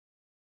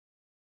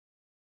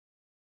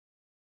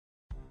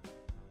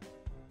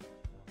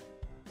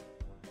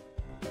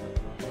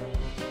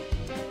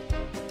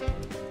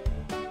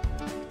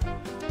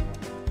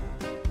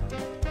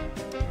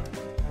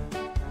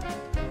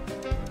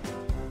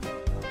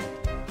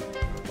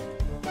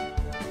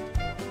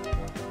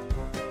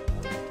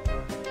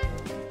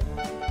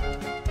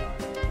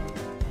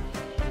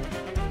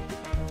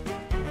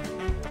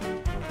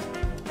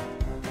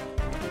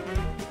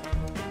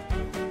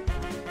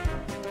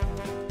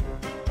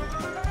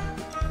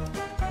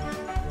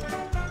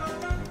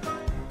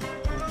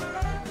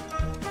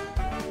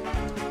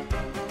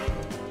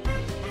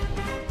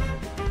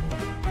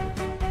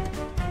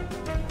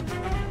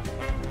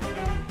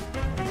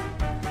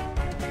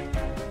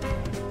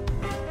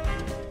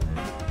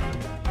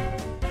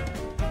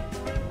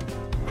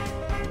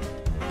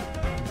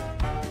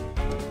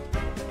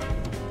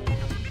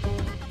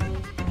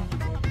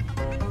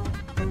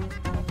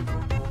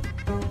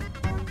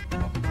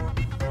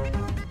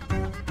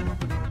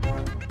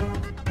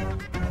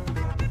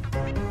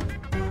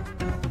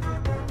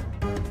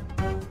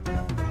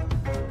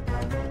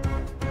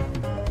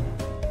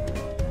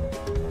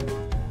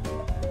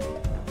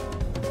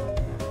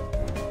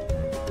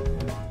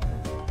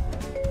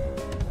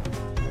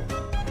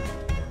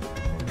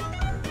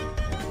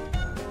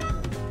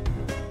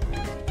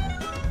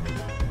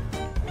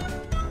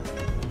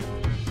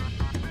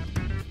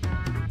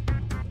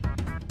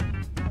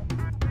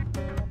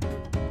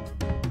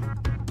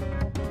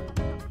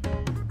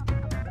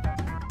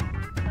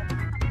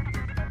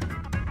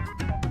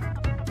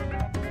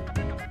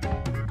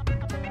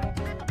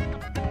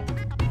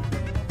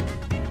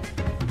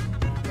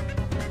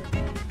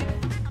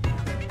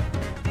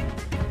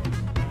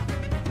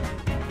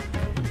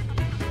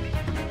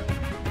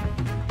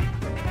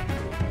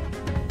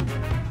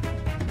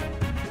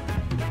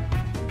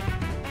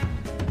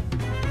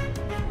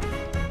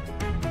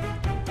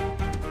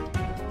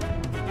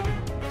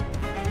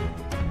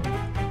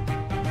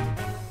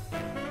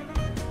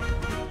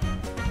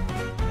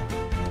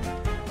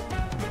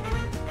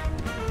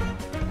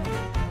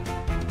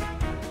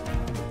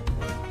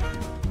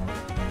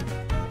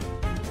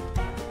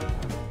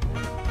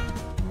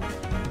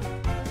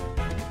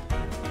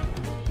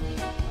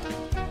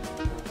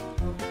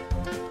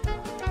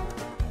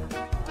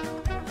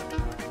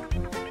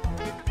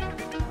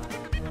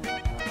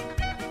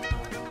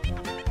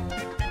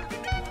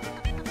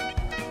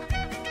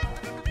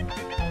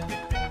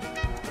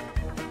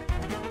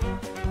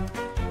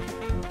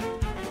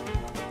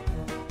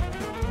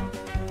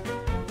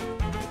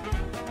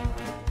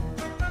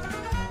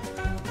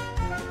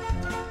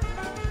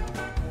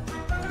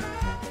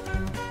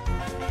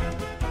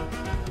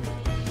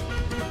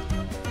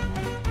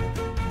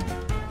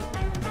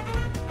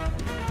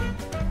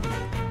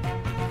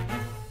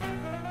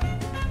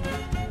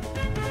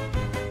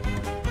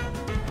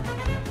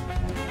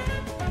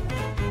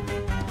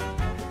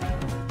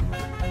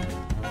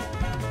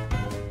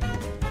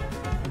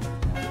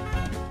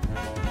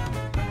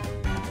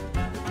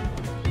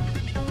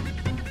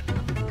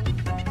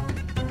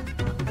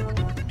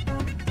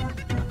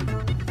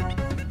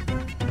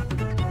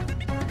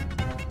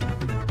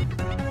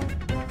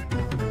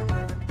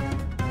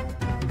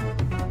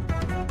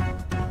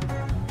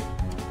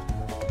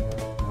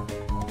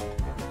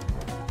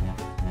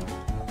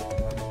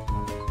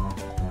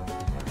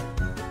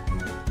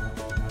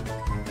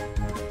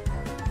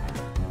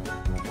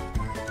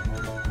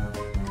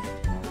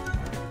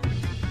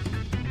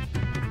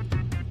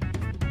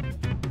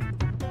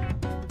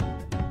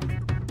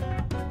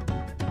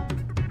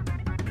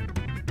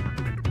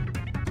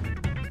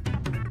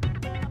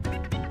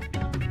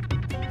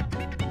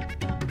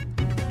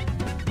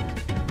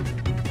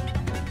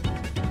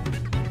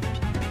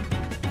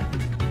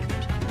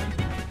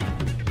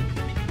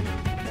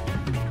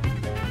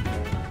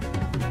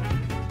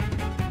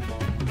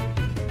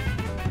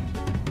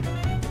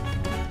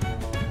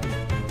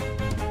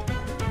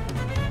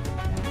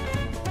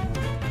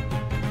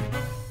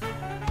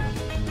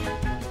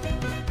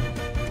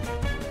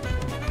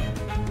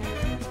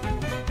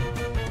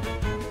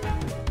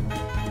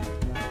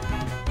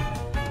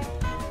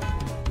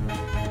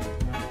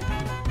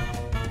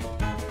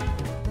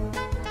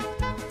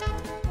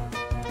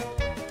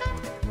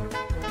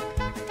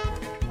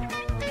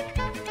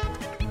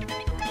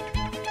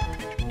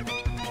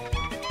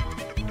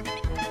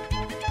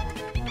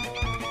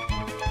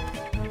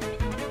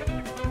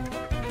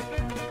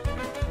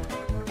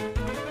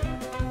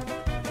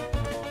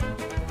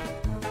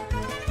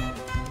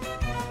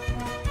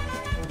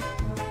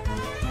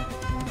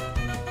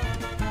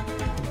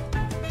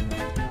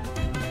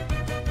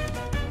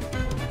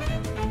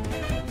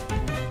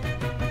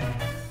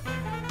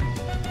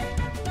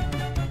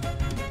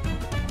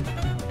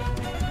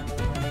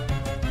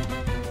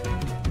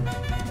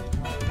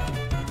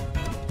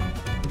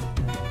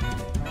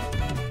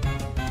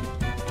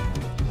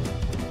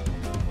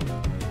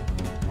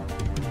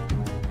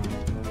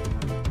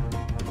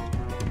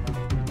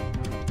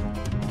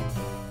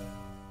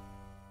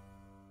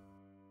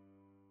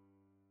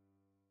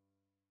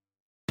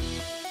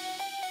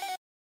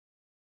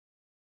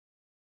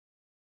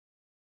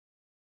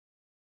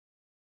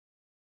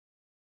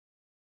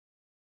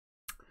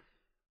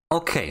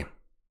Okay.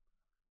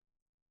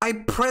 I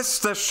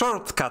pressed the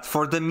shortcut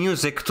for the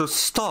music to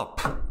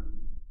stop.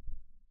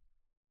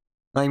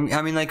 I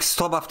mean, like,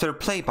 stop after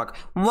playback.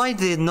 Why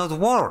did it not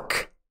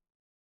work?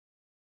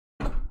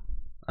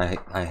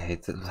 I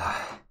hate it.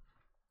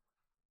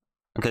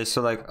 Okay,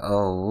 so like,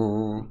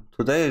 oh,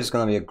 today is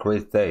gonna be a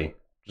great day.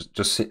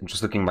 Just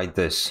looking like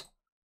this.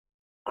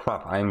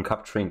 Crap, I am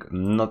capturing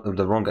not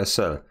the wrong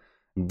SL.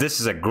 This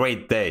is a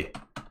great day.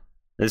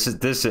 This is a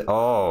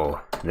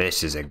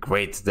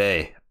great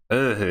day.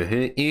 This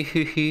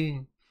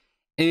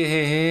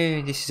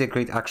is a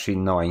great. Actually,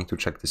 no, I need to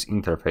check this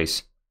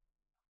interface.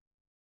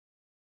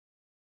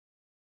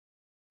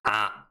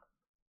 Ah,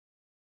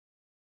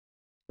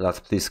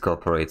 lad, please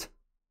cooperate.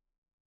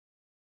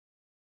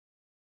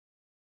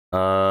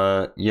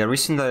 Yeah,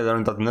 recently I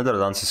learned that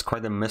Netherlands is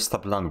quite a messed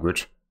up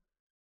language.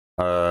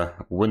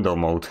 Window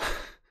mode.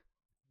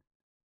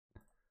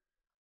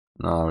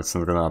 No, it's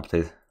not gonna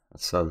update.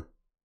 That's sad.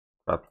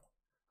 Crap.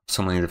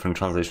 So many different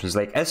translations.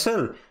 Like,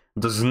 SL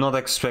does not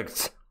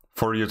expect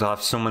for you to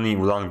have so many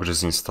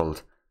languages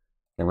installed.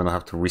 I'm gonna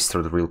have to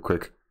restart real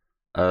quick.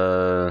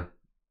 Crap.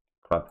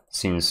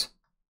 Scenes.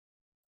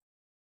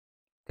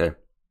 Okay.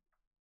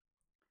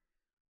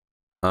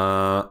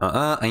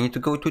 I need to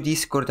go to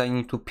Discord. I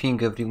need to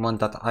ping everyone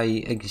that I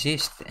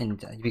exist,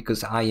 and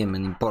because I am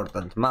an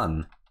important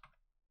man.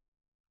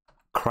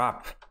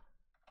 Crap.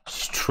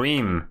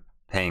 Stream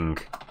ping.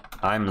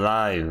 I'm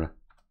live.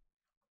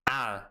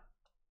 Ah.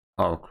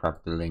 Oh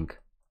crap, the link.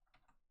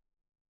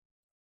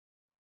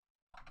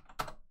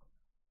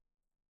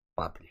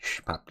 Publish.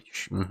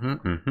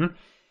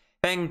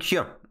 Thank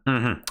you.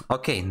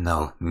 Okay,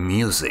 now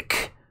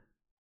music.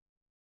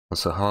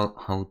 Also,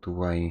 how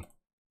do I...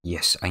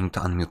 Yes, I need to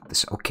unmute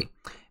this. Okay,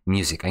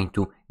 music. I need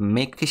to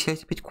make this a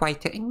little bit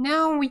quieter. And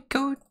now we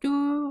go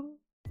to...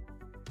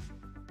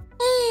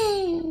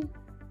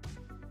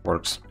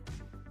 Works.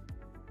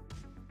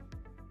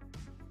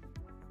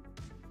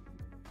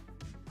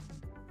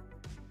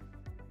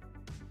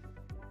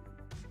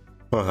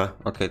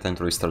 Okay, time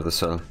to restart the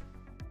cell.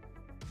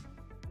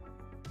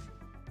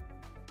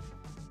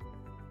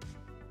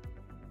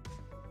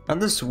 And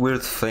this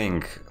weird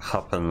thing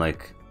happened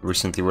like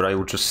recently where I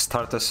would just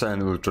start a cell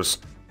and it would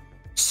just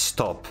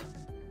stop.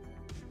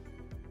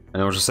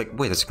 And I was just like,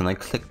 wait a second, I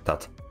clicked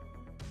that.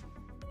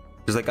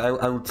 It's like I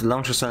would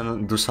launch a cell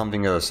and do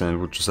something else and it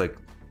would just like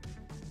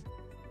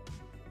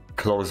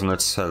close on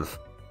itself.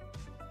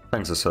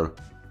 Thanks, SL.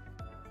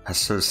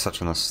 SL is such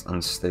an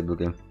unstable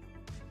game.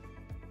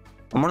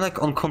 More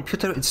like on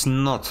computer, it's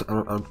not,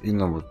 or, you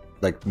know,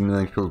 like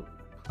many people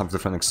have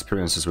different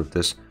experiences with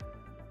this.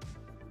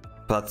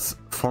 But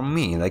for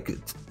me, like,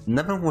 it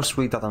never was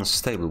really that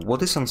unstable.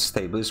 What is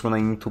unstable is when I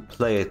need to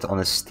play it on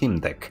a Steam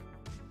Deck.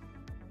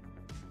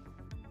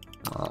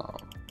 Oh,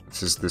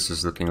 this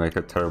is looking like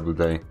a terrible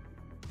day.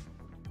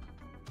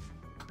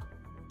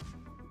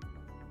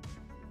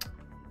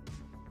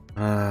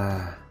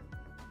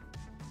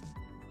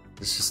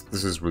 This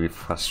is really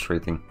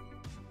frustrating.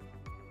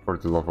 For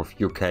the love of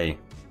UK.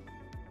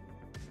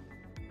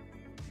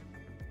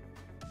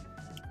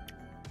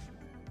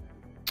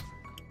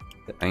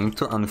 I need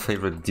to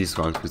unfavorite these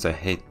ones because I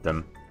hate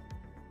them.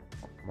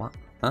 What?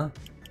 Huh?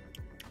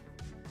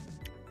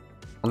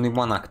 Only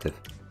one active.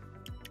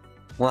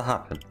 What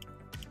happened?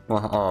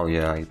 Well, oh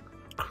yeah, I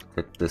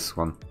clicked this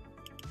one.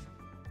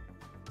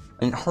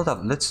 And hold up,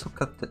 let's look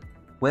at the...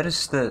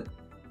 Where's the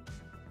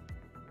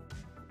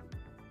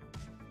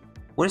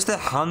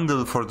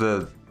handle for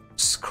the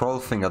scroll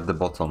thing at the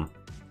bottom?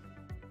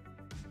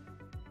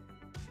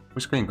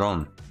 What's going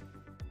on?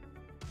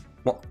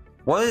 What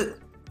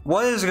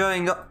is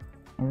going on?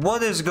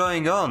 What is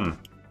going on?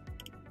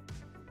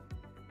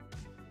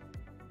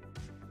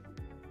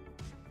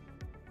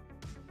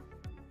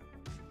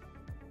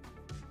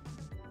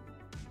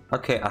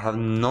 Okay, I have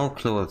no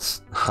clue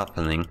what's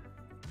happening.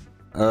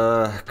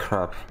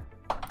 Crap.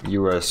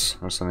 US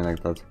or something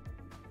like that.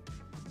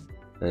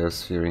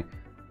 Chaos Theory.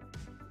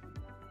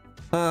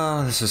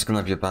 Oh, this is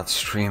gonna be a bad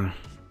stream.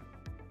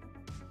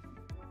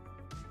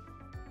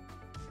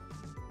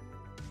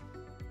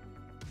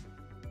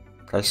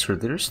 I swear,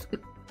 there's...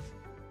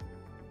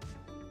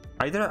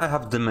 Either I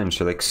have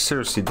dementia, like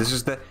seriously, this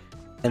is the...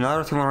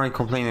 Another thing where I'm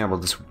complaining about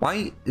this.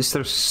 Why is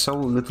there so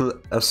little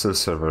SL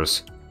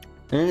servers?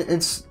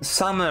 It's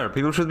summer,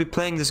 people should be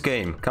playing this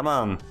game, come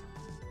on!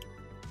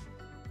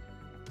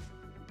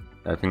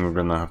 I think we're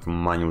gonna have to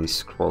manually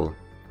scroll,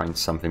 find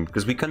something,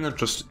 because we cannot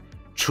just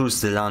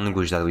choose the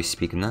language that we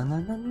speak. Na na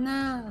na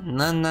na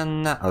na na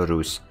na. Oh,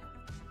 Rus.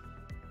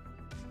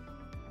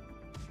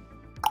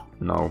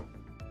 No.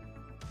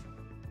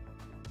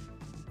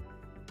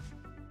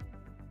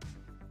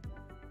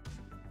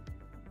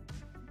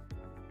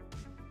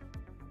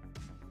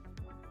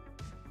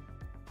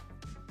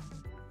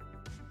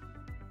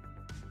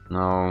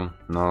 No,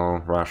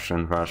 no,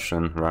 Russian. No,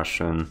 Russian,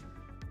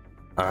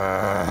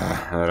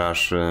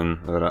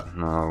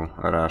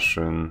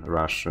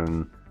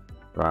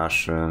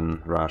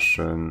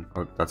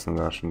 oh, that's not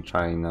Russian,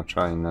 China,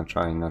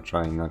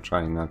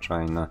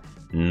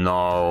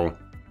 no.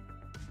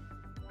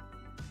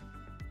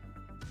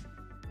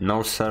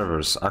 No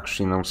servers,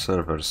 actually no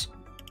servers.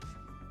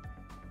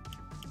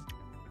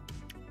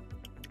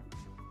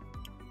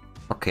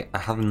 Okay, I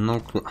have no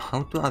clue.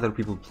 How do other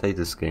people play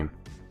this game?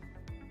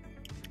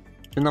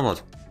 You know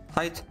what?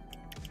 Height?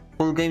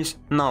 Full games?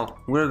 No,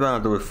 we're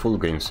gonna do it full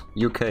games.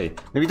 UK.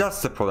 Maybe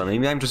that's the problem.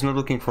 Maybe I'm just not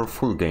looking for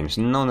full games.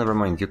 No, never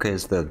mind. UK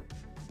is dead.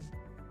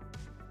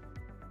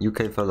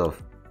 UK fell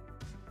off.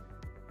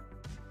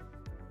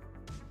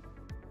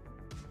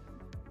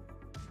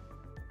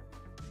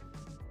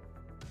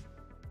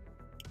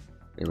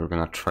 Okay, we're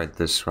gonna try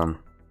this one.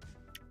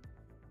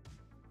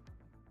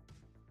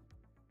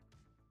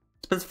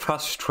 It's a bit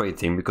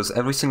frustrating because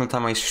every single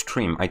time I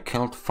stream, I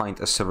cannot find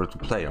a server to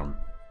play on.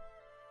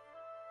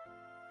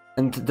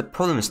 And the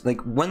problem is,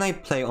 like, when I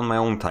play on my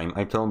own time,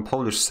 I play on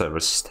Polish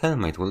servers.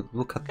 Stalemate, well,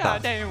 look at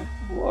that. Damn.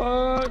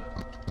 What?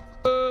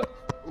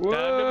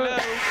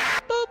 What?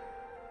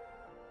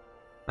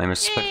 I'm a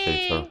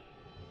spectator.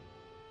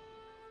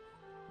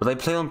 But I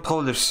play on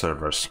Polish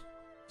servers.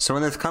 So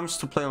when it comes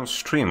to play on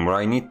stream, where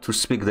I need to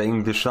speak the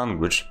English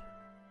language...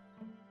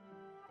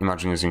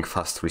 Imagine using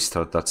fast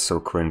restart, that's so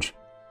cringe.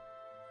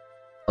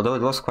 Although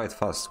it was quite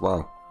fast,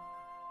 wow.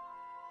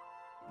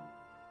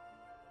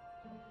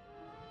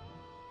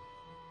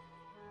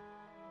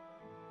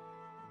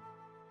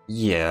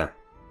 Yeah.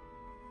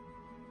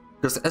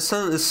 Because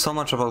SL is so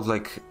much about,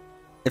 like...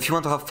 If you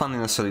want to have fun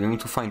in SL, you need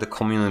to find a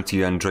community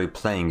you enjoy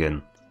playing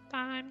in.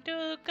 Time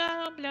to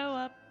go blow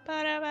up.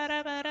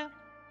 Ba-da-ba-da-ba-da.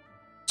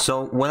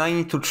 So when I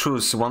need to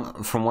choose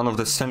one from one of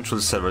the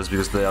central servers,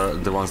 because they are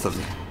the ones that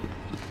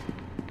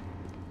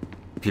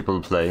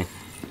people play,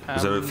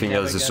 because everything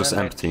else is just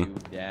empty.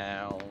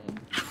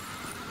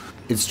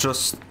 It's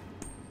just...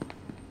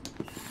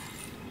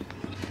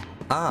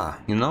 Ah,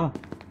 you know?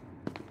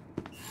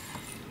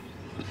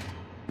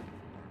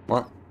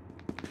 What?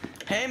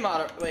 Hey,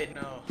 wait,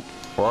 no.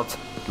 What?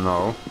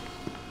 No.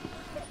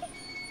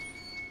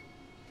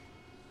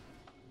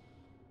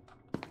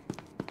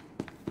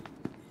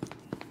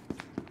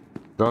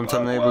 Don't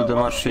enable the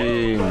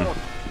machine.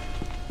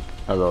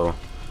 Hello.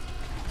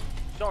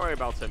 Don't worry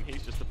about him,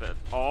 he's just a bit...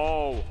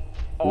 Oh!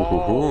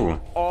 Ooh.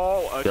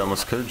 Oh! He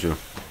almost killed you.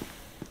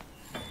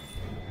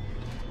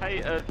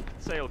 Hey,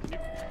 Sail, can you...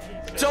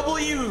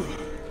 W!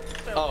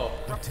 Oh.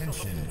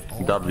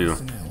 W.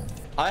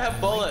 I have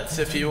bullets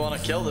if you want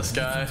to kill this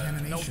guy.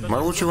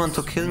 Why would you want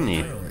to kill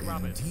me?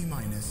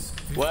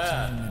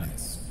 Where?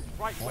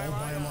 Right where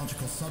I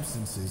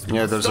am.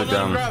 Yeah, there's a Don't let him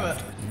gun. grab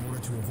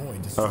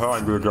it. Haha,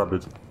 I'm gonna grab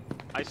it.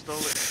 I stole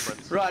it,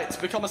 Prince.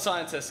 Right, become a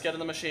scientist. Get in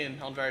the machine.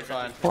 I'm very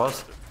fine.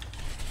 What?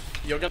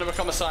 You're gonna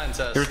become a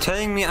scientist. You're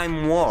telling me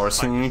I'm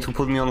worse and you need to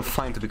put me on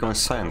fine to become a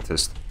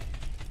scientist.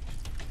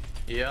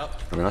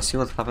 Yep. I'm gonna see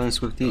what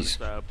happens with these.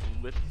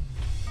 Blitz.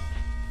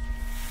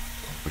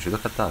 Would you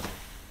look at that?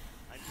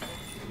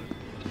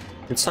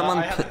 Did someone,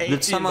 I have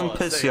 18 bullets,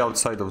 piss there you you go.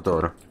 outside of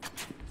door?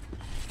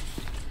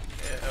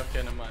 Yeah,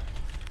 okay, never mind.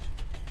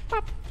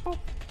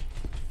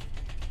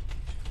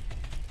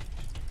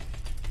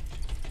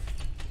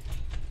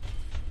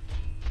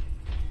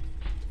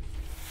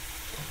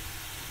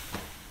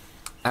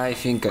 I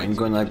think I'm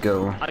gonna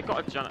go. I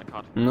got a Janet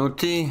card.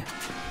 Nutty,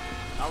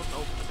 I was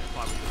open it if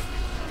I was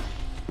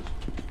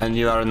and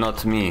you are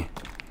not me.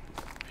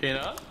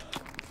 Peanut?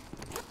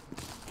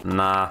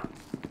 Nah.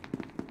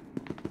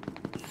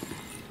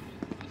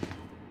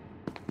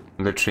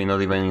 Literally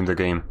not even in the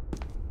game.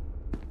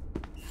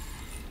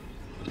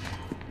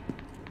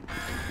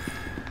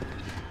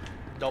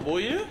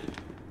 W?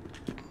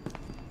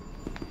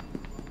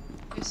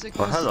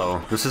 Oh,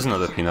 hello. This is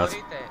not a peanut.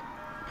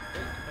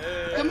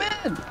 Come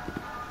in!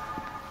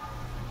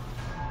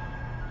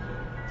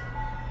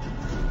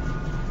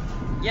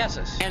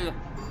 Jesus.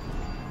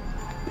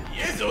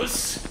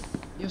 Jesus!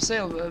 You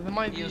say, we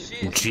might be...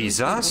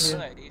 Jesus?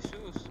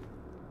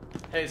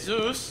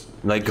 Jesus?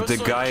 Like Yo the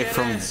soy guy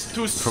quieres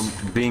tus- from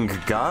being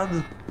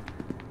God?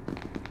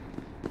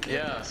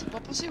 Yeah. C'est pas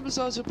possible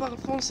ça, je parle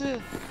français.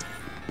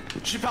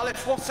 Tu parlais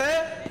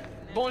français?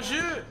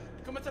 Bonjour!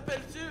 Comment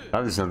t'appelles-tu?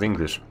 That is not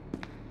English.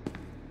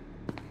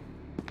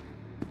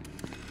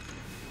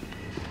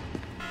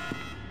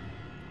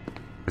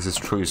 This is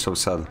truly so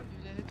sad.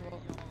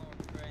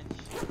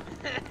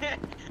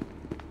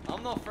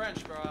 I'm not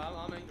French, bro.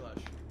 I'm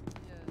English.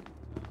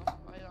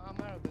 Yeah, I'm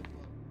Arabic.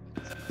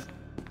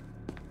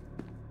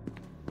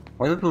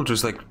 Why do people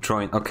just like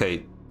join?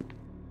 Okay.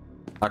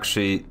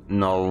 Actually,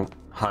 no.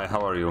 Hi,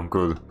 how are you?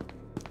 Good.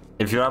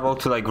 If you're about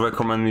to like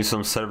recommend me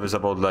some service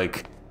about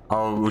like,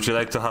 oh, would you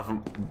like to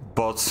have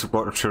bots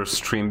watch your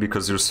stream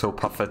because you're so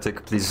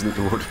pathetic? Please,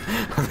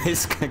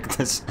 please click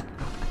this.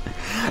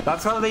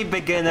 That's how they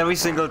begin every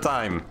single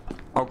time.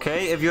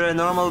 Okay, if you're a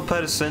normal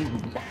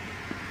person.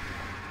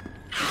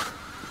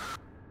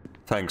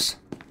 Thanks.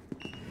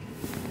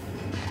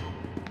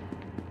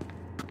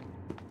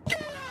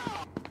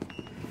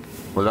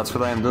 Well, that's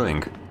what I am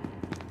doing.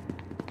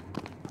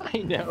 I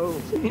know.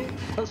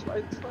 That's why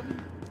it's funny.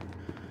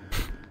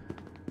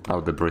 Oh,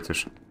 the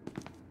British.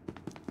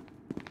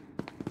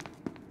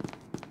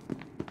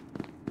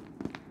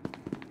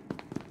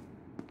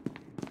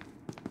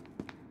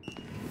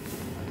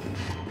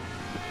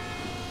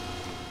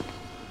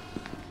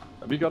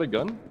 Have you got a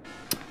gun?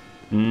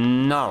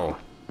 No.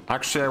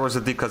 Actually, I was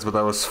a declass, but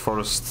I was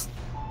forced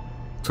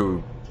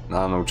to, I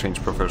don't know,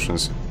 change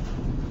professions.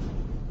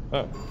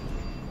 Oh.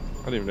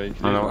 I didn't even know you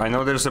could. I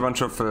know there's a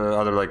bunch of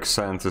other like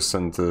scientists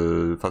and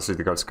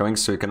facility guards coming,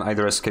 so you can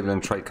either escape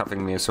and try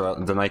cuffing me so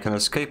then I can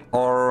escape,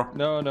 or...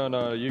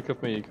 No, you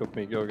cuff me, go.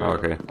 Oh,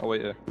 okay. I'll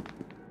wait here.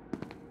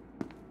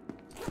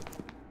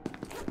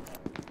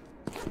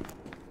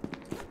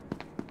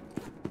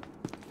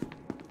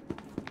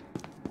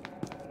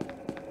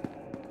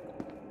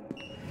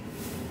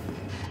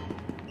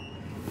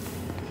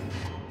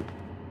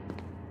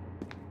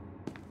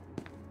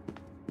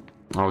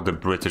 Oh, the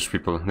British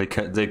people, they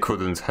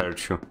couldn't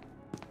hurt you.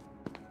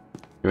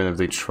 Even if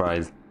they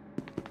tried.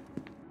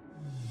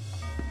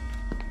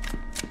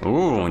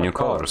 Ooh, new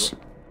cars.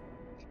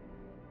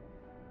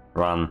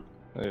 Run.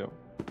 There you go.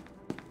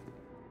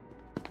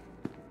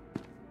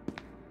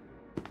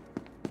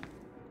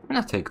 I'm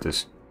gonna take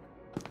this.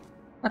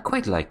 I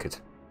quite like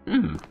it.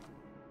 Mmm.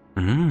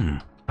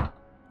 Mmm.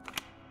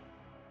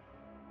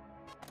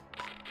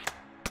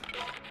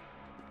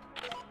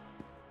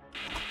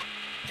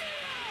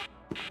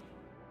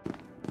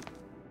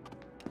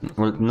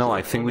 Well, no,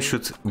 I think we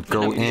should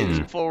go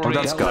in. Oh,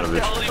 that's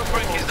garbage. Holy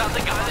frick, is that the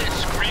guy that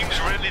screams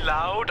really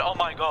loud? Oh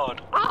my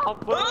god.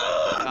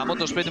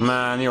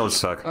 Man, you all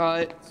suck.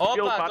 Alright.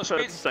 Opa, to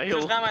speed.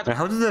 Wait,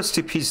 how did the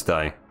SCPs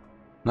die?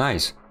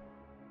 Nice.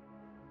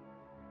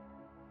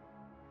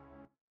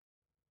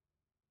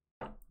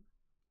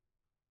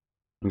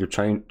 You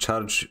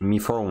charge me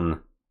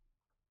phone.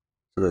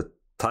 To the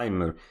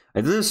timer.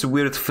 I did this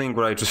weird thing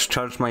where I just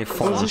charged my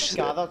phone to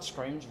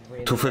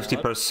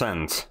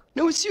 50%.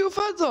 No, it's you,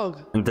 fat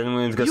dog. And then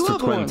when it gets You to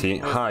have one. 20,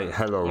 hi,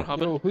 hello.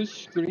 Yo, who's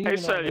screaming? Hey,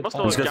 sir, you must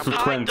When it gets to 20,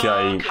 Hi,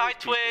 Doug. Hi,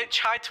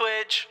 Twitch. Hi,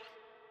 Twitch.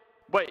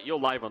 Wait, you're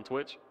live on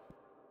Twitch?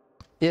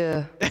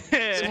 Yeah.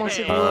 Someone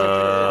said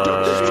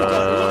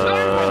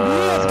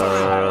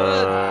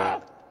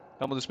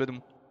Helemaal de spit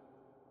hem.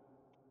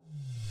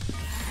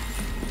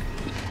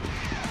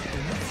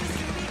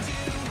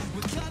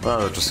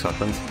 Well, that just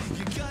happened.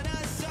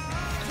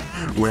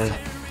 Well,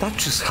 that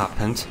just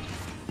happened.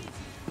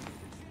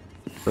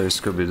 Very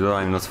Scooby-Doo,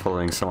 I'm not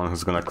following someone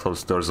who's gonna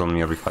close doors on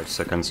me every 5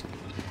 seconds.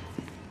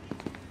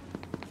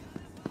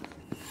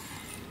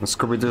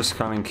 Scooby-Doo's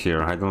coming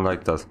here, I don't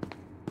like that.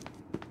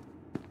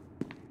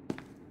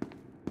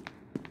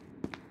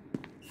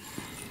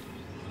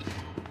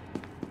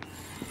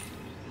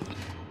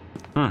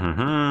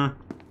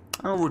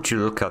 How would you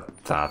look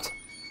at that?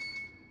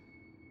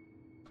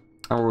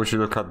 How would you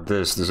look at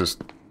this? This is...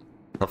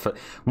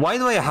 Why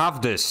do I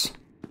have this?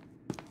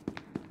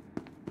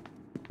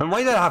 And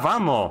why do I have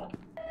ammo?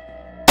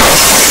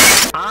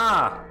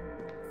 Ah!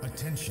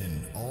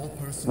 Attention, all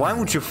Why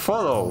would you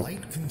follow?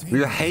 Do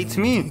you hate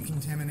me?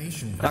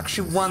 You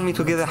actually want me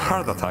to get a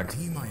heart attack?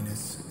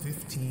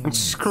 And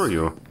screw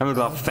you. I'm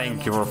gonna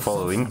thank you for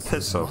following.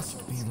 Piss off.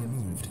 Be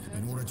removed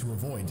in order to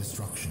avoid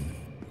destruction.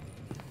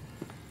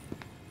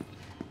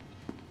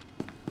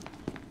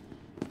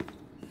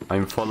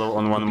 I'm follow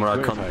on one more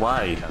account.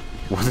 Why?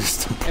 What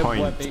is the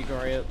point?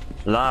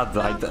 Lad,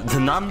 the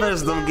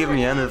numbers don't give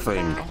me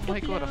anything. Oh my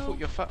god, I thought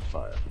you're fat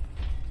fire.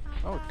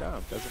 Oh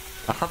damn, does it?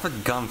 I have a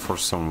gun for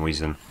some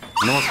reason.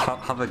 You know what?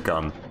 Have a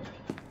gun.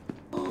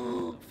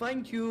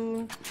 Thank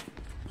you.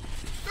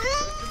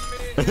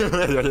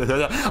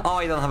 Oh,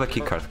 I don't have a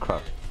keycard.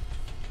 Crap.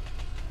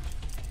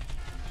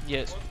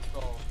 Yes.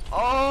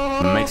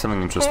 Make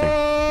something interesting.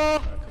 Okay,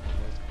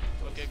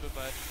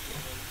 goodbye.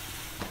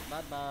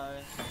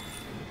 Bye-bye.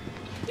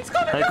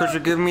 Hey, could you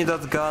give me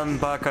that gun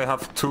back? I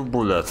have 2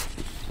 bullets.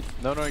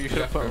 No, you should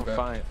have put him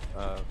fine.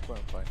 Put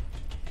him fine.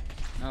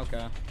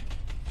 Okay.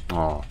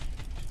 Oh.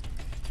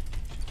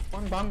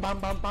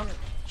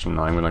 So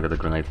now I'm gonna get a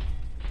grenade.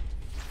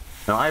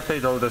 Now I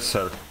played all this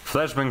set.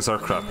 Flashbangs are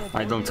crap.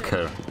 I don't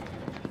care.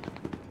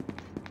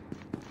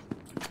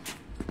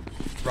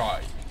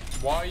 Right.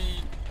 Why?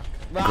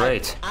 Right.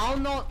 Great.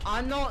 I'm not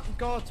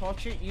gonna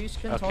touch it. You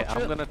can touch it. Okay,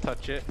 I'm gonna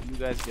touch it. You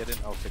guys get it.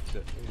 I'll fix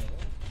it.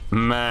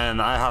 Man,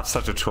 I have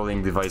such a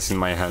trolling device in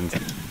my hand. You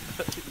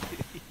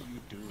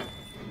do.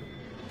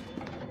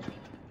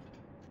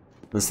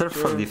 Is there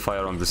friendly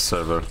fire on this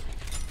server?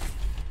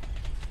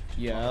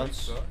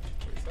 Yes.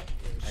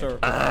 Sir.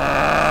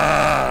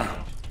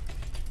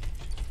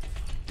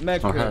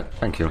 Okay,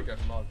 thank you.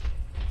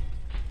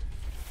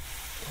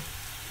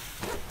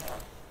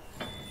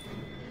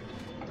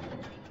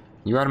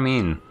 You are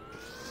mean.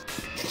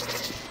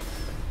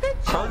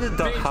 How did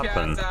that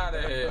happen?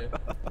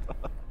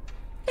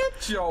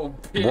 Get your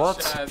bitch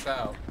What? ass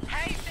out.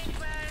 Hey,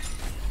 Sigmers.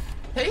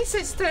 Hey,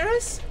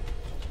 sisters.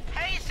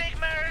 Hey,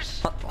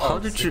 Sigmers. How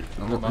did you...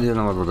 You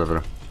know what,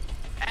 whatever.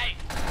 Hey.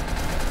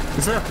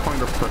 Is there a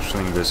point of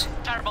questioning this?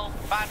 Terrible.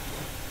 Bad.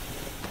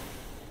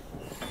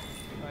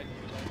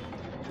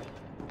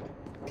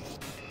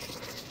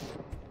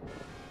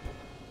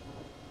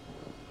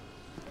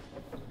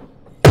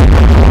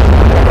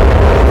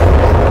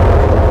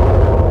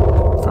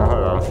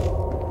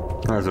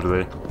 How's it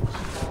today?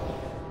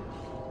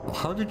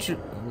 How did you...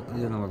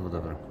 You know what,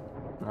 whatever.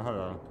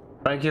 Hello.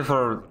 Thank you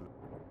for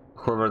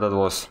whoever that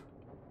was.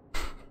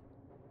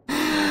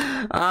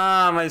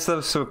 Ah, my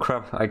stuff's so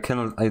crap. I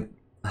cannot.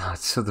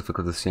 It's so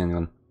difficult to see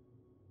anyone.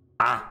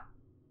 Ah!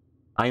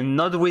 I'm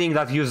not reading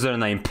that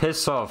username.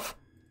 Piss off.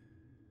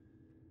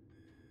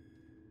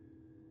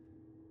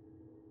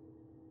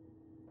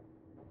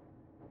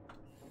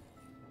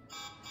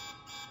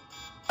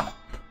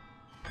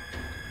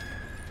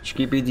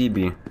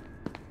 Skibidi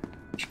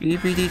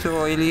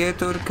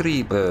toiletor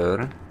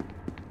creeper.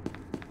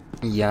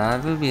 Ja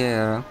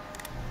wybieram.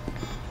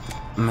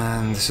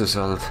 Man, this is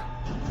old.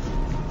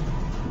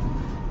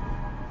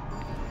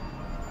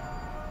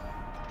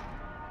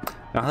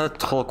 I had a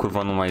talk with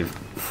one of my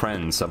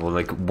friends about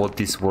like what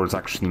these words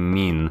actually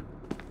mean.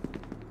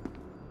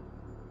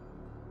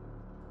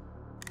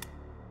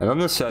 And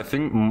honestly, I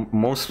think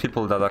most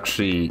people that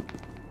actually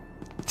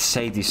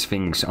say these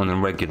things on a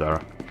regular,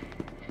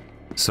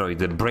 sorry,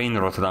 the brain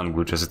rot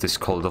language as it is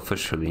called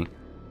officially,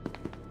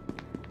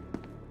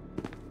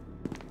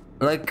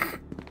 like,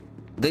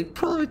 they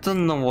probably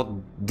don't know what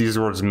these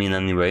words mean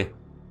anyway.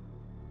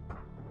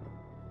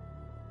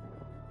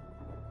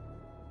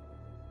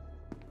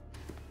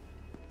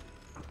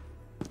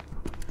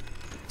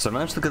 So I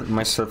managed to get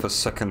myself a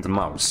second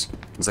mouse.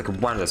 It's like a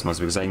wireless mouse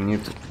because I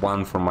need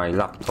one for my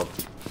laptop.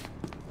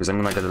 Because I'm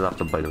gonna get a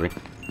laptop, by the way.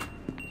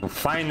 So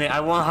finally,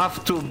 I won't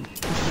have to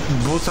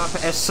boot up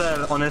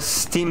SL on a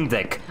Steam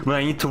Deck when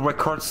I need to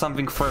record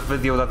something for a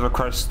video that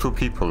requires 2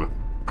 people.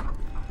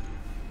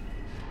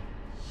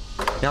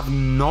 You have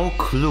no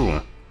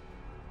clue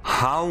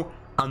how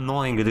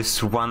annoying it is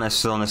to run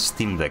SL on a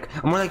Steam Deck.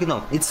 I'm like,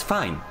 no, it's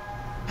fine.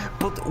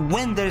 But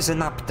when there's an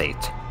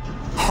update,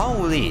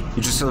 holy,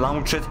 you just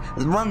launch it,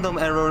 random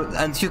error,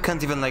 and you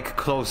can't even like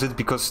close it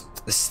because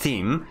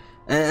Steam,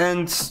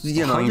 and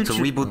you know, you need to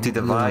reboot the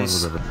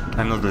device.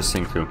 I'm not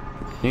listening to you.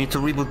 You need to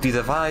reboot the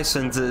device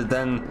and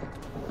then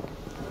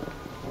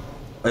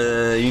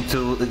you need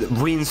to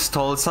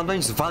reinstall.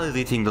 Sometimes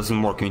validating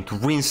doesn't work. You need to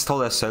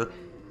reinstall SL,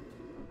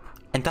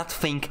 and that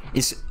thing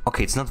is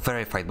okay. It's not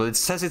verified, but it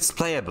says it's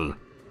playable.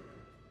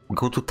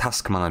 Go to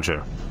Task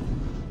Manager.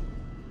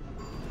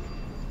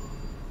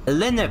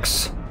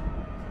 Linux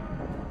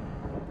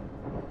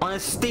on a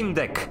Steam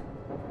Deck.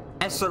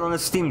 SL on a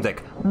Steam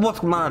Deck.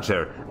 What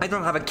manager? I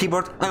don't have a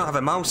keyboard. I don't have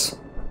a mouse.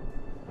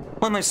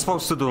 What am I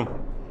supposed to do?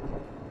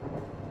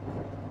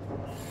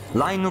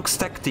 Linux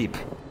Tech Tip.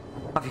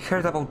 Have you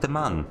heard about the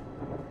man?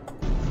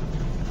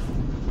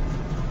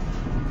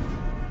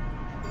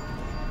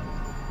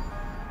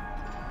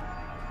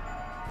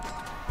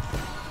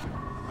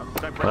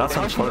 Well, that's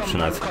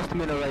unfortunate.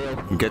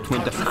 Get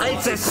Windows.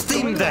 It's a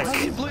Steam Deck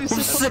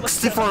with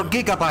 64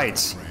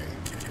 gigabytes.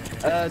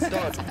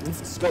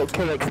 Stop,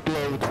 kill,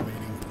 explode.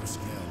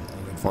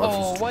 What?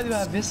 Oh, why do I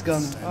have this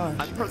gun? Oh.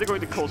 I'm probably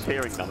going to cause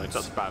hearing damage,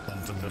 that's bad.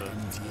 I'm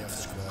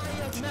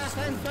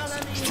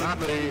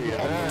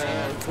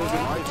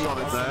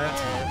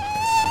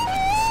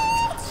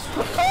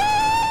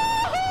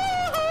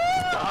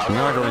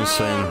gonna go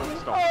insane.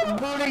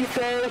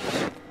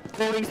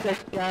 Voting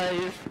safe,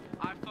 guys.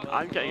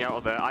 I'm getting out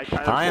of there.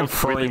 I am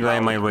throwing away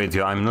my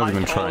radio, I'm not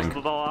even trying. The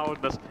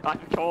loudness.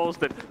 I've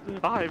caused it.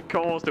 I've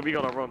caused it. We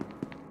gotta run.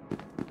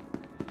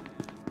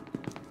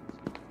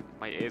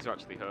 My ears are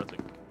actually hurting.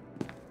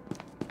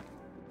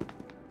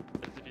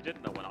 Because if you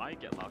didn't know, when I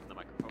get loud in the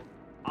microphone,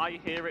 I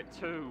hear it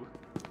too.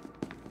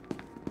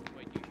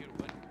 Wait, you hear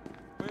what?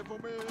 Wait for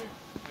me!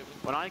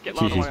 When I get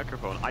loud on my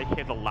microphone, I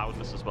hear the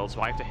loudness as well,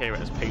 so I have to hear it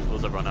as painful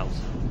as everyone else.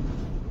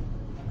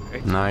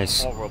 It's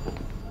nice. Horrible.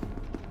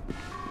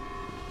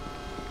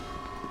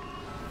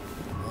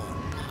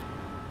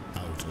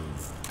 Out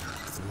of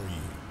 3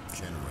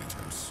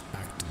 generators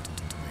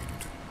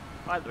activated.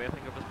 By the way, I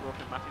think I've just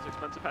broken Matty's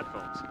expensive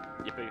headphones.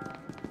 Yippee.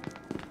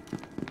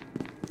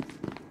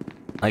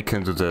 I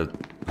can do the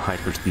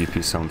hyper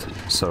DP sound,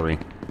 sorry.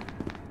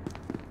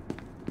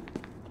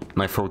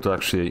 My phone will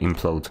actually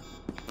implode.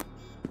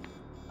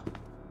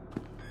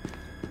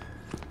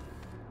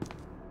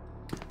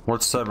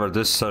 What server?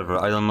 This server?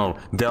 I don't know.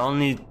 The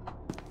only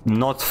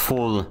not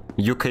full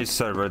UK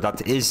server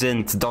that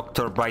isn't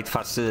Dr. Bright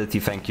facility,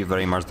 thank you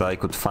very much, that I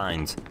could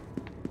find.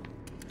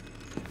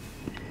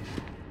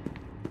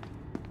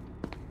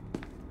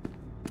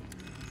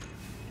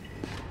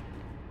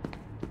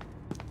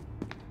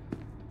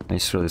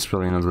 It's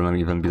probably not gonna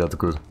even be that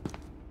good.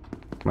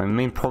 My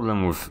main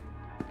problem with...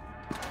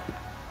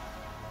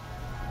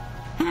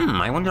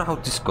 I wonder how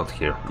this got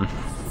here.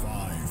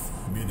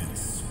 5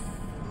 minutes.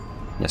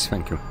 Yes,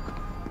 thank you.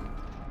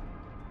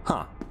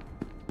 Huh.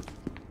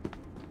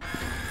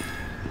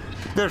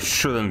 There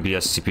shouldn't be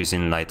SCPs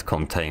in light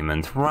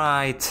containment,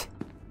 right?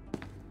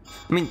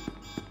 I mean,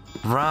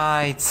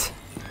 right?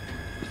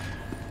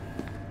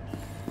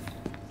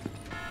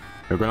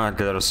 We're gonna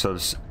get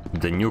ourselves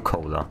the new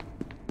coda.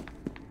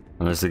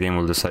 Unless the game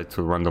will decide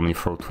to randomly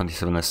throw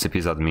 27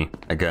 SCPs at me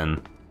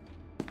again.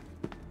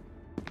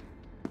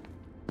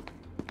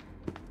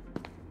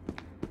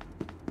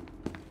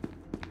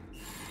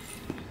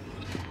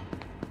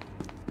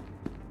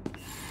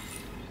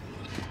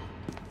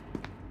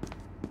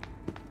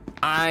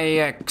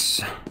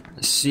 IX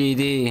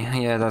CD.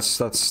 Yeah,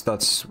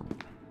 that's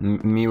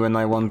me when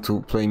I want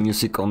to play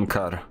music on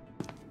car.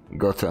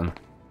 Gotham.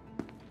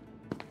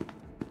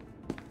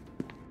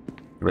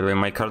 By the way,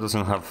 my car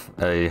doesn't have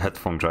a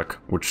headphone jack,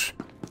 which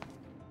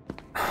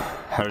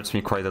hurts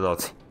me quite a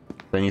lot.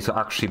 I need to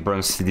actually burn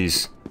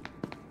CDs.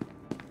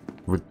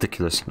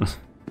 Ridiculous.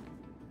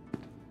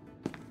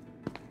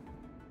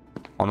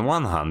 On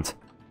one hand,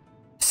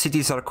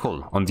 CDs are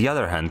cool. On the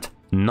other hand,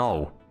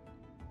 no.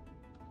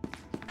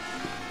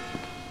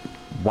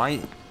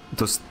 Why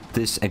does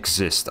this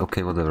exist?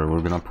 Okay, whatever.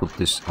 We're gonna put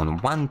this on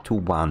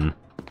 1-to-1.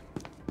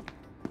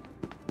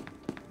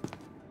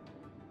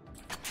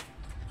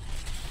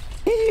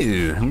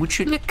 Ew, would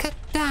you look at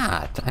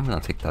that? I'm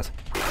gonna take that.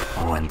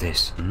 Oh, and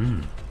this.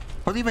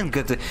 I'll even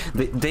get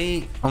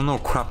they oh no,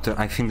 crap,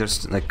 I think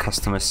there's like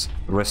customized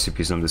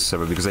recipes on this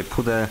server because I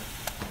put a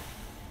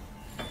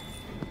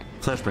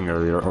flashbang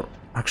earlier, or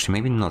actually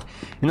maybe not.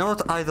 You know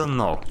what? I don't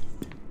know.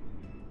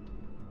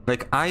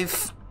 Like I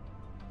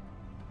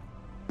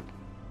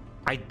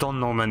don't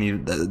know many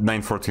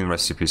 914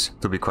 recipes,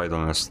 to be quite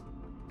honest.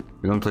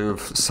 We don't play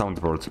with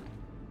soundboard.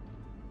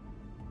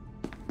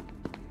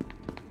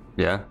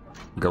 Yeah,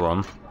 go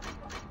on.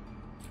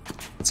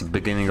 It's the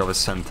beginning of a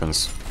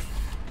sentence.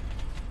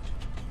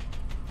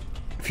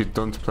 If you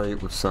don't play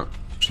with some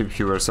cheap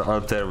viewers,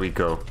 oh, there we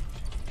go.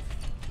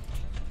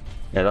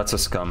 Yeah, that's a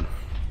scam.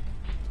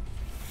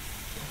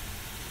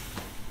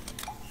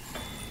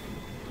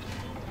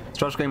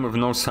 Trash game with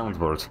no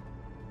soundboard.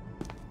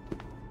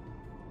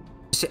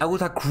 See, I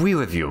would agree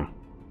with you.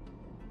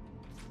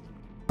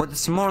 But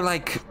it's more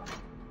like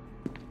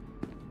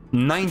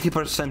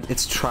 90%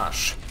 it's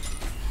trash.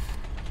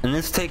 And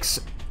it takes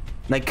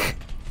like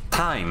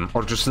time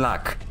or just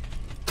luck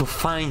to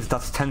find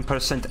that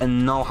 10%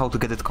 and know how to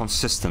get it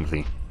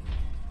consistently.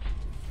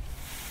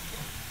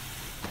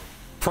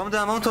 From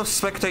the amount of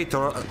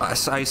spectators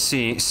as I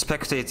see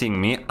spectating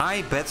me,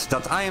 I bet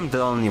that I am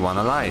the only one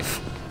alive.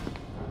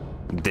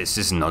 This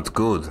is not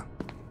good.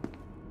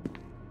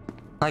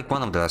 Like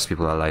one of the last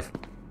people alive.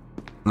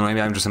 Or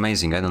maybe I'm just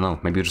amazing, I don't know.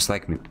 Maybe you just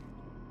like me.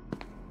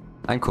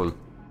 I'm cool.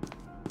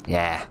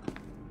 Yeah.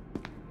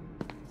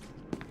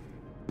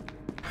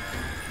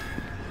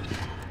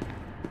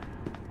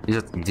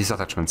 These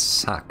attachments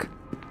suck.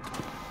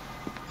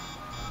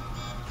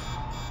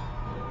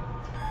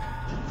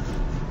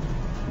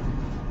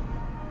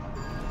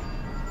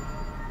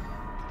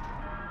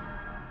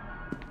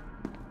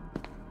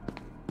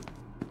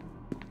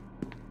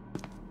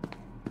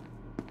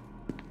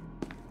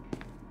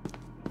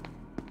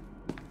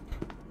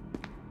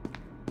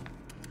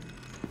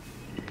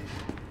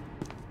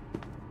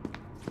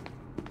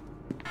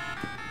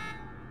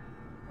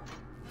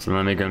 So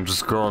then again,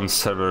 just go on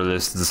server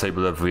list,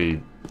 disable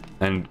every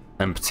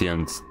empty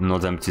and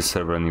not empty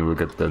server, and you will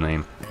get the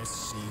name.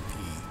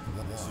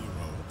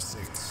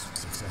 SCP-106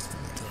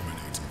 successfully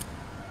terminated.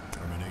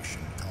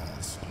 Termination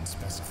cause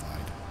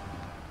unspecified.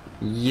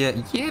 Yeah,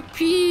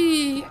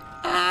 yippee!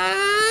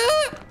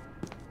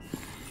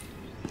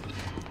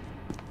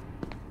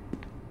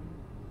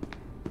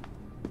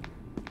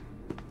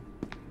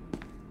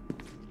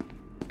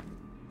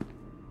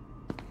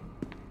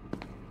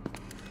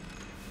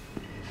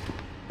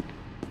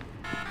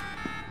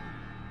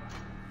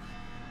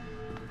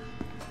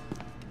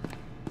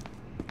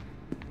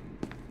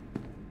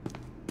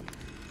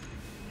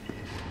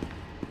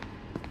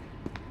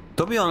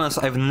 To be honest,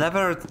 I've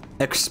never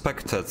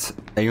expected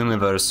a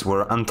universe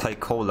where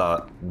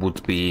anti-cola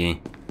would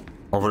be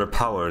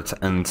overpowered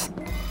and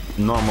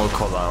normal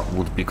cola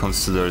would be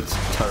considered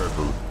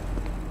terrible.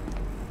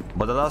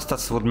 But alas,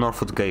 that's what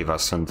Norfoot gave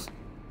us, and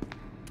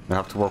we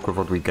have to work with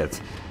what we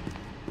get.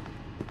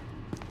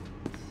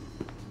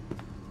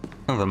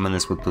 Oh, the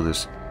menace would do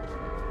this.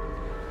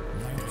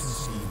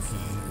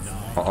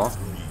 Uh-oh.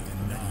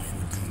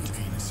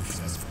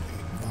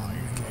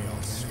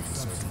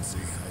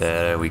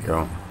 There we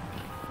go.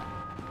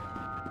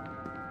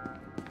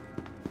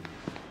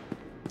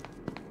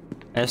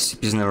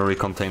 SCPs never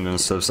recontain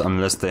themselves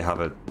unless they have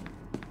a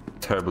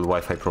terrible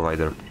Wi-Fi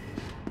provider.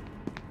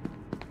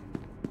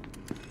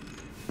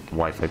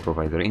 Wi-Fi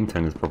provider,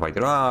 internet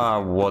provider,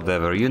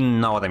 whatever, you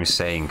know what I'm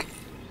saying.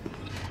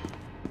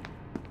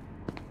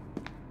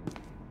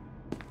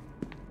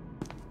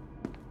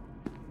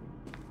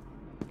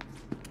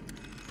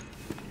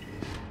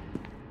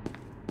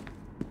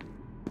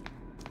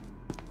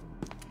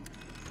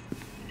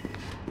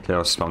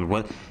 Chaos spawn.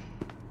 Well,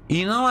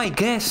 you know, I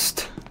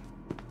guessed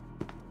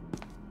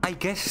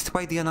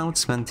by the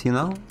announcement, you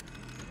know?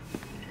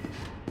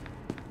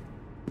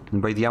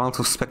 And by the amount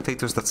of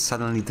spectators that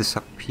suddenly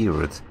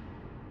disappeared.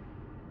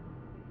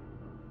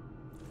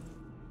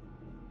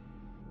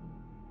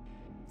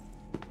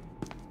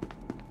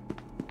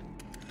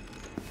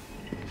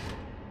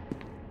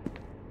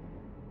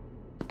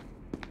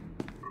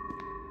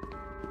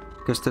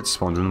 Because that's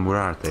spawned, and where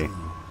are they? Out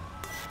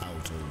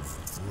of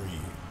 3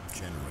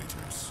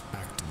 generators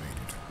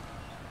activated.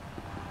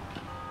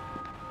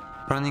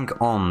 Running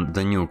on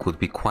the nuke would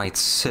be quite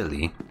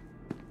silly.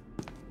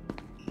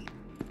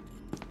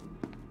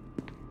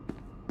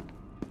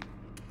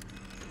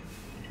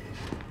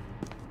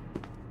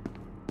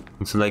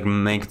 to like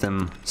make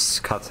them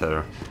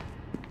scatter.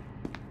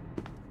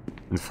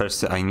 And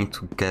first I need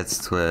to get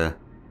to a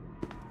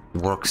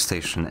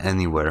workstation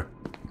anywhere,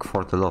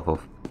 for the love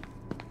of.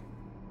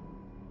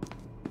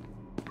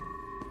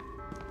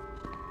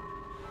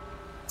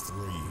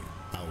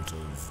 Out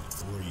of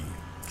 3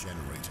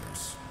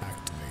 generators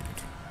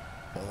activated.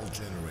 All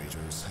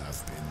generators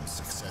have been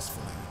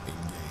successfully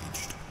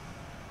engaged.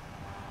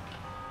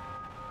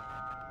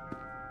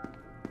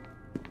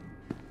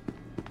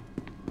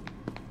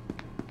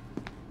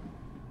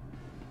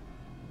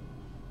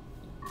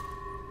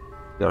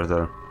 They are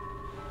there.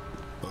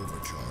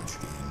 Overcharge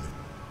in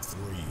 3,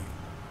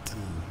 2, 1.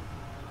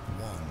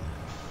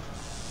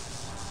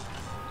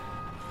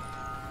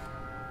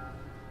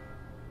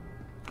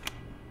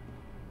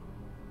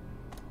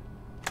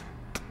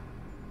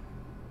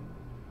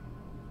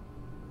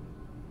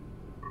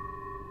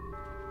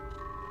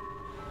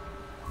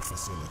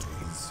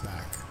 Facilities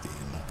back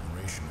in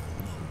operational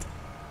mode.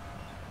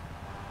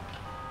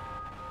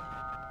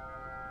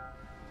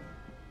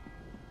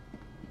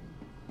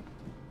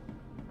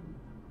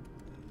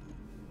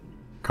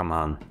 Come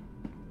on.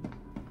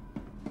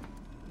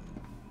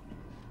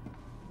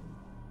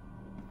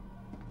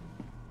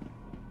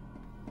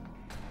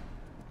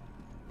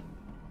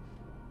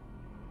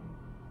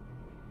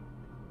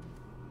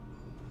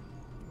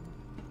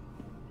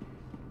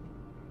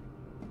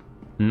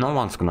 No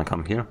one's gonna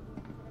come here.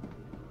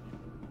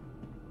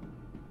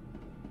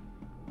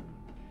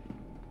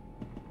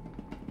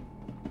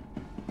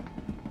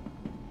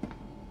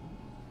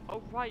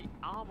 Oh right,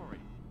 armory.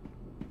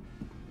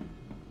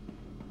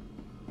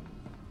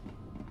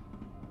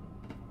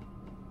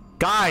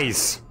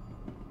 Guys!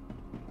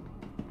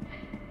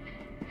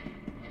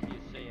 You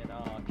say it,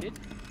 kid.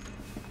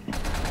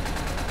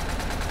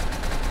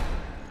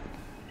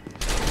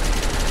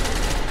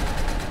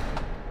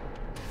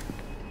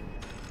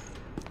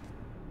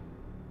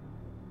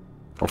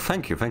 Oh,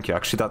 thank you.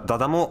 Actually,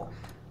 that ammo...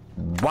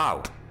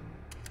 Wow!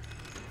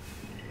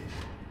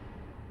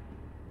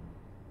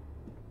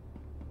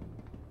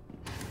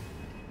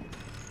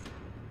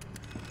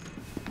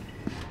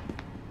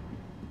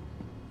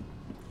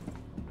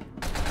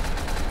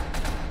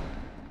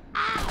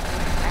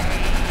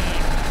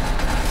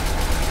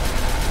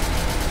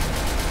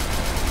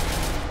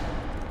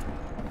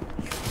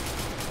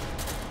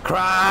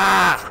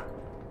 Crap!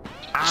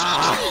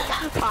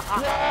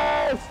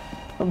 Yes!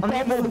 I'm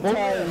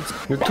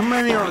traumatized. There are too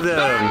many of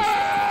them!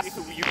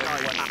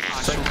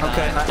 It's like,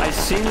 okay, I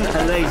seen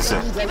a laser.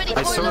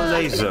 I saw a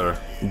laser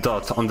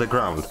dot on the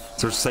ground.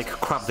 So it's like,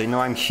 crap, they know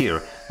I'm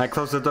here. I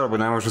closed the door, but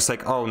I was just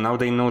like, oh, now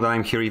they know that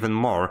I'm here even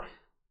more.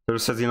 They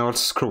said, you know what,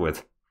 screw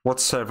it. What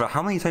server?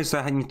 How many times do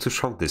I need to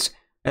show this?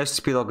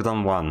 SCP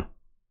Lockdown 1.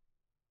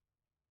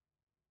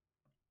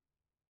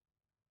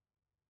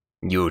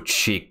 You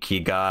cheeky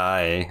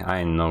guy.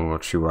 I know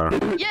what you are.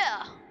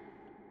 Yeah.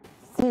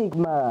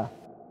 Sigma.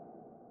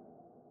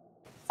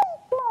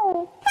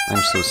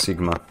 I'm so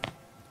Sigma.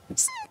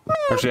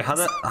 Actually,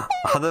 had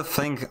a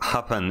thing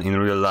happen in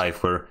real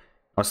life where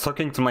I was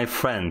talking to my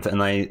friend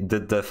and I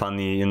did the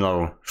funny, you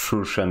know,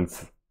 shush and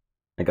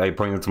like I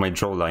pointed to my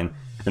jawline,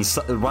 and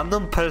a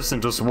random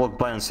person just walked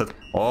by and said,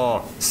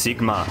 "Oh,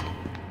 Sigma."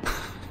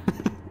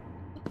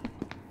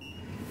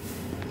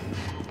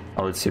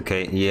 Oh, it's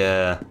okay.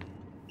 Yeah.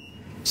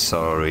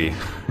 Sorry.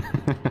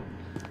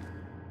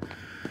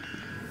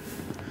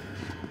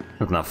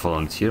 Look, not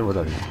volunteer. What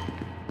are you?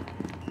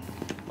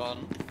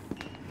 Fun.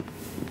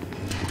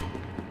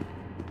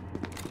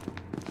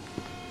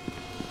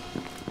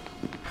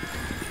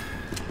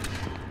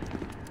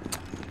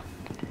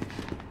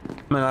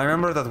 Man, I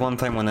remember that one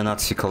time when a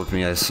Nazi called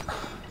me as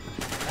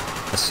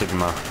a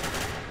Sigma.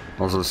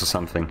 Also, this is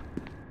something.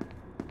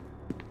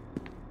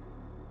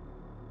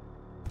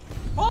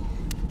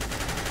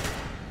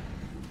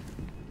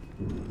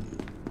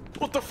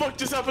 What the fuck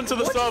just happened to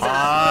the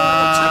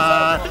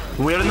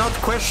server? We're not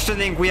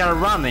questioning, we are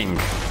running.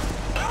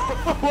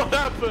 What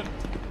happened?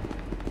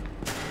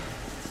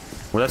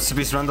 Will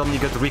SCPs randomly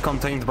get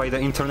recontained by the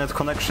internet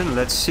connection?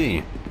 Let's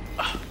see.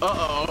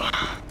 Uh-oh.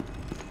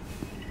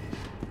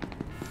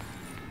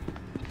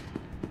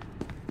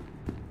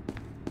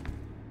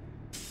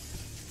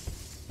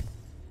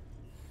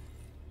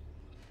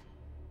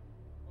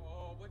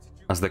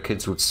 As the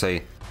kids would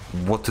say,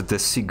 what the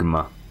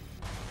Sigma?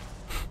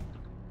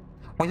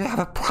 Why do you have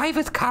a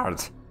private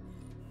card?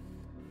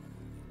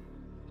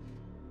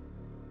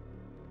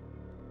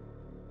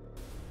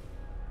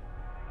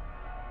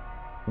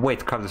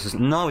 Wait, card is...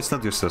 No, it's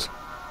not useless.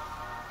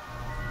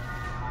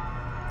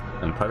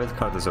 And private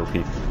card is OP.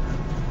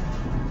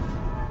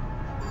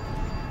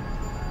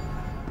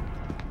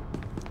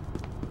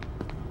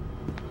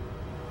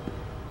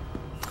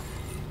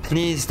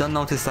 Please don't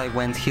notice I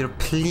went here,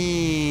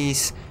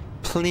 please.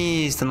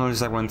 Please don't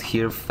notice I went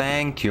here,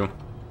 thank you.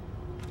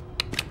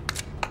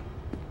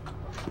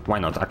 Why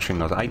not? Actually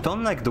not. I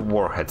don't like the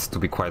warheads, to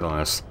be quite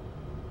honest.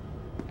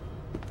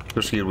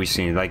 Especially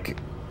recently, like...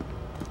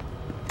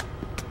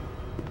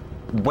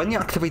 When you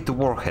activate the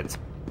warhead,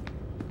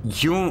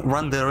 you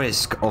run the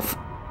risk of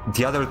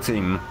the other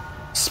team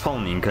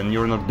spawning and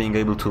you're not being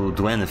able to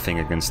do anything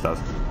against that.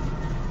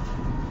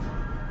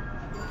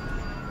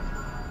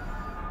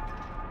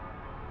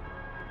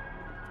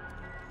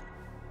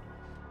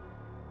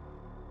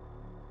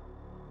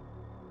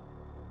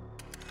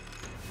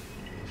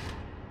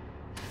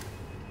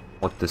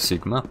 What the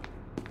Sigma?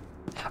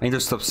 I need to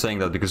stop saying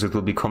that because it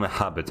will become a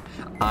habit.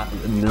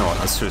 No,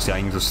 seriously,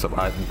 I need to stop.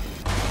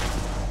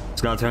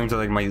 It's gonna turn into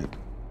like my...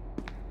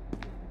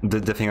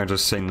 The thing I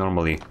just say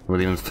normally,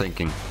 without even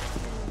thinking.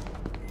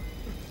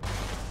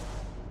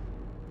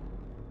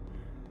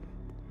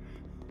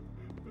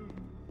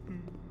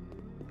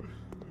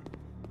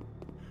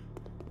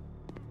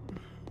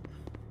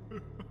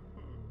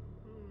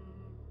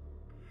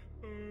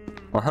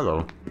 Oh,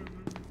 hello.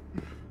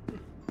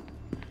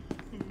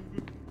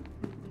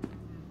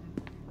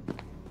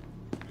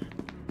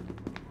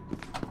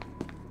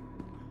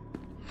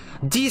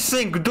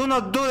 Desync, do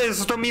not do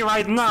this to me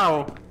right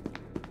now!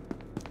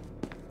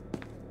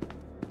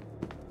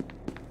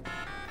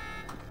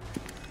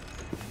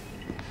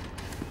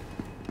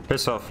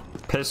 Piss off.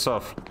 Piss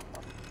off.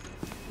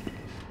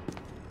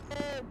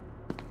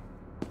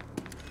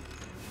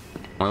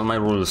 One of my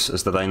rules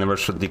is that I never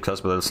shoot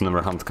D-class, but I also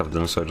never handcuff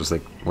them, so I just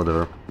like,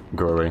 whatever,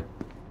 go away.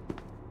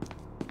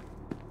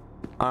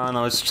 Ah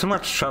no, it's too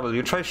much trouble.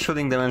 You try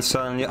shooting them and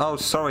suddenly, oh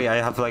sorry, I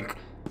have like,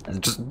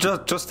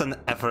 just an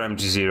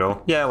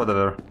FRMG0. Yeah,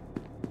 whatever.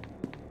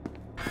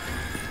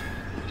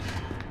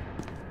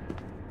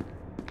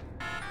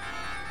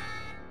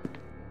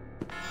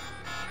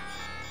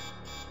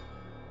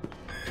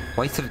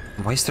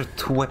 Why is there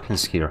two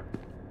weapons here?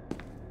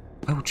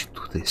 Why would you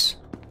do this?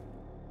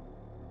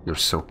 You're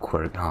so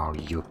quirky. Oh,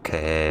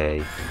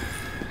 UK.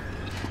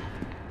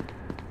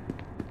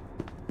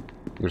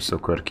 You're so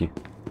quirky.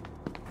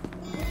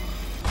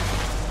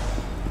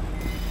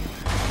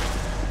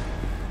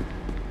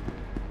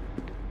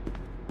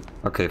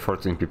 Okay,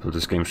 14 people.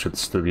 This game should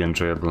still be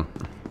enjoyable.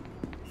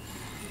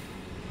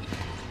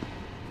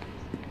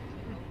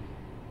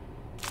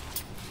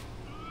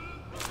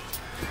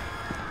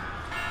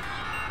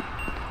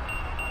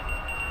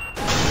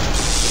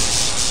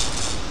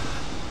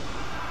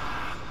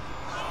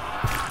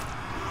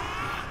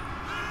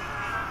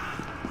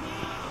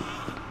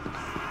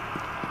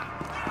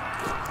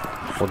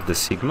 What the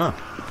Sigma?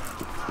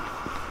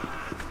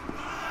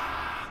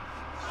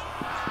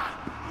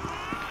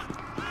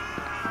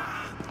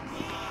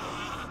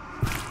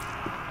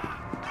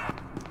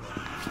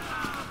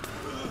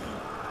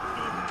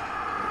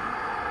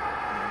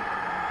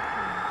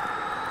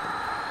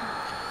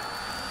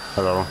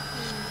 Hello.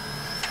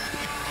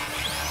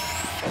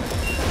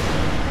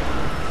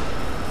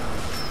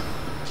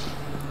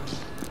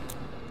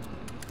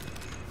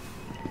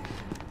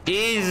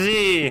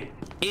 Easy!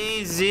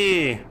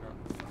 Easy!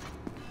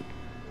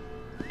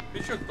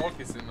 Bitch, your dog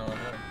is in there.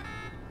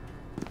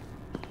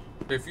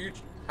 If you,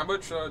 how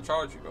much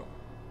charge you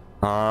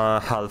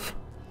got? Half.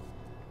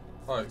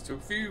 Alright, so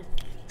if you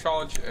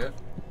charge it,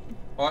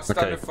 I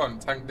stand in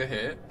front, tank the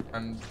hit,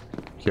 and...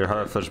 Here, have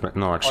a flashback.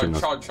 No, actually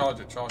not. Charge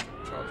it.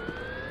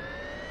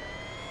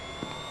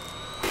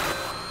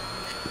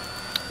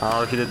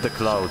 Oh, he did the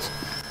cloud.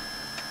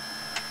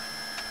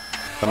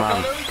 Come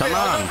on, come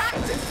on!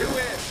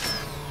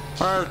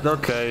 Well,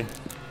 okay.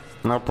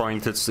 No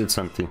point, it's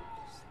empty.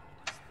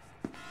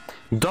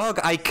 Dog,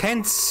 I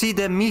can't see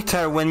the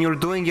meter when you're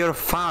doing your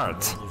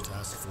fart.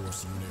 Task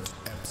Force Unit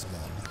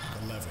Epsilon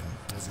 11,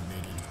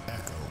 designated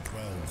Echo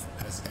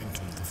 12, has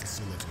entered the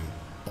facility.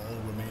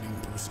 All remaining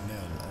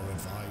personnel are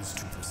advised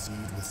to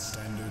proceed with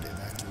standard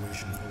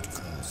evacuation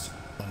protocols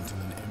until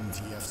an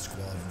MTF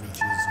squad reaches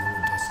your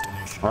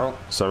destination. Oh,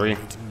 sorry.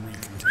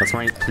 That's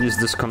my please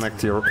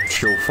disconnect your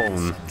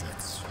phone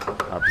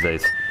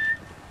update.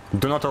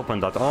 Do not open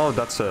that. Oh,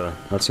 that's a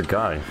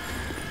guy.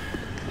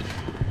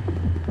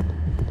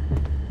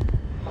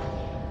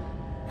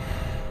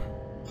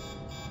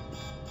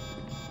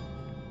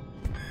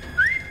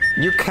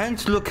 You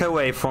can't look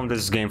away from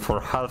this game for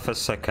half a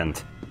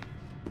second.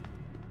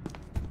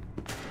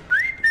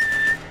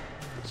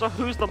 So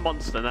who's the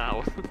monster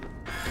now?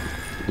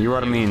 You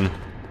are mean.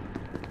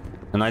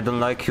 And I don't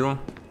like you.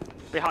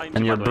 Behind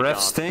and you, your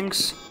breath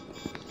stinks.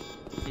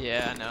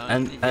 Yeah, no.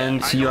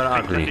 And you are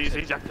ugly. That is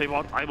exactly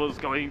what I was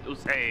going to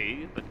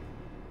say, but...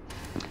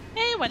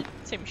 well,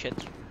 same shit.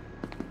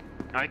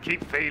 I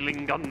keep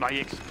failing on my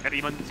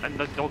experiments and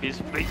the dog is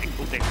freezing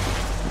to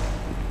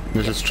death.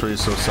 This is truly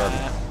so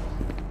sad.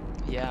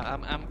 Yeah,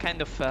 I'm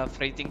kind of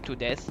freezing to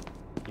death.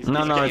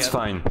 No, it's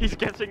fine. He's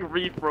getting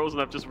re-frozen,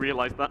 I've just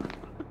realized that.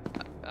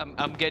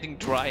 I'm getting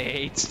dry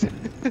aged.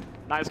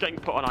 Now he's getting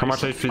put on ice. How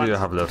much HP do you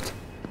have left?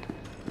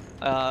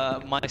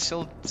 My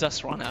still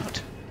just run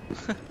out.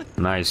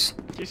 Nice.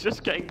 He's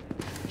just getting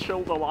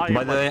chilled alive.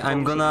 By the way,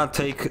 I'm gonna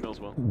take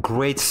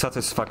great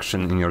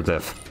satisfaction in your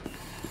death.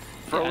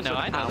 Yeah, no,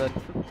 I know that.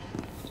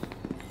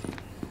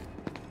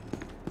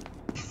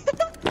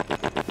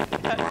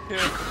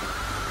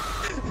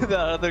 The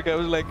other guy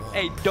was like,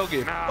 hey,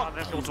 doggy. Nah,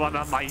 this was one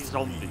of my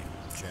zombies.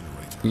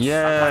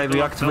 Yeah,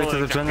 we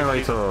activated the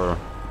generator.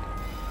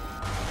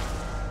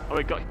 Oh,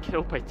 we got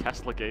killed by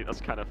Tesla Gate.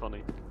 That's kind of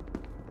funny.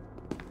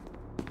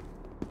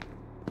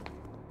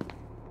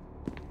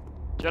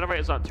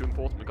 Generators aren't too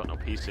important. We've got no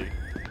PC.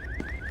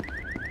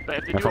 But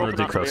if they do open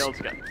that, they'll be able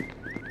to get.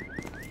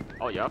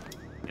 Oh, you have?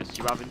 Yes,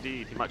 you have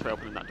indeed. You might try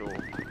opening that door.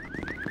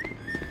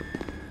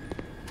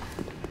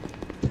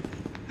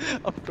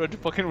 I'm trying to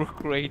fucking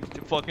recreate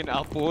the fucking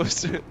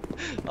Apple's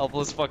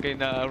fucking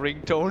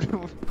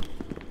ringtone.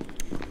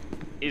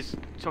 Is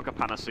took a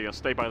panacea.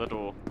 Stay by the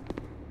door.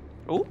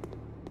 Oh?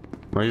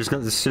 Well, you just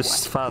got this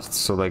just fast,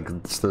 so like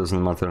it still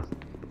doesn't matter.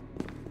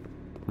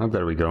 Oh,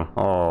 there we go.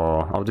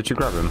 Oh, how did you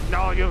grab him?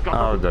 No, you've got.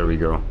 Oh, there we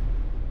go.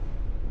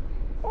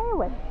 Oh,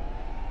 wait.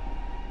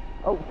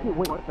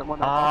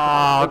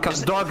 Ah,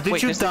 dog,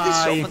 did you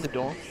die?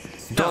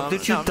 Dog,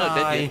 did you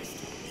die?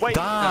 Wait,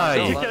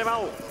 die! No, get him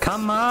out.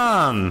 Come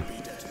on!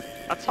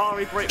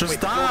 Atari break. Just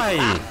die!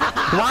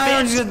 Why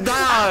don't you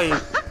die?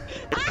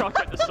 Can't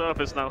get the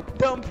surface now.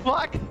 Dumb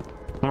fuck!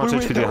 How much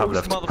HP do you have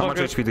left? How much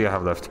HP do you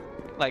have left?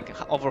 Like,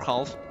 over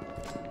half.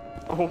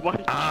 Oh my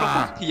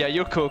god. Yeah,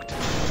 you're cooked.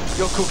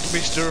 You're cooked,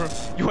 mister.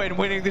 You ain't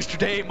winning this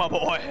today, my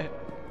boy.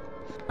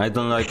 I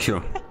don't like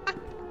you.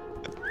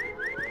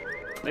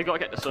 We gotta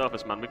get the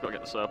surface, man. We've gotta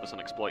get the surface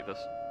and exploit this.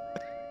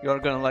 You're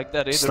gonna like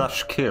that either.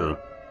 Slash kill.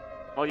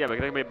 Oh yeah, we're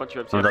gonna make a bunch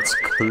of MTF. Oh, that's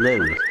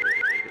kill.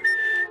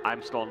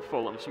 I'm still on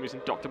full, and for some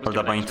reason Doctor was Or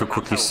that into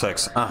quickly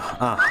sex.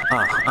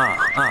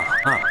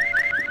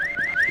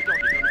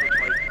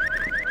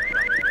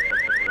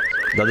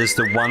 That is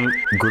the one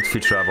good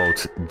feature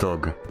about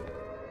dog.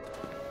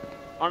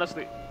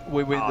 Honestly,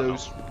 we win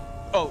those. No.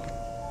 Oh,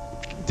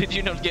 did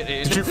you not get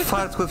it? Did you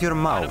fart with your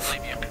mouth?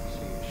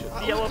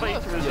 The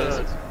elevator is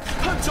a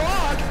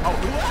dog. Oh,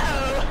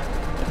 whoa!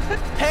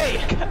 Hey,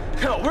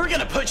 we're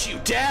gonna put you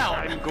down.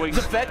 I'm going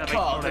the vet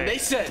called and they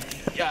said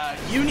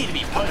you need to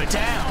be put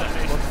down.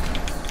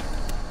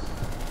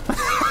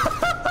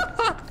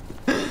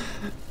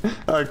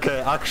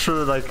 Okay,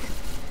 actually, like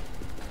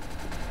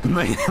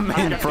main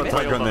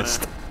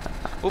protagonist.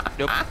 Oop,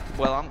 nope.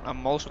 Well,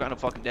 I'm also kind of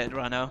fucking dead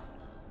right now.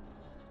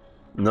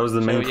 That was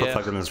the main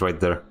protagonist right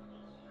there.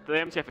 The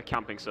MTF a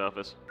camping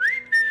surface.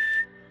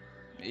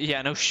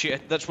 Yeah, no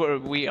shit. That's where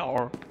we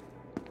are.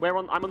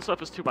 I'm on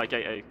surface 2 by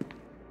gate A.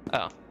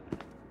 Oh.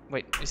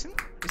 Wait, isn't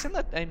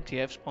that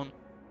MTF spawn?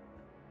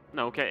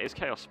 No, okay, it's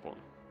chaos spawn.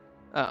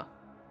 Oh.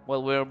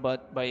 Well, we're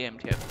but by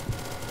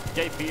MTF.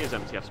 Gate B is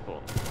MTF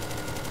spawn.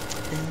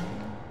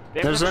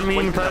 There's a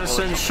mean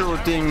person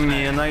shooting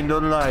me and I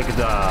don't like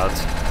that.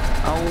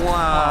 Oh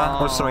wow.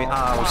 Oh sorry,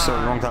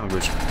 sorry, wrong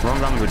language. Wrong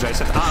language, I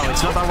said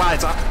it's not a why,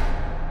 it's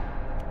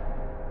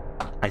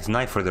I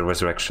deny for the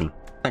resurrection.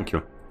 Thank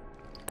you.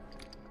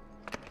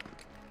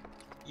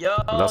 Yo,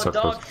 That's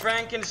dog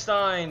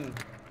Frankenstein!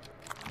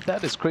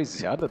 That is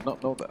crazy, I did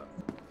not know that.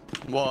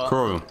 What?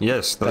 Cool,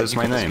 yes, that is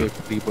my name.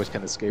 B-boys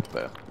can escape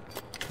there.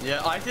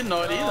 Yeah, I didn't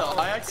know it either.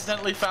 I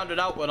accidentally found it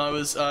out when I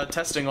was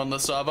testing on the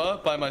server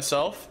by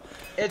myself.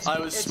 It's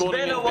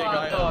been a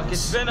while, dog.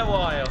 It's been a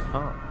while.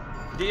 Oh.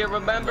 Do you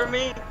remember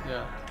me?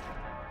 Yeah.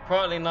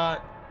 Probably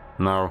not.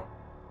 No.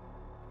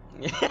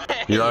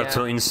 You are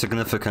too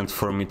insignificant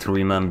for me to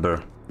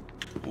remember.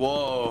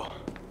 Whoa.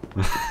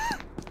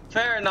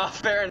 Fair enough,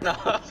 fair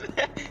enough.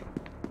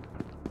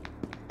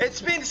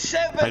 It's been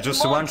 7 months. I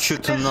just want you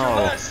to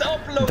know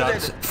that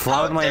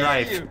throughout my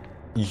life,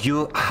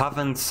 you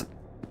haven't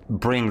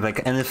bring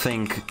like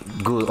anything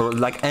good or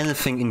like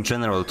anything in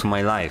general to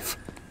my life.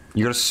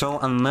 You're so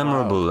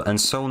unmemorable and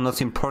so not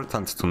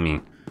important to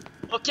me.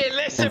 Okay,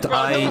 listen, and bro.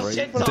 I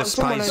Don't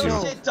despise you.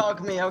 shit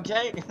talk me,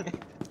 okay?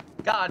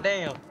 God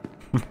damn.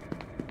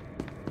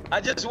 I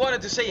just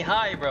wanted to say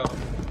hi, bro.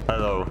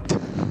 Hello.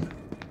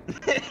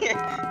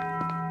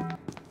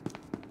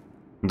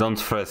 Don't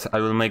fret. I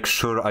will make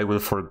sure I will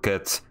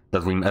forget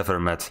that we ever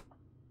met.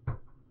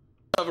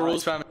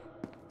 Rules, family.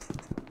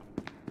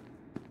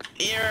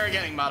 You're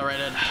getting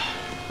moderated.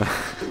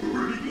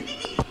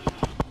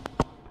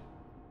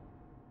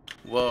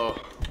 Whoa.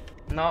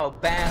 No,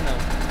 ban them.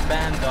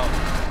 Ban them.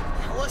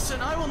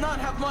 Listen, I will not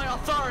have my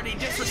authority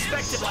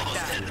disrespected like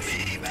that.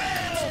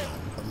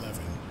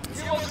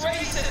 You was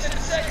racist and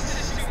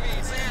sexist to me,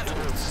 man.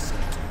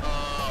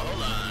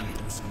 Hold on.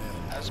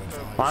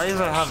 Why do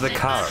I have the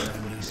car?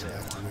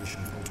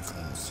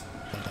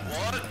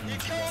 What? You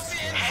can't be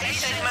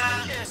anything,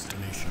 man.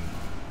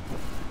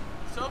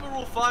 Server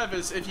rule 5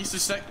 is if you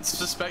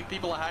suspect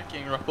people are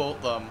hacking,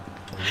 report them.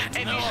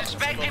 If you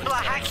suspect people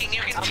are hacking,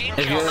 you can team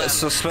If kill you them.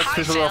 suspect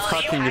people of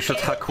hacking, you should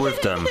hack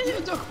with them.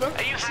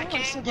 Are you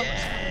hacking?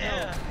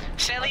 Yeah.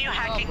 Sally, you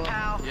hacking,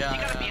 pal? Yeah,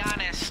 You gotta be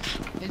honest.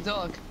 Hey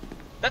dog,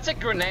 That's a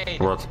grenade.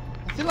 What?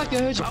 I feel like I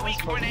heard you. Are we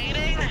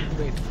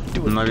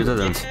grenading? No, you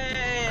didn't.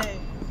 Hey.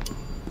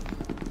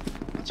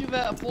 Aren't you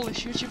a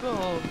Polish YouTuber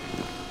or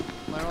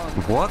am I wrong?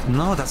 What?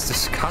 No, that's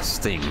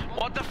disgusting.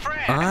 What the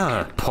frick?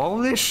 Ah,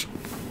 Polish?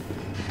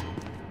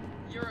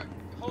 You're.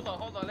 Hold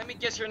on. Let me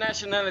guess your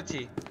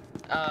nationality.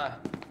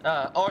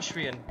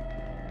 Austrian.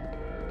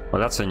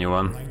 Well, that's a new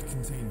one.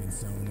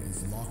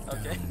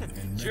 Okay.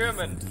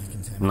 German.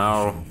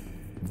 No.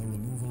 The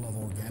removal of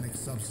organic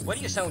Why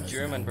do you sound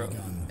German, bro?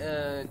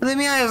 What do you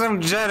mean I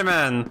am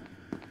German?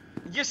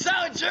 You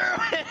sound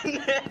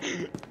German!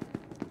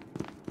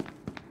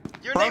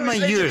 Your For all name my is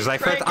literally years, I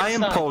thought I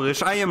am Frankenstein.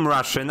 Polish, I am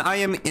Russian, I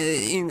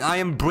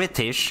am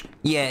British.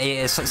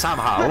 Yeah,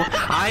 somehow.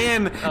 I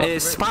am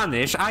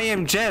Spanish. I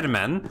am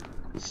German.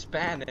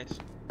 Spanish.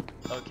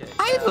 Okay.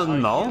 I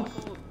don't know.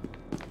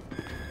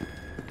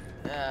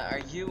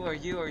 Are you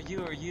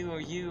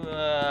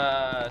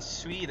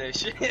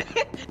Swedish?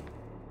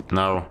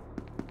 No.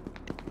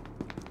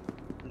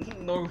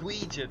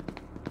 Norwegian.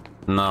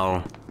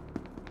 No.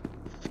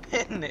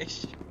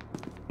 Finnish.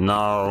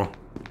 No.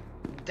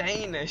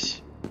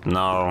 Danish.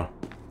 No.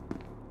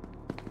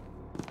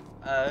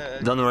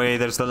 Don't worry,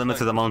 there's a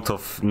limited amount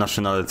of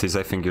nationalities.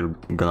 I think you're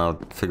gonna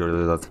figure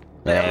it out.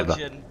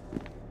 Belgian.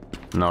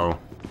 No.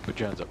 Put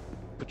your hands up.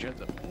 Put your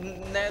hands up.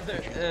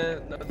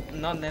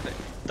 Not Nether.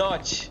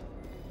 Dutch.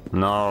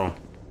 No.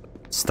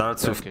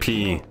 Starts with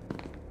P.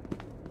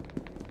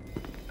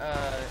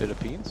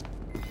 Philippines?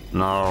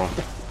 No.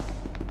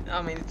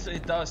 I mean,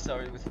 it does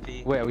start with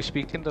P. Wait, are we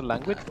speaking the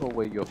language or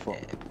where you're from?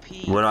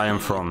 P. Where I am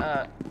from.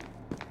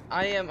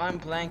 I'm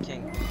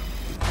blanking.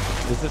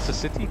 Is this a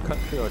city,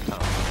 country, or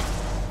town?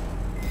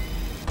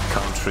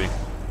 Country.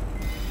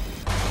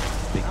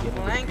 I'm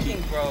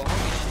blanking, bro.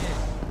 Holy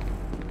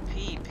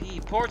shit. P.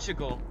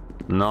 Portugal.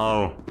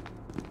 No.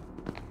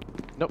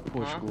 Not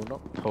Portugal,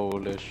 not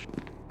Polish.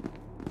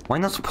 Why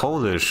not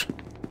Polish?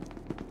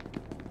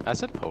 I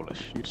said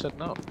Polish. You said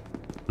no.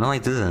 No, I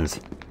didn't.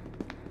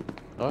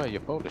 Oh,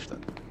 you're Polish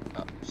then.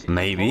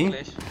 Maybe?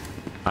 Polish.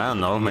 I don't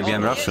know, maybe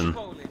I'm Russian.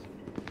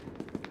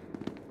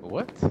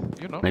 What?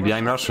 You know? Maybe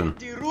I'm Russian.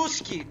 Ty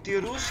Ruski.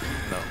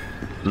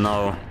 No.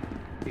 No.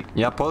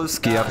 Ja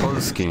Polski, ja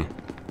Polski.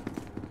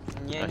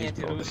 Nie,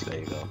 ty Ruski. There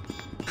you go.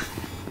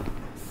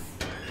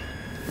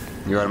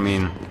 You are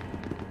mean.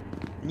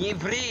 Nie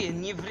wry,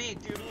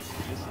 ty Ruski.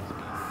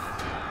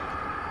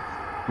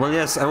 Well,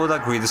 yes, I would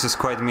agree, this is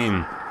quite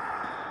mean.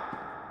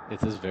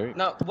 It is very...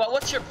 No,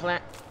 what's your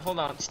plan? Hold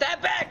on. Step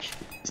back!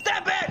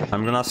 Step back!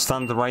 I'm gonna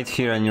stand right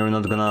here and you're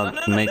not gonna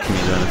make me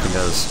do anything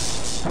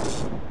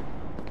else.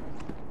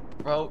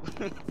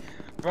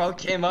 Bro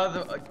came out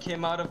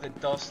of the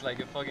dust like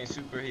a fucking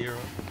superhero.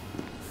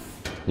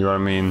 You are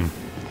mean.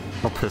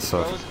 Oh, piss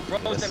off.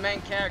 Bro's the main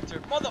character.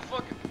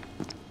 Motherfucker!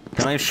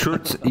 Can I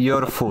shoot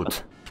your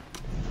foot?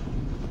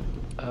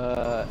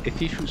 If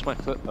he shoots my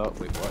foot... Oh,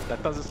 wait, what?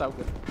 That doesn't sound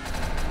good.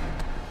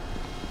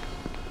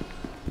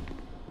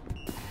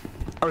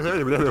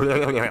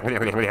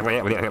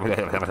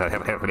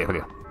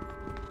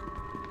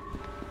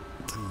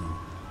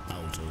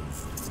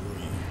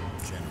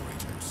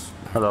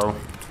 Hello.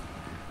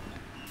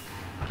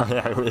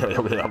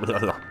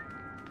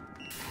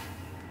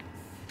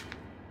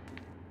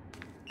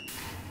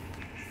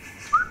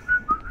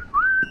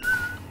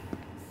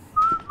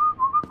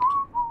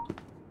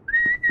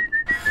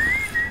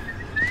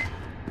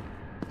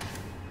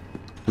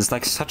 It's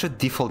like such a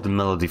default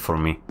melody for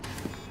me.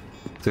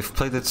 They've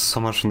played it so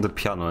much on the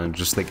piano and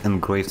just like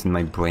engraved in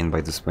my brain by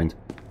this point.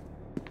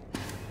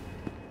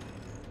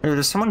 Hey,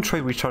 does someone try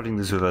recharging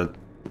this with a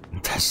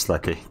Tesla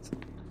gate?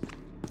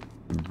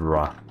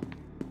 Bruh.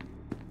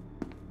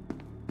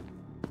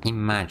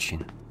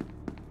 Imagine.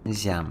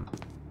 Ziam.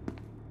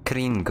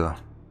 Kringo.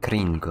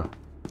 Kringo.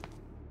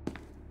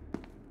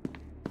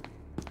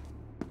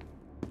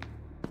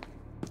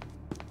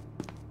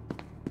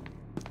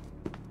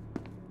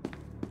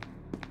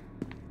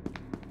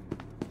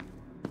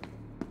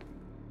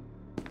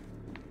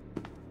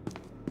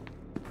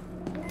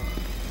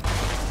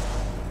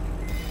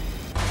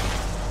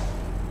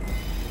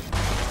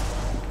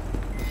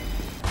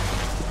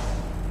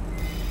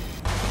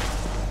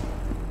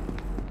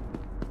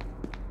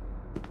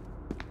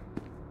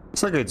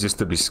 It's like it used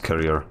to be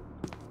scarier.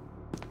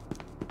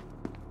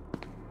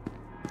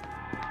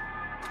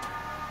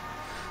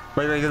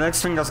 By the way, the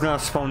next thing that's gonna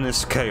spawn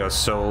is chaos,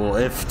 so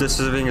if this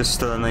thing is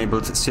still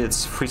enabled, see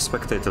it's 3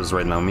 spectators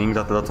right now, meaning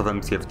that a lot of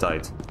MT have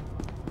died.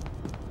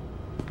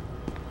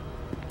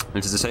 If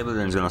it's disabled,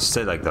 then it's gonna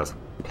stay like that.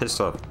 Pissed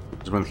off.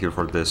 Just went here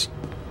for this.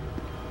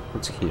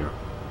 What's here?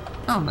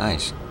 Oh,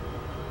 nice.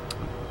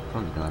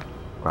 Probably gonna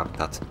grab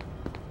that.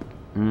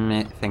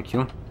 Thank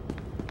you.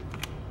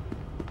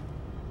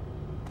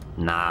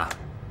 Nah.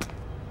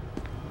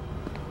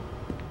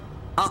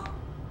 Ah!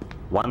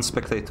 1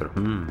 spectator.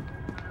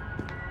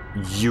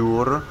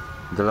 You're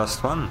the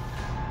last one?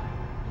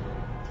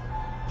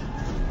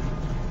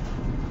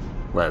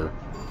 Well,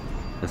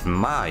 if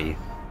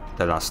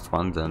the last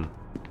one, then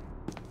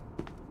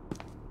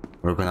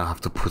we're gonna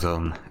have to put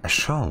on a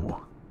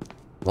show,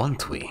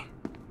 won't we?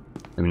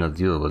 I mean, not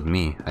you, but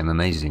me. I'm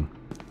amazing.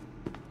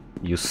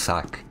 You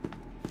suck.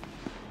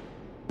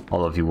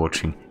 All of you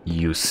watching,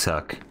 you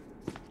suck.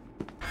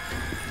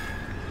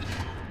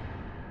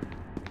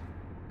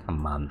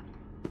 Come on.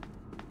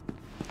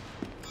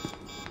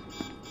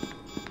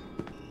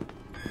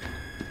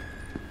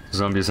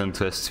 Zombies and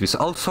SCPs.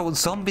 Also,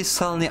 zombies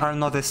suddenly are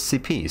not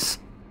SCPs.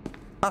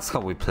 That's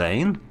how we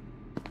playing.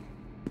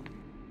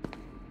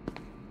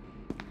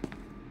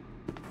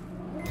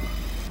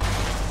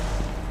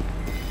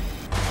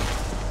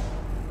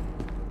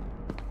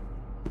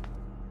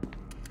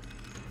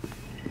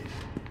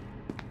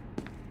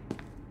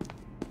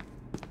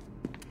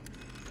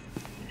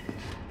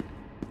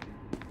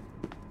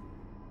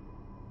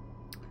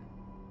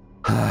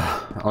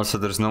 Also,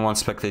 there's no one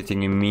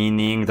spectating,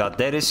 meaning that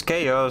there is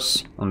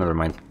chaos. Oh, never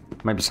mind.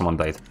 Maybe someone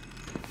died.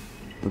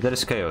 But there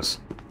is chaos.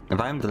 If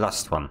I am the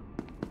last one,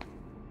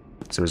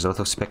 it's a result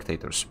of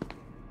spectators.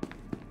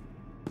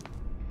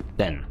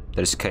 Then,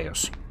 there is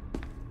chaos.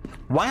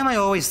 Why am I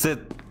always the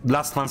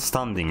last one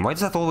standing? Why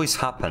does that always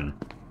happen?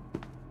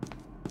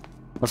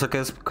 Also,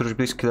 could you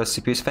please kill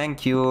SCPs?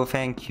 Thank you,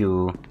 thank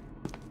you.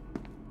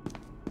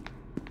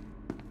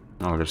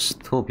 Oh, there's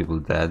 2 people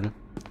dead.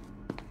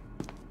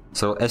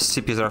 So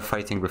SCPs are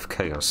fighting with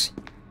chaos.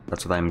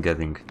 That's what I'm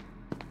getting.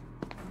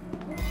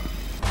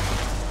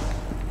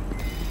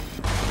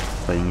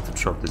 I need to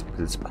drop this because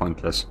it's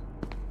pointless.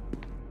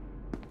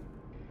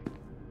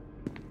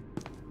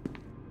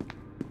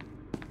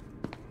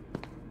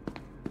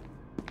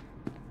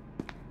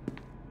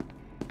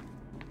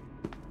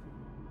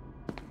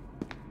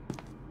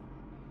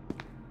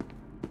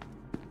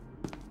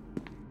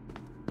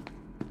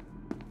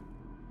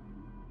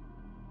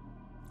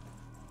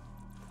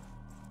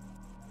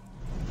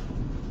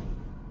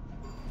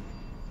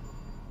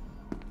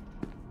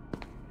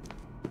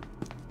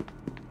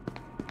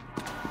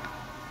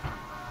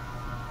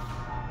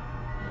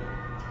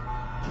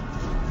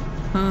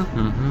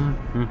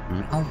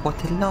 Oh,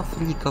 what a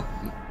lovely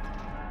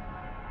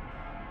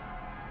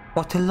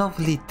what a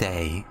lovely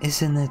day,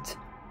 isn't it?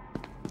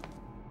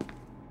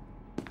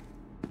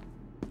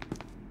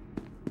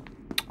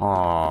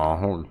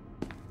 Oh,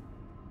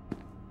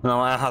 no,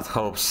 I had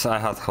hopes. I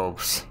had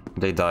hopes.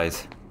 They died.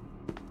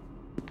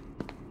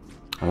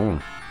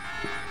 Oh.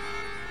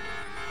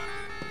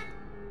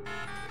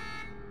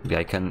 Maybe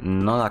I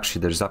can... No,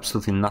 actually, there's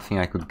absolutely nothing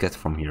I could get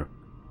from here.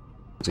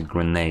 It's a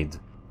grenade.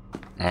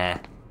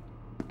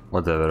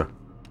 Whatever.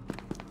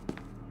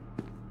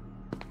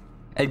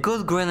 A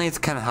good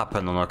grenade can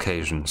happen on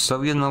occasion,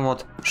 so you know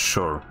what?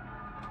 Sure.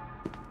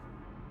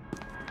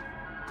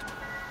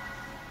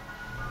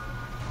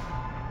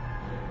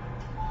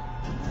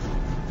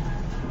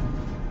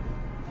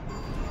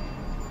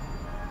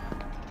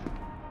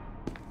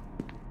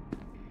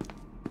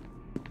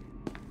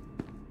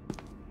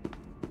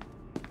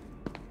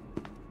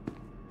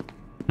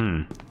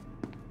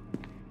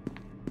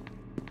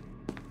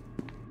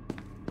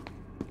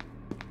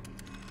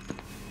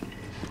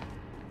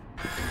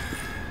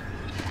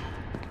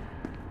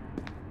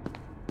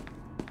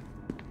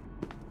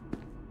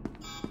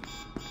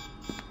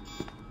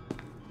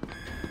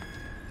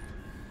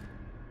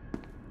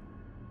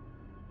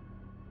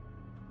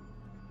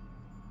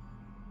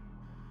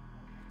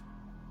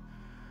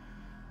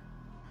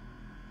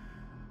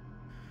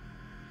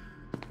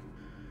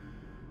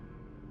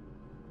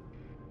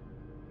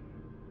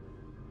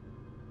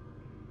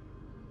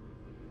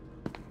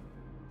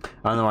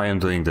 I know I am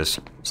doing this.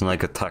 It's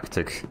like a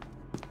tactic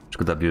which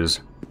could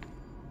abuse.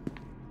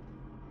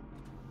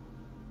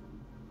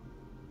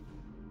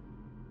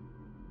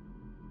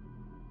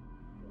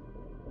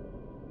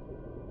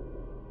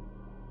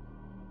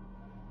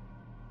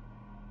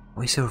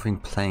 Why is everything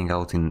playing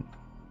out in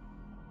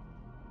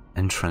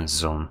entrance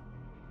zone?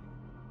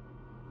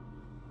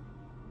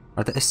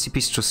 Are the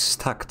SCPs just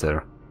stuck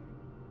there?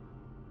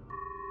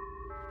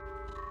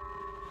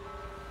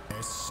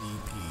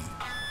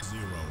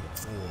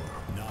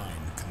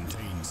 SCP-049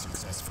 contained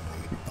successfully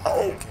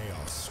by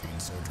Chaos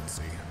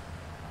Insurgency.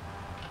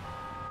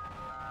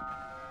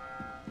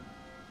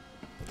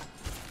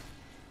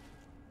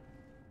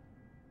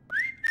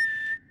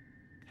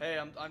 Hey,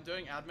 I'm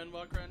doing admin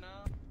work right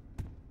now.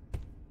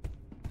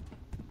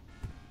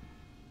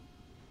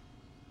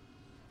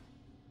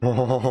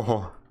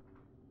 Oh.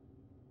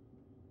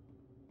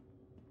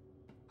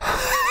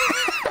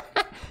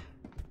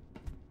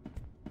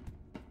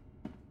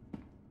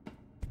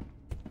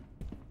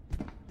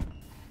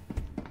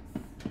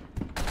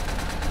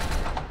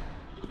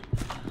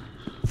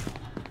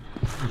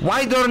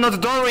 Why door not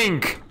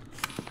dooring?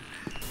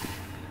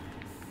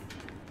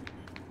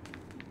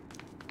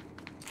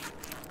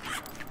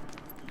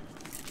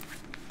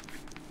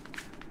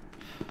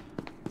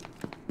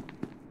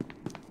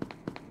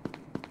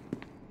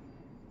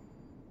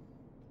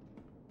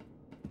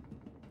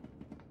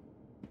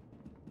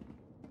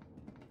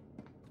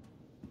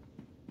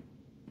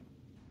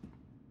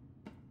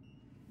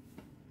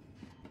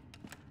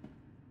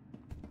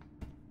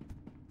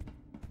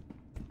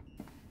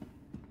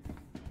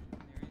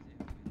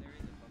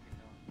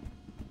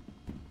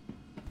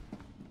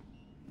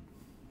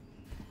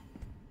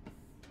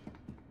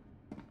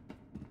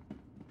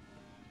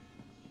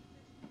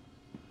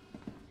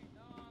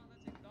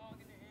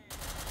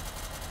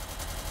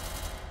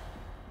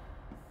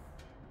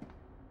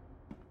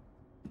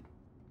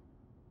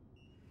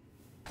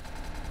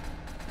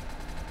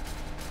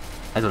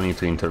 I don't need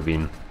to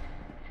intervene.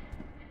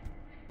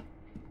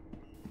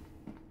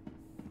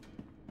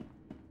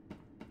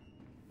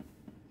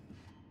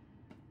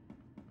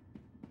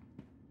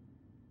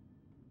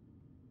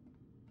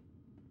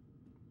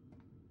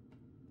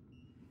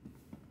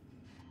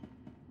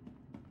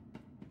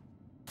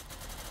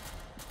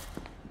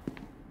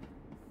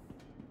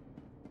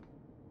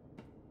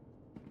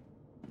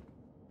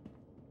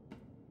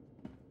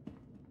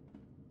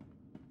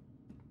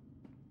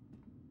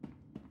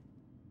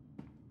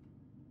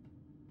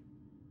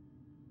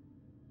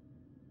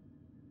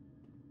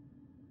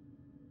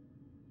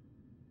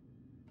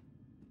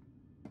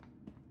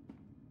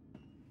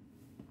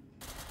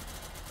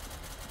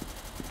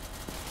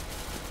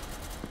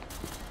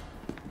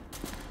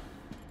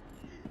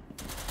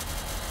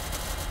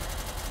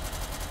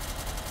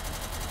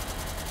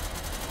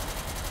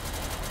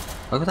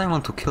 Why would I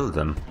want to kill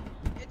them?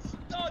 It's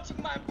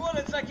dodging my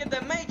bullets like in the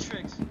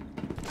Matrix.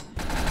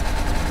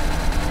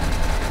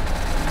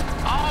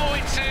 Oh,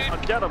 it's in!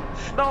 I'll get him!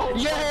 No!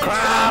 Yeah!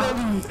 Crap!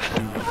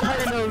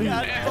 Finally!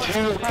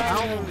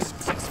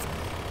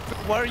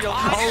 Why are you?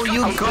 Oh,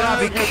 you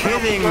gotta be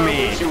kidding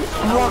me!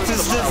 What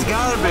is this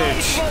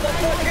garbage?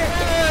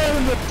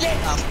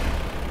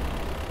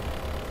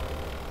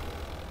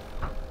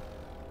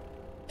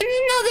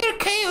 Another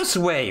chaos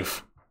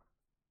wave!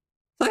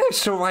 I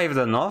survived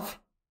enough.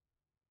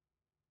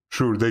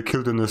 Sure, they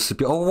killed an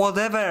SCP or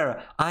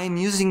whatever. I'm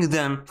using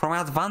them from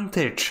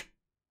advantage.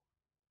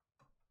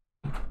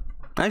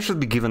 I should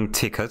be given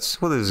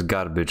tickets. What is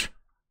garbage?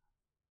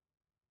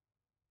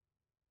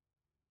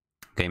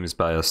 Game is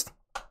biased.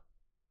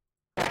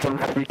 This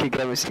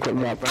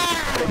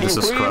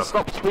is crap.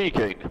 Stop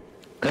speaking!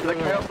 If the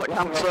chaos that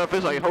can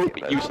surface, I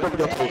hope you stop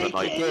your phone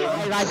tonight.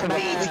 That's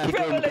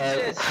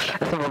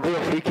a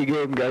real freaky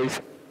game,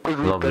 guys.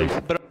 Lovely.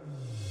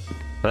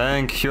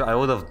 Thank you. I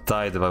would have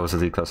died if I was a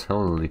D-class.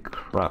 Holy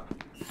crap.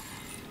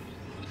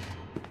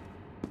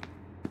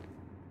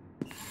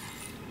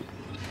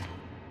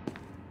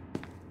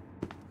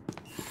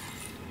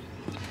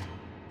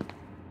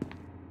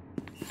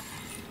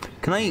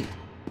 Can I...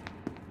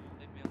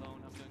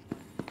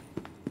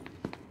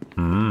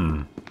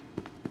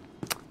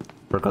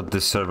 Forgot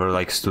this server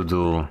likes to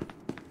do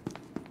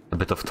a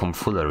bit of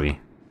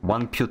tomfoolery.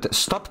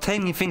 Stop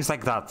telling me things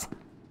like that!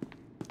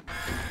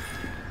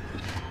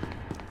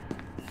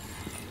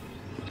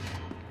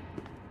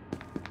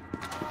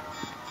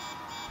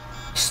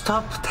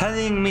 Stop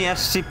telling me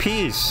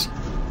SCPs!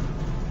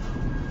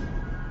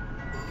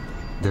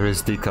 There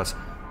is D-class.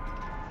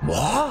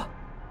 What?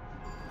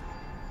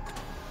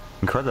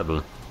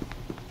 Incredible.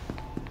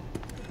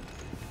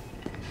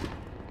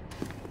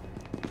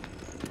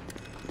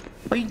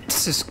 Wait,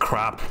 this is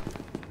crap.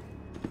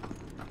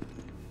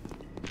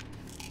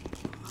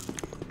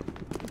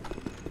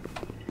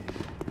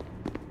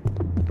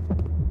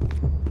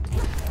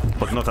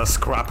 But not as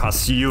crap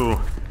as you.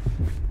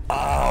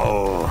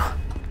 Oh!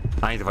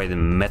 I divided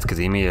medkit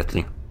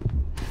immediately.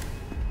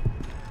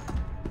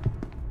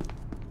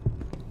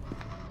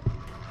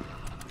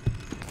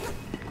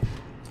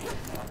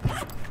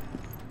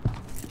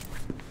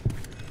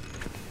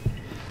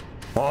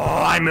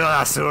 Oh, I'm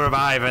gonna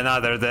survive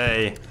another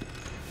day.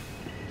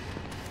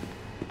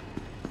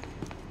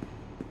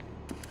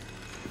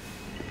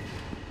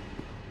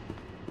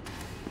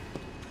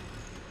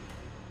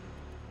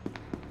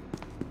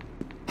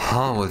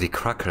 Holy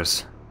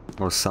crackers,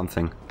 or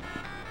something.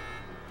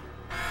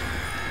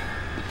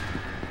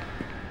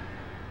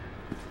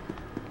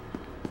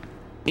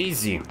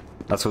 Easy.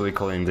 That's what we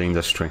call it in the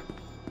industry.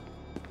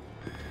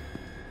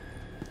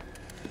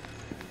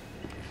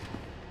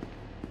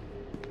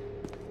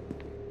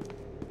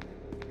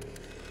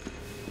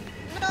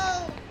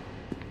 No!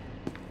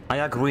 I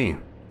agree.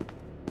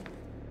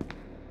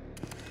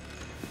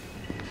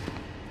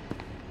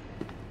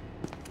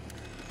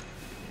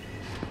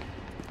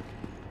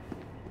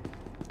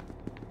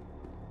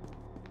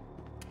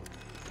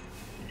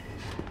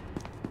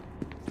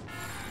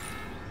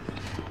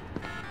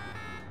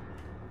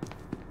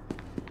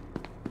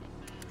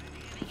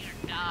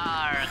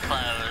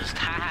 Closed.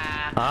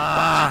 Haha.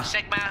 Ah!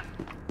 Sigma.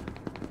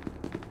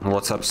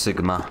 What's up,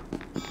 Sigma?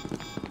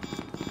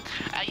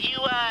 Are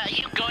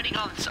you goading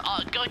on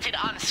goated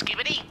on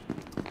Skibbity?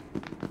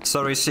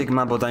 Sorry,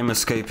 Sigma, but I'm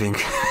escaping.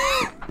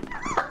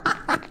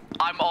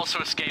 I'm also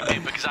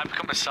escaping because I've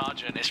become a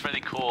sergeant. It's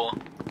really cool.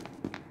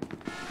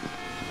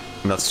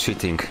 That's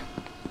cheating.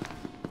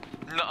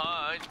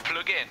 No, it's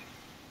plug in.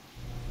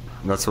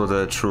 That's what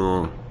a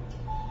true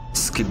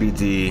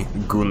Skibbity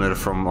Gunner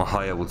from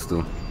Ohio would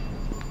do.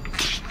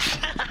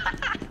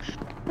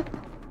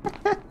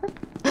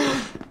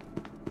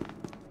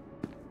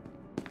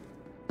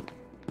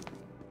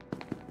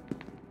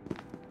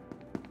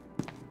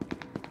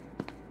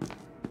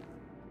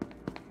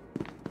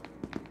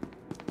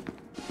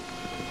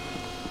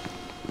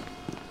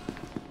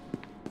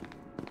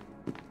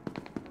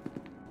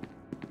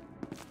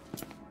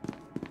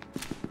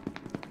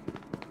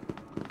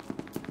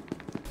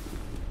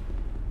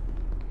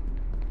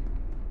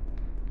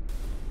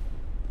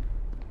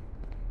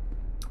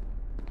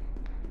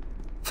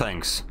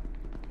 Thanks.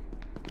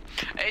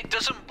 It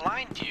doesn't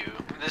blind you.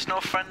 There's no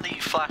friendly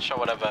flash or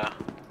whatever.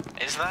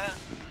 Is there?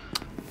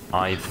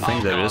 I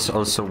think there is.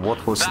 Also,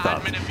 what was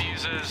that? Admin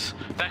abusers.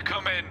 They're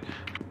coming.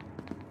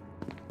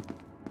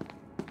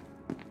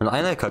 And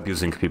I like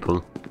abusing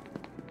people.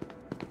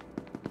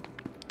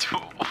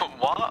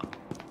 What?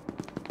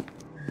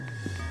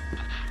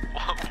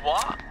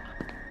 What?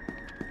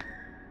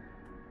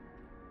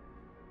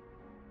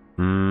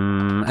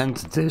 And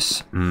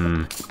this.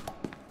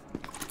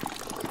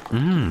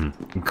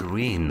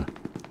 Green.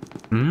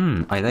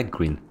 I like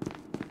green.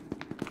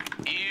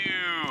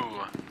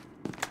 Ew.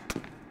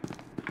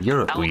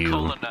 You're a ew.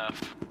 Alcohol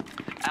enough.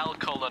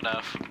 Alcohol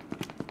enough.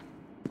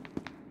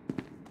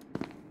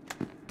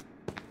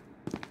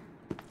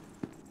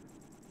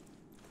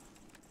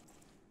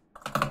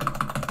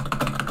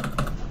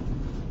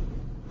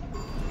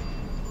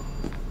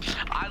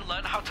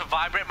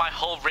 vibrate my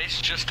whole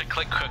wrist just to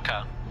click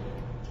quicker.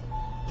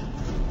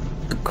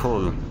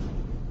 Cool.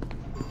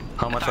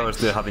 How much hours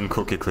do you have in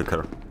Cookie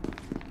Clicker?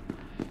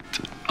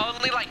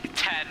 Only like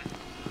 10.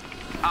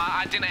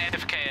 I didn't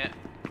AFK it.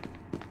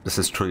 This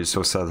is true,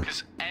 so sad.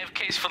 Because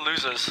AFK is for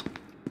losers.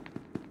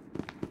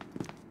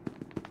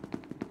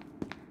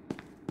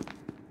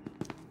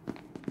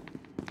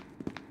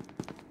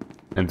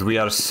 And we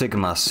are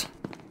Sigmas.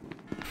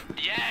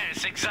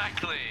 Yes,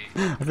 exactly.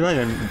 I feel like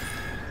I'm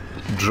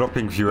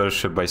dropping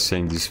viewership by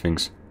saying these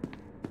things.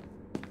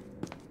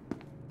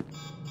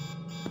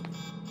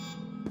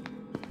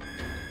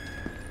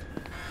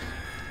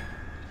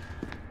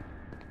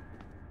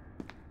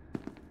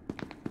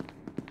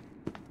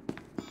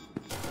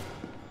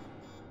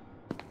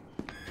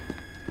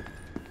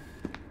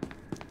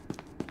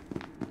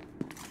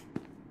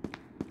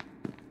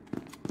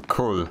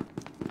 Cool.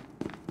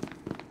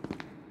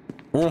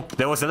 Oh,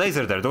 there was a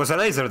laser there. There was a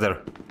laser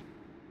there.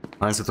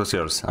 Unless it was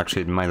yours.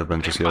 Actually, it might have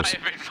been just yours.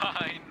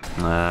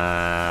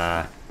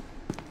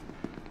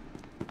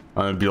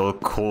 I'll be all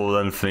cool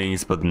and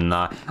things, but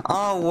nah.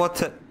 Oh,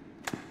 what?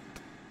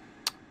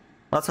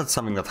 That's not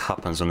something that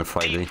happens on a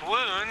Friday. Deep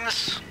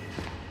wounds.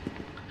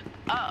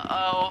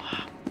 Uh-oh.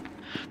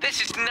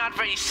 This is not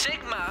very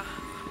Sigma.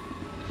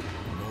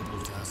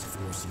 Mobile Task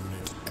Force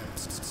Unit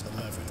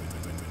X11,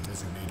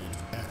 designated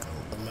Echo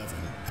 11,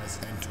 has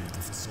entered the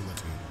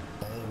facility.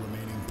 All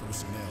remaining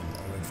personnel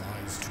are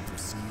advised to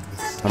proceed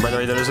with... Oh, by the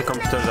way, there is a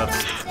computer that...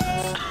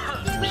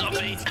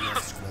 Zombie.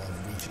 Squad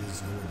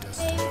reaches your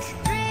destination,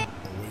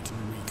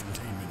 awaiting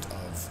recontainment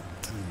of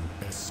 2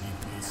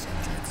 SCP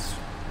subjects.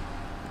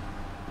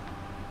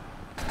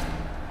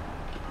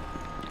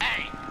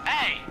 Hey!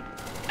 Hey!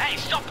 Hey,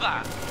 stop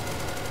that!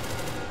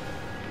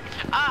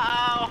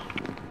 Uh-oh!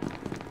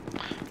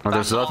 Oh,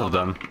 there's a lot of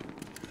them.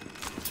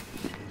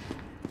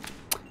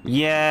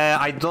 Yeah,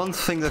 I don't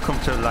think the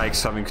computer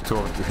likes having 2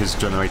 of his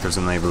generators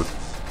enabled.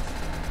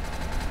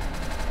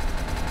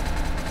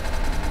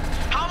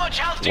 How much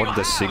health do you What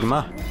the have?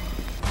 Sigma?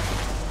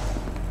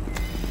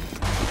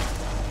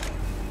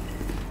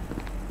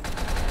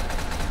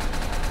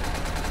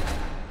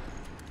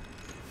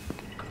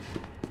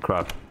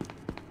 Crap.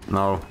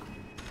 No.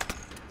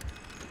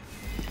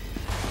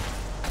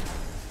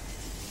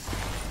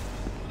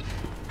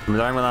 But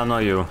I'm gonna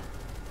annoy you.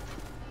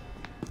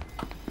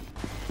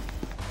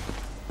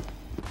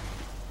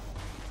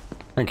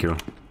 Thank you.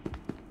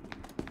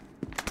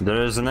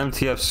 There is an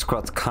MTF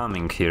squad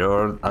coming here,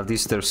 or at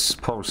least they're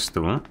supposed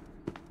to.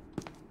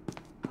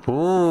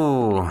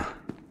 Ooh.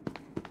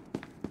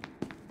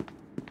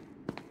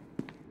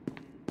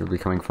 They'll be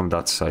coming from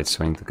that side,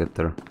 so I need to get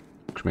there.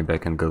 Maybe I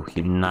can go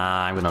here.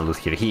 Nah, I'm gonna loot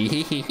here.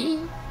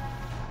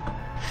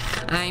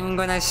 I'm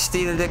gonna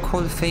steal the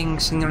cool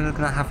things and you're not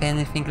gonna have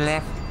anything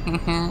left.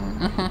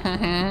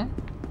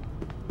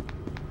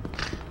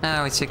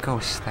 Oh, it's a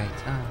ghost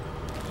light.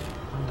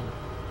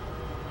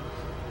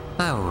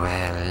 Oh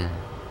well.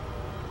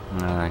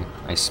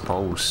 I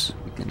suppose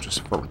we can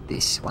just throw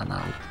this one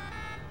out.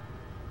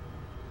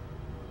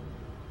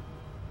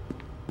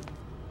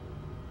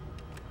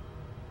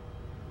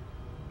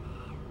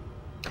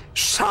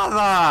 Shut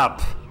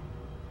up!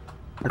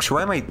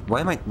 Actually,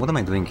 what am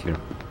I doing here?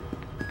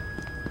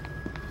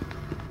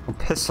 Oh,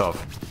 piss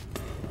off.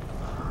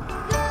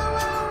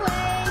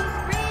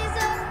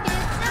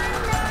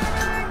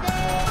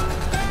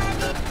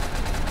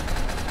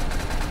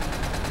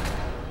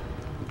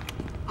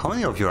 How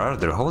many of you are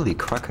there? Holy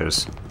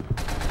crackers.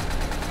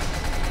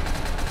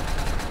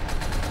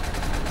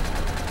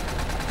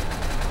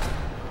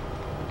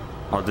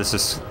 Oh, this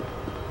is...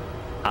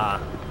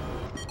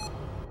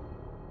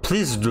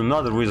 Please do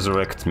not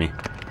resurrect me.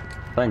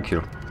 Thank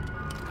you.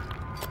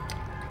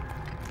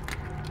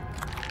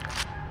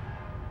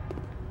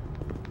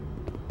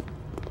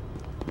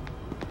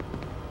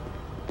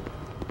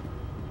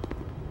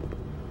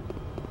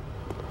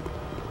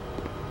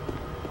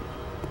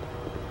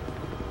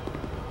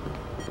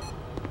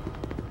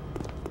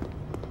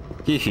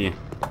 Hehe.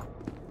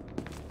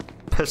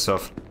 Piss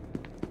off.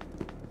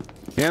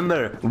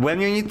 Remember,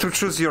 when you need to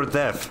choose your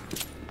death,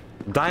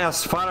 die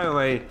as far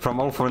away from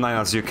 049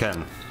 as you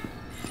can.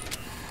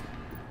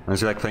 And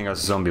it's like playing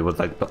as a zombie, but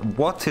like,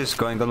 what is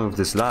going on with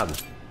this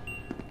lad?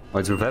 Oh,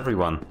 it's with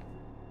everyone.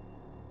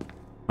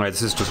 Alright,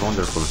 this is just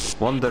wonderful.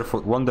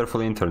 Wonderful,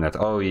 wonderful internet.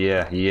 Oh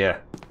yeah, yeah.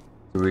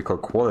 What we call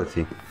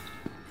quality.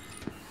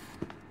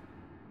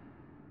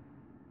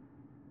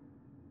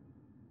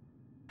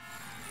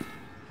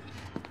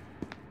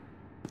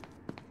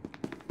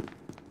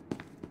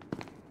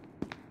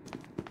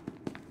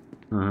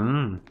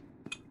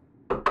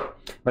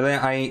 But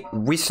I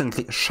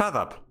recently... Shut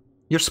up!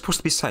 You're supposed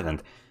to be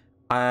silent.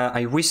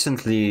 I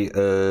recently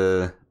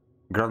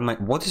grabbed my...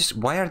 What is...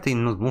 Why are they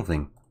not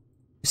moving?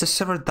 Is the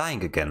server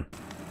dying again?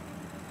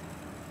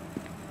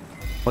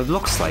 Well, it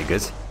looks like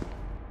it.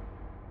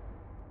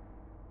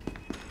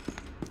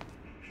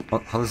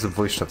 How does the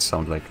voice chat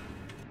sound like?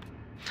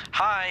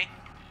 Hi.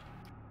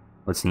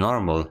 Well, it's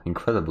normal.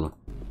 Incredible.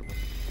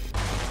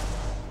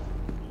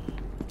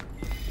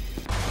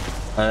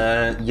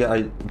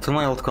 Yeah, to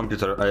my old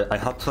computer, I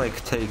had to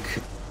like take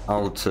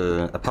out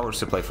a power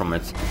supply from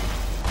it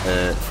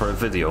for a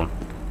video.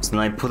 So then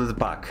I put it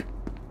back.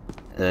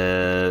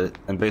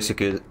 And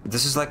basically,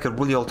 this is like a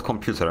really old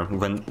computer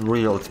with a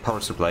really old power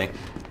supply.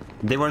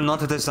 They were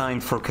not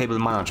designed for cable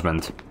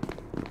management.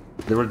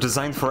 They were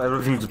designed for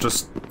everything to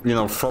just, you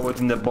know, throw it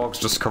in the box,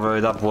 just cover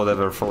it up,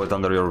 whatever, throw it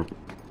under your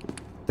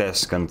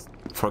desk and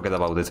forget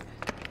about it.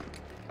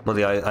 But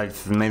yeah,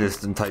 I've made it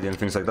tidy and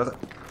things like that.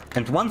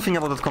 And one thing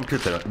about that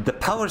computer, the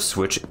power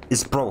switch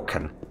is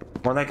broken.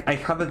 Or like, I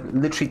have it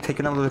literally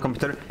taken out of the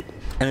computer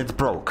and it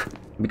broke.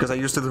 Because I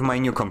used it with my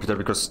new computer,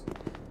 because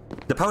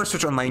the power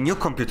switch on my new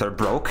computer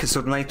broke,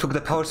 so then I took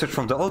the power switch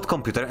from the old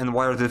computer and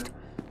wired it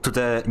to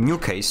the new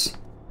case.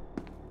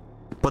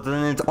 But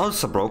then it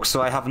also broke,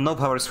 so I have no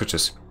power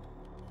switches.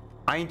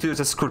 I need to use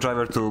a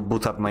screwdriver to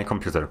boot up my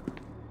computer.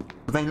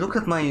 When I look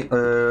at my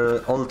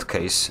old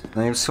case,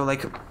 I'm so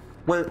like,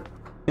 well,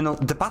 you know,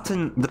 the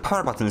button, the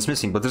power button is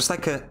missing, but there's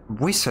like a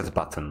reset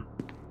button.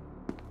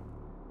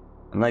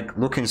 And like,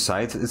 look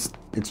inside, it's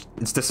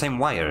the same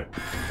wire.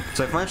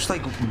 So I've managed to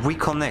like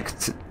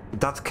reconnect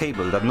that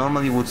cable that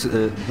normally would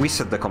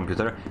reset the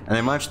computer, and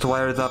I managed to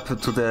wire it up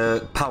to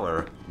the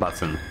power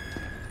button.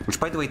 Which,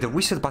 by the way, the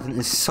reset button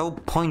is so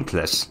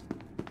pointless.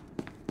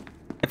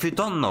 If you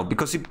don't know,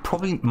 because you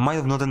probably might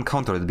have not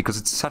encountered it, because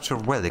it's such a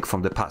relic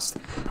from the past.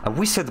 A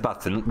reset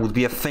button would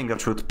be a thing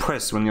that you would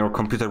press when your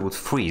computer would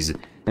freeze, and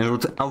it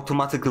would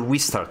automatically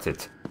restart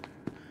it.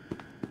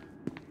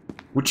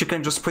 Which you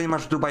can just pretty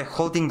much do by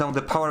holding down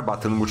the power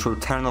button, which will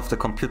turn off the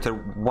computer.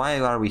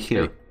 Why are we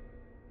here? Hey,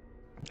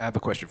 I have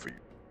a question for you.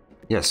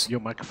 Yes. Your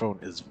microphone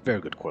is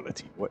very good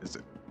quality. What is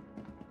it?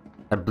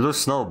 A blue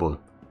snowball.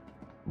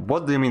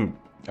 What do you mean?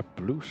 A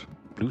blue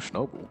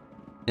snowball?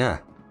 Yeah.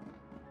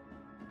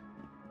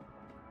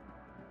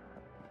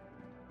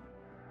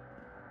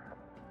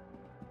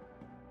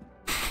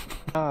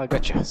 Ah,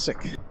 gotcha.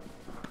 Sick.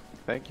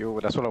 Thank you.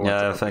 That's what I wanted.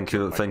 Yeah, thank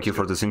you. Thank you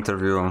for this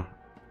interview.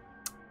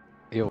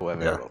 You're very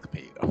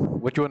welcome.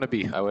 What do you want to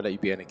be? I will let you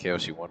be any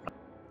chaos you want.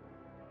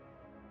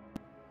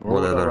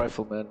 Whatever.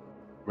 Rifleman,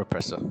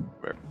 repressor.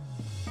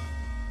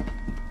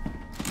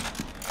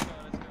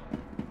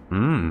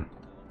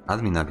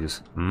 Admin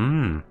abuse.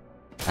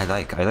 I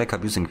like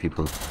abusing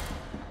people.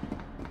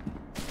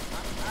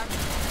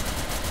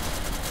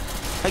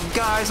 Hey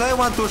guys, I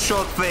want to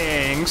shoot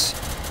things!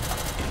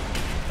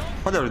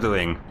 What are you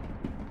doing?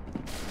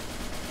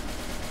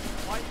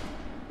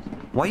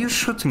 Why you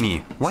shoot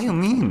me? What you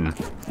mean?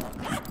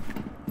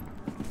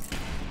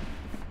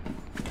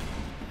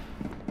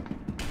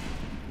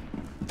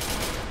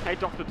 Hey,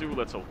 Dr.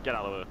 Doolittle, get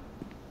out of here.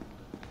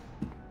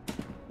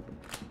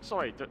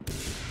 Sorry,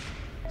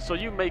 so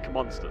you make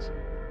monsters?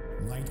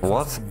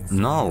 What?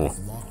 No.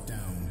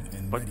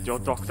 But you're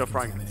Dr.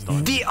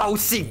 Frankenstein.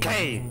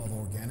 D-O-C-K!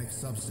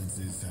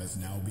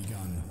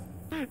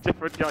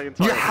 Different guy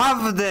entirely. You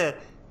have the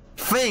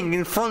thing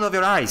in front of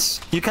your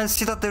eyes. You can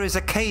see that there is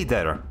a K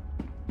there.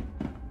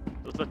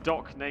 There's a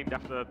doc named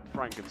after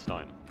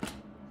Frankenstein.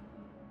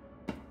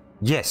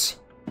 Yes.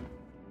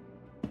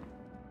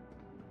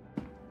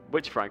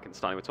 Which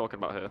Frankenstein we're talking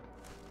about here?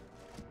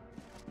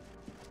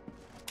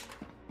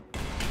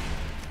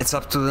 It's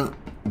up to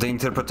the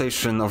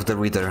interpretation of the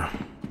reader.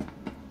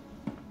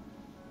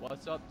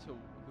 What's up to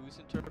whose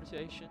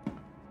interpretation?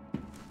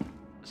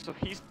 So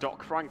he's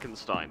Doc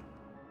Frankenstein.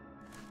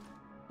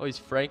 Oh, he's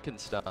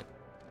Frankenstein.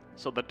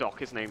 So the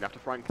doc is named after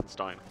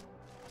Frankenstein.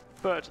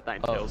 But that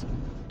entails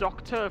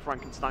Dr.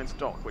 Frankenstein's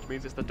doc, which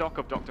means it's the doc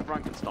of Dr.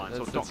 Frankenstein,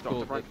 so Doc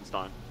Dr.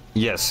 Frankenstein.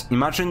 Yes,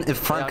 imagine if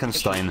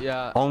Frankenstein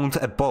owned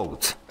a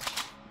boat.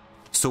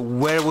 So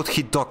where would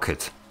he dock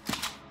it?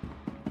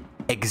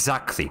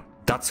 Exactly.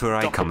 That's where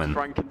I come in.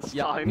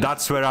 Frankenstein.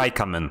 That's where I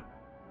come in.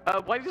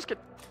 Why did he just get...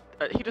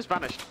 he just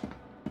vanished.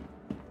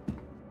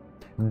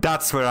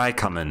 That's where I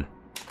come in.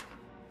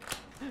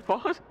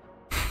 What?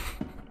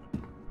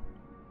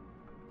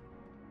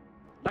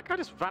 That guy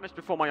just vanished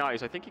before my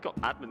eyes. I think he got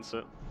admin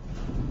cert.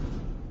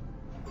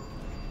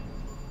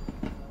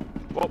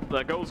 Well,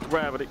 there goes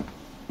gravity.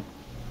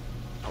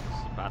 Oh, this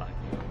is a bad idea.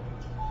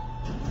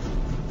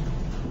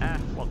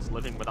 What's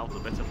living without a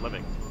bit of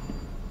living?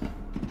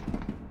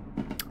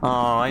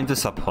 Oh, I'm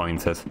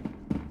disappointed.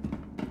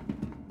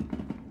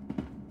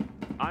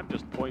 I'm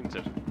just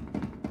pointed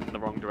in the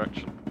wrong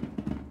direction.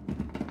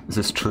 This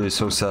is truly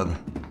so sad.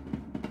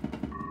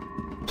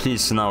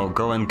 Please now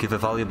go and give a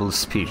valuable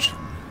speech.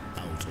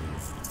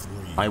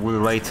 I will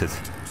rate it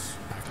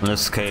on a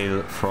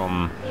scale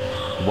from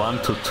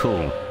 1 to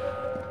 2.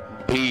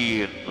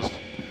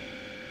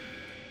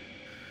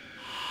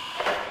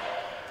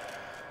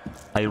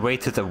 I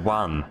rated a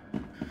 1.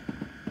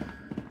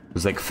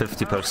 It's like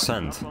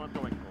 50%.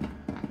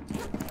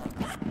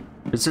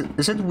 Is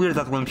it weird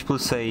that when people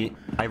say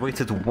I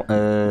rated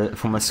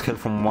from a scale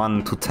from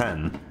 1 to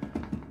 10,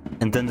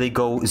 and then they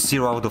go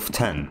 0 out of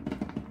 10?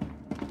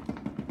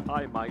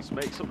 Hi, mice,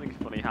 make something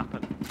funny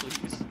happen,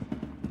 please.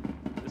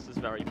 This is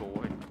very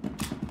boring.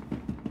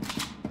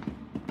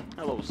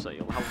 Hello,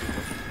 Sale. How's it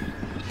going?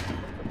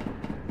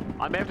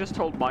 I may have just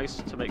told mice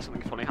to make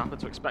something funny happen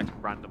to expect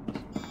randomness.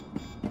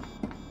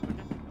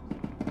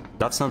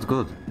 That's not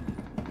good.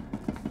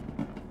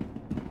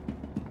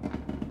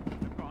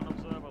 We've got an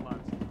observer,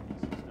 lads. He's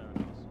staring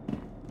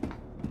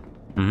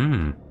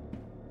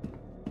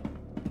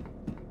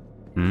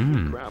at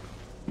us. Grab.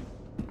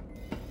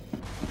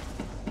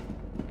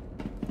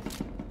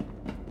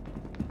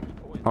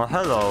 Oh,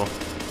 hello.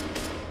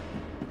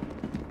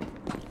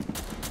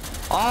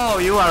 Oh,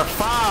 you are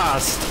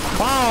fast!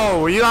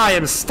 Oh, I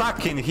am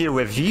stuck in here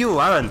with you,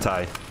 aren't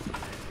I?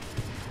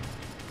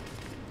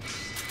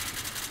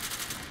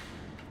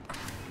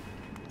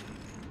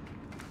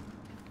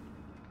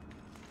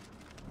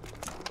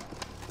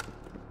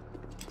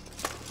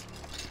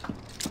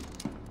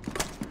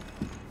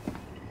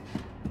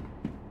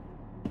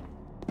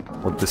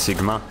 What the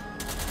Sigma?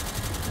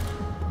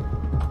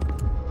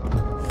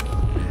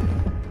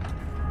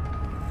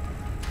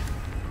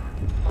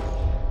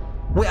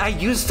 Wait, I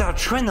used the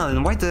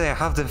adrenaline. Why did I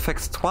have the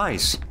effect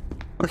twice?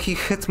 Well, he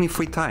hit me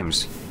 3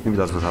 times. Maybe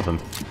that's what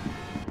happened.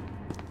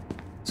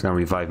 It's gonna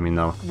revive me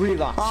now.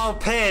 Relax. Oh,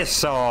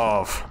 piss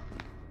off!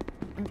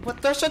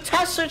 But there's a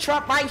Tesla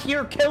trap right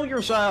here. Kill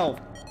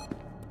yourself.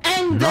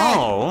 End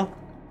No!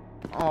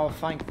 Oh,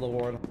 thank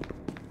Lord.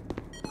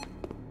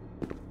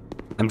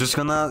 I'm just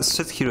gonna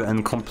sit here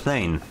and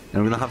complain.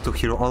 I'm gonna have to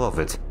hear all of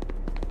it.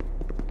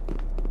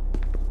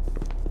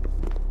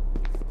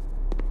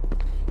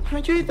 Are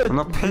you the I'm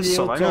not pissed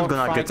off. I'm not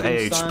gonna get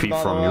AHP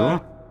from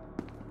you.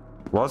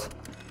 What?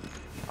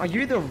 Are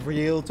you the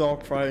real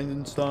Doc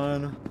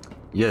Frankenstein?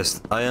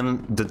 Yes, I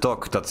am the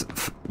doc that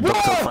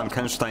Dr.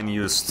 Frankenstein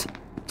used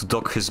to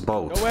dock his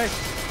boat. Go away.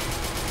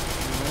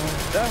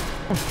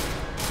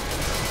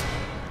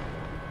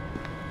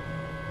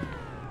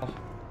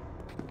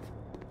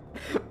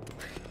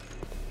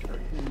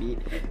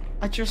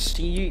 I just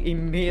see you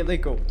immediately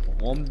go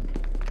on.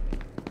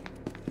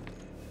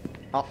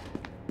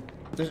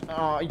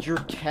 Oh, you're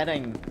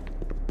kidding.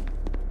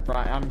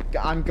 Right,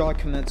 I'm gonna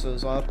commit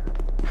suicide.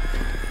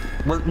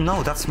 Well,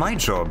 no, that's my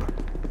job.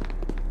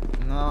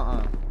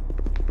 Nuh-uh.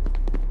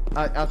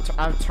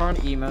 I've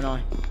turned emo now.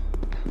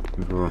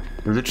 Bro,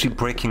 you're literally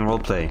breaking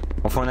roleplay.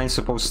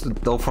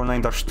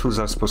 049-2s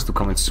are supposed to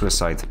commit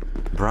suicide.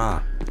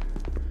 Bruh.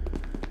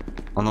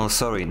 Oh no,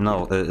 sorry,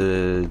 no,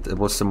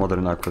 what's the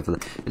modern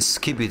equivalent? It's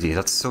skibidi,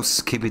 that's so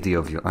skibidi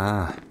of you,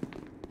 ah.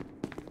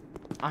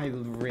 I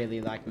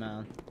really like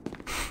man.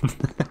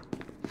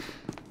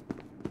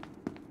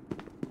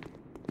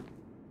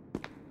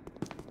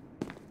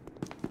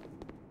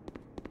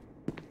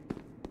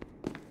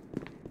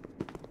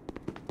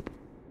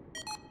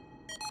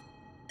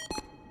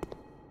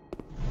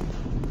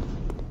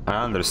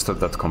 I understood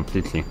that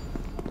completely.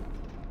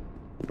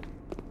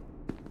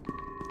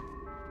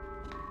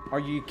 Are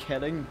you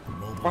kidding?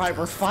 Right,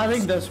 we're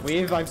fighting this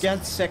wave. I'm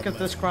getting sick of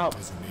this crap.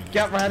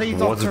 Get ready,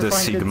 Dr. What's the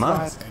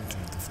Sigma?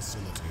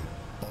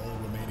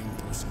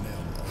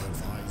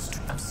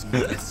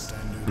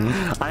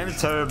 I'm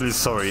terribly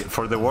sorry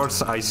for the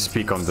words I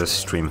speak on this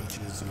stream.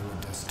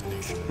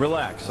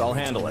 Relax, I'll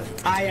handle it.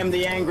 I am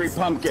the angry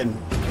pumpkin.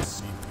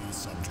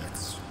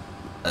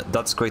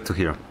 That's great to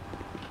hear.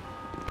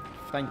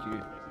 Thank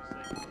you.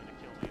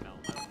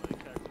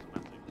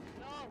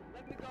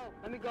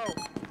 Let me go.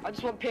 I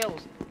just want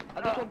pills.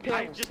 I just want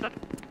pills.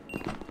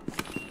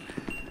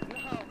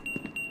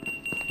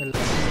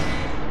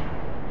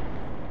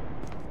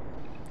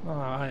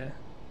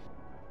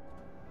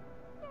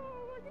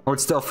 Oh,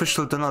 it's the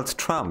official Donald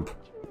Trump.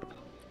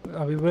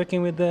 Are we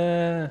working with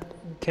the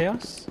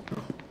Chaos?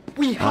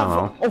 We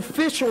have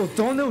official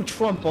Donald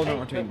Trump on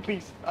our team.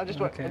 Please, I'm just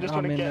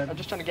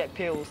trying to get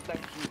pills.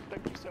 Thank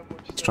you so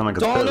much. He's trying to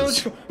get Donald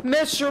pills.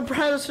 Mr.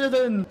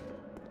 President.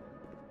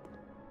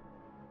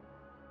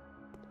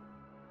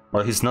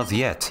 Well, he's not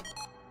yet.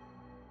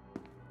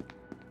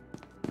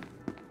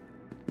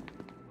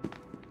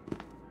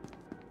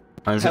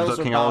 I'm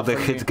talking about the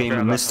hit game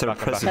Mr.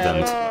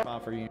 President,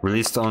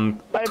 released on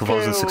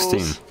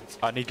 2016.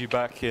 I need you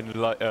back in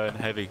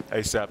heavy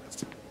ASAP.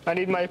 I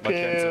need my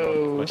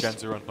pills. My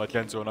gens are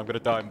on. I'm gonna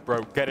die,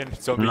 bro. Get in.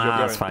 Zombie, Nah,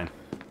 that's fine.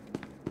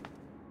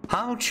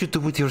 How would you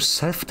do it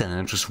yourself then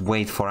and just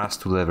wait for us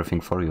to do everything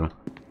for you?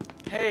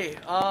 Hey,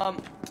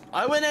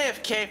 I went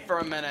AFK for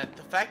a minute.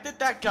 The fact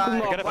that guy...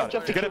 Forget about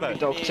it.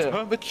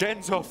 Turn the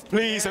gens off,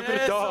 please. I'm gonna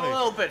die. It's a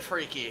little bit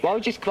freaky. Why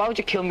would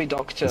you kill me,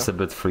 Doctor? It's a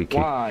bit freaky.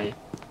 Why?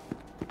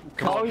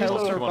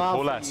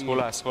 Full ass.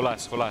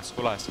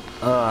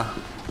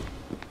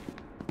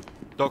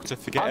 Doctor,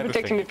 forget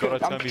everything.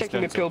 I'm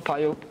protecting the pill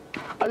pile.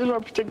 I just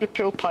want to protect the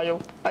pill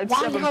pile. I had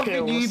Why 7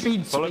 haven't you pills.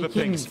 been Follow the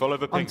pings. Follow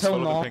the pings.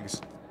 I'm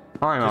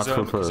not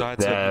full health.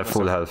 Yeah,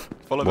 full health.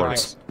 Follow the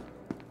pings.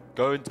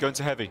 Go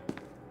into heavy.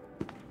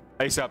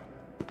 ASAP.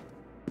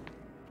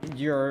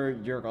 You're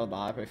gonna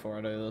die before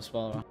I do this,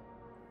 but...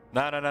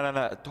 No.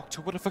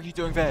 Doctor, what the fuck are you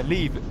doing there?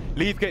 Leave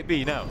gate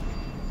B now.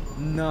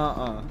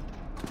 Nuh-uh.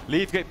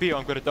 Leave gate B or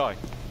I'm gonna die.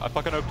 I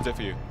fucking opened it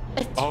for you.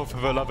 Oh, for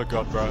the love of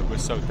God, bro. We're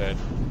so dead.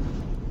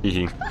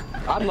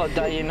 I'm not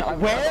dying.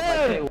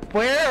 Where?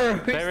 Where?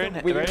 They're in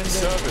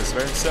service.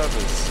 They're in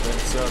service. They're in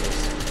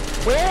service.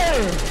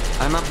 Where?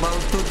 I'm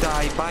about to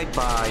die.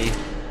 Bye-bye.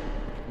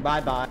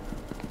 Bye-bye.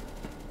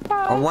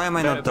 Oh, why am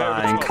I not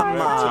dying?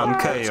 Come on,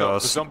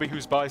 Chaos. The zombie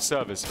who's by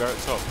service. They're at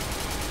top.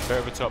 They're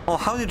over top. Oh,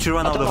 how did you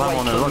run out of ammo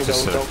on a rocket,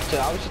 sir?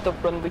 I was just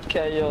up run with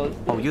chaos.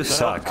 Oh, you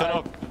suck. Turn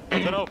off.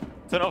 Turn off.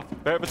 Turn off.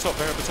 They're over top.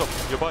 They're over top.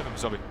 You're by them,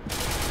 zombie.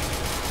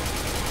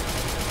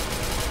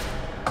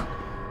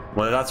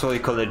 Well, that's what we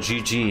call a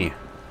GG.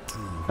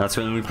 That's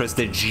when we press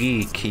the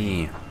G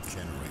key.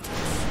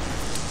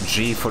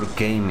 G for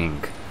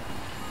gaming.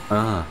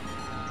 Ah.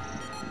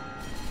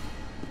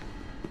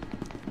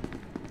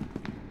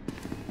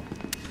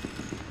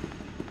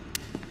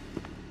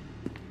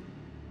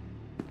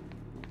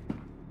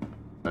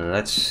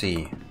 Let's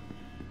see.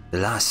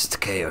 Last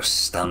Chaos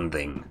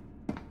standing.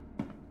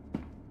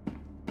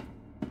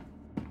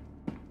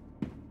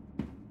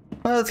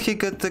 But he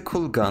got the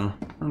cool gun.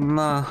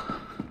 Ma.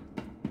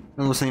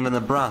 It wasn't even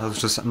a brat, it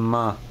was just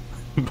ma.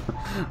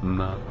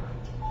 Ma.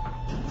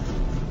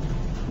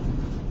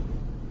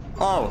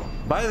 Oh,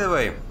 by the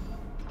way,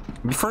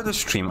 before the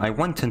stream I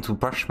went in to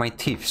brush my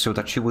teeth so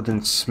that you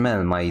wouldn't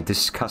smell my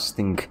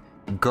disgusting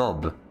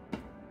gob.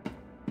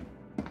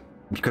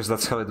 Because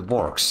that's how it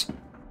works.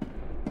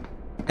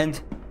 And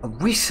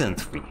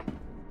recently,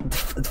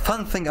 the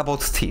fun thing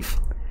about teeth,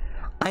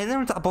 I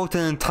learned about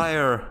an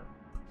entire,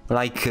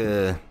 like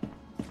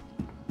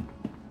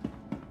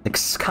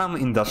scam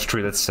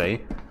industry, let's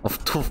say,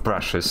 of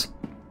toothbrushes.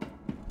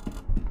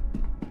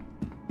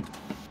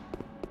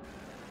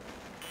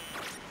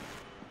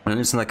 And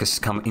it's not like a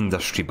scam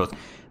industry, but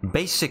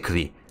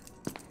basically,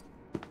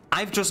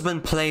 I've just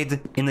been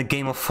played in a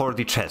game of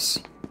 4D chess.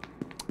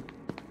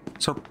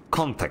 So,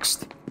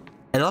 context.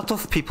 A lot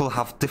of people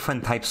have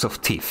different types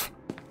of teeth.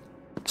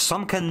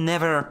 Some can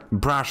never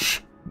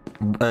brush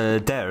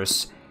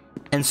theirs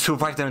and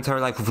survive their entire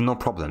life with no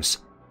problems.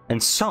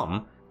 And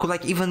some could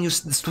like even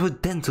use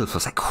dental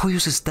floss. Like, who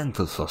uses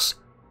dental floss?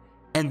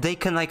 And they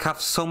can like have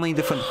so many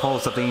different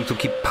holes that they need to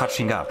keep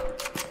patching up.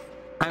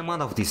 I'm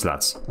one of these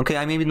lads. Okay,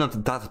 I maybe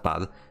not that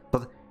bad,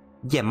 but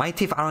yeah, my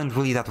teeth aren't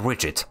really that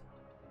rigid.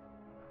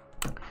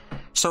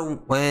 So,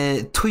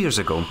 2 years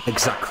ago,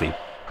 exactly,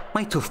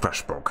 my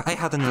toothbrush broke. I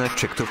had an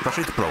electric toothbrush,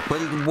 it broke.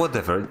 Well,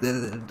 whatever,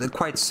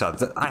 quite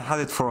sad. I had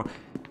it for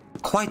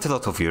quite a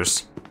lot of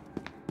years.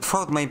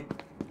 Throughout my,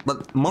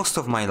 well, most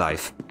of my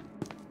life.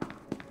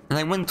 And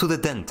I went to the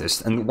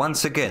dentist, and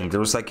once again, there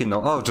was like, you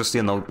know, oh, just,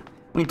 you know,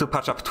 we need to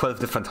patch up 12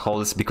 different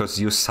holes because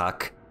you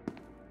suck.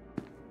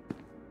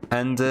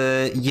 And,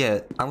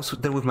 yeah, I was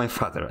there with my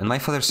father, and my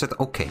father said,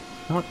 okay, you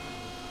know what?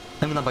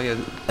 I'm gonna buy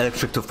an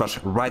electric toothbrush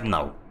right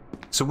now.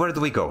 So where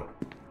do we go?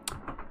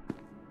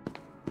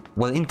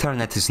 Well,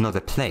 internet is not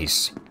a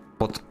place,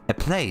 but a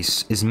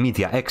place is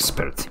Media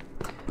Expert,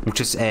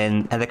 which is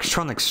an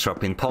electronics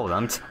shop in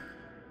Poland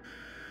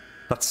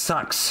that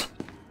sucks.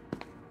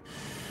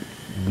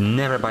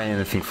 Never buy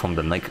anything from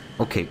them. Like,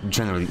 okay,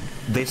 generally,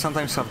 they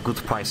sometimes have good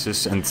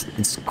prices and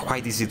it's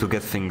quite easy to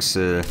get things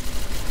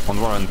on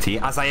warranty,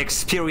 as I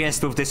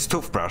experienced with this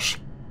toothbrush.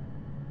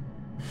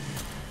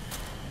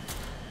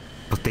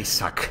 But they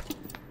suck.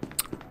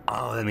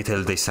 Oh, let me tell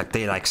you, they suck.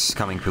 They like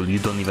scamming people. You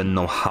don't even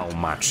know how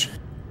much.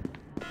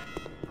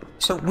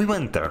 So we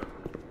went there,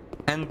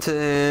 and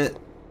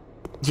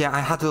yeah, I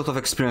had a lot of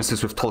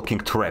experiences with talking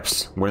to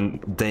reps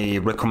when they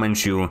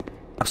recommend you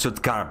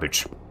absolute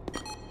garbage.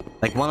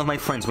 Like one of my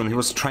friends, when he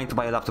was trying to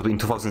buy a laptop in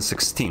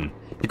 2016,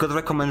 he got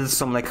recommended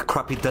some like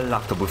crappy Dell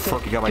laptop with 4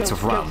 GB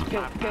of RAM.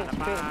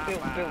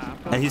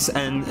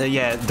 And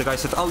yeah, the guy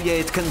said, oh yeah,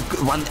 it can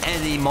run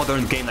any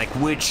modern game like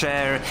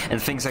Witcher and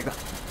things like that.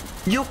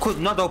 You could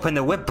not open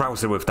a web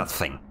browser with that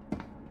thing.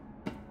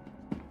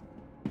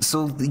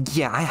 So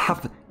yeah, I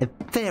have a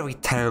very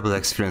terrible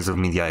experience of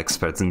Media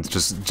Experts and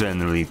just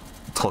generally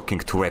talking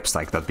to reps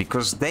like that,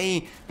 because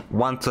they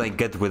want to like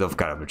get rid of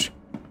garbage.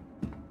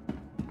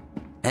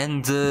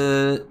 And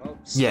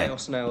yeah,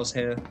 snails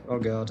here. Oh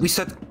god. We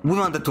said we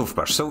want the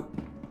toothbrush, so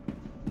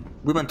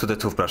we went to the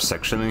toothbrush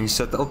section and he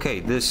said,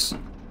 okay, this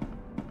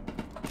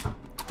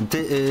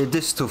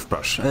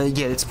toothbrush,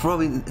 yeah, it's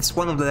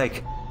one of the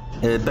like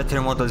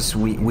better models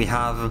we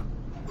have.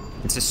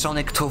 It's a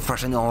Sonic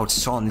toothbrush, and oh, it's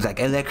Sonic, like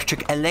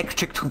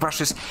electric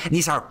toothbrushes.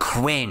 These are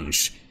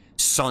cringe.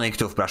 Sonic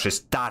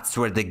toothbrushes, that's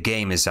where the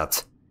game is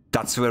at.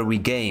 That's where we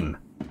game,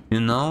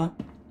 you know?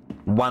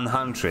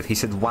 100, he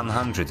said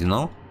 100, you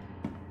know?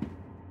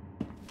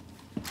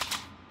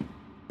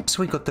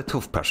 So we got the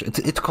toothbrush.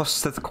 It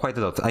costed quite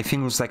a lot. I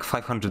think it was like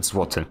 500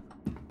 zloty,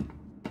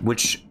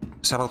 which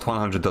is about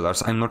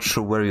 $100. I'm not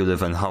sure where you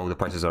live and how the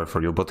prices are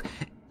for you, but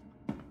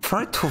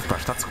for a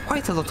toothbrush, that's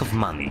quite a lot of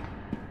money.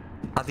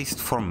 At least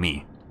for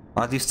me.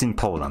 At least in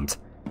Poland.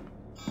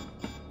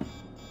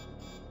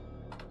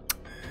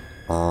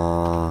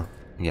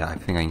 Yeah, I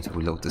think I need to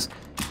reload this.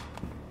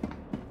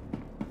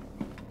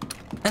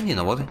 And you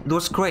know what? It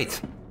was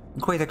great.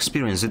 Great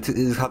experience. It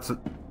had...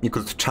 You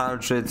could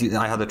charge it,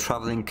 I had a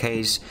traveling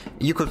case,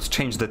 you could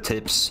change the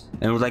tips,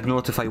 and would like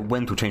notify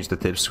when to change the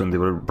tips when they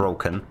were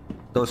broken.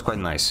 That was quite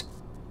nice.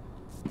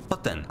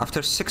 But then,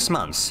 after 6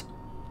 months,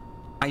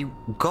 I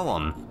go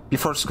on,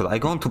 before school, I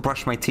go on to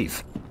brush my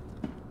teeth.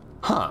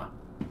 Huh.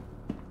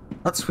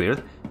 That's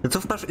weird. The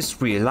toothbrush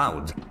is really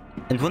loud.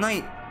 And when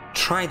I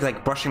tried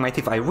like brushing my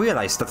teeth, I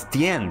realized that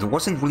the end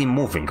wasn't really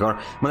moving, or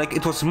well, like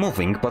it was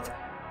moving, but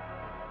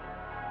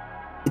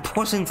it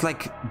wasn't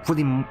like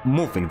really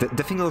moving.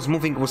 The thing that was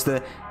moving was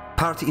the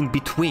part in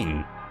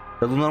between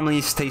that would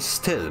normally stay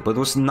still, but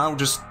was now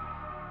just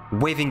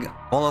waving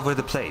all over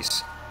the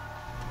place.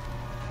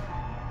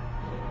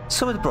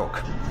 So it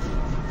broke.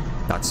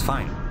 That's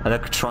fine.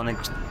 Electronic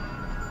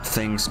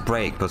things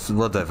break, but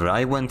whatever.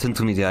 I went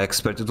into Media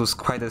Expert, it was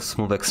quite a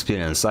smooth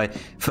experience. I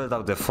filled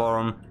out the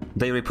form,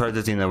 they repaired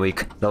it in a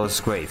week, that was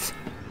great.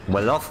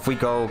 Well, off we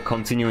go,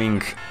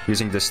 continuing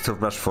using this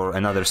toothbrush for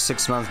another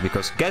 6 months,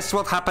 because guess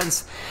what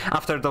happens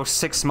after those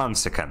 6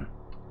 months again?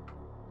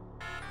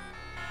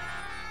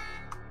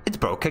 It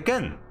broke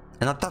again.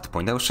 And at that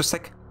point I was just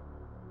like,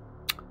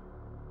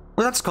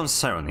 well, that's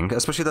concerning,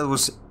 especially that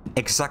was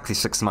exactly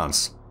 6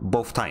 months,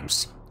 both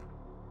times.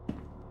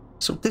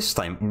 So this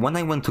time, when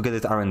I went to get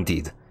it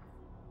R&D'd...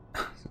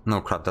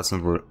 No crap, that's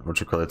not what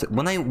you call it.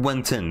 When I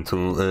went in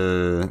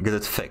to get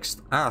it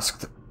fixed, I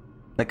asked,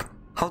 like,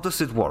 how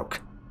does it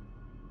work?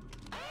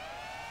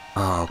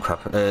 Oh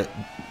crap.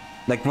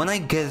 Like, when I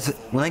get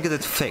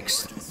it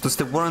fixed, does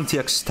the warranty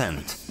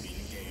extend?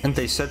 And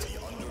they said,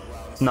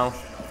 no.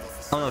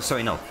 Oh no,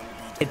 sorry, no.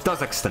 It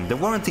does extend. The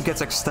warranty gets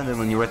extended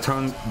when you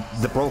return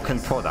the broken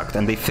product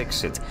and they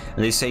fix it.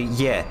 And they say,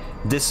 yeah,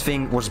 this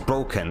thing was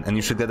broken and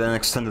you should get an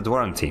extended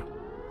warranty.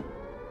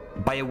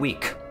 By a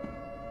week.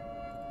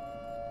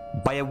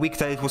 By a week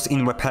that it was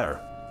in repair.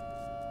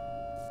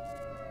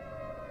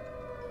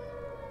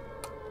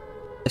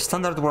 A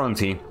standard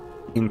warranty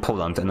in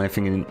Poland and I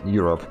think in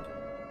Europe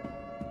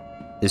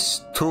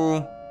is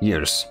 2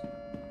 years.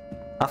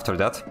 After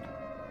that,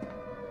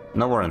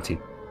 no warranty.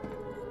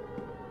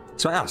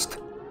 So I asked,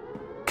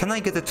 can I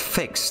get it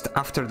fixed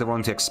after the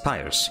warranty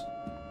expires?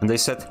 And they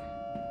said,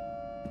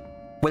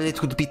 well,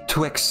 it would be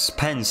too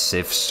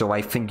expensive, so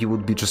I think you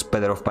would be just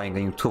better off buying a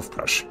new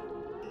toothbrush.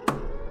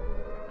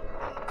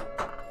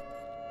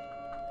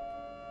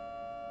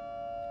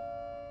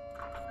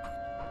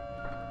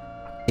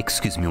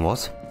 Excuse me,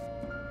 what?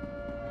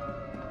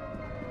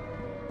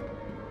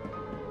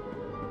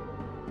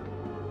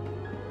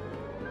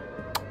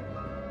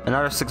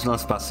 Another 6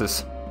 months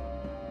passes.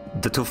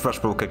 The toothbrush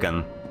broke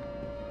again.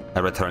 I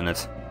return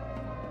it.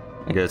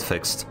 I get it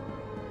fixed.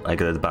 I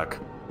get it back.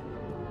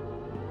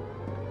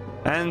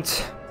 And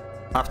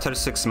after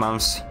 6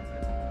 months,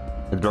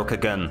 it broke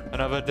again.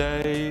 Another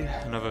day,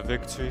 another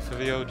victory for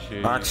the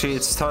OG. Actually,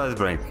 it started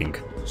breaking.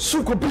 It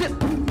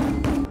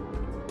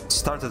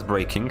started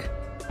breaking.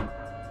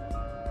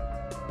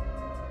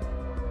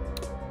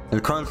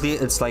 And currently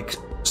it's like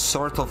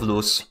sort of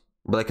loose,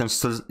 but I can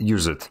still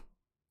use it.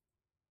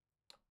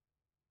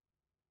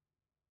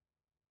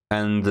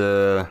 And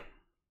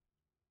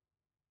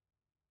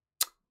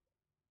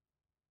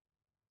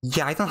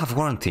yeah, I don't have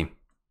warranty.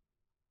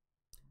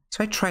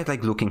 So I tried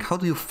like looking, how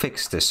do you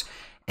fix this?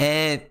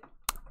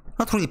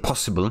 Not really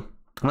possible.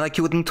 Like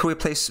you would need to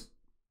replace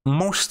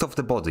most of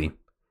the body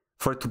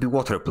for it to be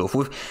waterproof,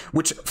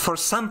 which for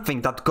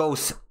something that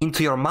goes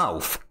into your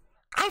mouth,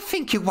 I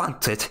think you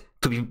want it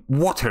to be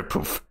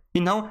waterproof.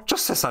 You know,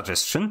 just a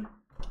suggestion.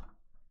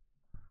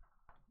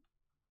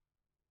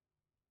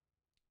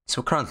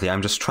 So currently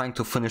I'm just trying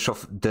to finish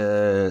off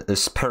the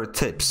spare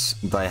tips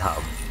that I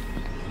have.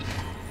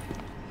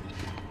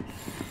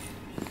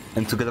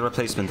 And to get a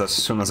replacement as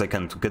soon as I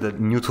can, to get a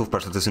new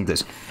toothbrush that isn't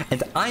this.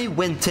 And I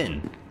went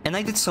in and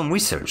I did some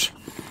research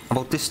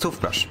about this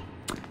toothbrush.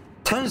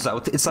 Turns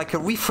out it's like a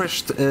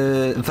refreshed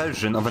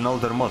version of an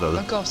older model.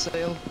 I got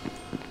sale.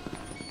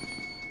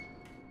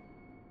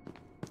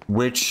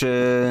 Which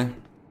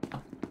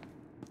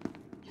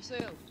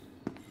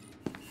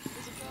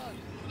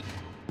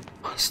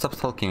Stop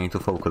talking, I need to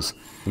focus.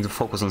 I need to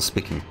focus on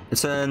speaking.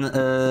 It's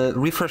a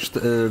refreshed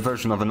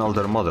version of an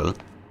older model,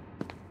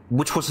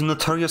 which was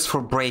notorious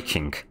for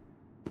breaking.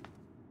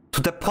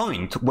 To the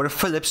point where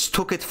Philips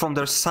took it from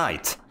their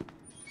site.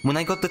 When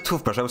I got the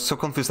toothbrush, I was so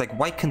confused, like,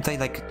 why can't I,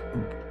 like,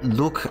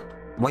 look...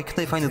 Why can't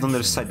I find it on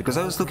their site? Because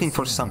I was looking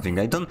for something.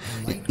 I don't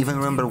even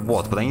remember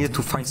what, but I needed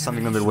to find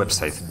something on their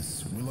website.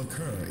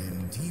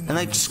 And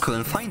I just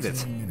couldn't find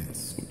it.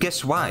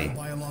 Guess why?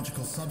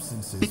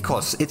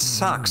 Because it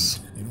sucks.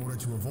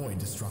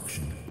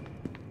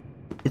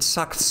 It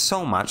sucked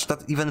so much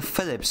that even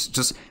Philips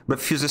just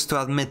refuses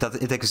to admit that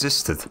it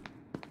existed.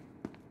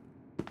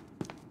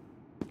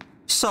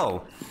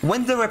 So,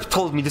 when the rep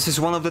told me this is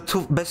one of the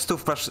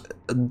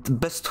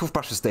best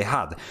toothbrushes they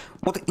had,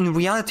 what in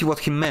reality what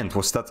he meant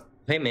was that...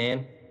 Hey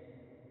man.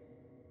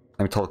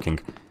 I'm talking.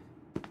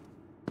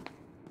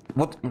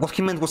 What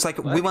he meant was like,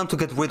 what? We want to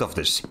get rid of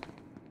this.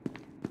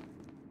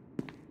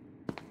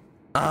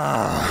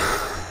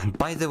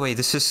 By the way,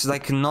 this is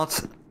like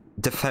not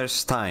the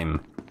first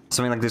time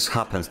something like this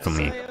happened to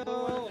me.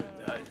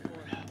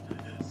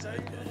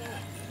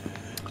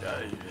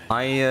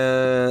 I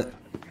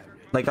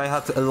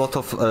had a lot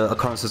of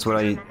occurrences where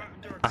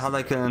I I had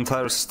like an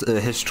entire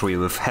history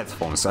with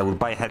headphones. I would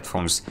buy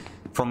headphones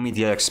from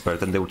Media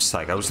Expert and they would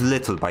suck. I was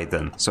little by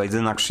then, so I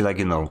didn't actually, like,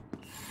 you know,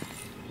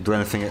 do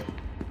anything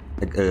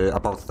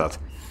about that.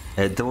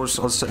 There was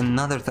also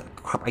another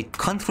crap, I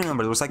can't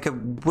remember. There was like a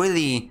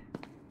really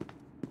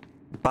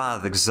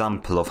bad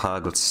example of how I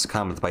got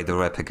scammed by the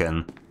rep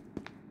again.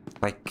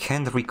 I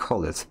can't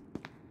recall it.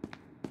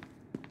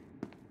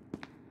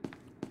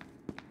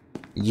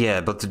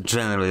 Yeah, but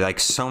generally, like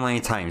so many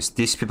times,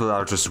 these people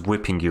are just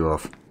ripping you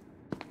off.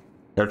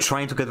 They're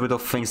trying to get rid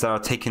of things that are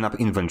taking up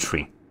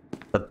inventory.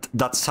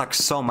 That sucks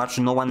so much,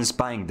 no one is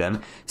buying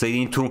them, so they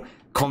need to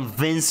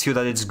convince you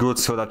that it's good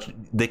so that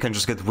they can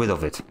just get rid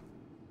of it.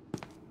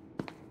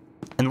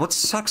 And what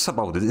sucks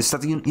about it is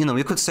that, you know,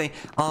 you could say,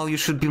 oh, you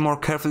should be more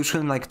careful, you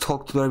shouldn't like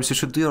talk to the reps, you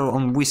should do your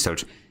own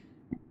research.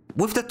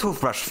 With the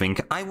toothbrush thing,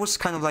 I was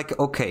kind of like,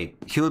 okay,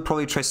 he will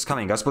probably try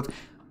scamming us, but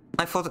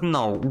I thought,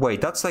 no,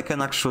 wait, that's like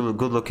an actual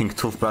good-looking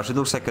toothbrush, it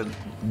looks like a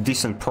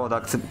decent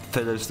product,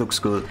 fillers looks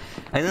good.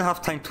 I didn't have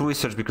time to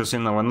research because, you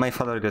know, when my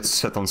father gets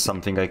set on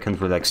something, I can't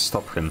really like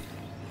stop him.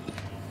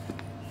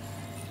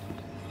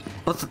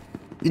 But,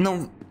 you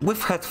know,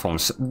 with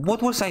headphones,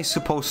 what was I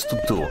supposed to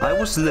do? I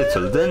was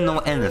little, didn't know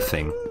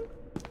anything.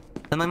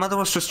 And my mother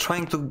was just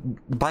trying to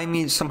buy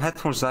me some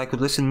headphones that I could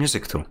listen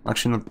music to.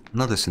 Actually,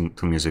 not listen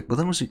to music, but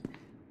I was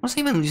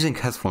even using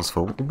headphones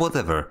for?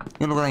 Whatever.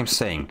 You know what I'm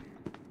saying.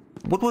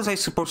 What was I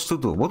supposed to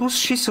do? What was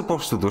she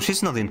supposed to do?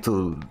 She's not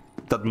into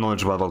that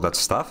knowledgeable about that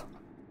stuff.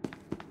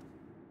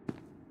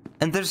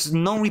 And there's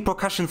no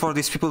repercussion for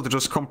these people to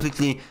just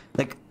completely,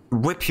 like,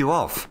 rip you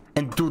off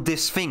and do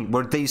this thing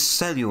where they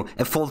sell you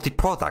a faulty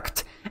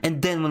product,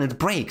 and then when it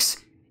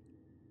breaks,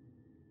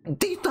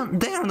 they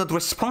are not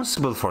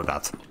responsible for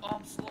that.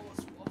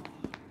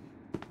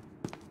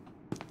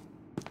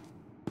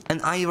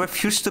 And I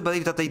refuse to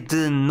believe that they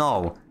didn't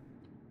know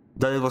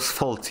that it was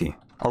faulty,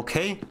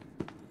 okay?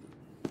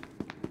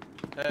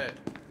 Hey.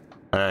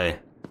 Hey.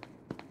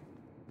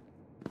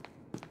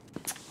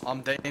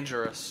 I'm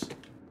dangerous.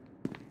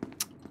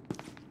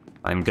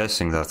 I'm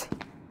guessing that.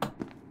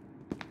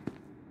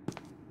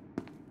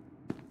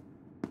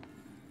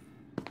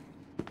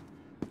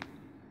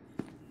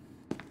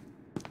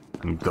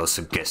 I'm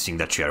also guessing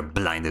that you are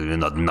blind and will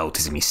not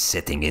notice me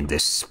sitting in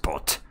this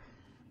spot.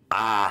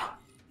 Ah!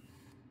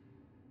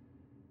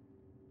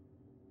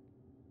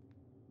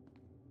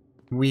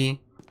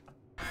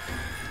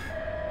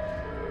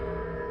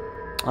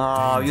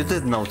 Oh, you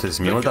did notice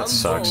me. Well, that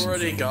sucks.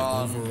 Already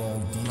gone.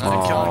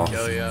 I can't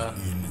kill you.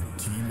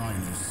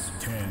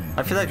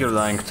 I feel like you're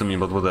lying to me,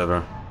 but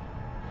whatever.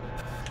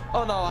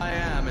 Oh no, I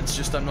am. It's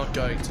just I'm not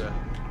going to.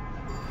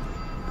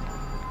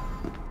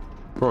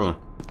 Cool.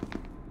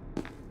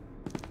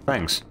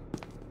 Thanks.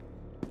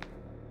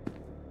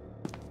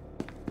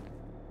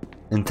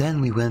 And then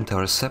we went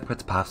our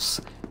separate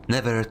paths,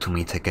 never to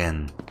meet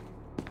again.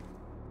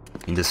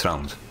 In this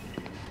round.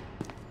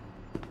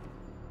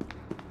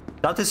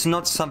 That is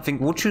not something.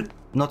 Would you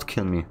not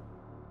kill me?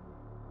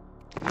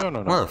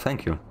 No. Well,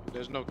 thank you.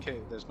 There's no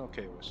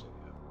KOS.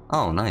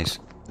 Oh, nice.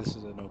 This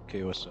is a no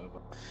KOS server.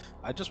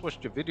 I just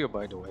watched your video,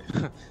 by the way.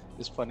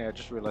 It's funny, I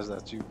just realized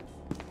that too.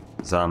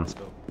 Zam. Let's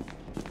go.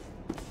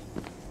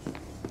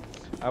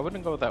 I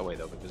wouldn't go that way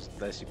though, because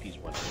the SCP's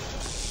one.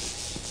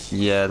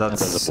 Yeah, that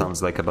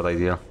sounds like a bad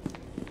idea.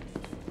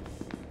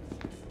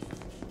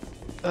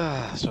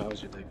 So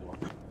how's your day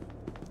going?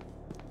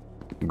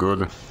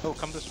 Good. Oh,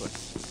 come this way.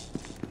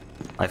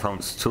 I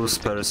found 2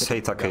 spare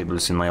SATA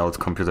cables in my old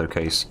computer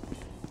case.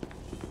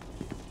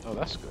 Oh,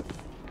 that's good.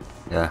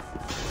 Yeah.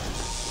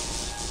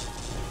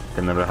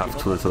 Can never have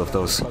too little of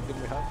those.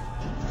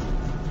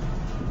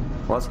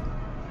 What?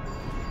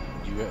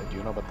 Do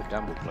you know about the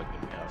gamble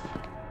plugin we have?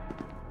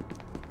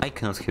 I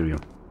cannot hear you.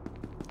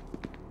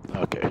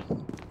 Okay.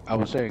 I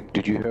was saying,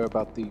 did you hear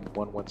about the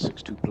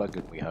 1162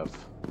 plugin we have?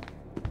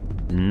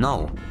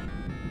 No.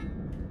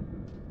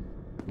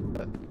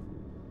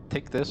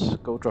 Take this,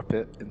 go drop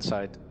it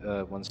inside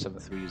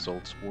 173's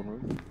old spawn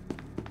room.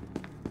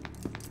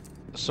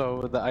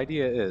 So the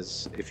idea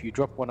is, if you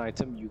drop one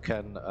item, you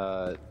can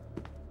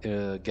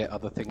get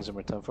other things in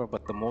return for it,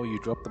 but the more you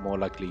drop, the more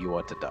likely you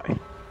are to die.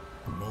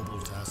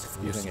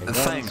 Using a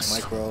gun,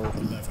 micro,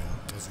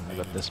 I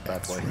got this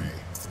bad boy.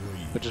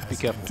 But just be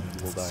careful,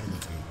 you will die,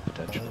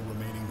 potentially. All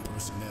remaining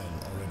personnel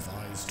are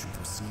advised to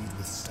proceed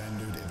with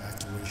standard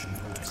evacuation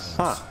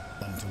protocols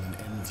until an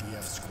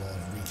MTF squad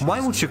reaches. Why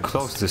would you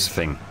close this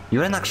thing?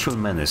 You're an actual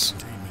menace.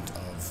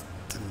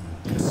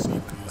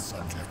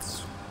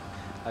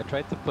 I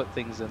tried to put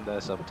things in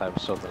there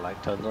sometimes so the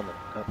light turns on.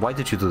 Why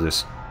did you do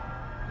this?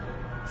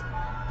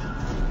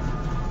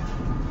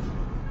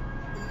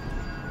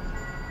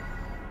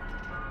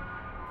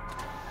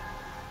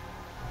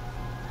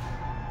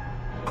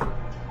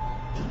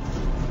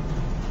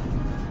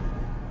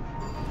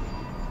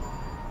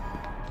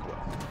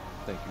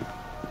 Thank you.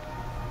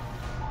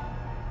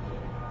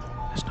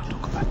 Let's not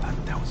talk about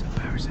that. That was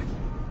embarrassing.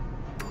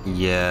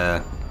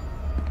 Yeah.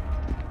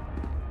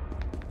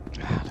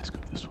 Let's go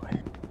this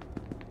way.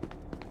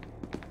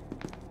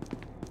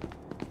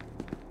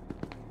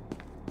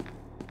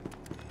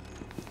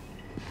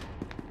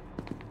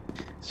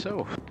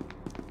 So.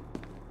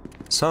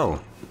 So.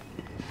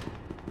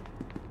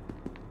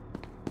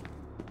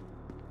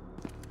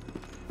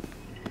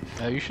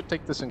 You should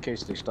take this in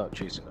case they start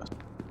chasing us.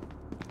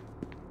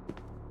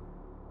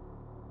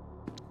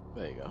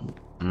 There you go.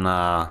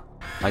 Nah,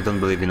 I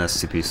don't believe in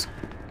SCPs.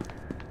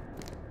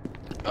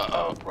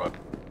 Uh-oh, bro.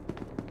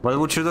 Well,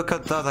 would you look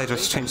at that? I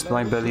just changed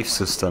my belief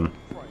system.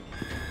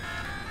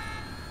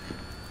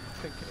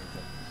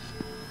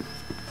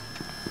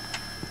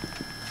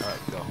 Alright,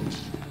 go.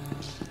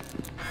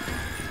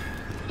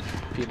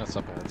 Peanuts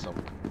up ahead, so.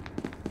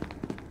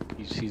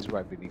 He's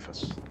right beneath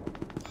us.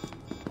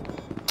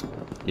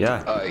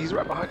 Yeah. He's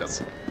right behind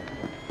us.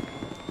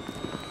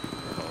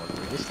 Oh,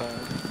 this time.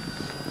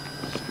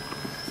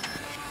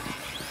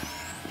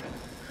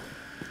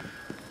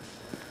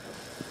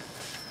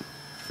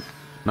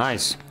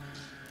 Nice.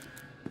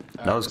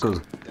 That was good.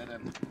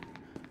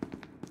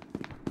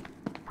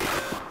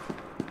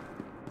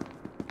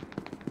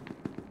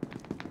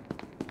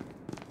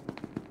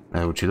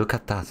 Would you look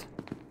at that?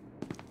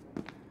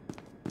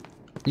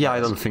 Yeah, I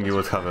don't think you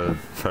would have a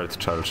third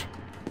charge.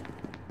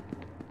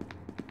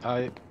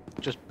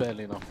 Just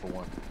barely enough for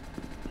one.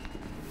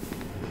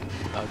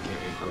 Okay,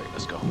 great,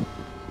 let's go.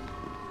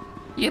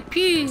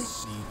 Yippee!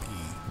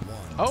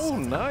 Oh,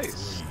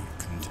 nice!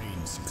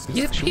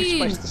 Yippee! Should we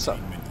spice this up?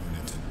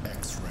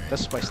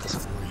 Let's spice this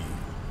up.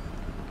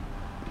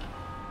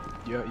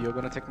 You're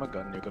gonna take my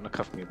gun, you're gonna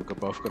cuff me, we're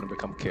both gonna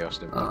become chaos.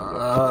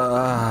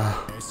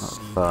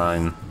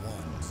 Fine.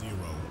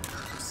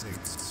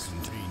 106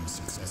 contained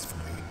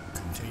successfully.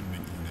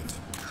 Containment unit.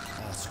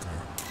 Oscar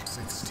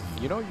 16.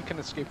 You know you can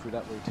escape through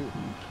that way too.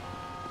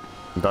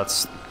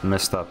 That's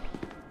messed up.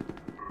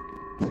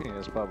 Yeah,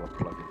 it's probably a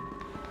plug-in.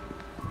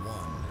 1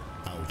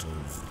 out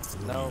of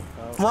 3. No.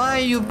 Why are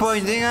you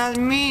pointing at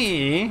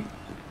me?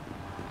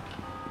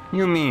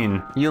 You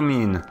mean. You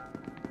mean.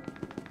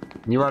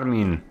 You are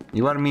mean.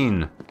 You are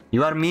mean.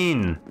 You are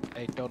mean.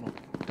 Hey, Donald.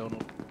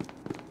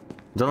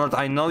 Donald,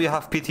 I know you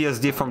have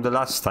PTSD from the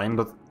last time,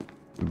 but...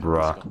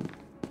 Bruh. What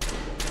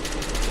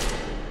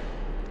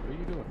are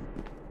you doing?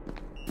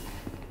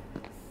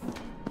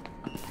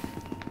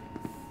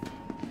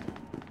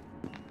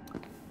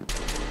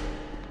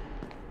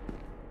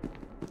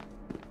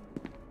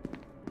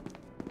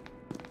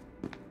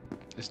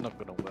 It's not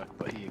gonna work,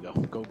 but here you go.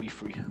 Go be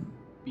free.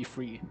 Be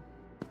free.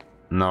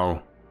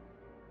 No.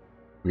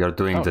 We are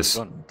doing this.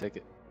 Run. Take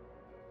it.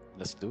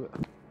 Let's do it.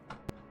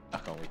 I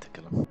can't wait to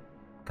kill him.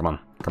 Come on,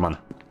 come on.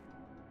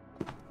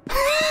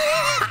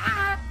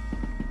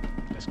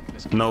 Let's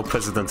No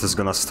president is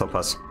gonna stop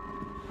us.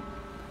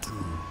 2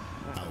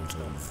 out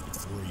of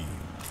 3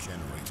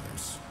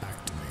 generators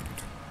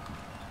activated.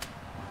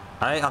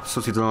 I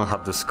absolutely do not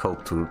have the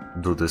scope to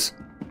do this.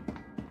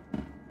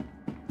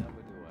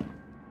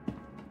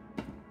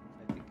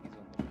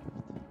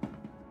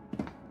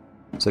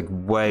 It's like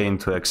way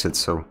into exit,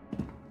 so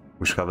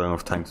we should have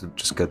enough time to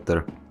just get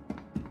there.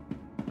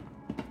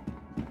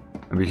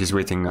 Maybe he's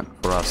waiting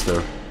for us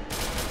there.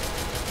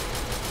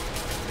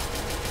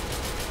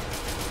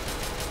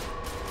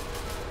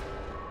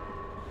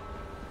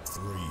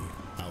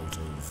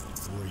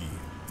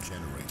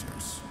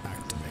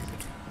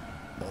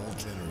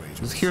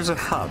 But here's a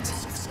hat.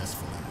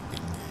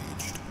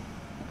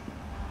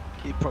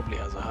 He probably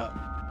has a hat.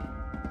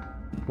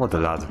 What a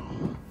lad.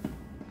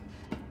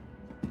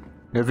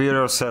 Review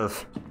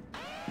yourself.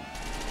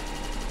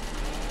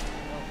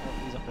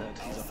 He's up ahead.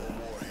 He's up ahead.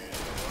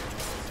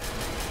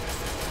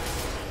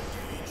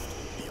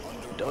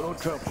 Donald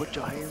Trump, put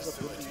your hands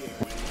up in the air.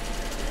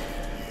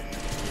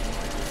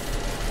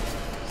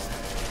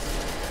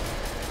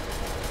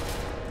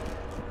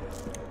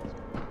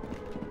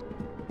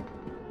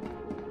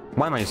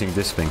 Why am I using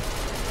this thing?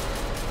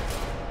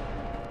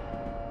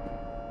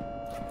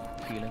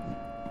 Healing.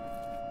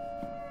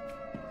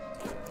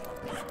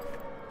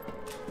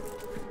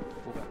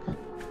 Pull back.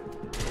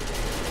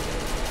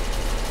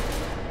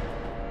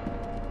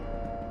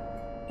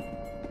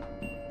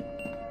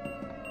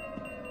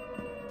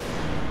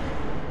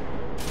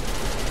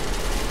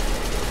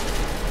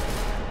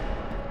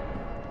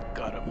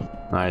 Got him.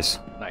 Nice.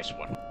 Nice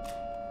one.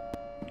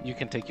 You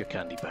can take your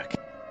candy back.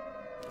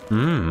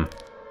 Mmm.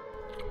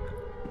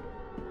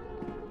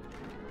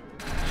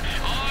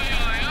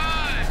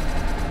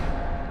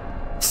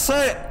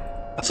 Say,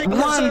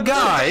 one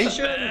guy,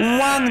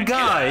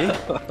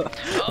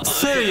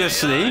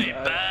 seriously,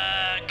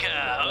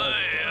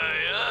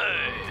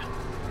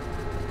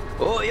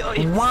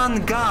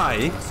 one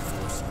guy.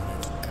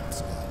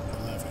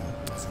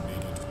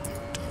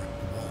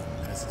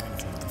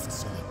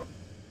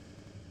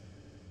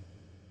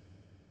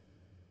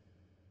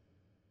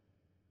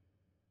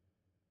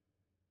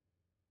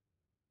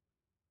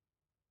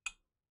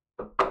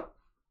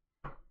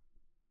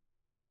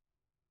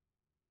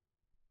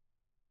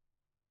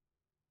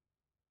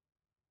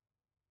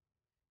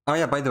 Oh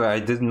yeah, by the way, I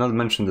did not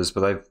mention this,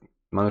 but I've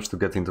managed to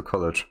get into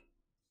college.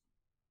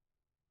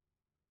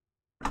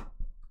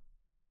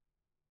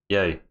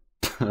 Yay.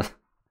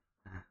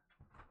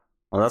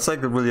 Well, that's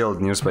like really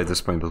old news by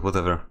this point, but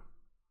whatever.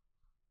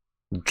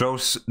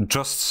 Just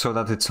so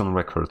that it's on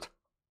record.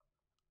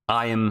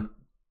 I am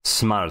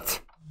smart.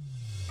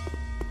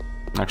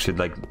 Actually,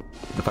 like,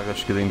 the fact that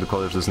you're getting into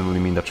college doesn't really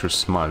mean that you're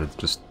smart. It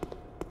just...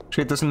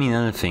 Actually, it doesn't mean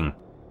anything.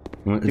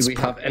 Do we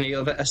have any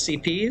other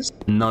SCPs?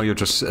 No, you're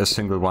just a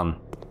single one.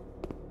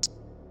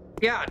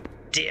 God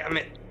damn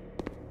it.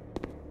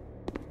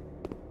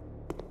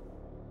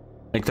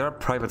 Like, there are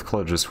private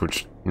colleges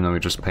which, you know, you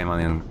just pay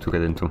money to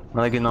get into.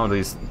 Like, you know,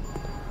 these...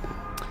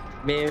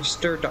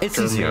 Mr. Dr. It's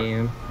easier.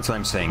 Meme. That's what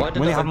I'm saying. Why did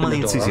When you I have open money,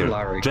 the it's door? easier. I'm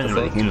Larry.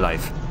 Generally, The fuck? in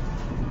life.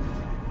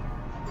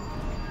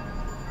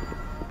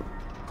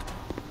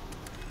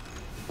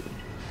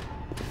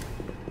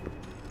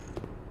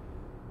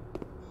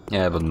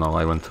 Yeah, but no,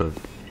 I went to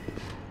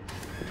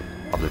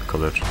public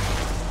college.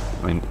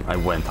 I mean, I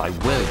will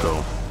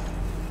go.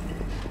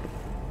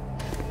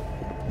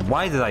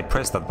 Why did I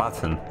press that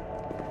button?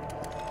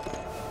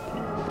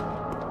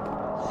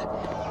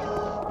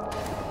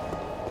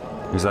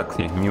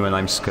 Exactly, me when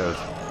I'm scared.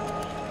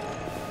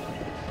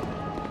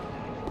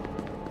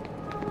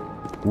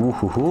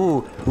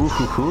 Ooh-hoo-hoo!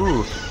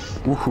 Ooh-hoo-hoo!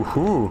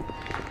 Ooh-hoo-hoo!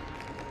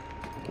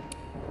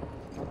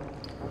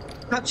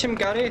 Catch him,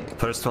 Gary!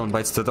 First one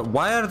bites the...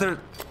 Why are there...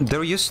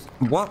 They're used...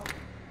 What?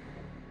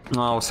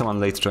 Oh, someone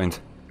late joined.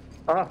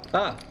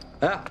 Ah!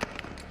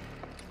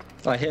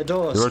 I hear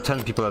doors. There were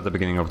 10 people at the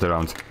beginning of the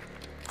round.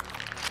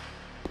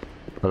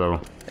 Hello.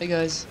 Hey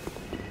guys.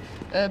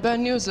 Bad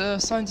news,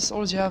 scientists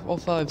already have all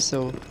 5,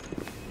 so...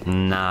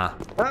 Nah.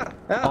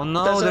 Oh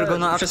no, they're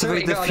gonna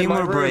activate the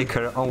femur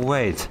breaker. Oh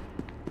wait.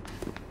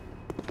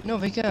 No,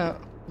 they can't.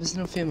 There's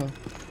no femur.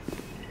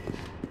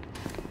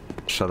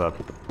 Shut up.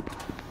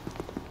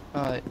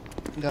 Alright,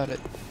 got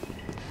it.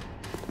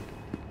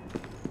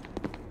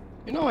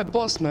 You know my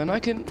boss, man.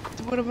 I can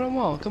do whatever I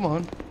want. Come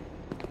on.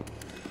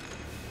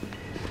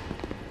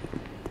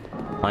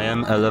 I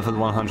am a level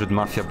 100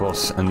 mafia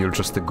boss and you're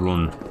just a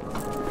goon.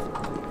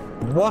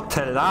 What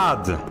a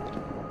lad!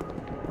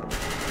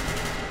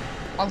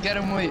 I'll get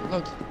him, wait,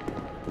 look.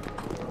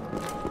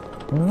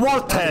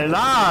 What a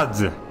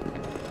lad!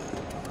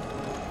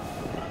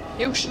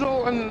 You should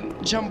all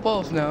jump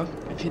off now,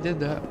 if you did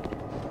that.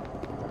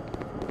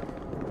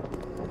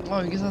 Oh,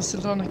 I guess I'm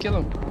still trying to kill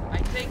him. I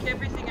take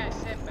everything I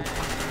said back.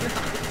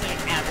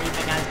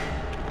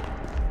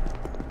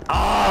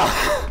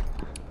 Ah!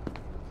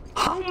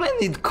 How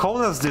many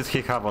colas did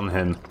he have on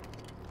him?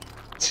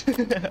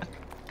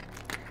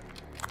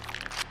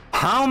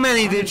 How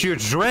many did you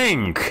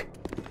drink?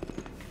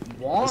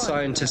 The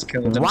scientist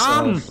killed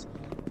One? himself.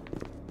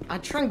 I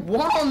drank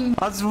one!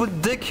 That's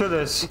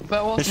ridiculous!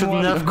 That You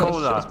shouldn't have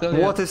cola.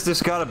 What is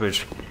this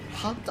garbage?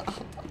 How did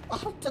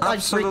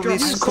Absolutely I break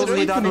your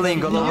scummy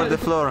dabbling all over the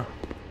floor.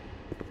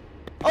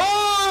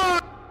 Oh!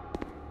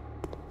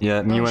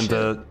 Yeah, me Oh, and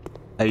the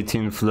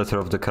 18th letter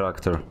of the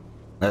character.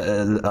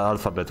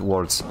 Alphabet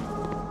words.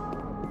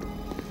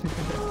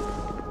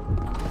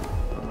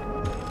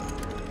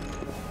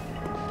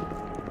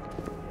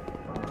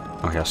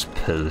 Oh yes,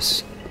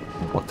 pills.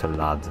 What a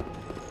lad.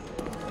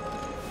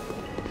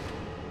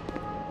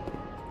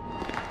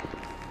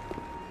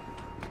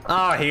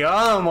 Ah, he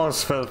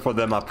almost fell for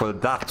the apple.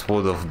 That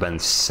would have been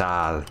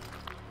sad.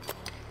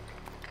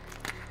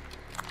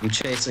 I'm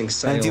chasing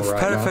Sale And you've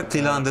right perfectly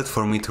now. landed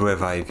for me to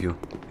revive you.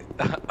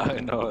 I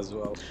know as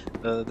well.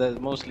 They're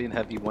mostly in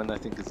heavy. One I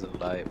think is in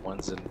light.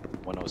 One's in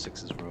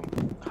 106's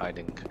room,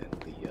 hiding in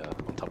the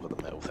on top of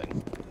the metal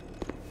thing.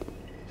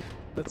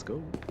 Let's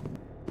go.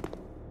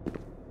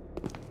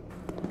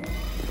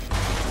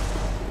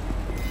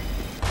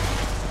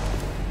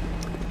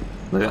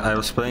 I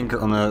was playing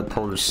on a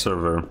Polish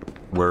server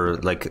where,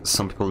 like,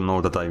 some people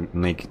know that I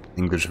make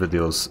English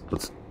videos,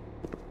 but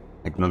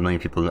like not many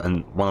people,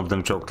 and one of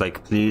them joked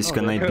like, please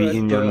can I be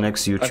in your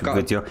next YouTube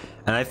video?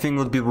 And I think it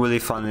would be really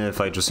funny if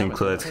I just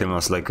included him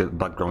as like a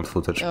background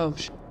footage. Oh,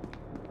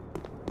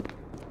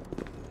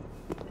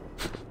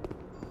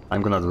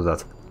 I'm gonna do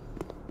that.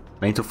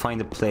 I need to find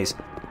a place.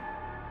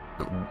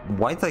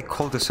 Why did I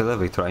call this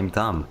elevator? I'm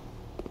dumb.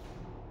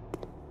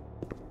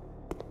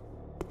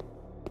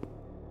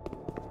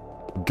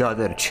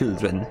 Gather,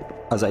 children,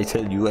 as I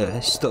tell you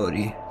a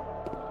story.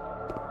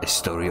 A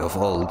story of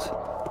old.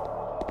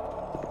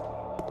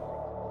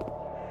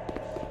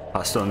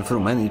 Passed on through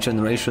many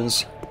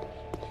generations.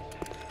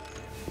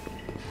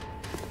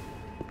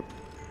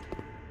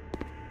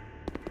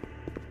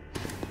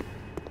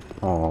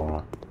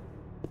 Oh,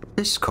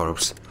 this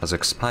corpse has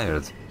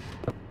expired.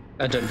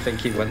 I don't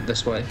think he went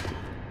this way.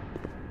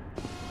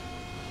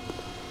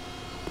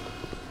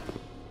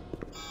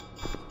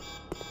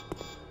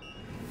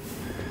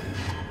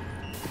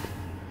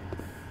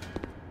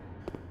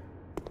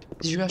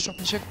 did you guys drop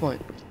the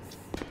checkpoint?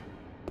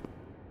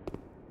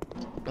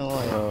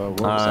 Oh,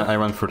 yeah. I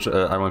went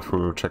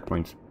for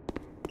checkpoint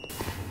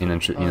in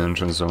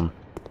entrance zone.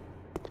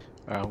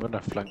 I'm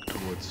gonna flank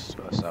towards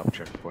south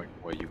checkpoint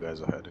where you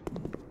guys are heading.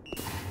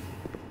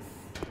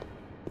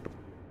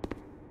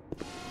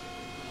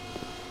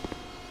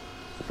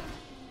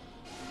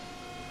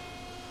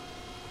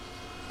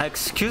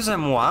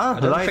 Excusez-moi,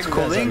 light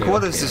calling?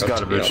 What is this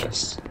garbage?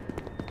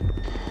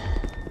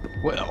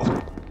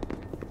 Well.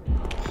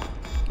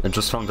 I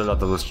just found the lad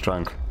that was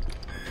drunk.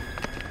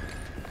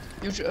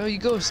 You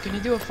Ghost, can you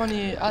do a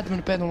funny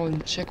admin panel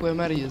and check where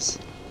Mary is?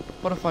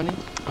 What a funny.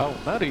 Oh,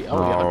 Mary?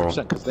 Oh, yeah,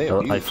 100%, because they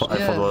are I thought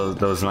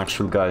there was an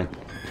actual guy.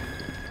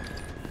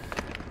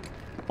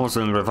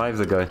 Also, and revive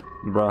the guy,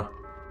 bruh.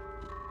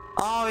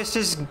 Oh, it's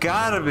just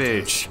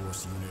garbage!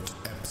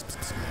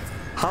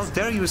 How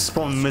dare you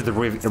spawn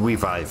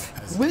mid-revive?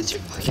 Where'd you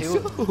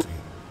fucking go?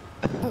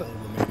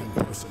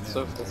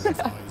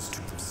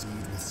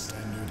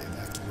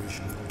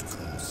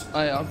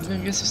 I'm gonna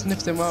guess you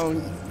sniffed him out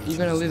and you're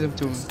gonna lead him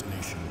to him.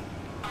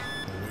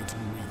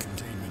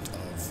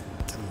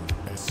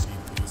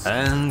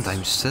 And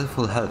I'm still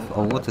full health.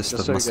 Oh, what is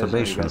that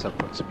masturbation? Just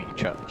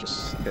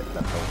hit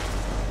that hole.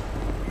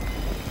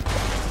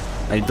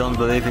 I don't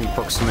believe in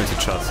proximity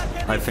chat.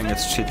 I think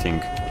it's cheating.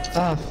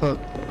 Ah, fuck.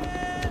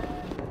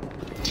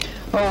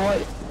 Oh,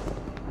 wait.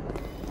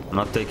 I'm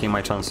not taking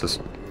my chances.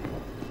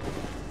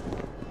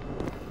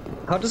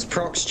 How does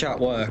prox chat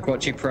work?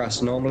 What do you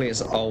press? Normally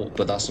it's Alt,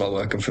 but that's not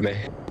working for me.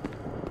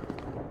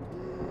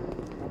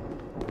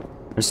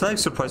 It's like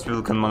surprised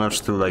people can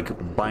manage to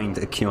like bind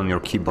a key on your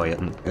keyboard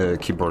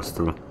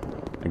to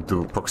like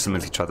do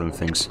proximity chat and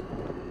things.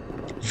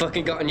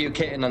 Fucking got a new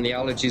kitten and the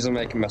allergies are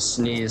making me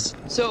sneeze.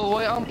 So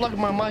I unplugged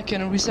my mic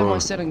and reset my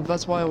settings,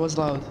 that's why I was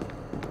loud.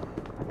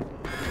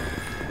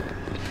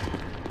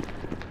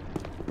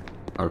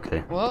 Okay.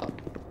 What?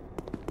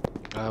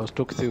 I was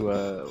talking to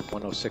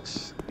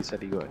 106, he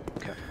said he got a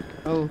cat.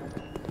 Oh.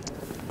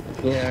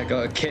 Yeah, I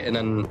got a kitten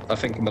and I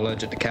think I'm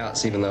allergic to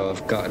cats even though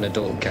I've got an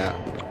adult cat.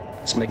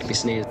 It's making me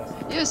sneeze.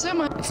 Yeah,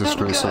 Sam, I This is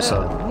really so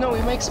sad. No,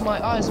 it makes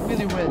my eyes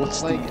really red.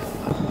 What's like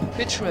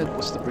pitch red.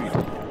 What's the breed?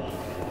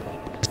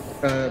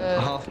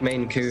 Half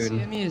Maine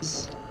Coon.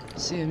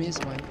 Siamese,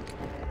 man.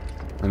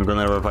 I'm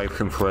gonna revive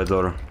him for a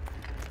door.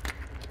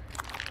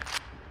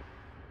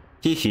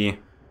 Hee.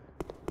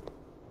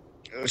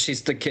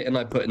 She's the kitten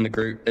I put in the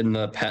group, in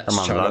the pets Come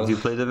on, channel. lad, you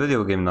play the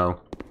video game now.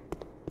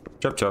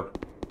 Chop chop.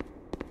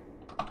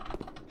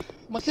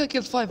 My kid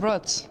killed 5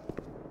 rats.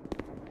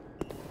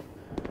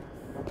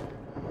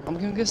 I'm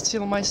gonna guess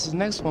steal mice's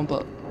next one,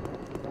 but...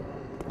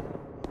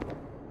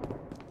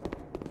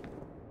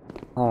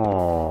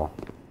 Oh.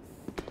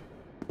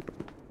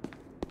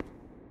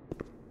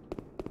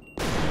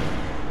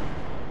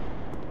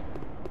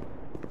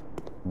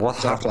 What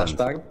happened?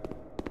 Flashbang?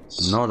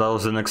 No, that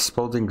was an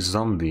exploding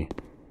zombie.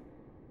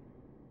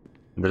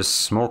 There's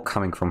smoke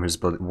coming from his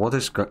body. What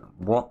is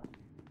what?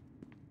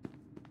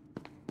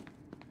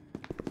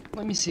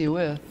 Let me see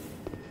where.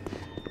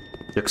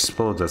 He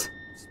exploded.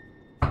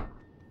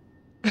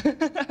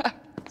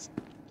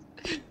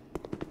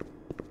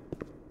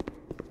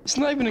 It's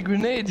not even a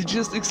grenade, it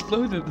just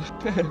exploded.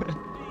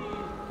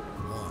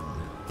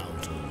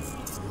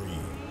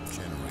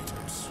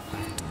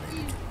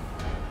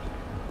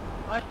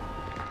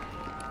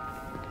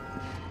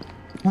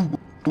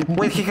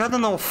 Wait, he got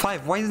an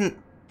 05, why didn't...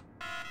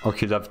 Oh,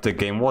 he left the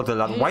game, what a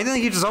lad. Why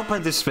didn't he just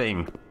open this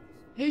thing?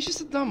 He's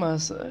just a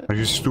dumbass. Are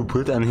you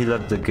stupid? And he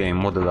left the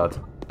game, what a lad.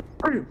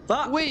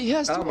 Wait, he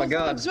has 2 Oh my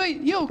god.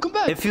 Wait, yo, come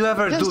back! If you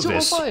ever he has do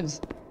this,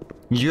 205s.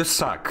 you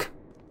suck.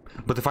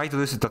 But if I do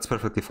this, that's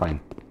perfectly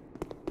fine.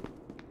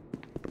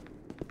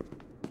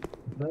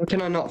 How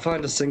can I not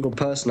find a single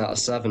person out of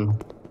 7?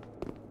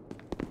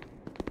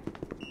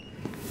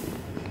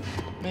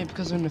 Maybe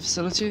because we're in a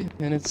facility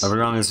and it's...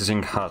 Everyone is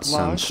using hats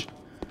large.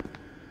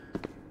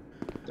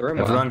 and...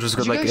 Everyone just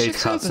got Did you like guys 8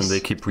 check hats and service? they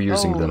keep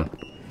reusing them.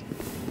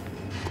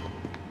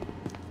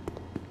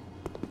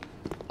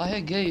 I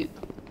had gate.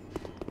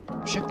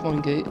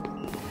 Checkpoint gate.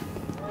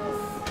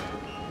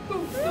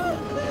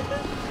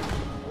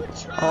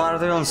 Oh, are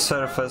they on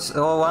surface?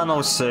 Oh,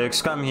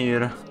 106, come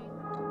here.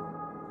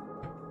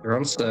 They're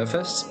on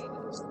surface?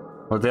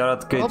 Well, they are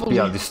at gate B,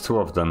 at least 2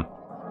 of them.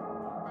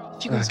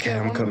 If you can Okay,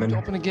 I'm one of them coming. to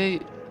open a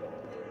gate.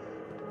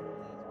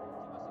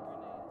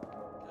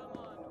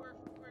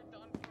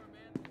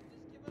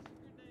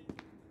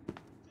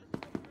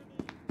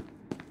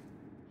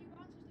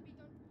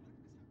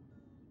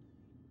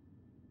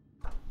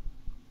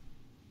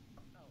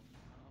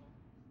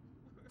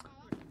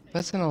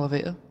 That's an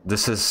elevator.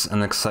 This is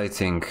an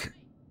exciting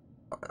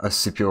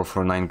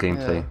SCP-049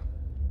 gameplay. Yeah.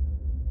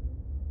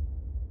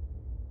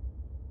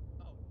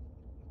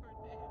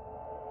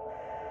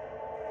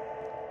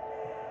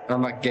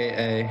 I'm at gate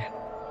A.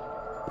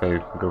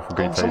 Okay, go for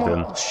gate A someone...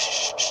 then. Oh,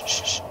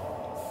 shh.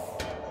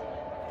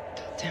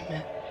 Damn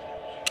it.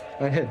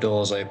 I hear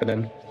doors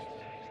opening.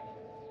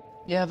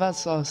 Yeah,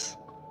 that's us.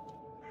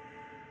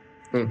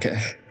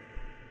 Okay.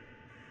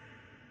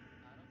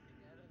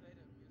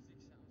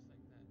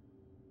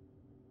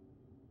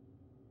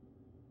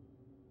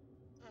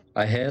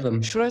 I hear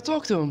them. Should I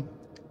talk to him?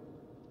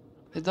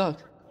 Hey,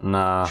 Doc.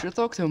 Nah. Should I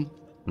talk to him?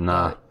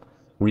 Nah.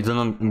 We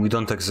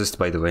don't exist,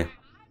 by the way.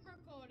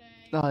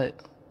 Alright.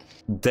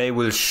 They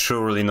will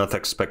surely not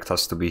expect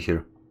us to be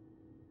here.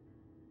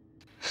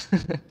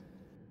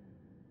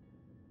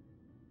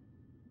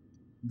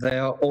 They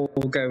are all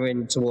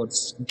going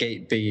towards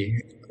gate B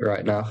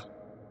right now.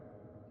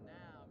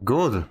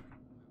 Good.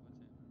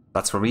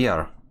 That's where we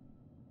are.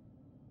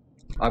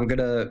 I'm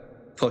gonna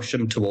push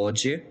him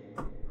towards you.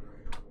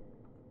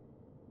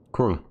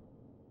 Cool.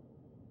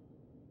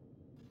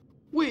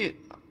 Wait,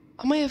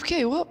 I'm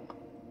AFK, what?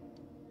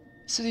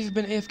 You said you've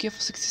been AFK for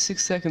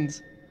 66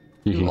 seconds.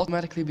 You'll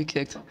automatically be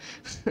kicked.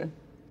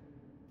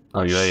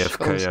 Oh, you're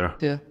AFK.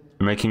 Yeah.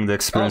 You're making the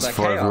experience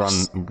for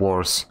everyone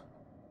worse.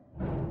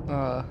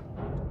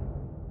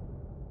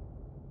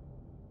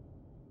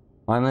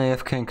 I'm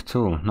AFK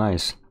too,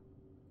 nice.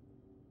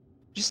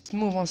 Just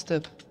move one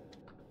step.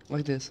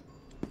 Like this.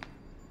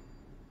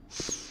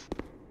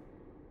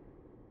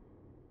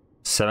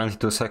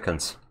 72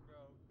 seconds.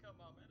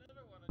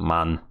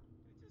 Man.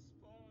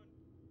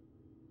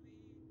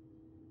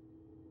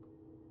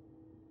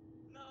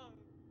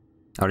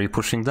 Are you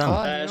pushing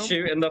them?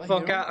 Shooting the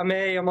fuck out of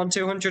me, I'm on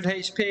 200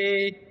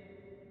 HP.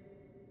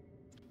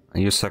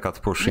 You suck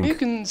at pushing. You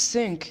can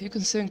sink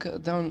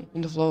down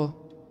in the floor.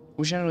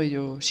 We generate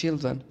your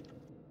shield then.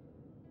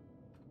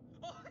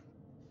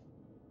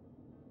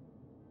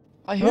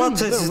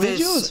 What is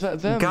this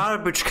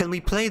garbage? Can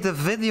we play the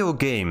video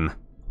game?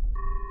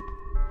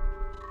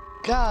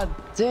 God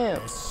damn.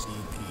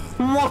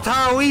 What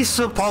are we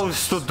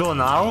supposed to do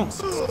now?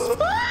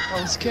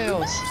 Oh, it's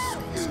chaos.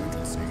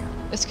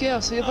 It's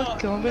chaos, so you're about to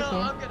kill him,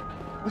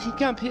 we can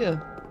camp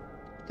here.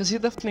 Because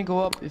he'll definitely go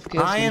up if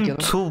chaos I can am kill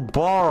him. too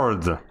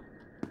bored.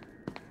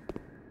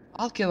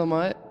 I'll kill him,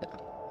 mate.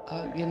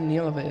 I'll get in the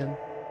elevator.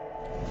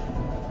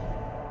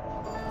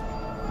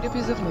 Yep,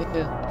 he's definitely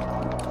here.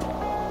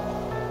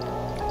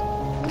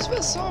 What's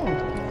that song?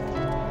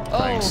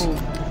 Thanks. Oh.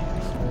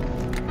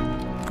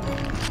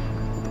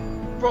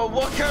 Bro,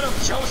 what kind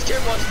of jump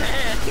scare was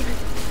that?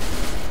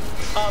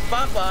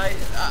 Bye-bye.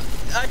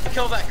 I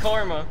killed that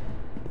karma.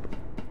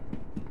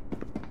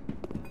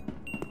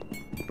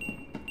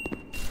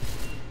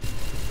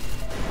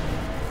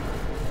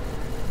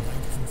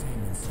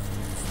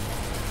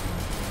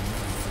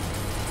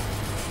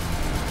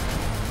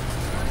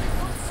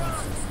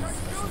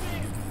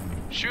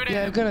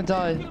 Yeah, you're gonna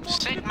die.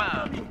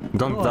 Sigma!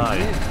 Don't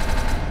die.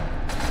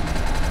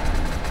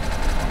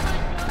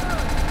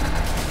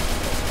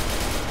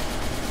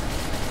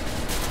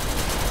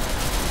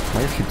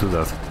 Why did he do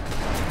that?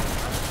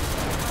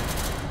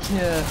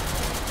 Yeah.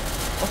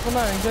 Oh, for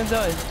now, you're gonna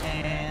die.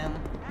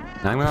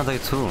 I'm gonna die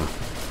too.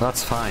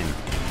 That's fine.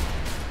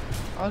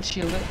 I'll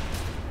shield it.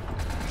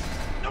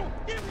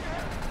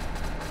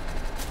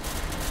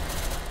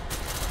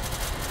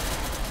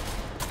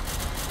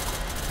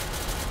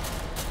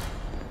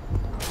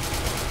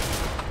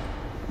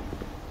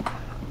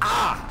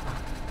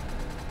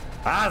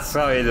 That's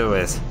how you do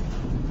it.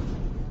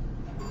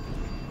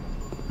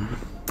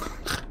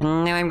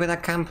 Now I'm gonna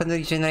camp and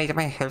regenerate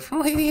my health.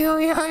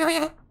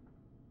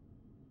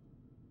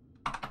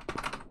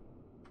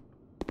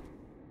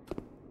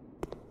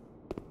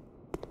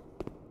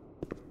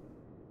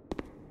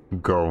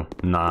 Go.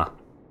 Nah.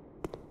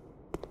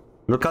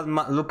 Look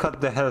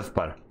at the health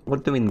bar.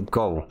 What do we mean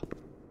go?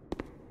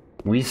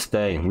 We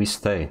stay.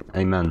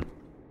 Amen.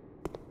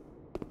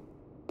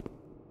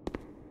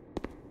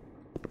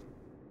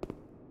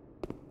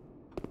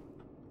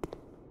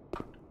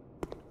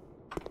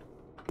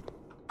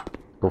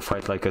 Go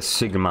fight like a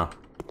Sigma.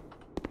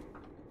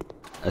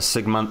 A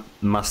Sigma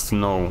must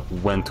know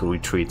when to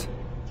retreat.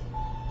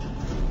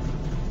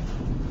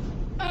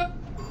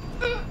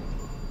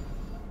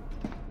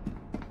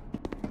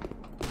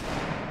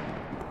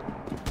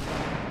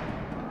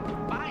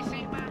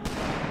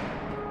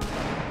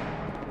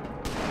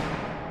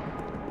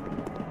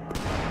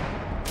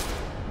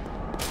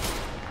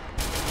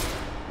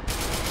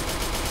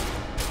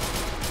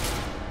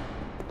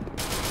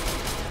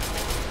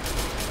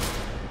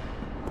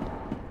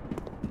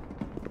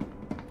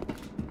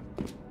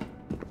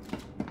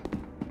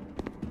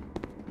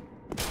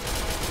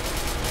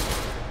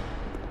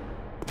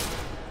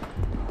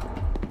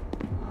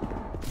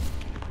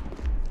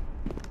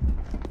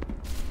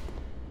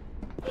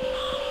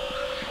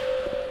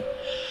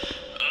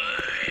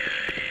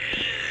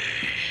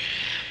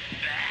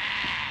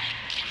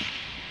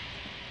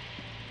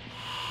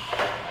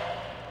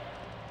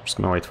 Just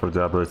gonna wait for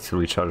the ability to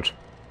recharge.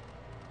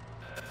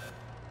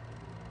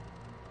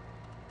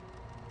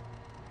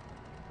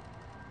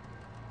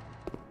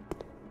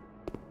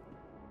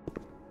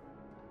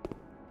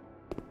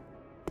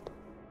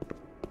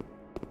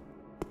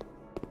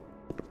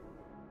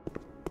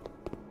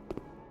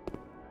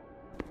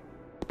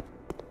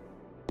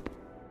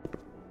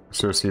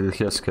 Seriously, did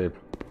he escape?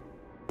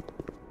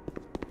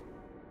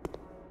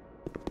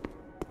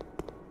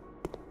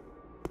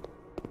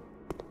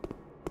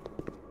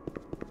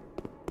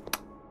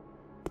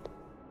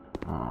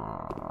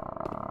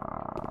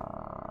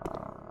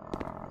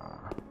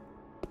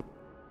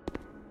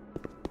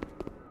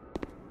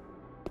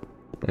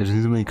 I just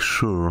need to make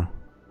sure.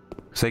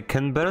 Because I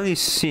can barely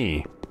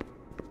see.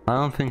 I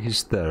don't think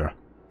he's there.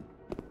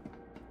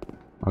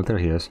 Oh, there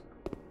he is.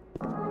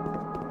 Oh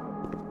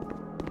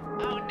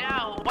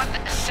no, what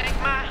the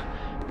Sigma?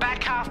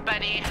 Back off,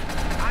 buddy.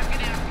 I'm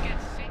gonna have to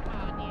get Sigma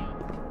on you.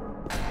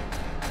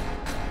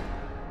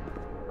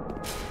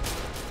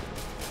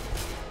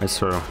 I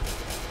swear.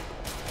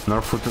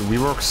 Northwood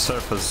rework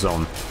surface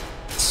zone.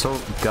 So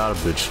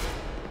garbage.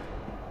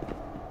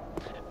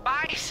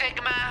 Bye,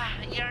 Sigma.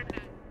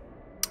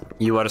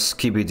 You are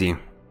skibidi.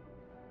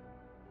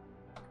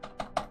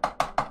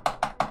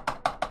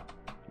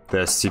 The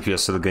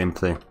SCPSL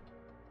gameplay.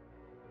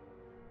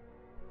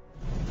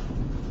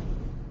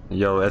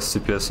 Yo,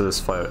 SCPSL is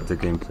fire at the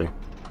gameplay.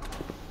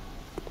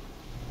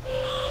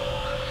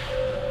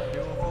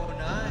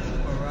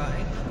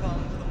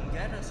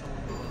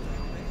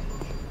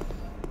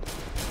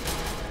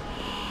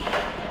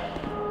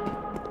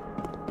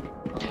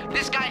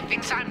 This guy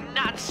thinks I'm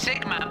not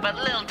Sigma, but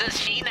little does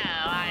he know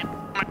I'm...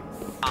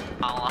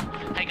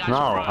 Hey guys, No,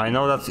 I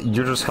know that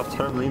you just have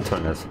terrible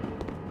internet.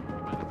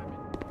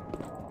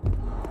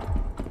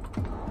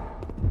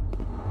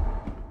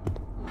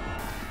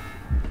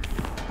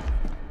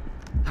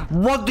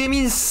 What do you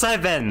mean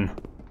 7?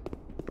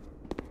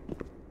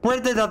 Where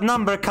did that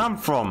number come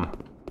from?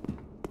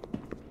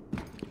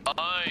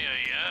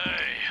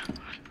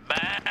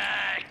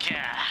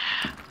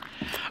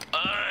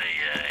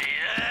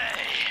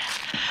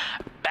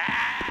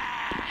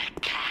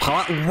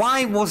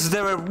 Why was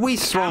there a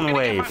Wistron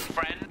wave?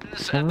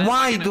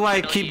 Why do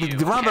I keep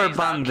rubber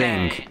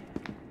banding?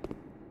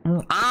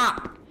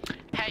 Ah!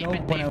 Hey,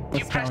 but if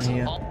you press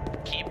the Alt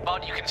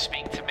keyboard, you can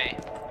speak to me.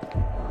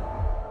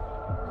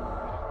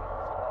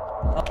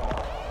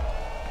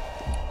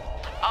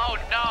 Oh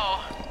no!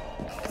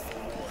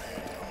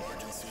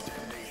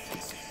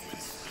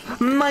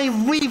 My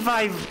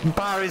revive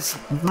bar is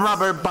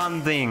rubber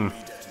banding!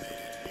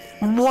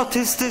 What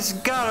is this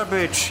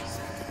garbage?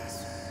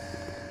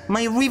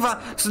 My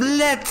revive...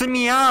 Let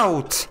me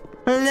out!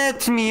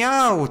 Let me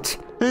out!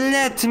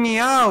 Let me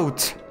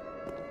out!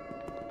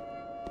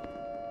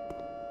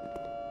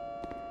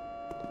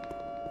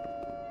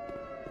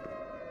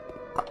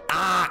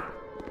 Ah!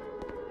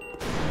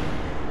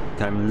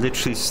 I'm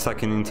literally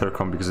stuck in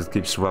intercom because it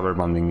keeps rubber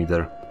banding me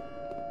there.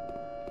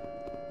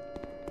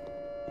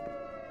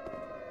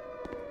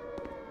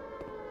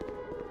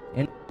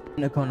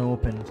 Intercom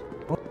opened.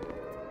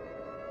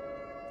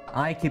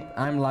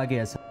 I'm laggy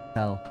as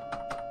hell.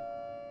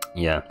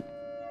 Yeah.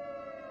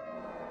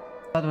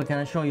 By the way, can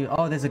I show you?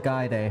 Oh, there's a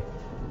guy there.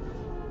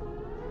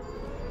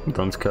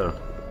 Don't care.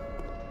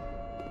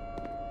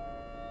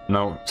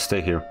 No,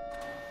 stay here.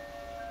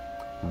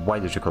 Why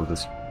did you call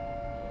this?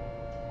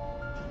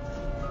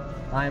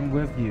 I'm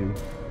with you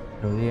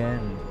till the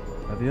end,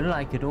 whether you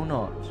like it or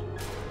not.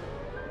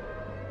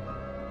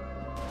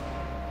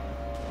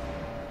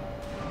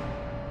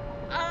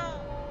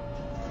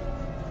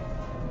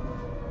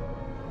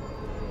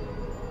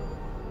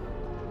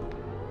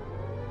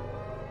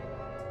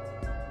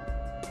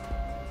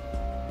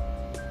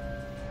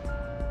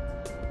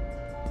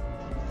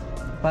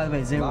 By the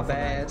way, Zero. My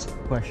bad.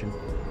 Question.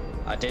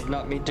 I did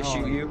not mean to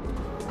shoot you.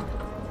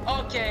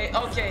 Okay,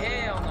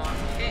 hell no.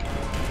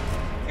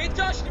 He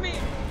touched me!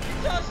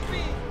 He touched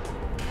me!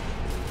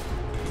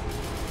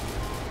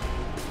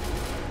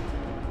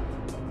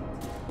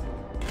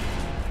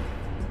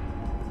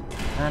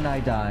 And I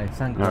die,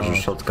 thank God. There's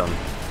a shotgun.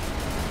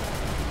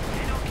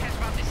 Anyone cares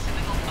about this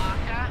little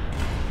marker?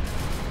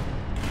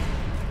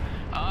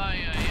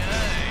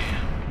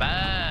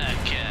 Back.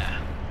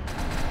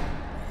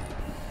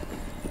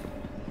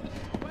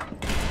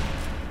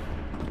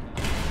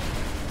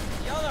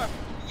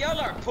 Y'all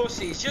are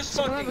pussies. Just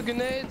fucking... have a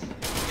grenade.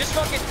 Just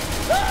fucking...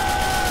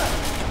 Ah!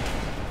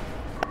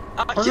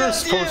 What are you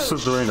supposed to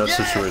do in that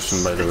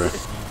situation, by the way?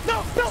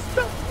 No,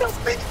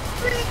 please,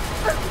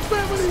 I have a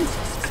family.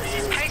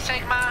 Hey,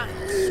 Sigma.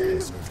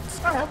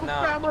 I have a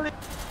family.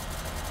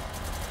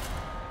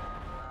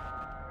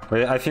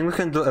 Wait, I think we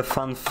can do a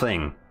fun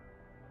thing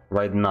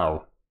right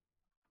now.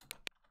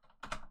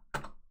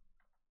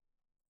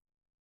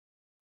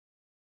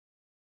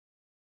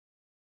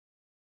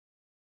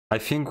 I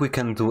think we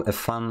can do a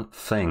fun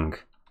thing.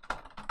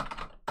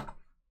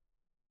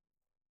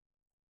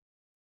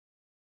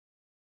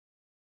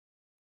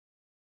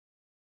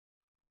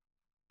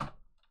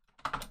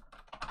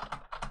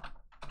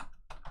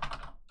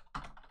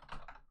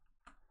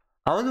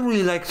 I would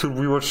really like to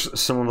rewatch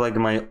some of like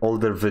my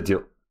older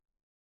video.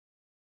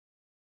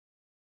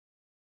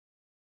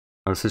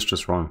 Oh, this is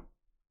just wrong.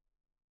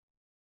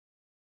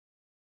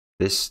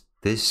 This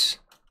is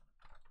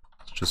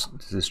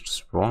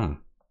just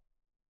wrong.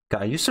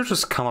 God, I used to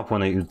just come up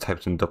when I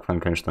typed in Doc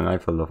Frankenstein. I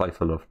fell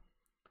off.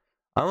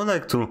 I would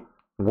like to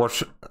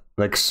watch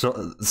like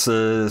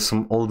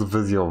some old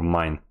video of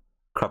mine.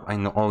 Crap, I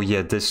know. Oh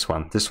yeah, this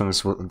one. This one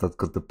is what that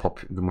got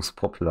the most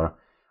popular.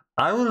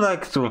 I would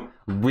like to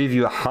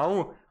review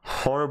how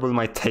horrible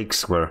my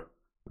takes were.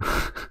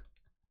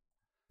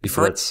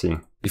 Let's see.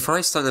 Before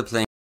I started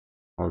playing...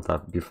 Hold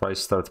up. Before I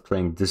start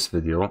playing this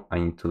video, I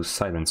need to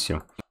silence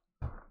you.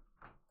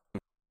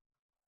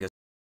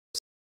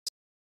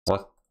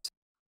 What?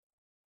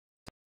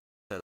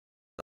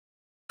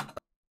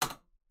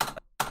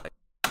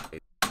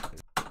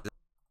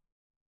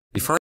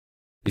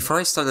 Before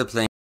I started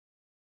playing...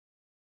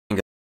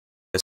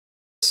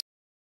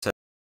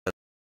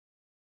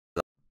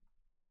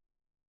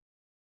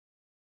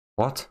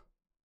 What?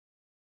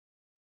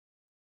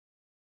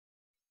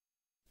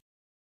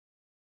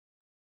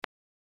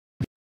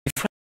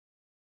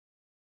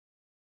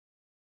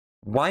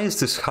 Why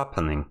is this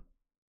happening?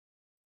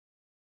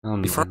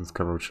 Before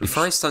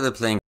I started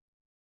playing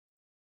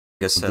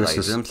SL, I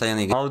didn't play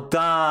any games. Oh,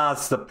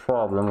 that's the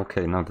problem.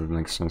 Okay, now that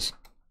makes sense.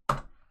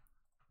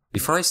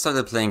 Before I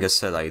started playing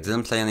SL, I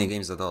didn't play any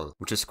games at all,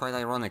 which is quite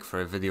ironic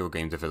for a video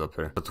game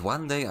developer. But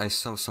one day I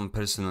saw some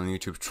person on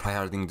YouTube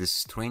tryharding this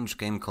strange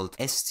game called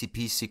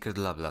SCP Secret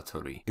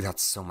Laboratory. It had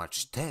so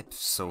much depth,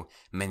 so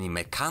many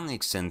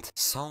mechanics, and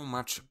so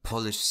much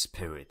polished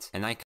spirit.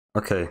 And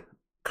Okay,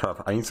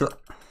 crap, I need to...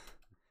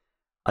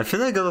 I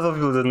feel like a lot of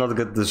people did not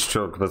get this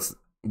joke, but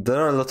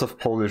there are a lot of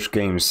Polish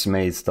games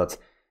made that,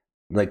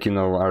 like, you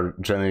know, are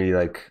generally,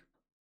 like,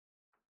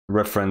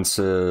 reference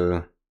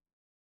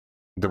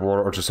the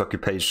war or just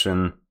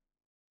occupation,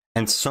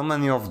 and so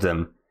many of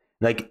them,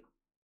 like,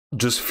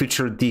 just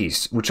feature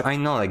these, which I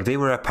know, like, they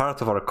were a part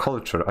of our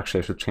culture.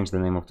 Actually, I should change the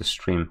name of the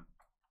stream.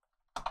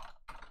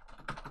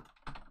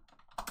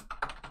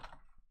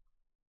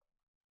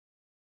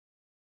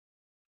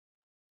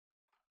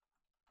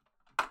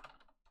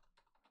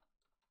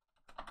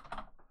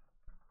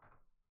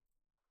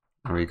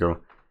 There we go.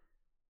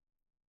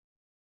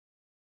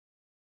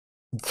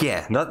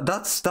 Yeah,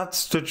 that's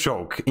the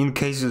joke. In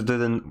case you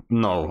didn't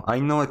know, I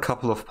know a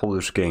couple of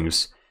Polish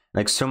games.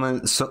 Like so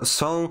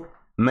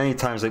many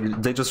times,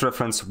 like, they just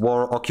reference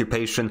war,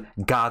 occupation,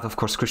 God, of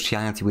course,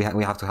 Christianity. We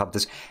have to have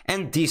this,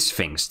 and these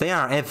things. They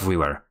are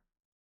everywhere.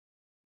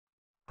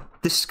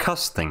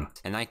 Disgusting.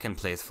 And I can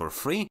play it for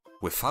free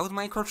without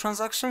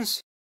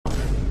microtransactions.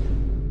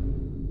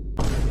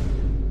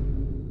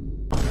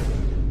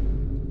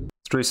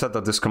 It's really sad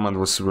that this command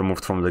was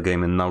removed from the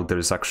game, and now there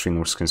is actually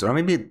no skins, or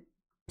maybe it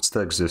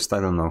still exists. I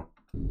don't know.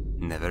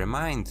 Never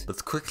mind.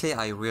 But quickly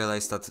I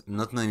realized that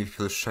not many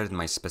people shared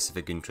my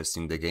specific interest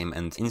in the game,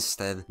 and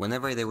instead,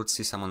 whenever they would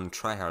see someone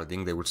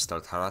tryharding, they would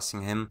start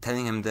harassing him,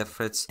 telling him death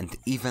threats, and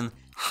even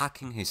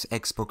hacking his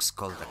Xbox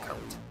Gold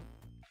account.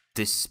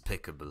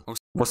 Despicable.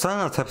 Was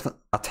that an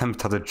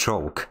attempt at a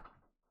joke?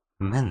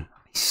 Man,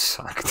 he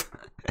sucked.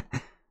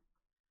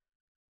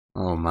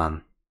 Oh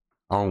man.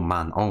 Oh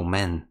man. Oh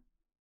man.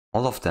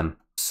 All of them.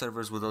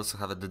 Servers would also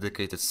have a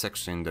dedicated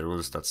section in the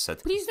rules that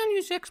said, "Please don't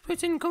use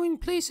exploits and go in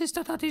places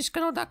that others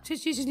cannot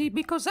access easily,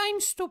 because I'm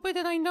stupid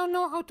and I don't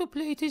know how to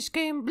play this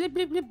game, blah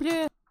blah blah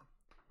blah."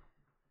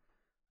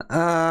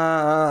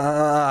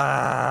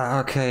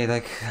 Okay,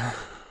 like...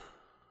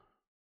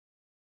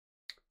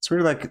 It's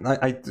really like,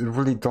 I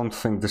really don't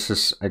think this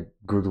is a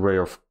good way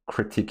of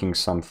critiquing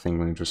something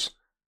when you just,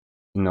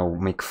 you know,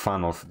 make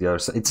fun of the other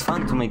side. It's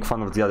fun to make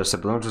fun of the other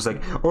side, but not just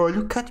like, oh,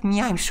 look at me,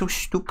 I'm so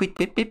stupid.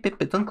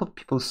 Don't call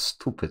people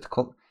stupid.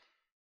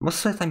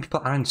 Most of the time,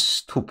 people aren't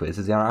stupid.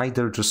 They are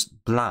either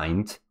just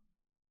blind,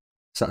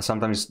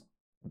 sometimes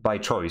by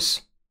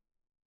choice,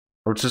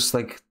 or just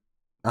like,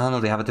 I don't know,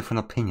 they have a different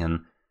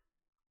opinion.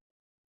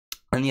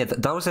 And yeah,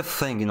 that was a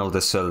thing, you know,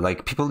 this,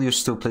 like, people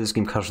used to play this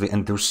game casually,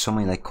 and there were so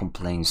many, like,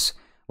 complaints,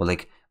 or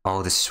like,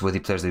 oh, the sweaty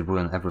players, they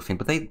ruin everything,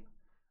 but I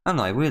don't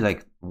know, I really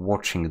like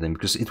watching them,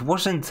 because it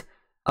wasn't,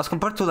 as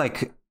compared to,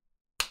 like,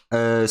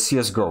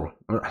 CSGO,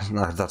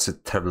 that's a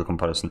terrible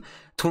comparison,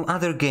 to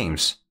other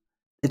games,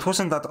 it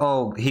wasn't that,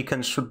 oh, he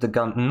can shoot the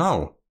gun,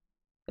 no.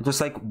 It was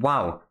like,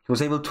 wow, he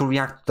was able to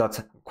react to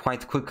that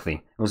quite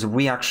quickly. It was a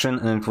reaction,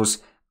 and it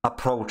was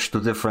approach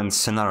to different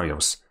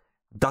scenarios.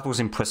 That was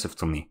impressive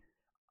to me.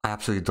 I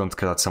absolutely don't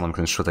care that someone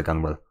can shoot a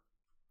gun well.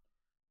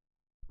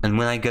 And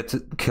when I get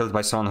killed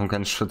by someone who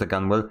can shoot a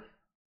gun well,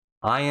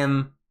 I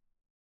am,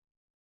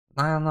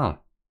 I don't know,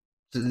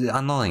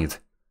 annoyed.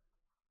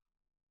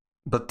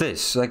 But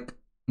this, like,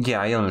 yeah,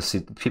 I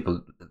honestly,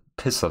 people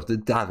pissed off.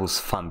 That was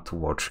fun to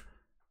watch.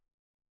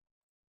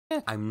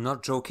 I'm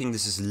not joking,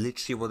 this is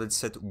literally what it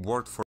said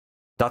word for...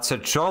 That's a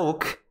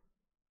joke?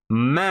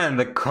 Man,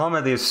 the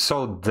comedy is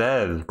so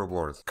dead.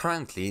 Word.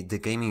 Currently, the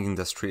gaming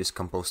industry is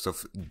composed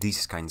of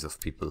these kinds of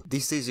people.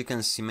 These days you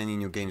can see many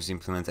new games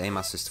implement aim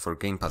assist for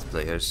gamepad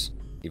players,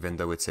 even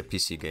though it's a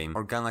PC game,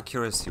 or gun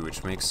accuracy,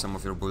 which makes some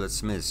of your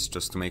bullets miss,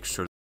 just to make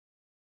sure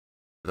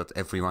that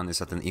everyone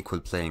is at an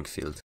equal playing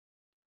field.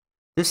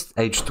 This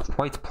aged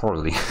quite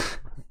poorly.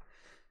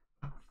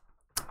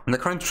 The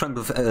current trend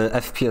with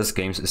FPS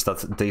games is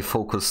that they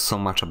focus so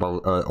much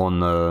about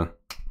on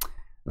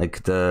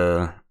like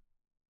the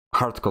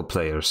hardcore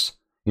players,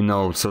 you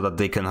know, so that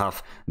they can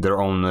have their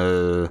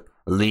own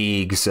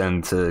leagues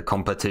and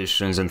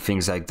competitions and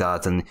things like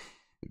that. And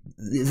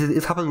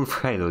it happened with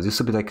Halo. It used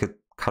to be like a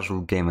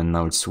casual game, and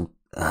now it's so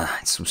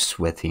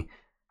sweaty.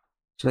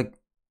 So like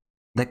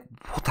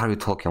what are you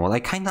talking about? I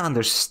kind of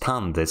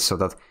understand it, so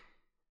that.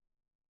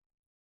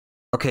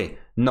 Okay,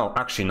 no,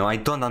 actually, no, I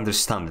don't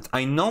understand it.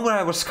 I know where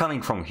I was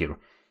coming from here.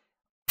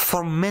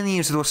 For many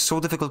years, it was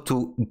so difficult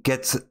to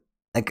get,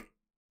 like,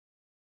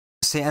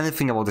 say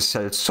anything about the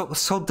cell. It's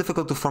so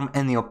difficult to form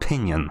any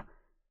opinion.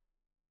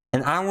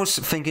 And I was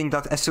thinking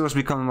that SL was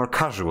becoming more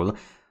casual.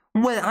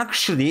 Well,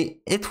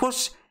 actually, it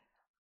was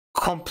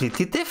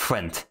completely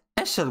different.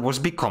 SL was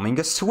becoming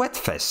a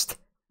sweatfest.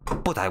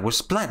 But I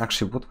was blind.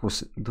 Actually, what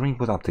was it? During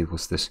what update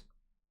was this?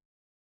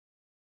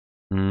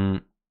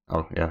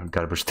 Oh yeah,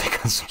 garbage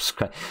take and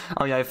subscribe.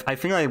 Oh yeah, I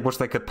think I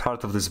watched like a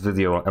part of this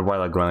video a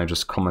while ago and I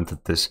just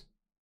commented this.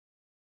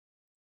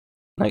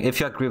 Like, if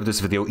you agree with this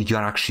video, you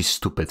are actually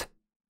stupid.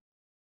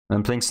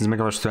 I'm playing since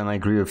Megawash 2 and I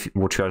agree with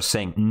what you are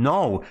saying.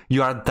 No,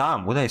 you are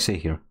dumb. What did I say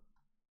here?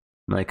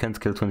 I can't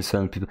kill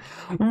 27 people.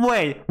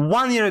 Wait,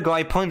 1 year ago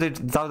I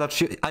pointed out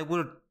that I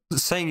was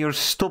saying you're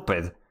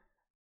stupid.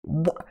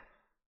 What?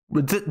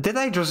 Did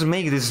I just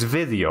make this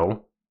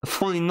video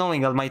fully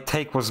knowing that my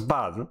take was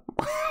bad?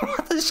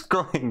 What is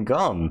going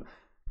on?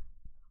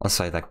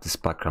 Also, I like this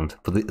background,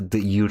 but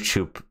the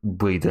YouTube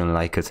really didn't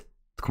like it.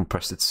 It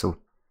compressed it so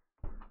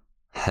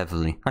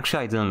heavily.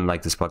 Actually, I didn't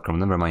like this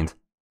background, never mind.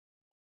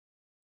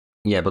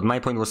 Yeah, but my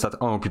point was that,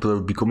 oh, people are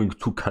becoming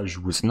too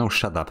casual. No,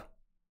 shut up.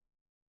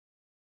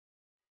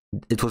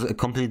 It was a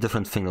completely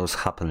different thing that was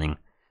happening.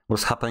 What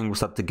was happening was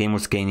that the game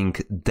was gaining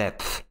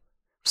depth.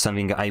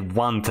 Something I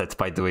wanted,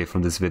 by the way,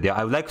 from this video.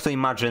 I would like to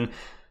imagine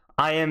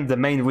I am the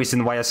main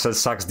reason why SL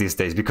sucks these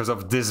days, because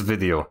of this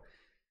video.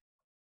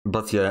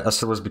 But yeah,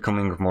 SL was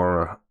becoming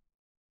more...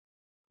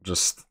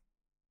 just...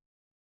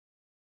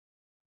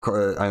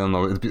 I don't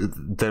know,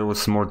 there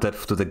was more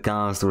depth to the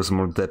guns, there was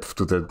more depth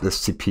to the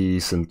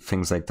SCPs and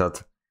things like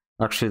that.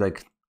 Actually,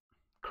 like,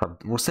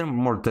 crap, was there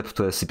more depth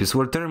to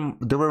SCPs?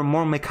 There were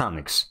more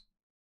mechanics.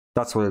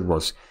 That's what it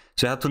was.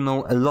 So you had to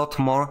know a lot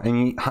more,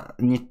 and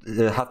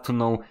you had to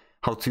know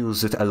how to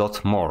use it a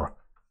lot more.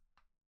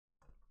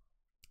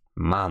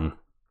 Man.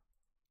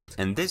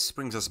 And this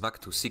brings us back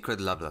to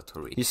Secret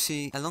Laboratory. You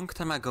see, a long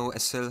time ago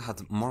SL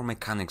had more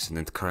mechanics than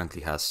it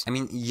currently has. I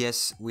mean,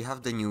 yes, we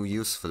have the new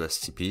useful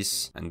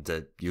SCPs and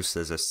the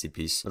useless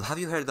SCPs, but have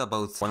you heard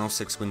about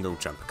 106 window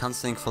jump,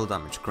 cancelling fall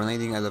damage,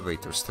 grenading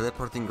elevators,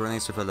 teleporting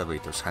grenades with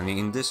elevators, hiding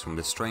in this room,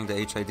 destroying the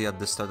HID at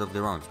the start of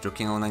the round,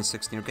 joking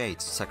 096 near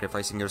gates,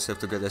 sacrificing yourself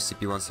to get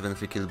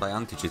SCP-173 killed by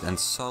anti-cheat, and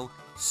so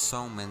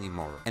many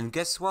more. And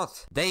guess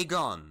what? They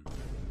gone!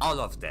 All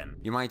of them!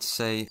 You might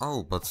say,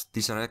 oh, but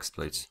these are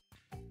exploits.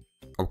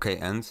 Okay,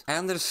 and? I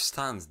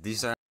understand,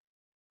 these are...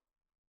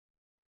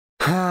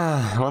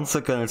 Once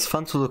again, it's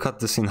fun to look at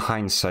this in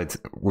hindsight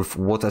with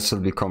what SL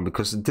become,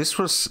 because this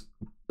was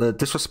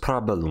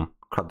Parabellum.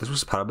 Crap, this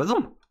was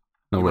Parabellum?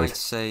 No, you wait. Might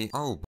say,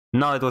 oh...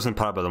 No, it wasn't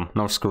Parabellum.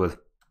 No, screw it.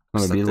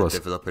 No, maybe it was. The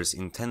developers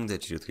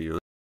intended you to use...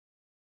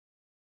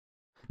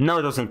 No,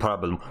 it wasn't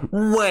Parabellum.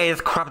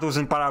 Wait, crap, it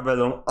wasn't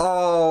Parabellum.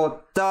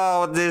 Oh,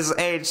 no, this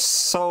aged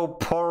so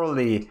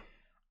poorly.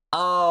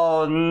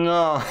 Oh,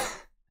 no.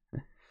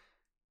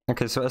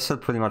 Okay, so SL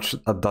pretty much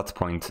at that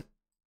point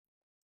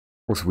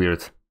was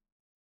weird.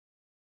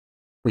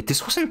 Wait,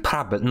 this wasn't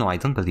Parabellum. No, I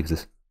don't believe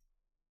this.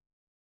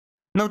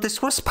 No,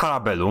 this was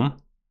Parabellum.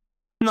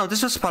 No,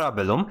 this was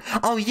Parabellum.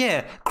 Oh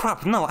yeah,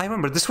 crap, no, I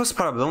remember, this was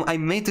Parabellum. I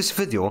made this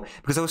video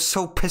because I was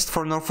so pissed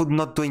for Northwood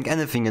not doing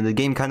anything and the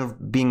game kind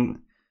of being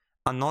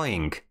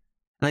annoying.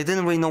 And I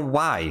didn't really know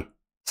why.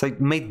 So I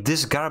made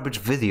this garbage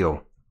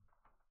video.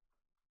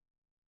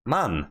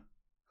 Man.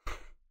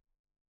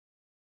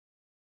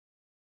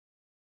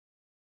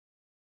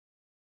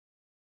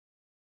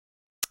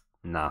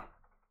 Nah.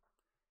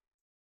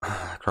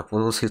 Crap,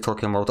 what was he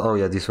talking about? Oh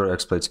yeah, these were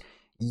exploits.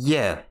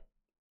 Yeah.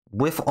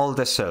 With all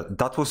the cell,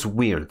 that was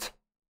weird.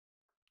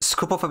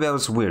 Scopophobia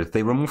was weird.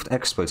 They removed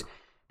exploits.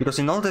 Because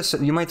in all this,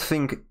 you might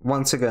think,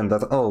 once again,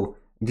 that, oh,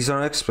 these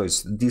are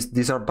exploits,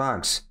 these are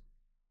bugs.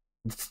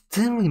 It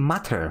didn't really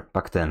matter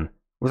back then. It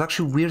was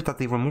actually weird that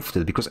they removed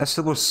it, because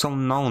SL was so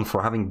known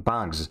for having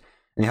bugs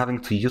and having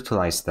to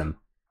utilize them.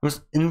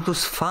 It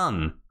was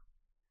fun.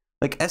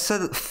 Like,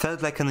 SL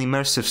felt like an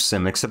immersive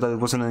sim, except that it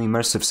wasn't an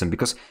immersive sim,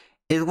 because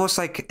it was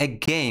like a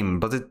game,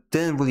 but it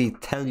didn't really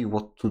tell you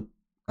what to...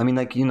 I mean,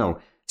 like, you know,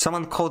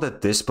 someone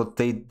coded this, but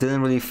they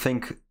didn't really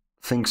think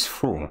things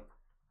through.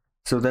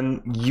 So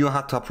then you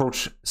had to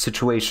approach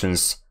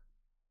situations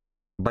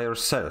by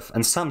yourself.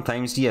 And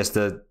sometimes, yes,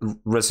 the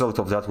result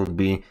of that would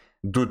be,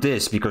 do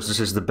this, because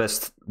this is the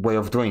best way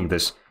of doing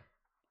this.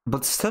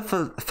 But still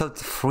felt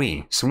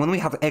free. So when we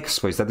have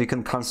exploits that you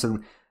can cancel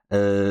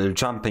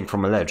jumping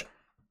from a ledge,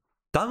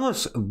 that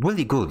was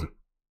really good.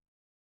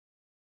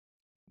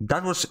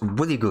 That was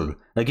really good.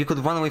 Like, you could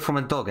run away from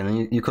a dog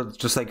and you could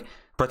just, like,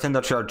 pretend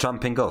that you are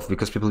jumping off,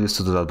 because people used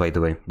to do that, by the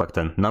way, back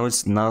then. Now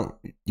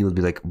you would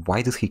be like,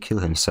 why did he kill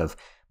himself?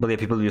 But yeah,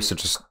 people used to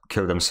just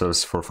kill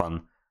themselves for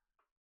fun.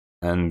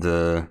 And,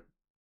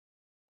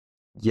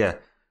 yeah.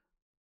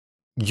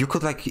 You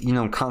could, like, you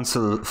know,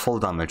 cancel fall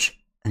damage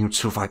and you'd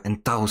survive,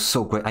 and that was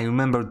so great. I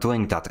remember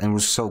doing that, and it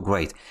was so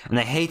great. And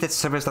I hated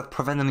servers that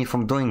prevented me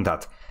from doing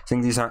that,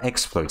 saying these are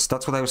exploits.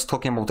 That's what I was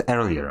talking about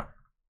earlier.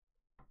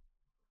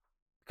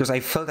 Because I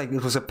felt like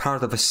it was a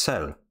part of a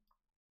cell.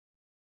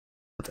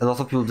 But a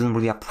lot of people didn't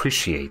really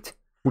appreciate.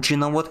 Which, you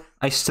know what?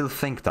 I still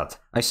think that.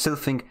 I still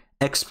think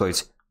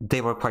exploits,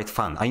 they were quite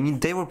fun. I mean,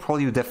 they were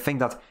probably the thing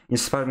that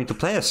inspired me to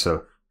play SL.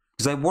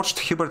 Because I watched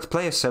Hubert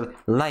play SL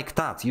like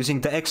that,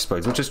 using the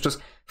exploits, which is just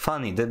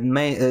funny.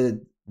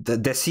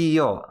 The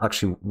CEO,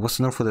 actually, what's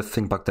the name for the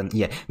thing back then?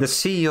 Yeah, the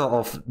CEO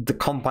of the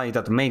company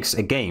that makes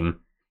a game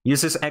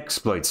uses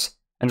exploits,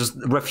 and just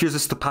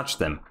refuses to patch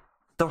them.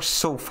 That was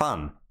so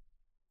fun.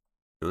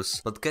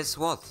 But guess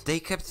what? They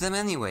kept them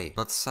anyway.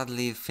 But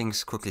sadly,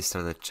 things quickly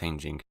started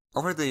changing.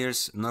 Over the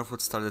years,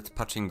 Northwood started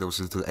patching those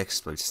little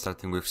exploits,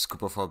 starting with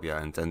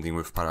Scopophobia and ending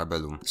with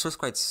Parabellum. This was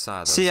quite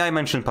sad. See, I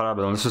mentioned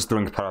Parabellum, this was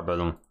during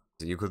Parabellum.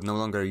 You could no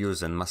longer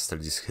use and master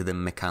these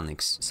hidden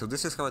mechanics. So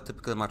this is how a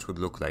typical match would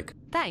look like.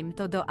 Time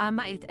to do a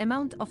mild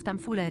amount of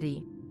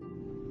tomfoolery.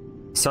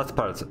 Sad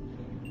part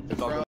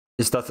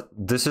is that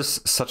this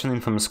is such an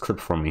infamous clip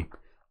for me.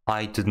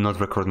 I did not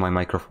record my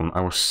microphone,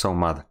 I was so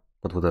mad.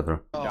 But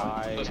whatever.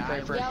 Let's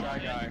pray for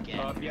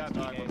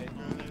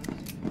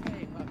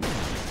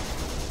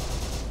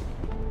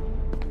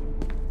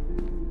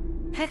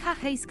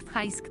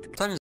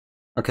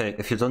Okay,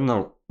 if you don't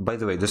know, by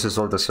the way, this is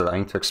all the I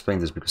need to explain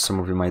this because some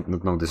of you might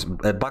not know this.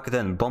 Back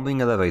then,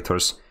 bombing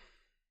elevators,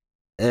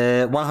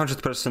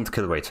 100%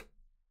 kill rate.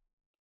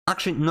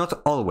 Actually, not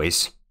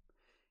always.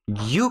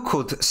 You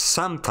could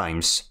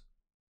sometimes,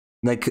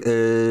 like,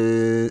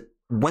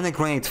 when a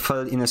grenade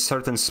fell in a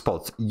certain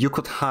spot, you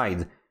could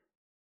hide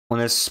on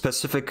a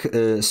specific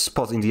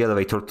spot in the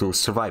elevator to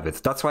survive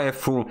it. That's why I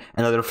threw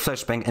another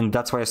flashbang, and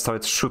that's why I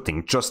started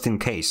shooting, just in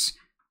case.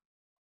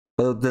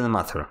 But it didn't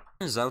matter.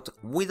 Turns out,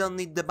 we don't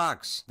need the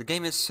bugs. The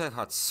game itself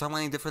had so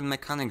many different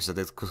mechanics that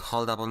it could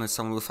hold up on its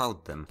own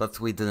without them.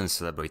 But we didn't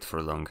celebrate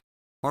for long.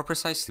 More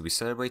precisely, we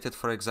celebrated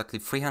for exactly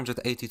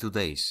 382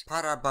 days.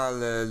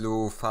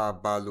 Parabellum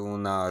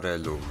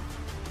Fabalunarelu.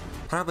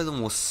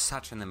 Parabellum was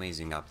such an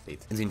amazing update.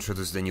 It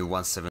introduced the new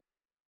 1.7.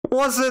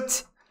 Was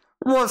it?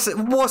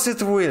 Was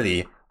it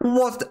really?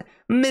 What?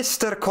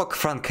 Mr. Cock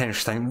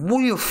Frankenstein,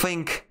 would you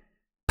think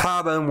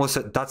Parabellum was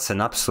a... That's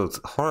an absolute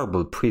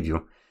horrible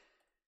preview.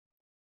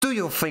 Do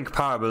you think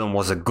Parabellum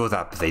was a good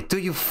update? Do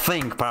you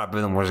think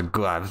Parabellum was a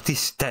good update?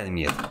 Please tell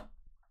me it.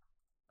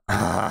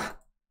 A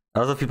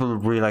lot of people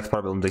really liked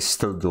Parabellum, they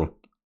still do.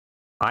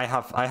 I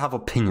have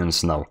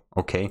opinions now,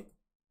 okay?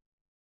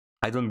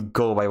 I don't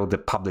go by what the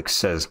public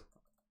says.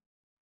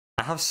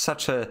 I have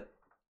such a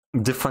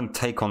different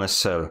take on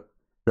SL.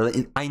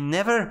 I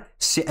never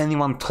see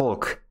anyone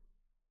talk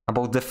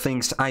about the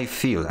things I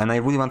feel, and I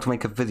really want to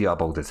make a video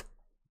about it.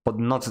 But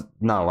not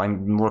now.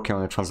 I'm working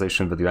on a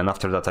translation video, and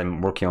after that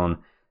I'm working on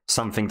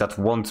something that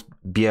won't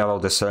be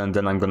about SL, and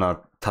then I'm gonna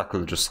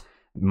tackle just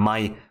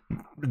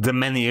the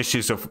many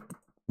issues of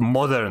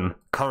modern,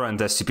 current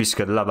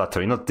SCP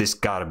Laboratory, not this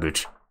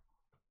garbage.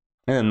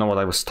 I didn't know what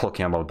I was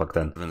talking about back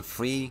then. Even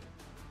 3,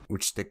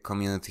 which the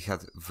community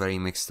had very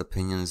mixed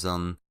opinions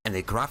on, and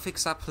a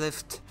graphics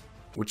uplift,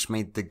 which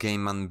made the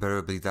game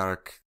unbearably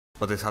dark,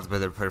 but it had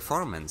better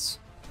performance.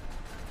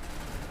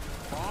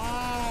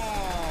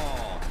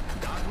 Oh,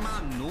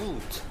 Dagmar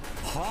Noot.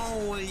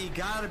 Holy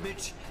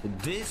garbage,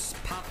 this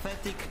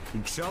pathetic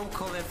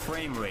joke of a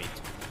frame rate.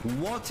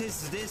 What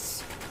is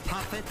this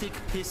pathetic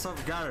piece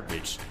of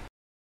garbage?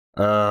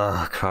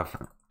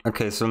 Crap.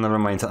 Okay, so never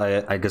mind,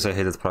 I guess I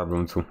hated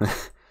Parabellum too.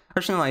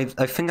 Actually no,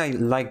 I think I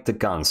liked the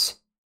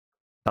guns.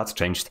 That's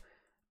changed.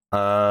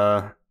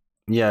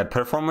 Yeah,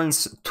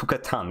 performance took a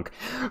tank.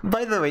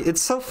 By the way,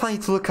 it's so funny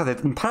to look at it.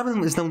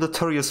 Parabellum is now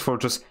notorious for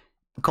just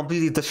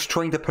completely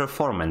destroying the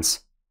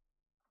performance.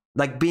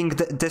 Like being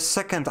the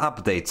second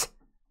update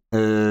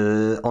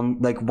on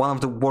like one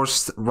of the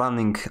worst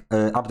running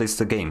updates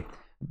to the game.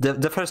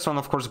 The first one,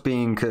 of course,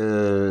 being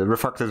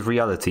Refracted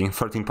Reality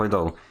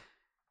 13.0.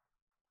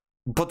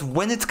 But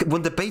when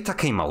the beta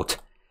came out,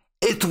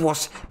 it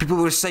was, people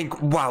were saying,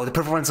 wow, the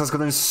performance has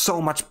gotten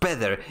so much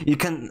better. You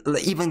can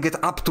even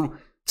get up to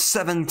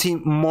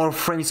 17 more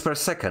frames per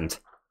second.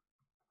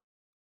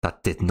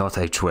 That did not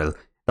age well.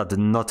 That did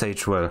not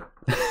age well.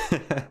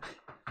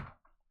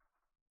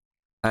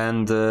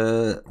 And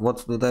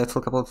what did I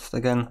talk about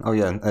again? Oh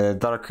yeah,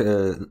 dark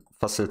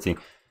facility.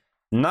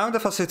 Now the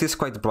facility is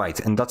quite bright,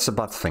 and that's a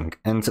bad thing.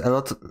 And a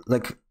lot,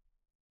 like,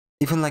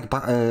 even like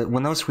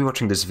when I was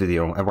rewatching this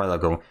video a while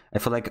ago, I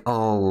felt like,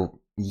 oh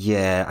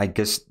yeah, I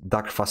guess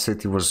dark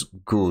facility was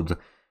good.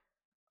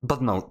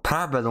 But no,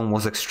 Parabellum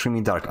was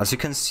extremely dark. As you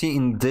can see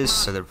in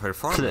this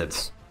clip,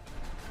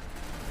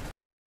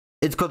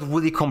 it got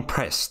really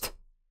compressed.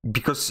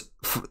 Because,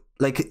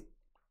 like,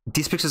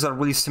 these pictures are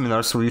really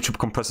similar, so YouTube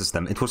compresses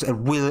them. It was a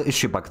real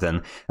issue back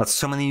then, that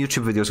so many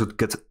YouTube videos would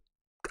get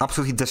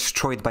absolutely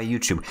destroyed by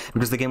YouTube,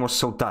 because the game was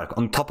so dark.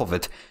 On top of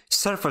it,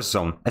 Surface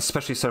Zone,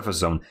 especially Surface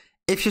Zone,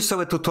 if you saw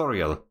a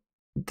tutorial,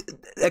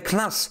 a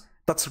class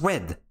that's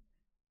red,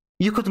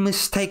 you could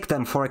mistake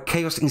them for a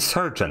Chaos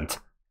Insurgent.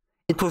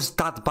 It was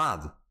that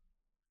bad.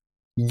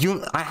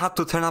 I had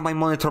to turn up my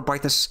monitor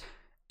brightness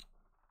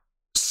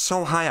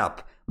so high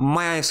up.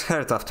 My eyes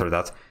hurt after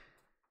that.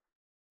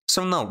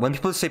 So no, when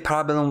people say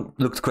Parabellum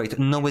looked great,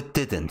 no it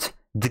didn't.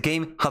 The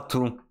game had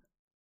to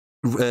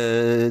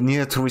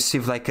needed to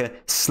receive like a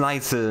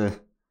slight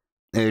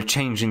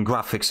change in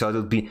graphics, so it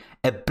would be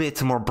a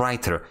bit more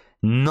brighter.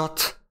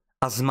 Not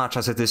as much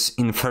as it is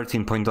in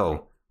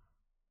 13.0.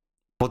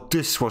 But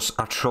this was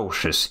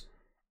atrocious,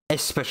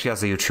 especially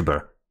as a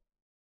YouTuber.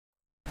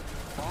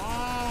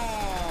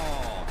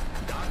 Oh,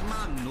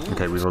 Dagmar Noot.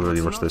 Okay, we've already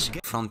watched this.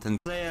 Front end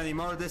Play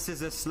anymore, this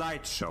is a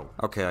slideshow.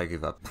 Okay, I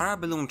give up.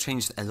 Parabellum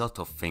changed a lot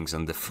of things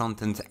on the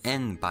front end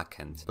and back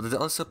end, but it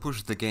also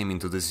pushed the game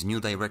into this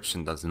new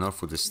direction that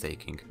Northwood is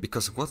taking.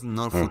 Because what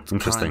Northwood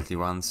currently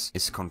wants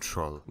is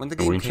control. When the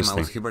game came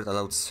out, Hubert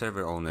allowed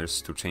server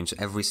owners to change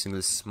every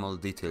single small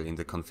detail in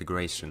the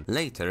configuration.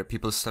 Later,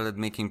 people started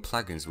making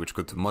plugins which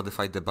could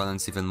modify the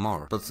balance even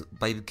more. But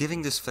by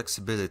giving this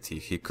flexibility,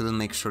 he couldn't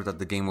make sure that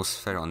the game was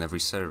fair on every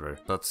server.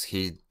 But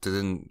he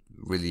didn't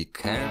really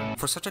care.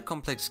 For such a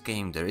complex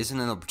game, there isn't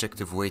an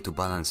objective way to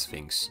balance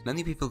things.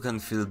 Many people can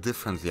feel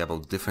differently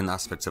about different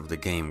aspects of the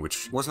game,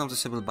 which was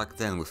noticeable back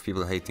then with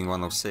people hating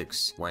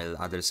 106, while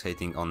others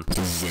hating on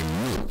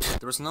Zenith.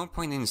 There was no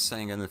point in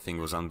saying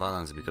anything was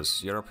unbalanced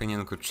because your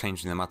opinion could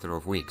change in a matter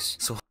of weeks.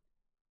 So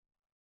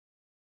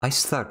I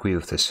still agree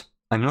with this.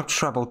 I'm not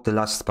sure about the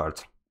last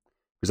part,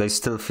 because I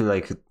still feel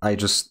like I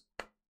just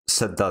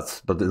said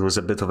that, but it was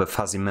a bit of a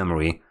fuzzy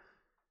memory.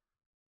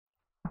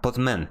 But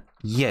man,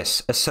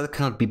 yes, SL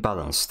cannot be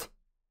balanced.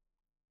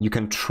 You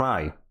can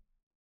try.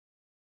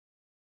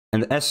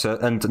 And SL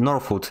and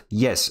Northwood,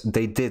 yes,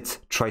 they did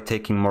try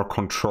taking more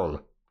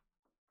control.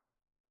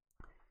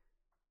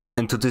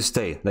 And to this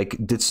day, like,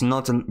 it's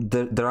not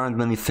there aren't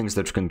many things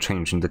that you can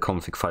change in the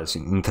config files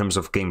in terms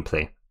of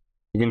gameplay.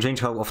 You can change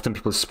how often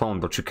people spawn,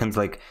 but you can't,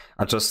 like,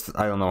 adjust,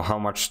 I don't know, how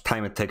much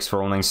time it takes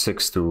for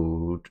 096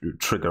 to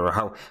trigger, or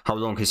how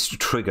long his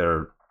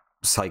trigger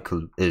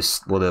cycle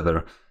is,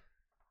 whatever.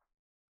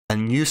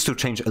 And used to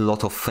change a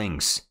lot of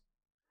things.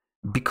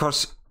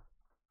 Because,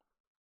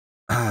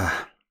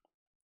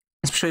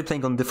 especially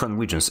playing on different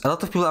regions, a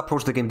lot of people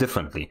approach the game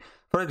differently.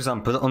 For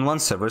example, on one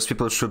server,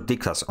 people shoot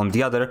D-class, on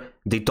the other,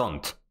 they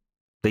don't.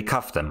 They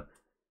cuff them.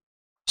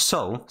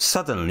 So,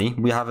 suddenly,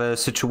 we have a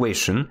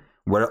situation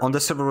where on the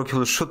server where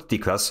people shoot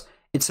D-class,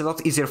 it's a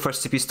lot easier for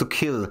SCPs to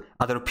kill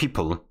other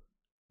people.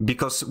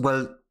 Because,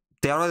 well,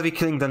 they are already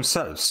killing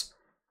themselves.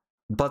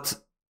 But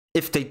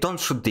if they don't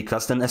shoot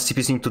D-class, then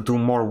SCPs need to do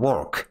more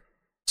work.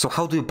 So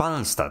how do you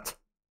balance that?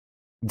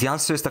 The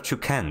answer is that you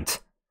can't.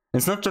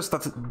 It's not just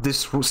that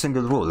this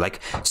single rule. Like,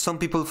 some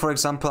people, for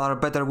example, are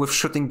better with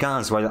shooting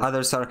guns, while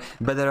others are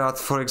better at,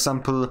 for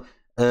example,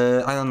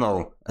 I don't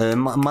know,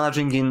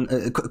 managing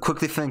in,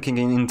 quickly thinking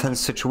in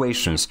intense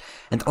situations.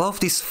 And all of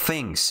these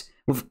things,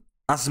 with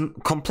as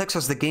complex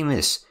as the game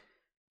is,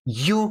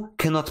 you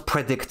cannot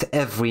predict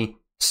every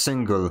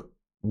single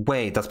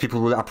way that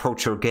people will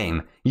approach your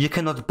game. You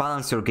cannot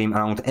balance your game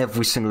around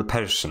every single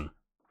person.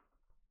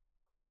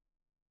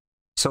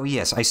 So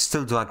yes, I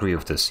still do agree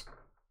with this.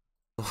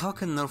 So how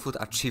can Northwood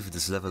achieve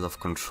this level of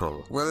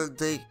control? Well,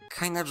 they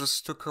kinda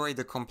just took away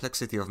the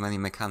complexity of many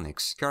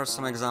mechanics. Here are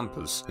some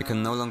examples. You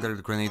can no longer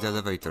grenade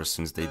elevators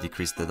since they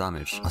decreased the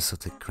damage. Also,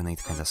 the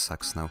grenade kinda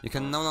sucks now. You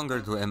can no longer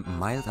do a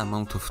mild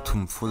amount of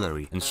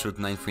tomfoolery and shoot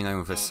 939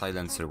 with a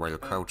silencer while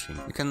crouching.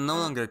 You can no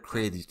longer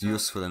create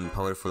useful and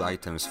powerful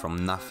items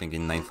from nothing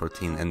in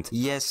 914, and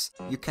yes,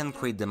 you can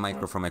create the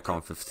micro from a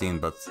COM15,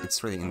 but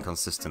it's really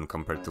inconsistent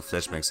compared to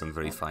flashbangs on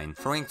Very Fine.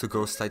 Throwing to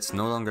ghost lights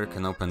no longer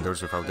can open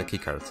doors without the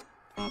keycard.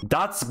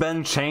 That's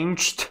been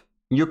changed.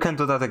 You can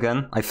do that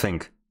again, I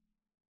think.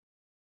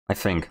 I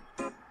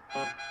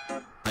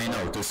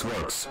know this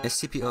works.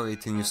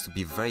 SCP-018 used to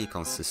be very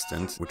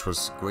consistent, which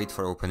was great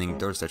for opening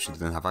doors that you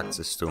didn't have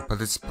access to, but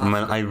it's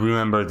man, I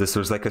remember this.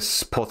 There was like a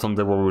spot on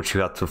the wall which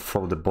you had to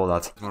throw the ball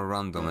at. More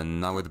random,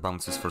 and now it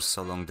bounces for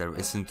so long there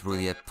isn't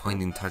really a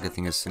point in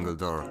targeting a single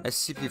door.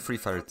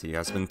 SCP-330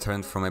 has been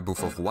turned from a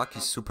booth of wacky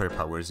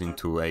superpowers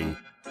into a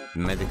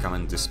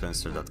medicament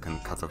dispenser that can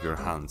cut off your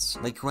hands.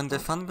 Like, when the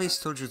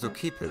fanbase told you to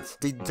keep it,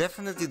 they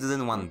definitely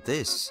didn't want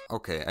this.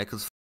 Okay, I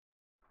could...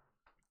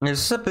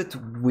 It's a bit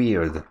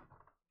weird.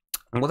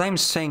 What I'm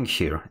saying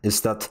here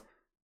is that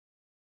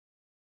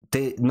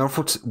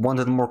Northwood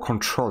wanted more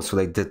control, so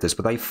they did this,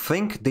 but I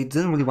think they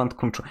didn't really want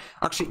control.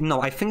 Actually,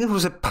 no, I think it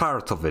was a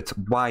part of it,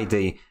 why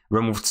they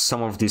removed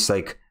some of these,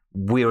 like,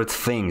 weird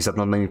things that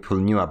not many people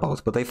knew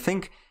about. But I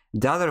think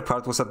the other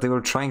part was that they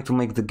were trying to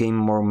make the game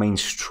more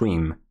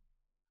mainstream,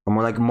 or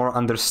more, like, more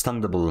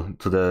understandable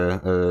to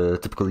the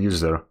typical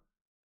user.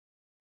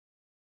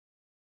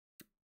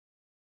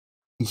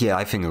 Yeah,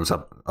 I think it was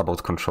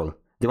about control.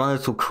 They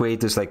wanted to create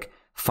this, like,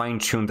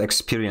 fine-tuned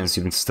experience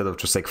instead of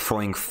just, like,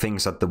 throwing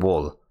things at the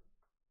wall.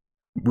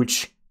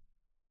 Which,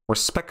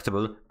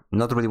 respectable,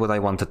 not really what I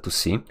wanted to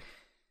see.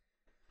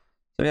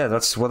 So yeah,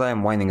 that's what I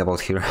am whining about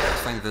here.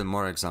 I'll find even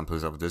more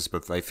examples of this,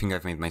 but I think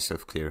I've made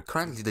myself clear.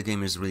 Currently the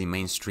game is really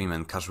mainstream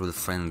and casual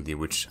friendly,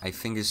 which I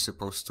think is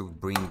supposed to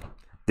bring...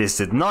 This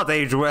did not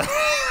age well.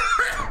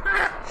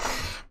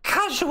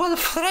 Casual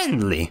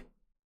friendly?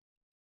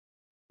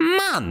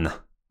 Man,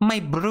 my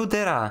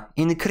brudera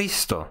in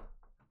Cristo.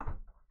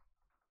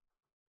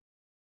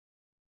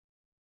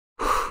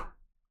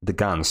 The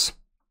guns.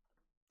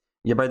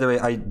 Yeah, by the way,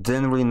 I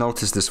didn't really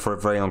notice this for a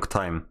very long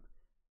time.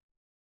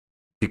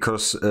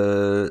 Because,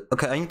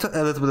 okay, I need to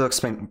a little bit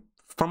explain.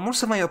 From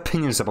most of my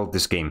opinions about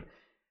this game,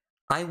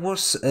 I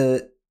was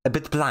a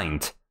bit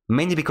blind.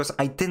 Mainly because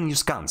I didn't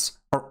use guns.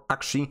 Or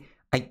actually,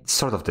 I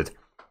sort of did.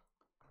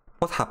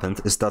 What happened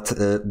is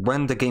that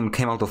when the game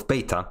came out of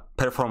beta,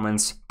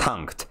 performance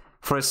tanked.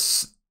 For a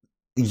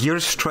year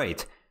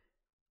straight,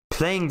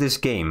 playing this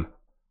game,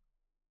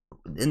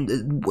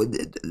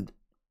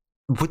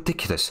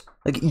 ridiculous.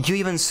 Like, you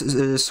even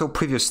saw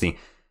previously,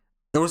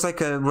 there was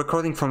like a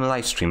recording from a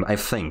live stream, I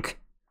think,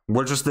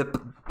 where just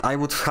I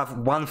would have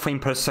 1 frame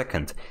per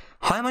second.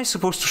 How am I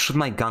supposed to shoot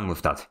my gun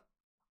with that?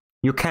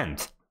 You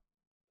can't.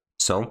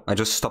 So I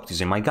just stopped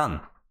using my gun.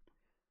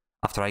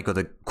 After I got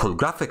a cool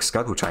graphics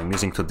card, which I'm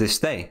using to this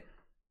day,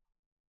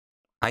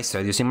 I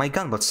started using my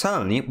gun, but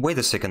suddenly, wait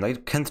a second, I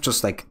can't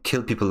just like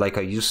kill people like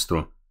I used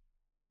to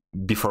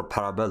before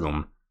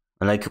Parabellum.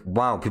 And like,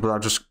 wow, people are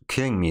just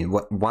killing me.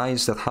 Why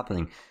is that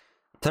happening?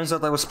 Turns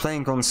out I was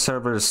playing on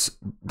servers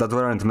that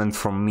weren't meant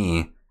for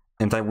me,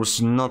 and I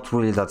was not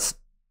really that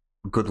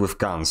good with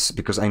guns,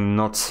 because I'm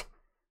not...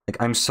 Like,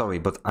 I'm sorry,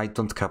 but I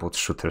don't care about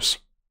shooters.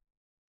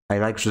 I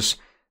like just...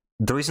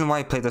 The reason why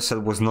I played SL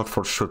was not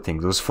for shooting,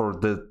 it was for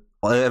the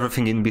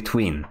everything in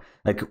between.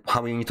 Like,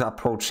 how you need to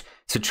approach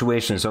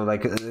situations, or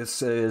like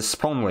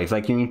spawn wave,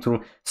 like you need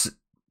to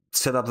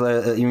set up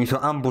the... you need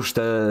to ambush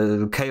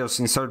the Chaos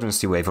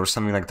Insurgency wave, or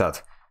something like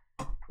that.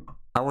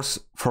 I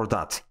was for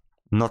that,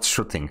 not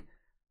shooting.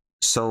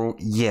 So,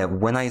 yeah,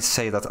 when I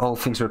say that, oh,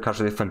 things were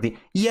casually differently,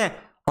 yeah,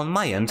 on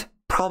my end,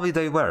 probably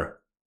they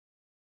were.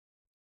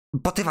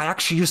 But if I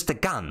actually used the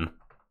gun,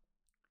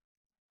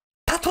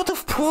 that would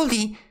have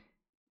probably...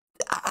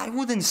 I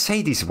wouldn't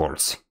say these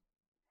words.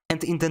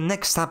 And in the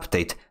next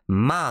update,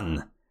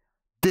 man,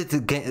 did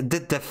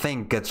the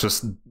thing get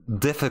just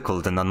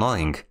difficult and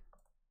annoying.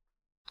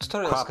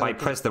 Crap, I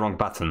pressed the wrong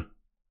button.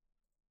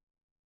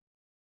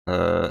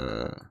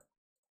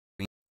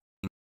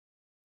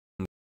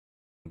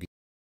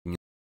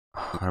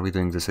 Are we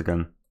doing this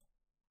again?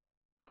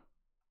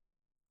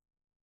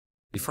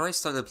 Before I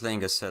started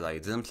playing SL, I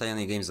didn't play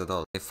any games at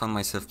all. I found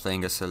myself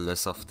playing SL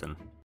less often.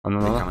 Oh, no.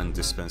 The comment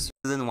dispenser.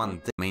 I didn't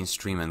want the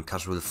mainstream and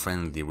casual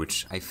friendly,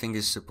 which I think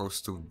is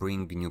supposed to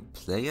bring new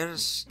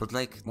players. But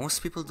like,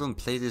 most people don't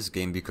play this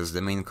game because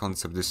the main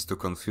concept is too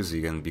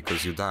confusing and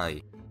because you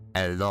die.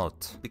 A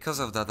lot. Because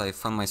of that, I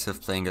found myself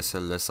playing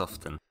SL less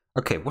often.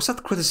 Okay, was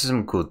that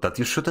criticism good? That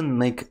you shouldn't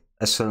make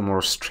SL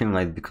more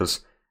streamlined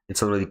because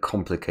it's already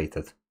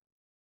complicated?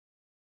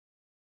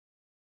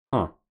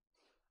 Huh.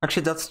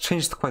 Actually, that's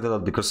changed quite a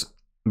lot, because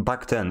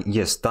back then,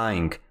 yes,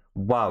 dying,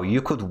 wow,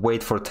 you could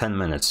wait for 10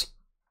 minutes.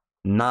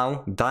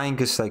 Now, dying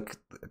is like,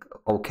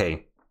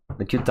 okay.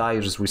 Like, you die,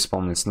 you just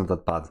respawn, it's not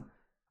that bad.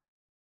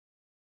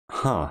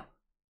 Huh.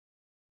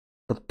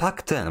 But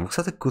back then, was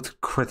that a good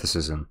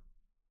criticism?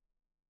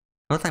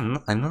 But I'm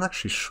not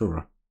actually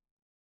sure.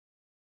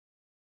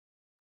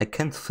 I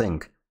can't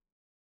think.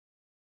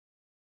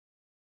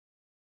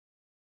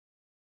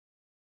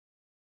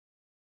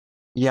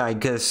 Yeah, I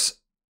guess...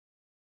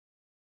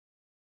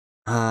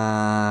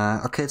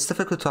 okay, it's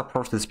difficult to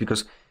approach this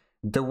because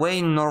the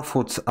way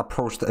Northwood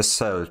approached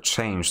SL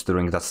changed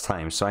during that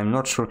time, so I'm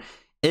not sure.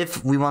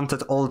 If we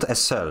wanted old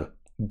SL,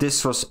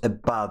 this was a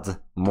bad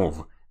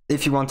move.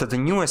 If you wanted a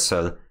new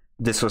SL,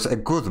 this was a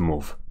good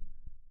move.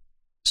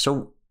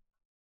 So,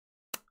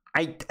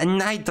 I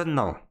don't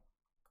know.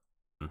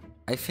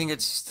 I think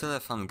it's still a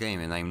fun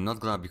game, and I'm not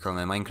gonna become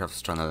a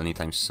Minecraft channel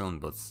anytime soon,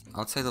 but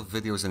outside of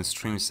videos and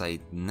streams, I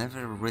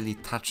never really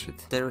touch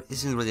it. There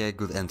isn't really a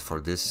good end for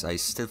this. I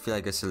still feel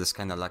like SL is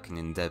kinda lacking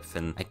in depth,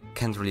 and I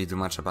can't really do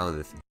much about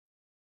it.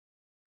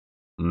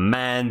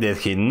 Man, did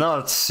he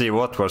not see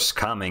what was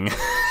coming.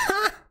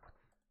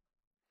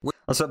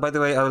 Also, by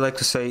the way, I would like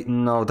to say,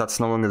 no, that's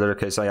no longer the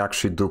case. I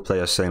actually do play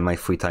SL in my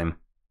free time.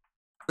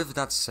 With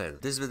that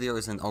said, this video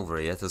isn't over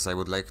yet, as I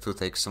would like to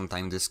take some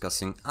time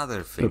discussing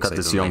other things. Look at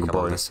this young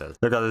boy.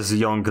 Look at this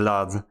young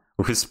lad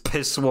with his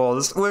piss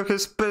walls. With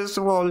his piss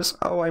walls.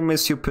 Oh, I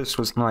miss you, piss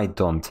walls. No, I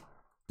don't.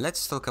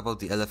 Let's talk about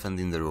the elephant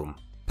in the room.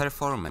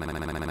 Performance.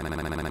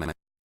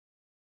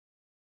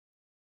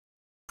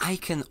 I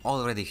can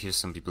already hear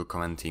some people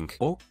commenting.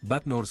 Oh,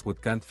 but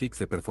Northwood can't fix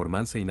the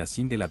performance in a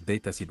single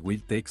update, as it will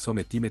take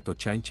some time to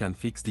change and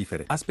fix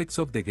different aspects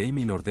of the game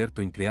in order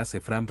to increase the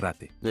frame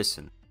rate.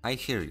 Listen, I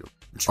hear you.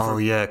 Oh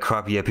yeah,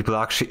 crap, yeah,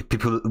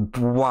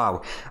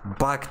 wow,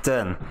 back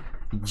then,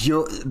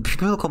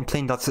 people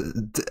complain that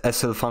the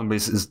SL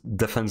fanbase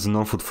defends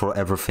Northwood for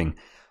everything.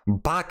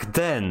 Back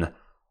then,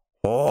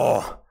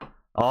 it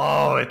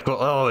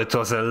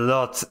was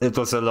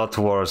a lot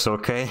worse,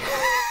 okay?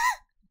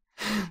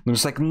 It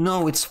was like,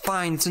 no, it's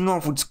fine, it's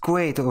Northwood, it's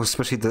great, oh,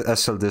 especially the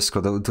SL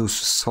Discord, it was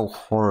so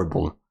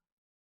horrible.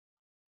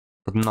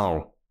 But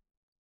no,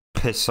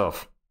 piss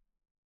off.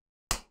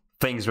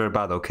 Things were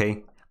bad,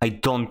 okay? I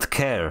don't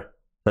care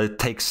that it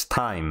takes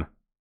time.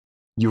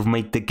 You've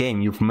made the game,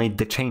 you've made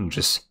the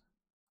changes.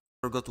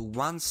 I forgot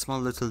one small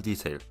little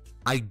detail.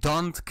 I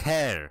don't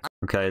care.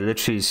 Okay, I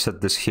literally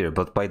said this here,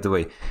 but by the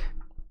way,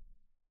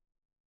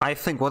 I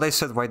think what I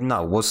said right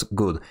now was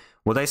good.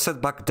 What I said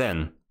back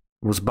then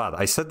was bad.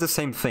 I said the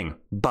same thing,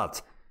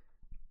 but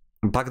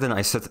back then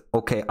I said,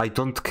 okay, I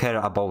don't care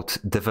about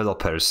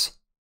developers.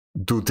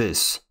 Do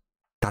this.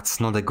 That's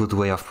not a good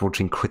way of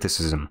approaching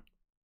criticism.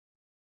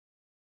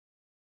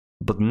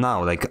 But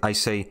now, like, I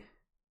say,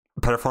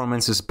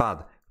 performance is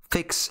bad.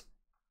 Fix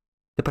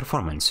the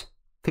performance.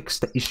 Fix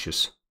the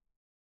issues.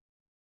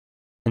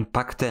 And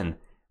back then,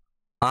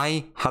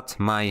 I had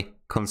my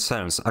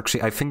concerns.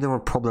 Actually, I think there were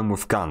problems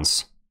with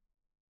guns.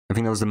 I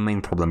think that was the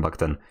main problem back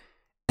then.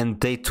 And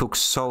they took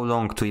so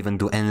long to even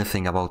do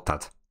anything about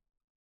that.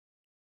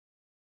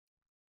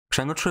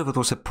 Actually, I'm not sure if it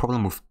was a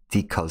problem with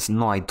decals.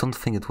 No, I don't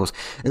think it was.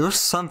 It was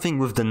something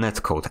with the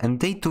netcode. And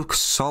they took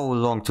so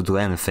long to do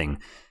anything.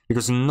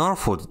 Because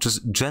Northwood,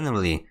 just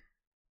generally,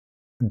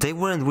 they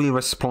weren't really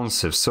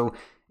responsive. So,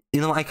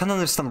 you know, I can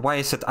understand why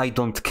I said I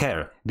don't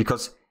care.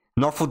 Because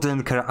Northwood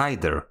didn't care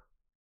either.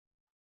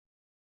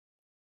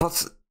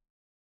 But,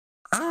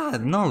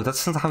 no,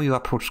 that's not how you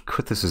approach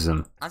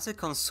criticism. As a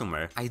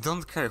consumer, I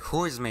don't care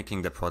who is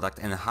making the product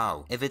and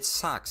how. If it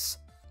sucks,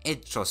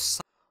 it just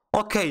sucks.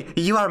 Okay,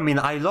 you are mean.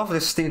 I love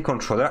the Steam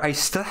controller. I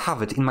still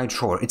have it in my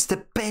drawer. It's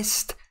the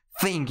best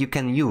thing you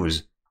can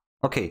use.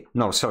 Okay,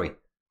 no, sorry.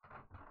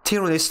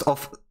 Tier list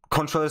of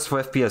controllers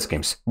for FPS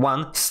games.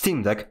 1,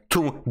 Steam Deck.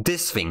 2,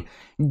 this thing.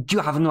 You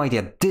have no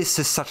idea. This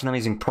is such an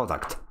amazing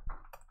product.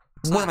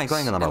 What am I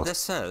going on about? And the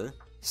cell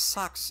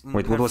sucks.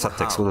 Wait, what was that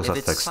text? What was that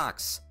text? If it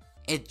sucks,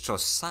 it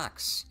just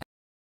sucks.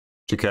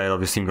 GK, I love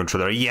your Steam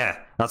controller. Yeah,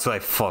 that's what I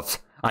thought.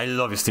 I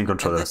love your Steam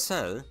controller. And the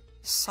cell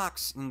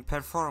sucks in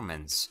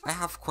performance. I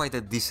have quite a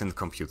decent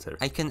computer.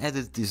 I can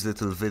edit these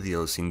little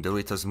videos in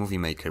Doritos Movie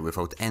Maker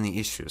without any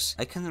issues.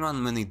 I can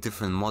run many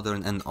different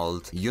modern and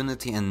old,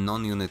 Unity and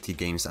non-Unity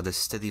games at a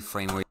steady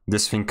frame rate.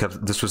 This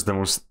was the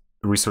most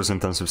resource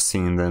intensive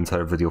scene in the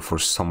entire video for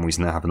some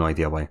reason. I have no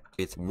idea why.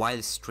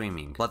 While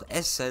streaming. But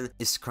SL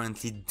is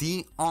currently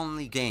the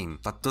only game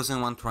that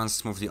doesn't want to run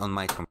smoothly on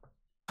my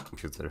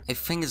computer. I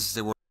think it's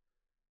the worst.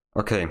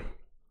 Okay,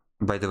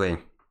 by the way,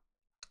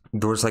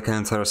 there was like an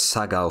entire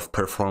saga of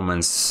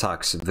performance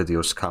sucks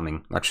videos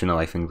coming. Actually, no,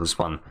 I think it was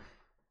one.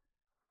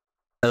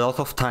 A lot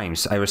of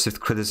times I received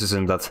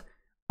criticism that,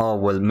 oh,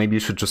 well, maybe you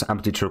should just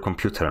update your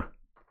computer.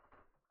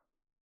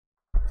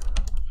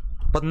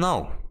 But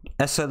no,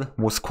 SL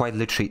was quite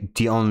literally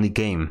the only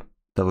game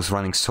that was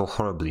running so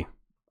horribly.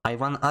 I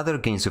ran other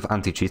games with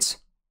anti-cheats.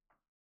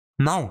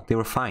 No, they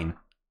were fine.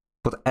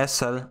 But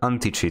SL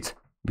anti-cheat,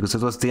 because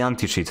it was the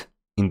anti-cheat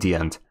in the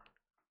end.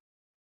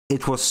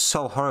 It was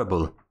so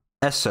horrible.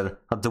 SL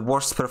had the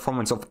worst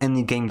performance of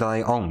any game that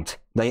I owned,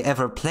 that I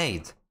ever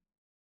played.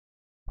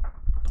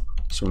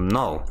 So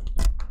no.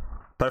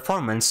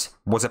 Performance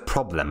was a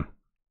problem.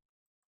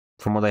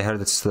 From what I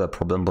heard, it's still a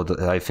problem,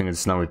 but I think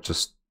it's now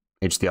just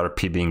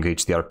HDRP being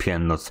HDRP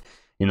and not,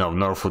 you know,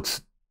 Northwood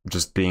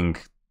just being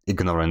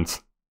ignorant.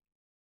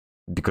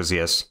 Because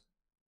yes.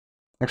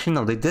 Actually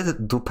no, they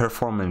did do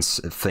performance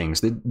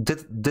things. They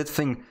did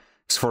things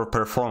for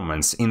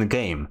performance in the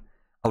game.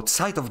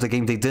 Outside of the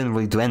game, they didn't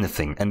really do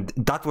anything, and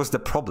that was the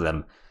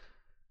problem.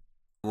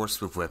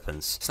 Worse with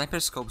weapons. Sniper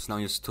scopes now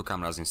use 2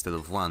 cameras instead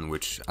of 1,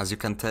 which, as you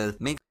can tell,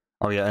 makes...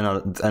 Oh yeah,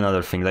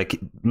 another thing, like,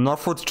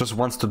 Northwood just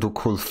wants to do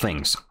cool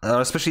things,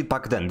 especially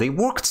back then. They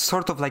worked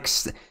sort of like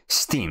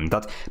Steam,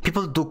 that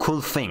people do cool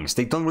things.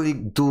 They don't really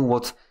do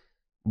what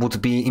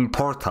would be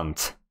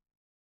important.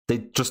 They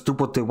just do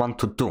what they want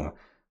to do.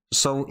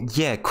 So,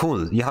 yeah,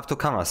 cool, you have 2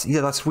 cameras.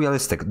 Yeah, that's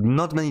realistic.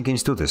 Not many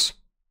games do this.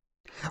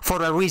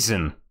 For a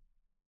reason.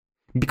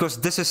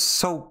 Because this is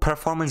so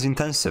performance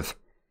intensive.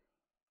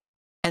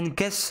 And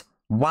guess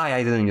why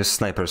I didn't use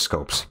sniper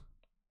scopes?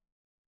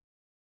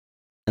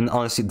 And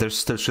honestly, there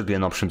still should be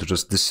an option to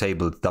just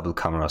disable double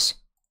cameras.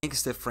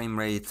 Makes the frame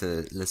rate,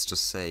 let's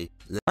just say...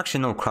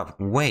 Actually, no, crap,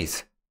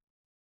 wait.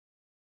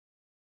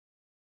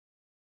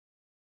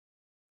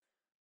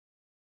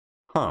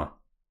 Huh.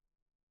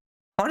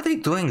 How are they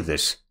doing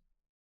this?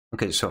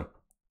 Okay, so,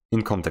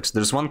 in context,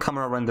 there's 1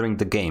 camera rendering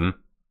the game,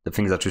 the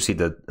things that you see,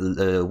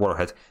 the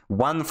warhead,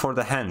 1 for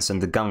the hands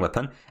and the gun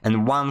weapon,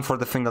 and 1 for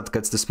the thing that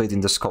gets displayed in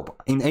the scope.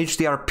 In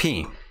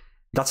HDRP,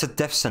 that's a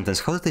death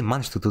sentence. How did they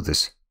manage to do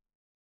this?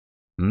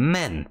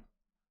 Man!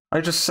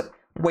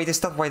 Wait, is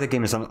that why the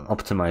game is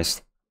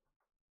unoptimized?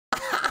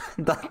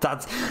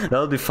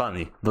 That'll be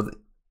funny, but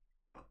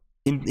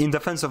in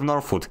defense of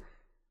Northwood,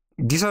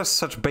 these are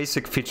such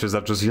basic features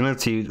that just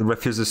Unity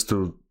refuses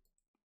to...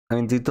 I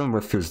mean, they don't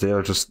refuse, they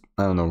are just...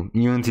 I don't know,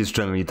 Unity is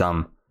generally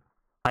dumb.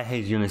 I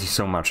hate Unity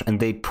so much, and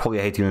they probably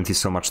hate Unity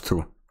so much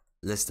too.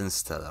 Less than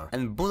stellar.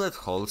 And bullet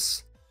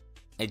holes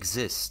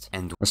exist.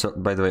 And so,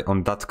 by the way,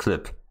 on that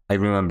clip, I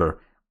remember,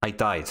 I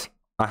died.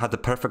 I had the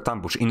perfect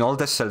ambush in all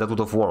the cell that would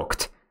have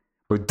worked.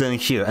 But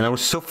didn't here, and I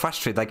was so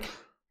frustrated, like,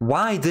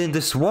 why didn't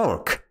this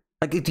work?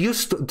 Like,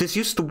 this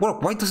used to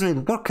work, why doesn't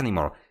it work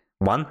anymore?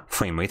 1,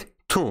 frame rate,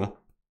 2,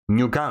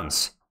 new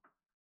guns.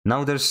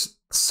 Now there's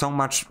so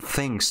much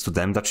things to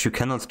them that you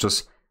cannot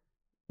just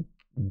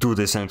do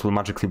this and it will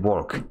magically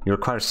work. It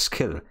requires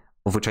skill,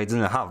 of which I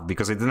didn't have,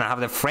 because I didn't have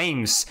the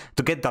frames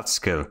to get that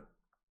skill.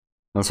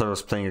 And so I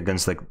was playing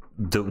against, like,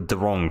 the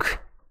wrong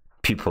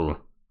people.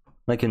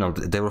 Like, you know,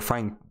 they were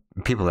fine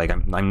people, like,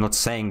 I'm not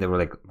saying they were,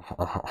 like,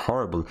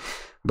 horrible,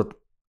 but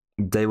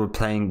they were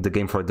playing the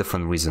game for a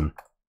different reason.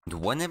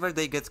 Whenever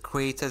they get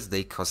created,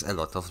 they cause a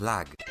lot of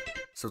lag.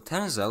 So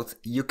turns out,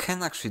 you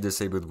can actually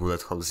disable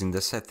bullet holes in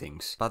the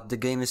settings, but the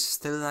game is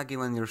still laggy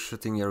when you're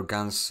shooting your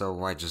guns,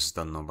 so I just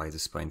don't know by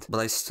this point.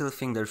 But I still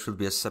think there should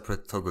be a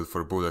separate toggle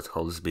for bullet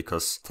holes,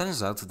 because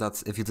turns out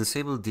that if you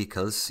disable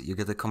decals, you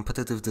get a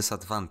competitive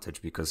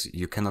disadvantage, because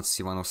you cannot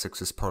see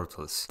 106's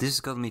portals. This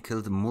got me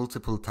killed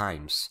multiple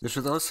times. There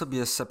should also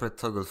be a separate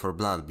toggle for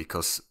blood,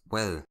 because,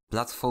 well,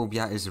 blood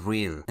phobia is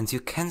real, and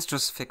you can't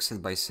just fix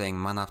it by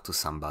saying man up to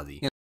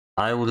somebody.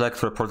 I would like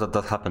to report that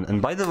that happened.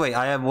 And by the way,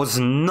 I was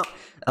not...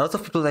 A lot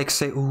of people like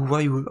say, oh,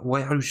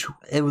 why are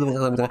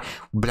you...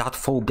 blood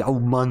phobia, oh,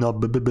 mana,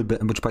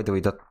 which by the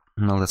way, that...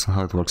 No, that's not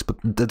how it works. But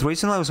the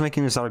reason I was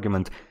making this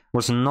argument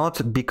was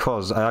not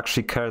because I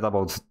actually cared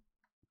about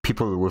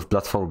people with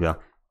blood phobia.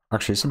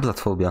 Actually, it's blood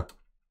phobia.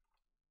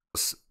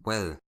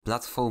 Well,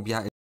 blood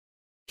phobia is...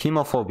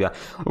 Hemophobia.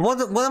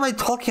 What am I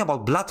talking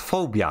about? Blood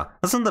phobia.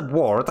 That's not the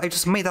word, I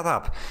just made that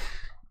up.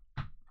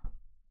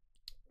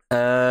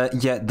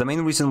 Yeah, the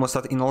main reason was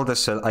that in Older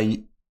Cell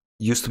I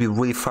used to be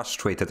really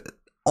frustrated.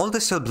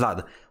 Older Cell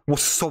blood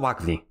was so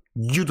ugly.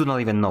 You do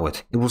not even know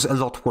it. It was a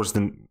lot worse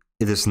than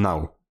it is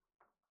now.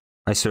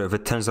 I swear, if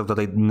it turns out that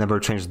I never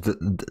changed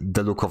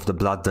the look of the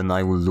blood, then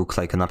I will look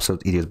like an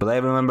absolute idiot. But I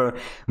remember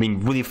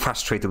being really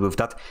frustrated with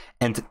that.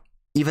 And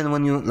even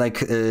when you, like,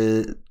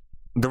 there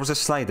was a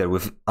slider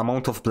with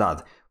amount of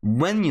blood.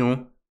 When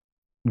you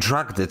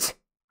dragged it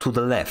to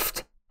the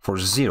left for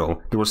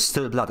 0, there was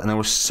still blood, and I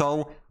was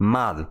so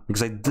mad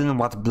because I didn't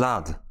want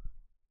blood.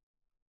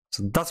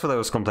 So that's what I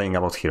was complaining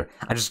about here.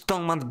 I just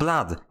don't want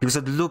blood because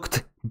it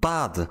looked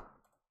bad.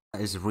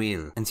 Is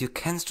real, and you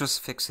can't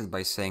just fix it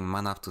by saying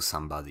man up to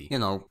somebody. You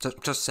know,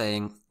 just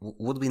saying,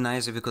 would be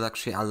nice if you could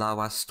actually allow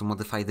us to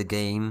modify the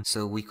game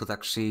so we could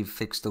actually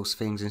fix those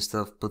things and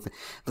stuff, but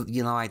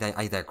you know, I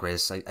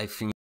digress. I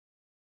think...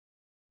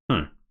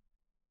 That's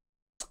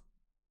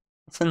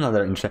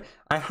another interesting...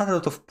 I had a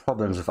lot of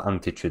problems with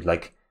anti-cheat,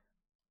 like,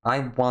 I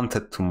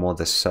wanted to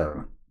mod a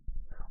cell.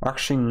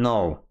 Actually,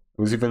 no.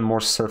 It was even more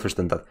selfish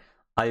than that.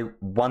 I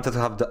wanted to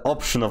have the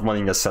option of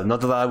modding a cell,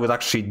 not that I would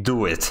actually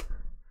do it.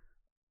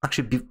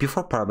 Actually,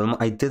 before Problem,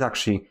 I did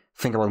actually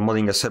think about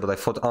modding a cell, but I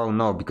thought, oh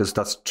no, because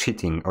that's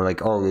cheating, or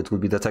like, oh, it will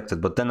be detected.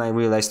 But then I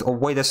realized, oh,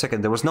 wait a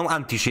second, there was no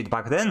anti-cheat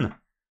back then.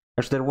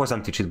 Actually, there was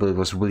anti-cheat, but it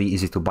was really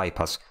easy to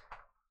bypass.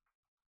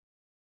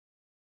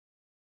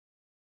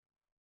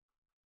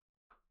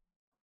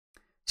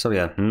 So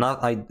yeah,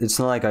 it's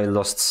not like I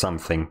lost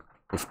something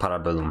with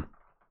Parabellum.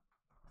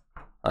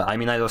 I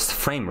mean, I lost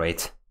frame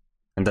rate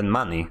and then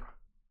money,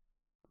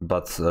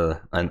 but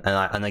and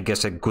I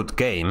guess a good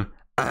game.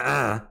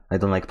 I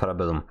don't like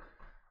Parabellum,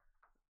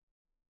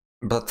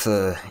 but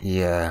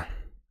yeah,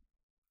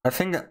 I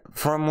think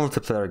for a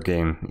multiplayer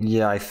game,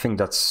 yeah, I think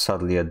that's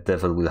sadly a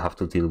devil we'll have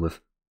to deal with.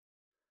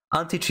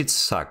 Anti-cheats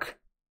suck,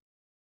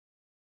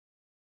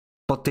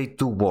 but they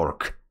do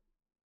work.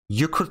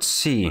 You could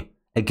see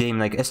a game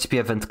like SCP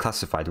Event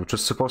Classified, which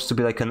was supposed to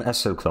be like an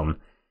SL clone.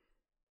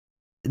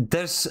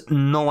 There's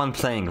no one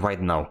playing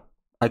right now,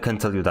 I can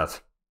tell you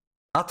that.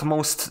 At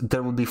most,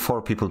 there will be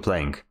 4 people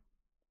playing.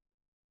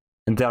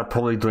 And they are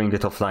probably doing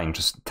it offline,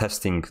 just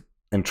testing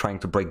and trying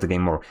to break the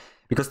game more.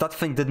 Because that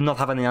thing did not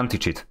have any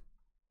anti-cheat.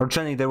 Or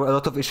generally, there were a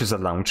lot of issues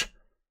at launch,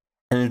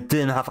 and it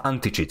didn't have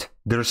anti-cheat.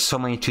 There are so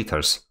many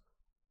cheaters.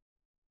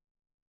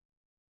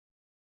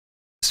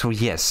 So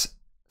yes,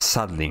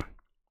 sadly,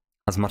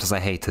 as much as I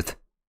hate it,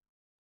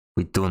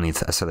 we do need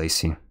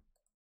SLAC.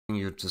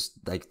 You just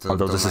like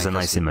although this is a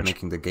nice image,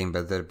 making the game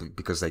better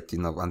because, like, you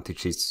know,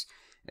 anti-cheats,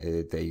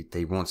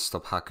 they won't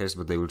stop hackers,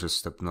 but they will just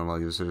stop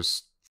normal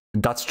users.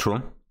 That's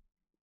true.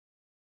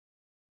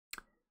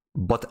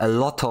 But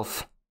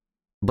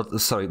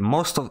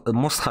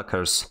most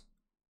hackers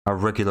are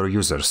regular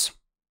users.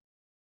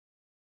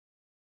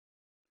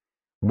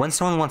 When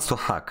someone wants to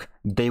hack,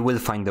 they will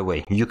find a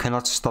way. You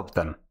cannot stop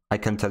them. I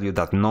can tell you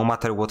that. No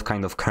matter what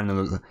kind of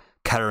kernel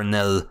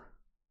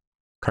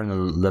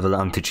level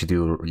anti-cheat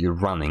you're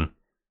running,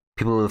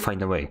 people will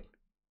find a way.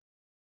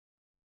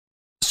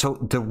 So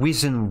the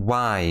reason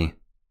why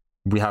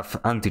we have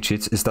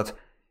anti-cheats is that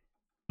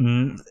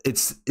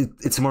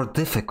it's more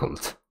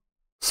difficult.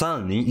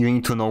 Suddenly, you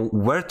need to know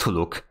where to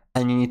look,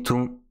 and you need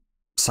to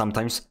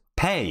sometimes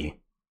pay.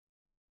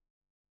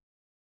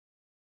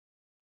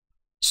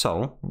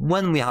 So,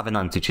 when we have an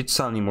anti-cheat,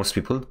 suddenly most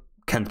people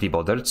can't be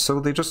bothered, so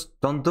they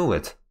just don't do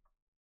it.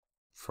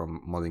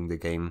 From modding the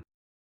game.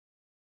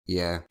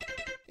 Yeah.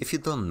 If you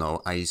don't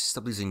know, I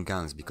stopped using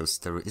guns because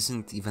there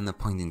isn't even a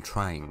point in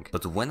trying.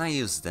 But when I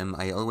use them,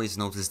 I always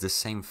notice the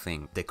same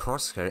thing. The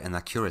crosshair and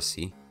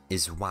accuracy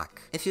is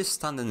whack. If you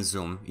stand and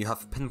zoom, you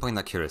have pinpoint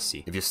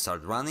accuracy. If you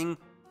start running,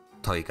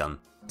 toy gun.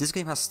 This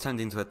game has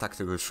turned into a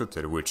tactical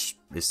shooter, which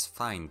is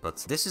fine, but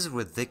this is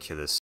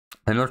ridiculous.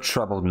 I'm not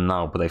sure about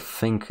now, but I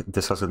think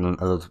this has gotten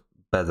a lot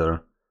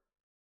better.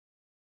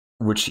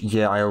 Which,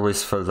 yeah, I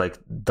always felt like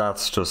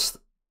that's just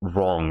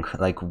wrong.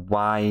 Like,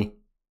 why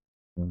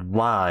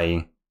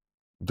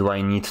do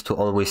I need to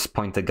always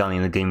point a gun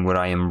in a game where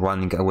I am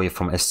running away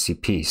from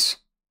SCPs?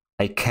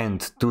 I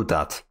can't do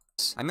that.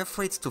 I'm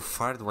afraid to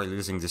fart while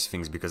using these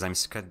things because I'm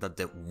scared that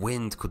the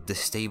wind could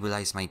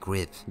destabilize my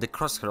grip. The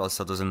crosshair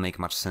also doesn't make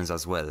much sense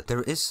as well.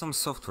 There is some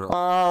software.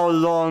 Oh,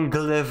 long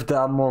live the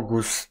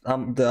Amogus.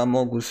 The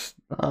Amogus.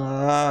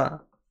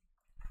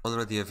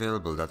 Already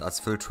available that adds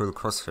virtual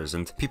crosshairs,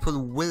 and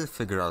people will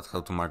figure out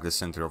how to mark the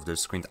center of their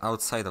screen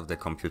outside of the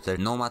computer,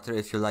 no matter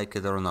if you like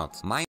it or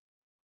not.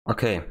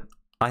 Okay,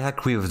 I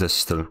agree with this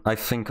still. I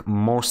think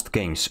most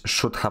games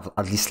should have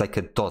at least like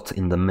a dot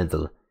in the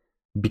middle.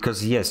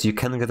 Because yes, you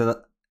can get an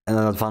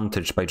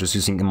advantage by just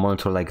using a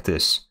monitor like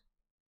this.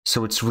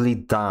 So it's really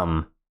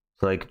dumb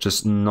to like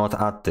just not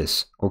add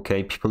this,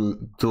 okay? People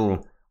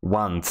do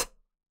want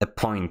a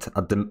point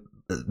at the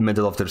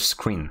middle of their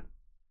screen.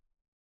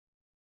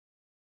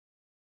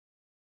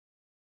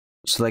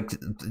 So like,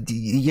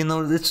 you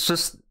know, it's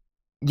just,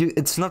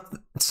 it's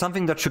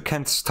something that you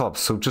can't stop,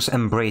 so just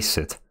embrace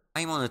it.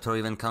 My monitor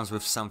even comes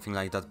with something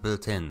like that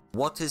built in.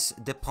 What is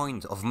the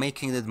point of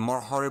making it more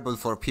horrible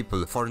for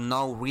people for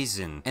no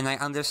reason? And I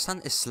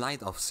understand a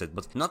slight offset,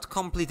 but not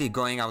completely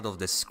going out of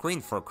the screen,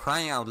 for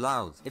crying out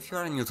loud. If you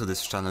are new to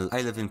this channel,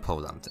 I live in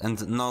Poland,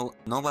 and no,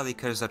 nobody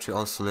cares that you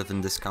also live in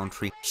this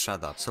country.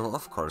 Shut up. So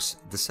of course,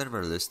 the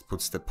server list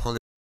puts the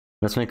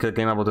Let's make a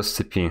game about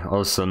SCP.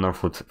 Also,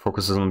 Northwood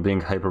focuses on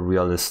being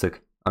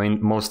hyper-realistic. I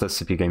mean, most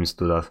SCP games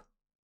do that.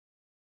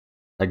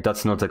 Like,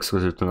 that's not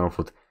exclusive to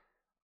Northwood.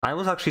 I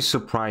was actually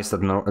surprised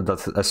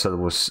that SL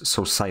was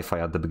so sci-fi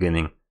at the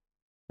beginning.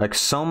 Like,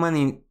 so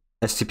many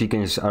SCP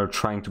games are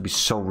trying to be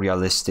so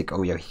realistic.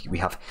 Oh yeah, we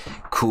have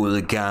cool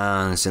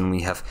guns and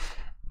we have...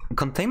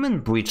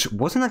 Containment Breach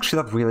wasn't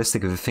actually that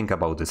realistic if you think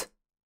about it.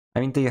 I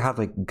mean, they have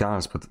like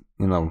guns, but,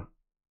 you know,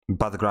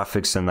 bad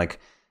graphics, and like,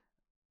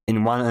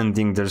 in one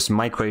ending there's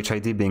micro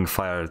HID being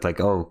fired. Like,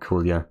 oh,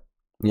 cool, yeah.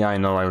 Yeah, I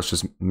know, I was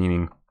just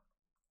memeing.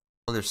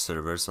 Polish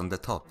servers on the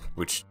top,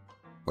 which...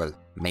 well,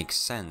 makes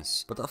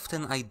sense, but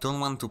often I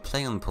don't want to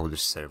play on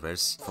Polish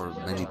servers for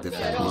many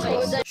different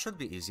reasons. Should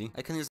be easy,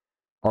 I can use...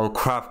 Oh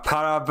crap,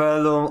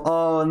 Parabellum,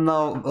 oh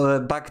no,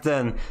 back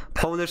then,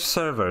 Polish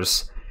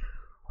servers.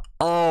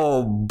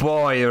 Oh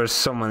boy, there's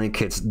so many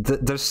kids.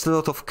 There's still a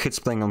lot of kids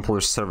playing on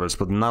Polish servers,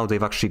 but now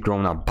they've actually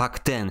grown up.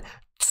 Back then,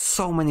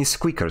 so many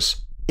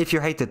squeakers. If you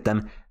hated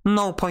them,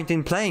 no point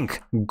in playing.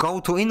 Go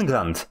to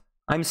England.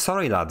 I'm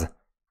sorry, lad.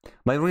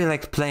 But I really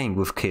liked playing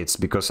with kids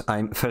because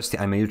firstly,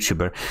 I'm a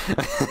YouTuber.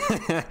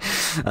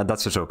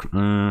 That's a joke.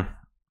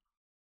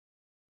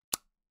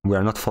 We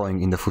are not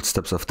following in the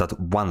footsteps of that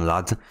one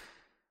lad.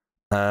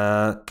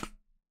 I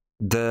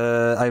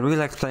really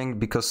liked playing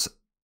because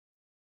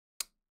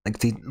like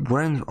they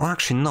weren't, or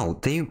actually no,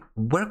 they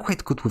were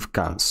quite good with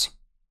guns.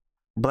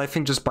 But I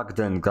think just back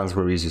then guns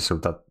were easy, so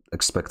that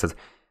expected.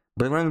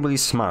 But they weren't really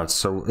smart,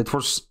 so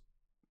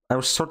I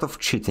was sort of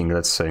cheating,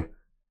 let's say.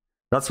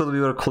 That's what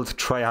we were called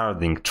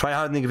tryharding.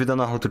 Tryharding if you don't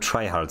know how to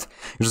tryhard.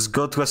 You just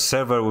go to a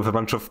server with a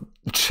bunch of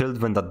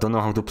children that don't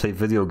know how to play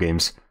video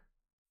games.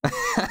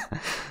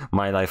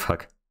 My life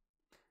hack.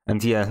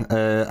 And yeah,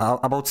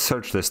 about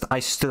search list, I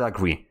still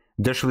agree.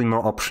 There should be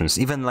more options,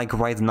 even like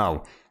right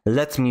now.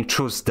 Let me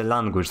choose the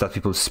language that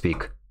people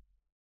speak.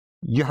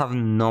 You have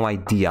no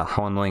idea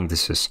how annoying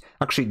this is.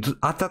 Actually,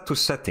 add that to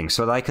settings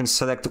so that I can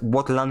select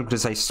what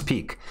languages I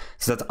speak,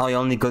 so that I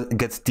only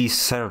get these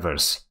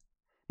servers.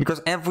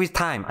 Because every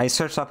time I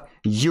search up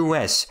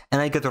US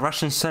and I get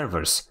Russian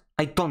servers,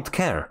 I don't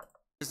care.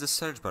 Use the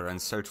search bar and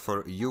search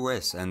for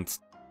US and...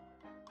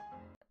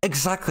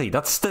 Exactly,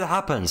 that still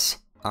happens.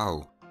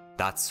 Oh,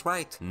 that's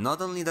right. Not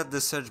only that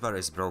the search bar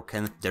is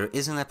broken, there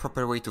isn't a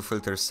proper way to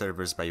filter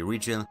servers by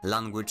region,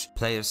 language,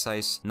 player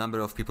size,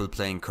 number of people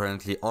playing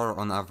currently or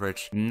on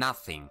average.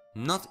 Nothing.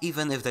 Not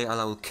even if they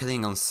allow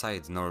killing on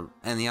site, nor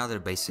any other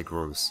basic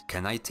rules.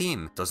 Can I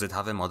team? Does it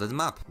have a modded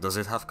map? Does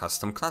it have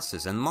custom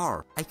classes and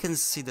more? I can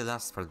see the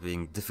last part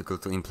being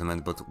difficult to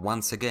implement, but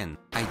once again,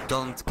 I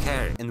don't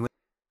care. And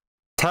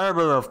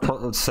terrible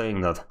of saying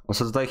that.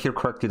 Also, did I hear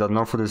correctly that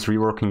Northwood is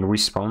reworking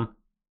Respawn?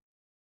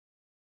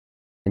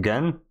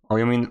 Again? Oh,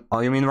 you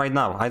mean right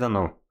now? I don't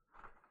know.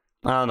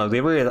 I don't know.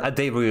 They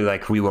really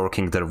like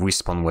reworking their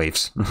Respawn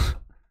waves.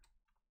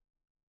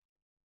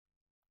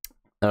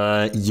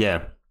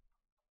 Yeah.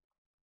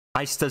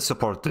 I still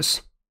support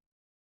this.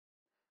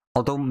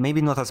 Although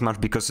maybe not as much,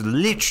 because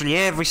literally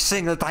every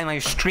single time I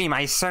stream,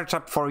 I search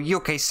up for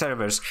UK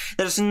servers.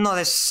 There's not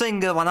a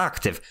single one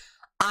active.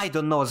 I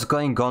don't know what's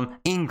going on.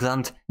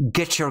 England,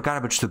 get your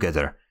garbage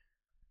together.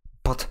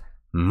 But,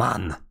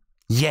 man,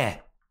 yeah,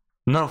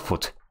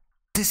 Northwood,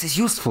 this is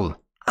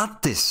useful.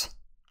 Add this.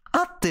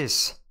 Add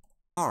this.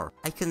 Or,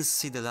 I can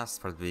see the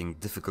last part being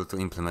difficult to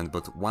implement,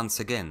 but once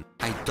again,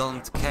 I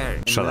don't care.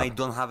 And Shut when up. I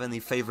don't have any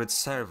favorite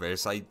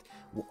servers,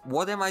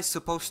 what am I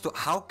supposed to...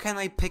 How can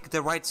I pick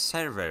the right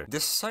server? The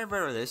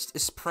server list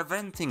is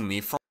preventing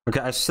me from...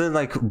 Okay, I still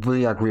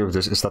really agree with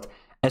this, is that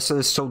SL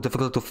is so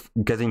difficult to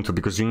get into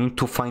because you need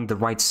to find the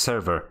right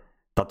server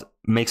that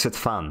makes it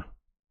fun.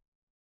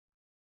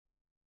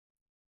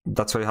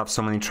 That's why you have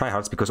so many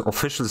tryhards, because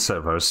official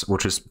servers,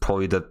 which is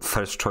probably the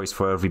first choice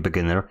for every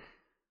beginner,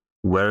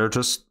 were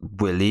just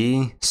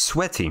really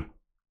sweaty.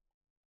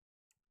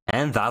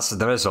 And thus,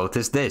 the result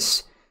is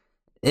this.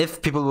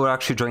 If people were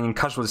actually joining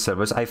casual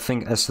servers, I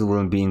think SL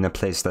wouldn't be in the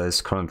place that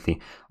is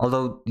currently.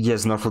 Although,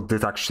 yes, Norfolk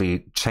did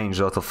actually change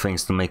a lot of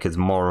things to make it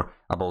more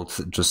about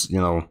just, you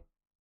know,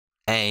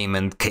 aim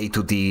and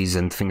K2Ds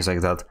and things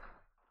like that.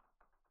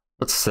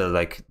 But still,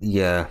 like,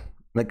 yeah,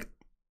 like,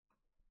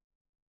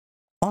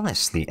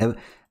 honestly,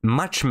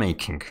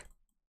 matchmaking,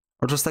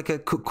 or just like a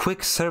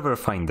quick server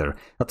finder,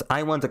 that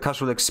I want a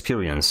casual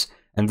experience.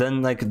 And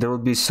then, like, there will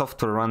be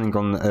software running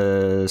on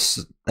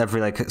every,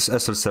 like,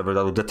 SL server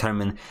that will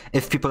determine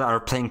if people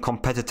are playing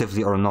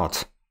competitively or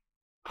not.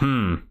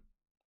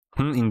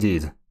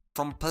 Indeed.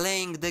 From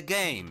playing the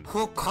game.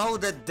 Who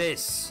coded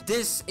this?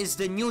 This is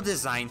the new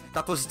design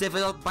that was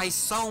developed by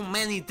so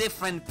many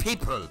different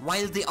people,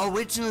 while the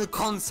original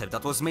concept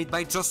that was made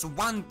by just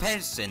one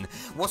person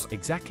was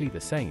exactly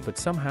the same, but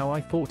somehow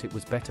I thought it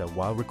was better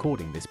while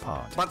recording this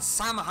part. But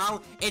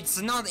somehow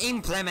it's not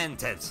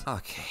implemented.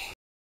 Okay.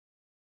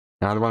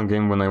 I had one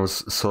game when I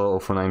was solo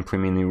 049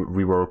 pre-mini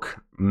rework,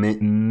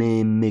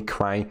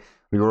 Cry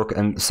rework,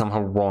 and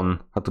somehow won.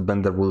 Had to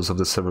bend the rules of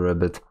the server a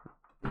bit.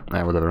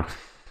 Whatever.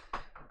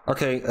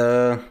 Okay,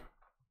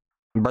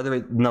 by the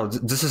way, no,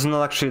 this is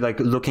not actually like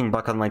looking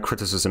back at my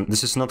criticism.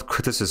 This is not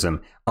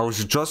criticism. I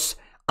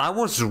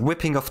was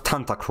ripping off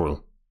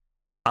Tentacruel.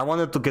 I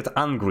wanted to get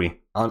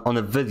angry on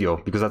a video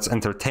because that's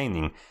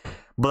entertaining.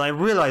 But I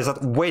realized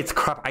that, wait,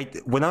 crap,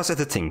 when I was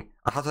editing,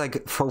 I had to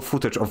like throw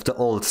footage of the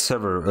old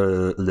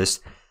server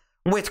list.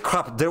 Wait,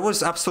 crap, there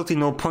was absolutely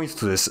no point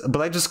to this,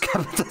 but I just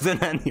kept it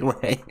in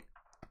anyway.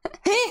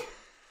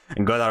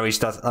 God, I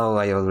reached that. Oh,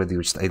 I already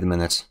reached 8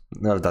 minutes.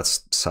 Well,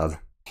 that's sad.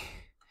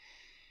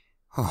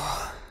 And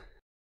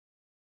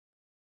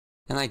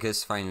I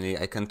guess finally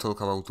I can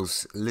talk about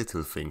those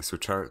little things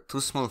which are too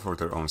small for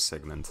their own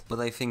segment, but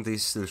I think they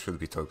still should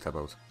be talked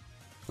about.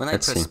 When I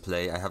press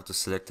play, I have to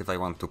select if I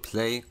want to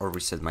play or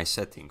reset my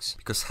settings,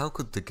 because how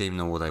could the game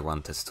know what I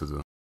wanted to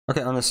do?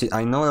 Okay, honestly,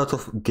 I know a lot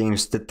of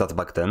games did that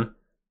back then,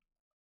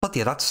 but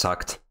yeah, that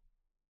sucked.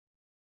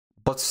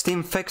 But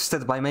Steam fixed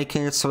it by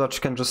making it so that you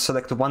can just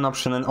select one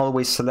option and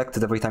always select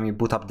it every time you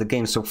boot up the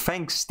game, so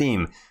thanks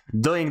Steam,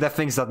 doing the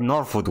things that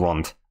North would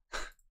want.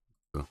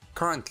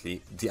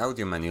 Currently, the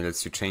audio menu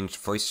lets you change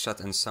voice chat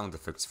and sound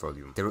effects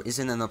volume. There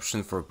isn't an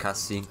option for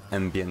Cassie,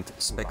 Ambient,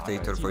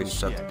 Spectator voice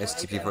chat,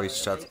 SCP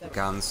voice chat,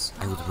 guns.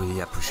 I would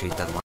really appreciate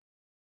that one.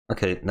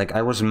 Okay, like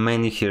I was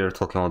mainly here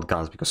talking about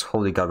guns because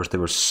holy garbage, they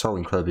were so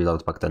incredibly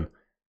loud back then.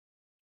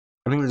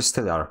 I mean, they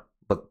still are,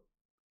 but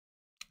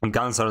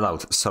guns are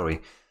loud,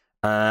 sorry.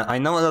 I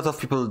know a lot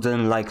of people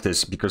didn't like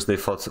this because they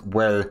thought,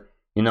 well,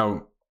 you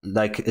know,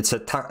 like it's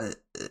a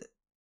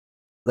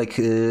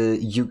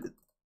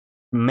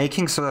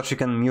making so that you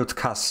can mute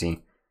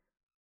Cassie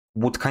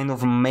would kind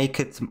of make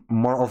it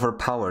more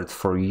overpowered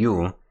for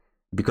you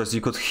because you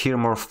could hear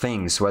more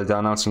things while the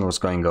announcement was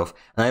going off.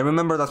 And I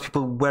remember that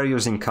people were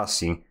using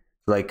Cassie,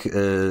 like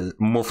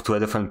move to a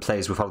different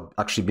place without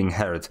actually being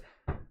heard.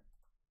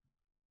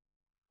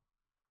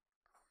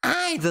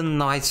 I don't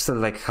know, I still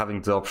like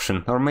having the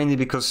option, or mainly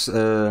because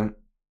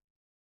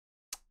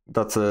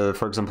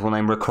for example, when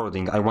I'm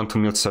recording, I want to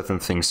mute certain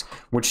things,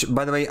 which,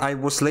 by the way, I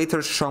was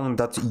later shown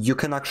that you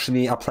can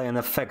actually apply an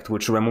effect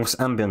which removes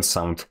ambient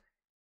sound,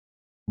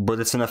 but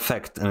it's an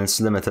effect and it's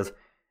limited.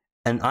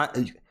 And by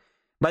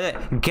the way,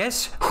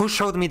 guess who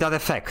showed me that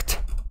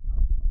effect?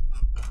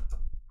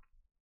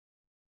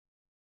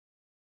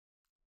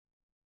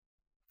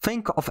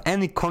 Think of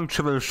any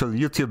controversial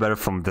YouTuber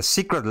from the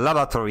Secret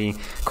Laboratory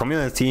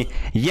community.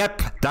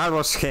 Yep, that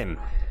was him.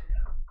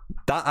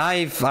 That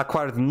I've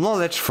acquired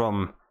knowledge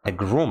from a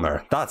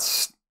groomer.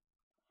 That's...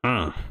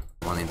 One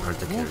in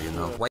particular, you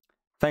know. Why?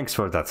 Thanks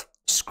for that.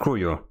 Screw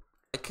you.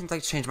 Why can't I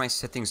change my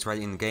settings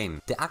while in-game?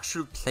 The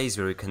actual place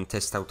where you can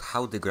test out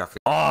how the graphics...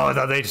 Oh,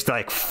 that is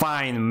like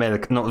fine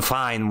milk. No,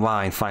 fine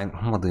wine. Fine...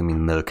 What do you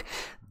mean milk?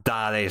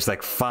 That is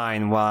like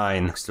fine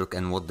wine. Look,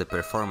 and what the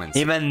performance...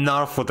 Even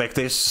Northwood, like,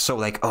 they're so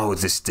like, oh,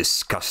 this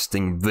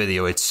disgusting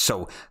video. It's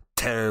so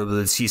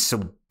terrible. He's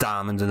so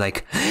dumb. And they're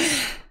like...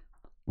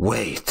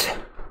 Wait...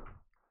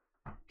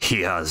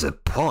 He has a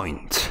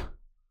point.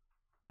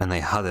 And I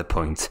had a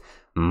point.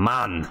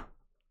 Man!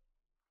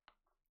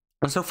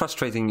 It was so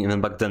frustrating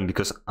even back then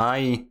because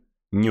I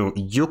knew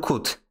you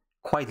could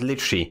quite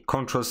literally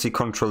Ctrl-C,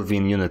 Ctrl-V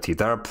in Unity.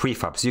 There are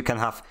prefabs. You can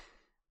have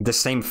the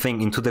same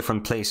thing in two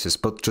different places,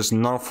 but just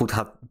Northwood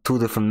had two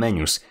different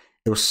menus.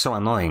 It was so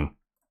annoying.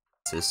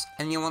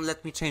 And you won't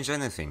let me change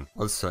anything.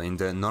 Also, in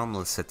the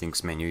normal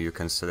settings menu you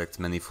can select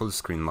many full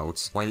screen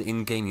modes, while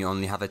in-game you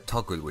only have a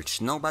toggle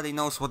which nobody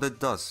knows what it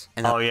does.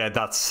 And oh yeah,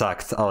 that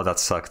sucked. Oh, that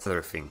sucked.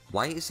 Other thing.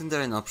 Why isn't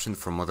there an option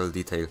for model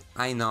detail?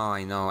 I know,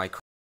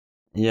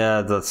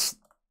 yeah, that's...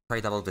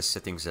 cried about the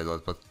settings a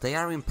lot, but they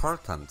are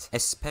important,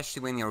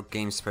 especially when your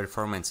game's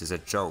performance is a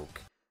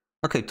joke.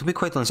 Okay, to be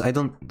quite honest, I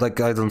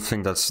don't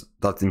think that's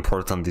that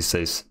important these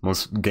days.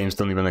 Most games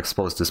don't even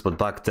expose this, but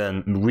back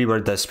then we were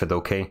desperate,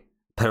 okay?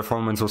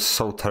 Performance was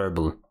so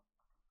terrible.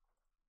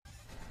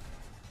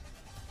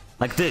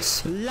 Like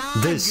this.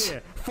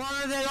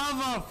 For the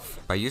love of!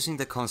 By using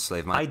the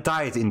console, I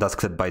died in that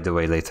clip, by the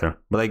way, later.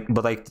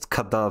 But I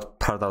cut that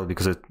part out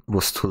because it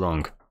was too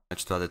long.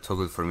 To add a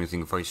toggle for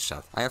muting voice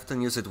chat. I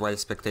often use it while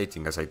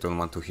spectating, as I don't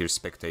want to hear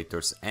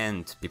spectators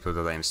and people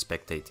that I am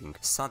spectating.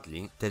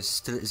 Sadly, there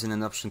still isn't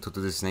an option to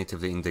do this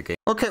natively in the game.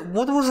 Okay,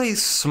 what was I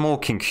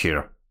smoking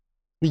here?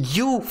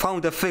 You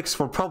found a fix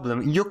for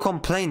problem. You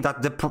complained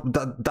that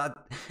that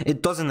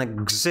it doesn't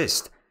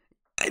exist.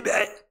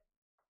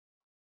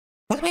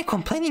 What am I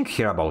complaining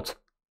here about?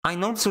 I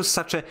know this was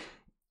such a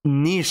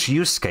niche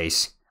use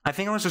case. I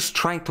think I was just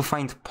trying to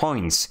find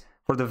points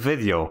for the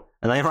video,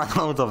 and I ran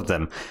out of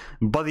them.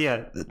 But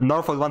yeah,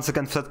 Northwood once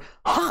again said,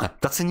 huh,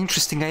 that's an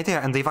interesting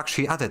idea, and they've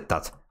actually added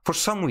that. For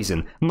some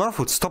reason,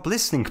 Northwood, stop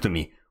listening to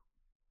me.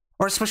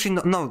 Or especially,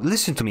 no,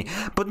 listen to me,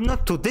 but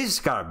not to this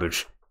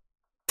garbage.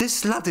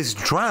 This lad is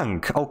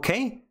drunk,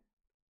 okay?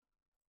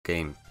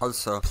 Game.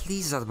 Also,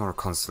 please add more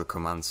console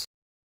commands.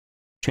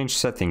 Change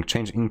setting,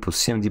 change input,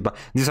 CMD bind.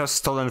 These are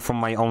stolen from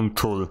my own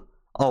tool.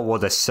 Oh,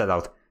 what a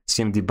sellout.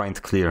 CMD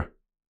bind clear.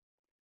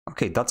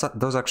 Okay,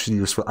 those actually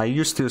useful. I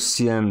used to use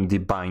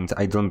CMD bind,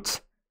 I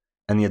don't...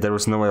 And yeah, there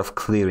was no way of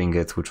clearing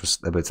it, which was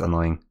a bit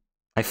annoying.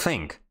 I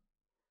think.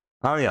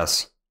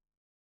 Alias.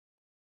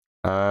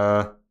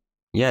 Yeah,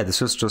 this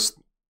was just...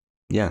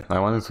 Yeah, I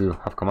wanted to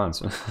have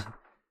commands.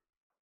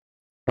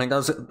 Like, I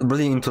was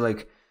really into,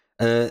 like...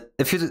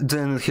 if you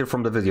didn't hear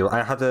from the video,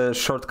 I had a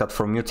shortcut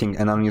for muting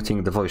and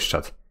unmuting the voice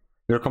chat.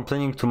 You're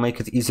complaining to make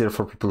it easier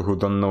for people who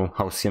don't know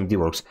how CMD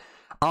works.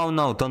 Oh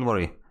no, don't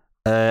worry.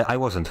 I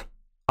wasn't.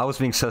 I was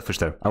being selfish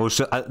there. I was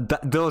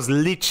that was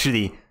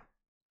literally...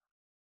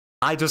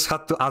 I just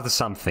had to add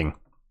something.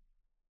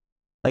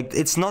 Like,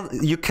 it's not...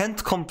 You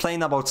can't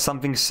complain about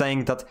something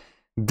saying that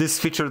this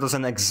feature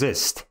doesn't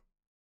exist.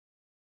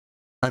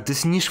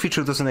 This niche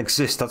feature doesn't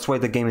exist, that's why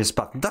the game is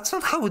bad. That's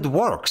not how it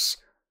works.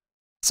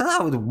 That's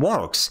not how it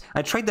works.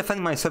 I tried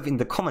defending myself in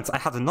the comments, I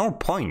had no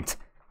point.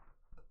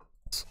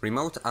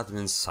 Remote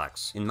admin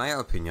sucks. In my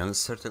opinion,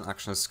 certain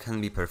actions can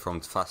be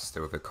performed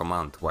faster with a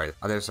command, while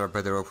others are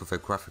better off with a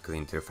graphical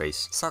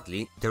interface.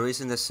 Sadly, there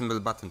isn't a simple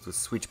button to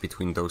switch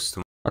between those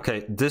two.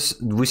 Okay,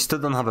 we still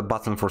don't have a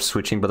button for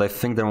switching, but I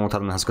think the remote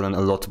admin has gotten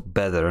a lot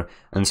better,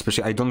 and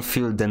especially I don't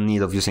feel the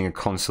need of using a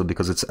console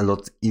because it's a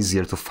lot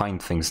easier to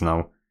find things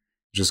now.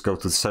 Just go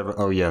to the server,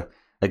 oh yeah.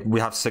 Like,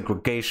 we have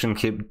segregation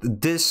here.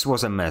 This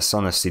was a mess,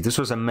 honestly. This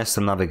was a mess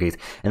to navigate.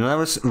 And when I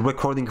was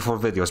recording for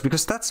videos,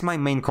 because that's my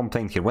main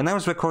complaint here. When I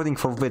was recording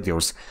for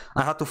videos,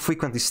 I had to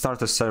frequently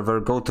start a server,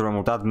 go to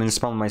remote admin,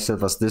 spawn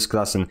myself as this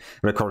class and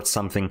record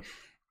something.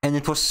 And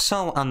it was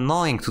so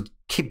annoying to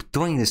keep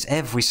doing this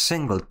every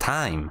single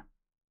time.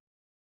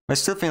 I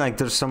still feel like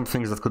there's some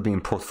things that could be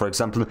improved. For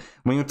example,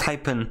 when you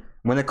type in...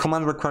 When a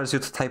command requires you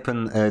to type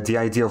in the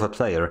ID of a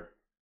player,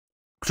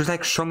 could you,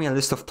 like, show me a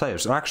list of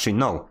players? Or actually,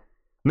 no.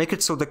 Make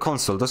it so the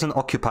console doesn't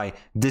occupy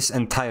this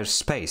entire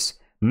space.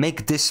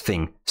 Make this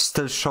thing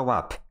still show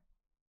up.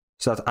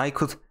 So that I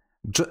could,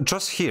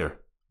 just here,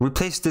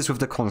 replace this with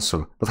the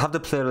console, but have the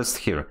player list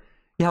here.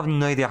 You have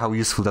no idea how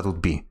useful that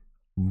would be.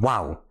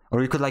 Wow.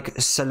 Or you could, like,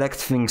 select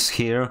things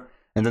here,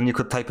 and then you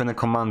could type in a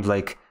command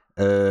like,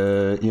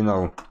 you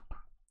know,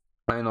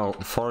 I don't know,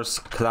 force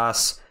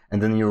class,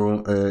 and then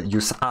you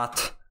use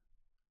at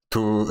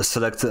to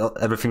select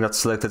everything that's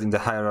selected in the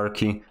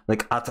hierarchy,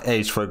 like at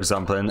age, for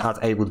example, and at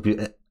A would be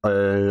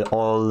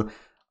all,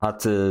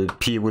 at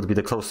P would be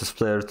the closest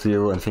player to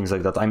you, and things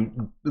like that.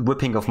 I'm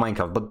whipping off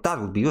Minecraft, but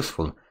that would be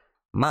useful.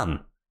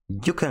 Man,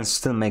 you can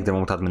still make the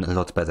remote admin a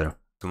lot better.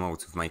 To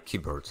mode with my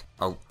keyboard.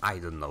 Oh, I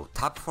don't know,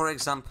 tab for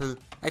example?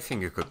 I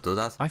think you could do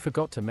that. I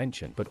forgot to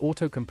mention, but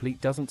autocomplete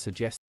doesn't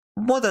suggest...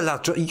 What a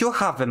lot, you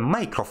have a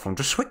microphone,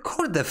 just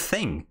record the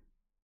thing.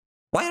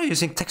 Why are you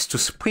using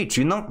text-to-speech?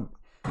 You know...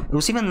 It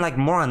was even, like,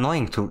 more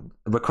annoying to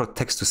record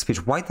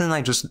text-to-speech. Why didn't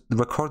I just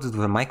record it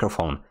with a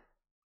microphone? It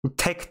would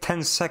take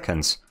 10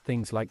 seconds.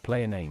 Things like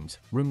player names,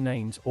 room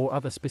names, or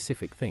other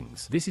specific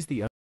things. This is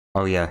the...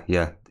 Oh yeah.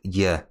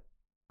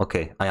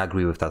 Okay, I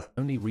agree with that.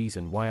 Only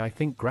reason why I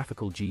think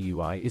graphical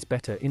GUI is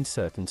better in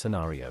certain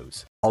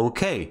scenarios.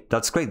 Okay,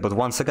 that's great, but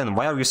once again,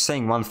 why are you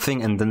saying one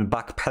thing and then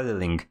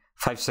backpedaling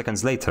 5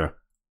 seconds later?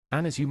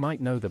 And as you might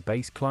know, the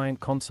base client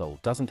console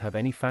doesn't have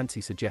any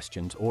fancy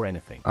suggestions or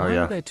anything. Oh, Why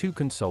yeah. are there two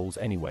consoles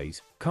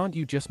anyways? Can't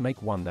you just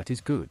make one that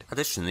is good?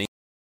 Additionally...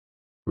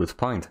 Good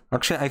point.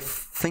 Actually, I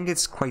think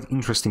it's quite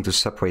interesting to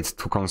separate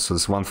two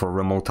consoles, one for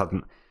remote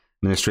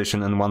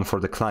administration and one for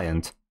the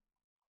client.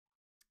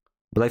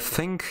 But I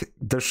think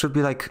there should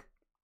be, like,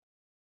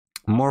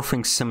 more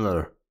things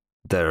similar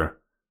there.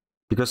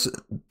 Because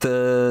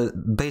the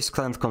base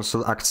client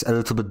console acts a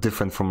little bit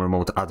different from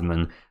remote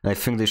admin, and I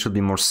think they should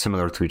be more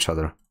similar to each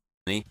other.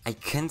 I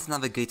can't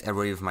navigate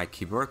array with my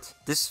keyboard.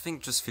 This thing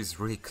just feels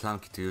really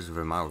clunky to use with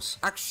a mouse.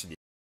 Actually...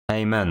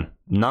 Amen.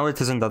 Now it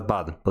isn't that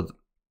bad, but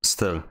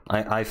still,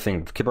 I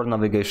think keyboard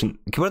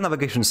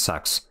navigation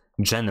sucks,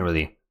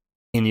 generally,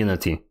 in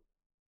Unity.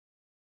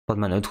 But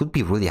man, it would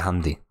be really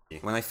handy.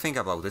 When I think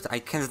about it, I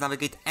can't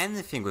navigate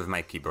anything with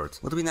my keyboard.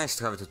 Would be nice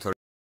to have a tutorial.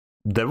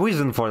 The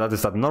reason for that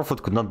is that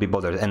Northwood could not be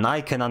bothered, and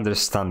I can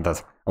understand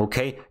that,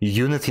 okay?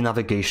 Unity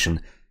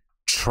navigation.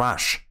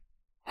 Trash.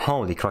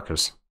 Holy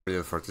crackers.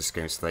 For this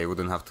game, so I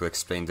wouldn't have to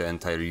explain the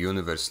entire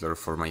universe lore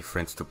for my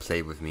friend to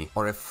play with me.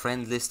 Or a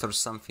friend list or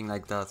something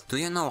like that. Do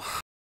you know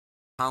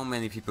how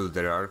many people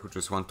there are who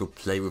just want to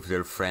play with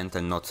their friend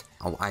and not,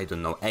 oh, I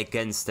don't know,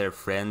 against their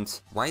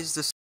friend? Why is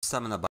this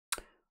stamina button?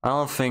 I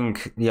don't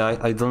think, yeah,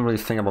 I don't really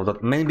think about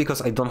that. Mainly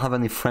because I don't have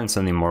any friends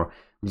anymore.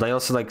 But I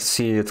also like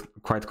see it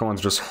quite common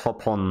to just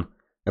hop on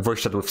a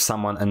voice chat with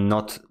someone and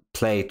not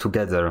play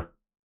together.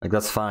 Like,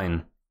 that's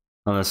fine.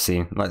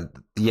 Honestly, like,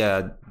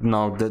 yeah,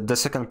 no, the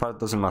second part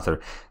doesn't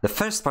matter. The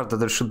first part, that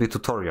there should be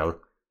tutorial.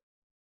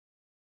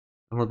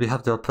 Well, we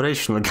have the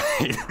operational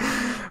guide.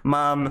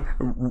 Mom,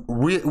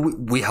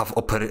 we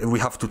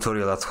have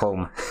tutorial at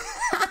home.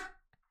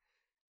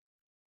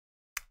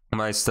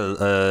 But still,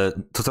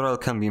 tutorial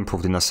can be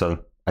improved in SL,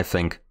 I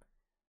think.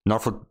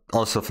 Northwood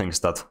also thinks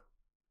that.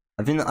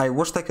 I mean, I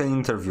watched like an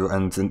interview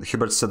and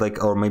Hubert said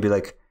like, or maybe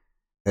like,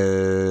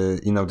 you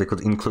know, they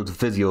could include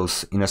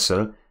videos in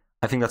SL.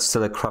 I think that's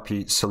still a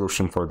crappy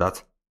solution for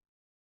that.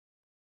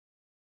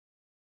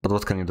 But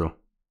what can you do?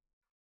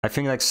 I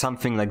think like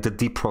something like the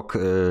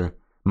DPROC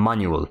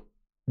manual,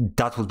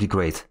 that would be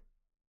great.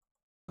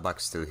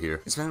 Back still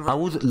here. I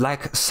would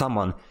like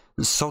someone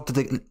so that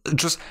they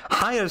just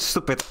hire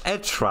stupid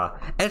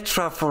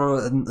Etra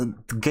for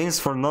games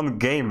for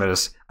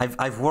non-gamers.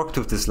 I've worked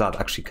with this lad.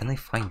 Actually, can I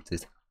find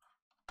it?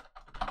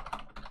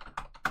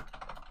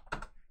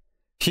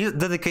 He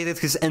dedicated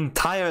his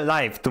entire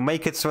life to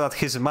make it so that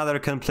his mother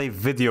can play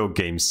video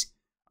games.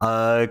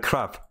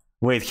 Crap.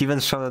 Wait, he even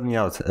shouted me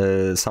out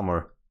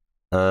somewhere.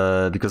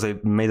 Because I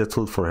made a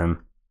tool for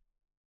him.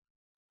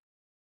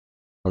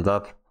 Hold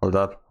up.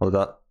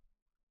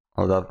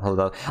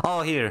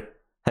 Oh, here!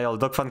 Hey, old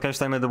Doc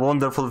Frankenstein made a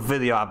wonderful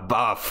video.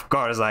 Of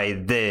course I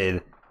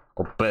did!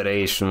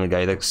 Operational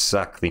guide,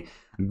 exactly.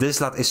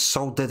 This lad is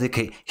so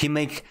dedicated. He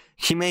makes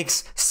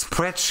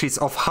spreadsheets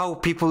of how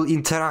people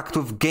interact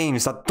with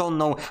games that don't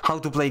know how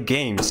to play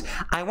games.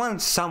 I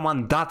want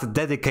someone that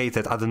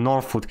dedicated at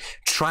Northwood,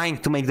 trying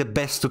to make the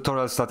best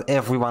tutorials that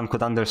everyone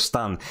could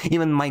understand.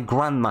 Even my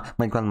grandma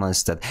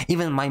is dead.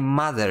 Even my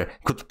mother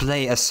could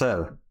play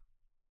SL.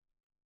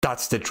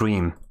 That's the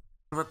dream.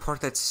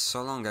 Reported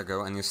so long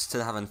ago and you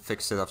still haven't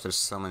fixed it after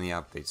so many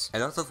updates. A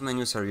lot of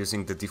menus are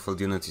using the default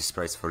Unity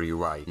sprites for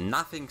UI.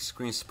 Nothing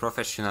screams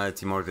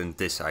professionality more than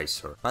this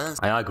eyesore.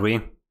 I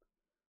agree.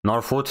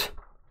 Northwood,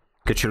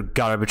 get your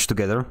garbage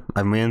together.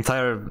 I made an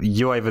entire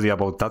UI video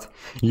about that.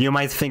 You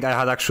might think I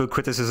had actual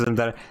criticism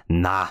there.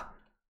 Nah.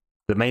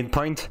 The main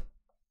point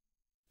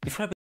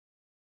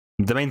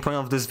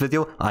of this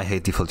video, I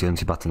hate default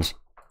Unity buttons.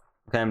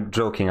 Okay, I'm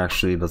joking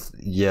actually, but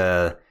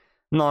yeah.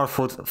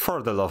 Northwood,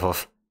 for the love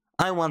of...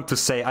 I want to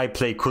say I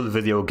play cool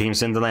video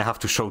games and then I have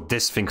to show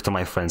this thing to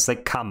my friends.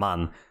 Like, come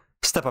on.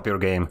 Step up your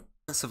game.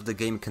 Balance of the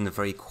game can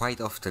vary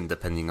quite often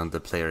depending on the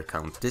player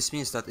count. This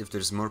means that if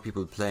there's more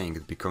people playing,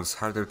 it becomes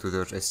harder to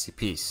dodge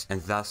SCPs,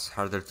 and thus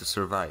harder to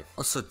survive.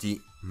 Also, the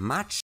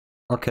match...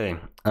 Okay,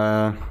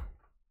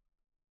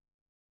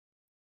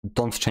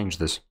 don't change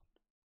this.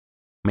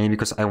 Mainly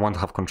because I want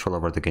to have control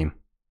over the game.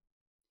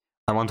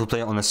 I want to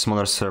play on a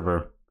smaller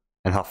server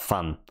and have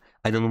fun.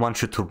 I don't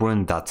want you to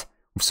ruin that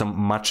with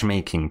some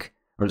matchmaking.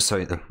 Or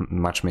sorry,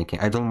 matchmaking.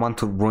 I don't want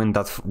to ruin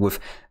that with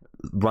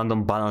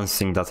random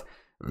balancing that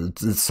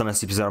some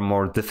SCPs are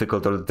more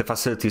difficult or the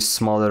facility is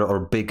smaller or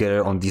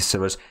bigger on these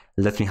servers.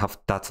 Let me have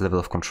that level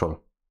of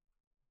control.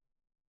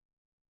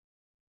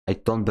 I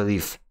don't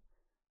believe...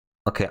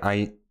 Okay,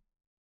 I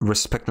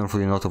respect them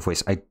for in a lot of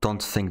ways. I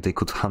don't think they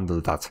could handle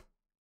that.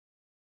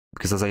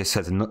 Because as I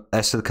said,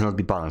 SL cannot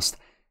be balanced.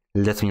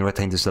 Let me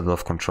retain this level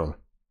of control.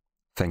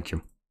 Thank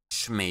you.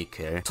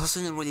 Matchmaker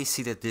doesn't really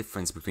see the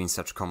difference between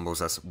such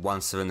combos as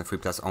 173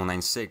 plus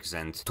 096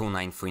 and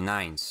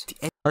 2939s.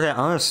 Okay,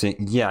 honestly,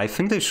 yeah, I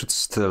think they should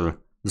still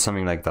do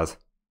something like that.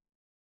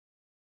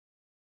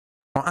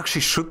 Or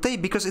actually, should they?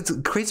 Because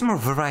it creates more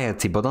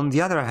variety, but on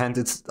the other hand,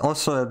 it's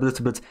also a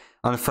little bit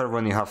unfair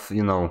when you have,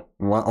 you know,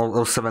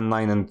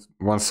 079 and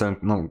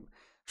 17... No,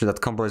 actually,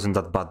 that combo isn't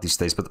that bad these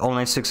days, but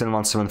 096 and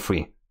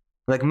 173.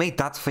 Like, make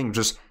that thing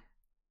just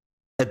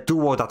a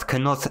duo that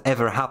cannot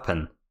ever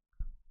happen.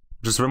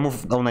 Just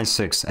remove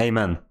 096,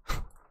 amen.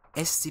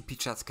 SCP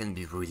chats can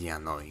be really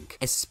annoying,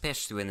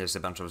 especially when there's a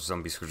bunch of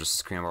zombies who just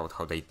scream about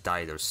how they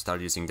died or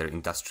start using their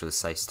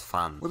industrial-sized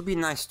fan. Would be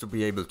nice to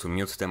be able to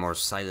mute them or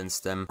silence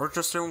them, or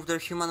just remove their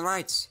human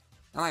rights.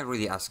 Am I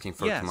really asking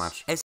for too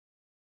much?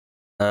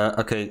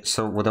 Okay,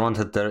 so what I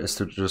wanted there is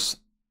to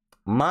just...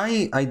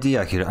 My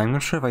idea here, I'm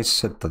not sure if I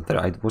said that there,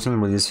 I wasn't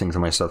really listening to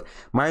myself.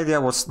 My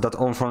idea was that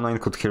 049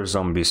 could hear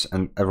zombies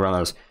and everyone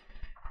else.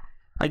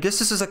 I guess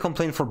this is a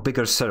complaint for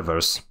bigger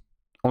servers.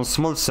 On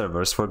small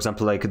servers, for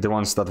example, like the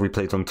ones that we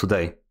played on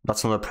today,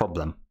 that's not a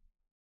problem.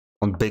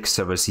 On big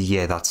servers,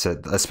 yeah, that's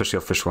it. Especially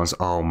official ones.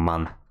 Oh,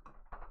 man.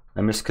 I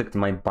misclicked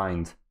my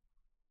bind.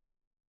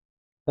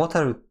 What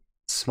are you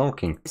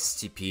Smoking.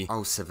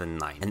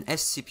 SCP-079, an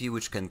SCP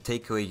which can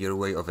take away your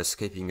way of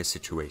escaping a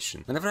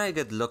situation. Whenever I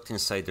get locked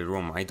inside the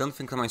room, I don't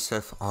think to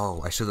myself,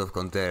 oh, I should have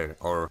gone there,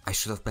 or I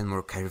should have been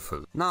more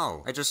careful.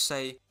 No, I just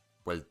say,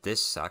 well,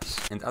 this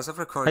sucks. And as of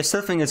recording, I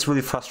still think it's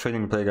really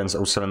frustrating to play against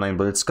 079,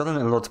 but it's gotten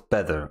a lot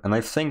better, and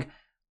I think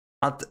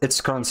at its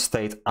current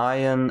state, I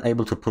am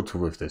able to put up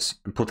with this,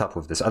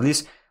 at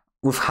least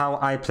with how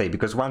I play,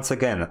 because once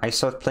again, I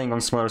started playing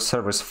on smaller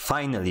servers,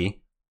 finally,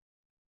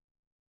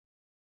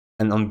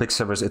 and on big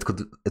servers it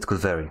could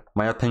vary.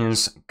 My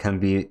opinions can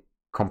be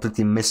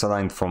completely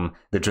misaligned from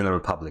the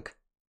general public.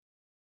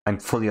 I'm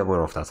fully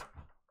aware of that.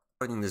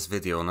 Recording this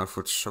video,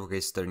 Northwood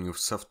showcased their new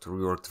soft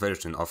reworked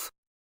version of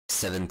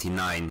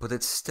 79, but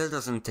it still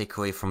doesn't take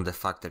away from the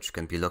fact that you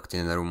can be locked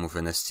in a room with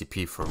an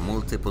SCP for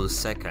multiple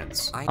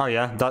seconds. Oh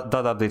yeah, that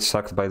update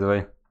sucked, by the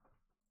way.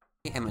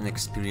 I am an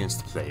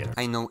experienced player.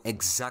 I know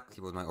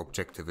exactly what my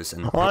objective is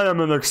and I am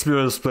an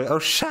experienced player. Oh,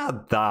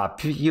 shut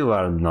up. You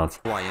are not.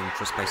 Why I am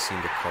just by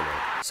seeing the color.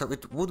 So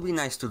it would be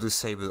nice to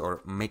disable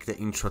or make the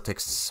intro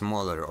text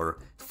smaller or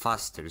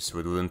faster so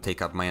it wouldn't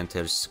take up my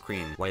entire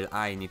screen while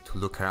I need to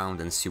look around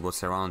and see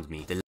what's around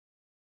me.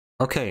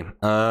 Okay,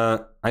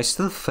 I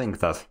still think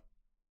that.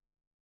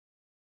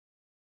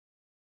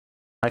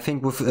 I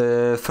think with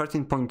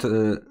 13.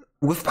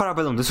 With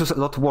Parabellum, this was a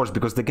lot worse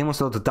because the game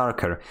was a lot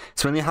darker.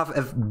 So when you have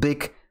a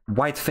big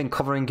white thing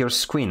covering your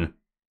screen,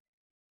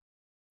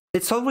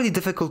 it's already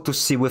difficult to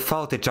see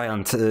without a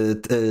giant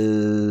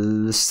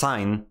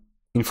sign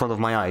in front of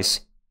my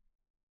eyes.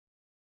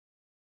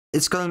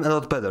 It's gotten a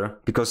lot better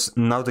because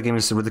now the game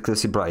is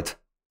ridiculously bright.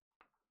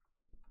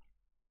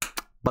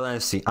 But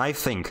let's see, I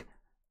think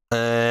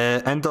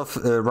end of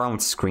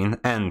round screen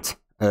and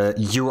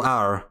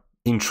UR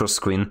intro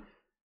screen,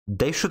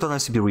 they should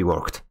honestly be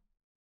reworked.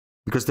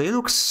 Because they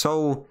look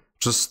so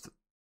just,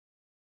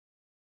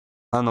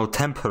 I don't know,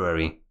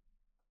 temporary.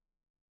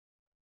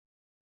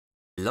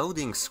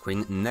 Loading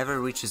screen never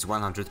reaches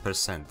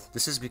 100%.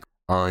 This is because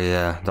oh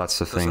yeah, that's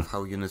the thing. Of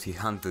how Unity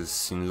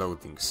handles in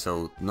loading,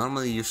 so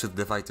normally you should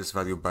divide this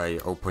value by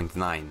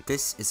 0.9.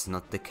 This is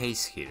not the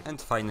case here. And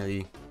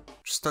finally,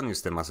 just don't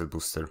use the muzzle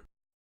booster.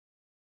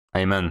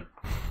 Amen.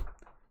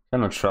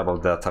 I'm not sure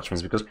about the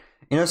attachments because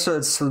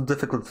it's so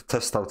difficult to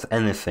test out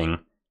anything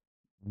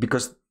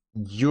because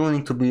you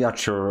need to be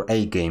at your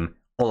A game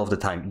all of the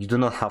time. You do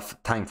not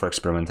have time for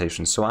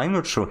experimentation, so I'm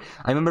not sure.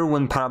 I remember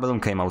when Parabellum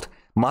came out,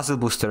 muzzle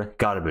booster,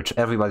 garbage.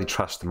 Everybody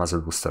trashed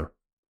muzzle booster.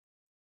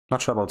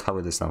 Not sure about how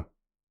it is now.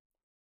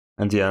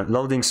 And yeah,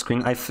 loading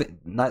screen,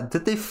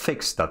 did they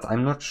fix that?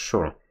 I'm not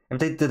sure. If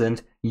they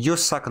didn't, you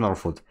suck,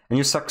 Northwood. And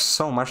you suck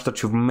so much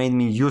that you've made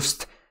me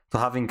used to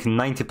having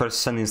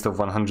 90% instead of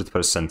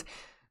 100%.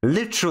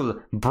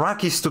 Literal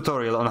Brachy's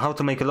tutorial on how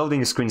to make a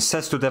loading screen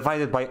says to divide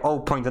it by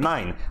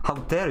 0.9. How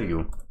dare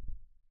you?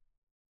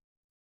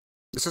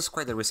 This is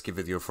quite a risky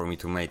video for me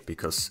to make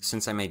because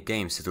since I make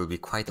games, it will be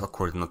quite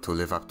awkward not to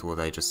live up to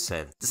what I just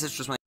said. This is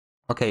just my...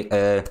 Okay,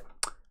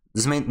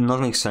 this may not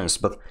make sense,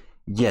 but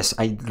yes,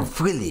 I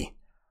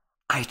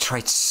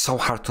tried so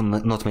hard to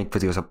not make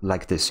videos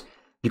like this.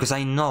 Because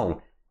I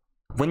know,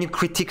 when you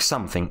critique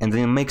something and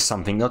then you make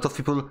something, a lot of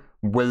people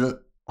will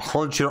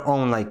hold your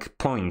own, like,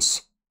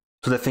 points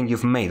to the thing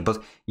you've made, but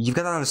you've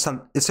got to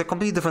understand, it's a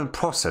completely different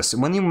process.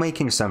 When you're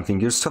making something,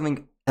 you're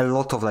solving a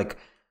lot of, like,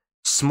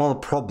 small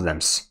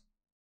problems.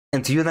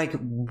 And you're, like,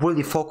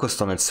 really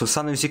focused on it, so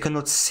sometimes you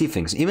cannot see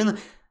things. Even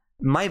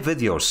my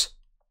videos,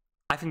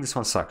 I think this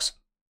one sucks.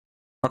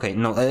 Okay,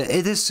 no,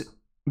 it is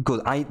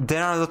good.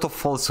 There are a lot of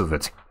faults with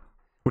it,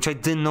 which I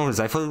didn't notice.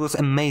 I thought it was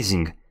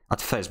amazing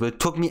at first, but it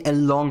took me a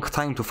long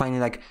time to finally,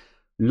 like,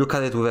 look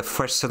at it with a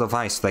fresh set of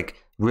eyes,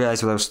 like,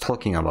 realize what I was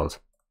talking about.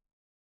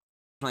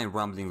 I'm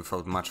rambling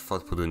without much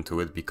thought put into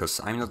it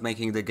because I'm not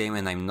making the game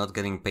and I'm not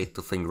getting paid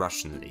to think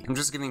rationally. I'm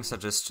just giving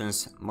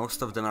suggestions,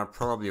 most of them are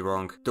probably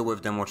wrong, do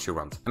with them what you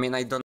want. I mean,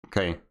 I don't...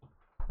 Okay.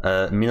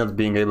 Me not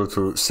being able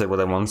to say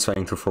what I want,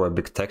 trying to throw a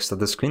big text at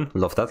the screen,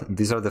 love that.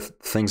 These are the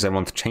things I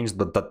want changed,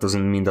 but that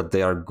doesn't mean that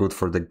they are good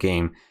for the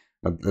game.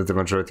 The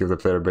majority of the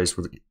player base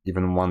would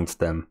even want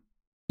them.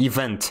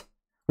 Event!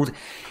 Would...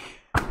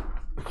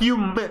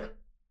 You...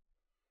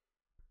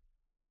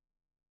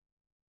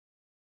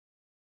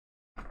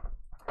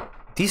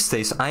 These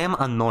days, I am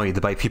annoyed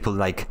by people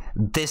like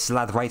this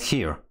lad right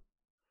here.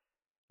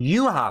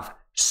 You have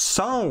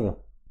so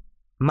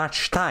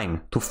much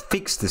time to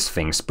fix these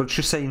things, but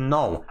you say,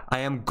 no, I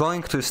am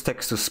going to use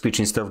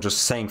text-to-speech instead of just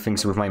saying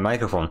things with my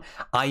microphone.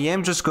 I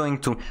am just going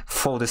to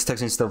throw this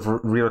text instead of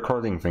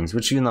re-recording things,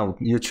 which, you know,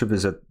 YouTube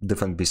is a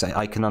different beast.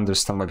 I can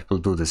understand why people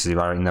do this. They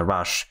are in a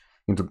rush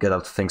to get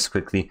out things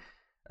quickly.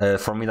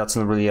 For me, that's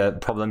not really a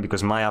problem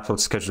because my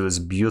upload schedule is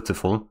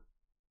beautiful.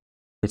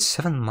 It's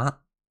 7 months.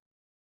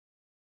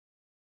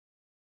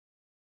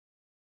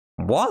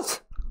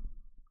 What?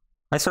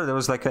 I saw there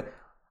was like a...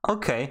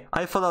 Okay,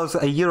 I thought I was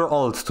a year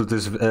old to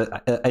this...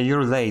 a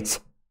year late.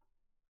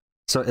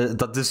 So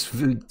that this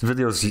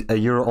video is a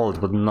year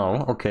old, but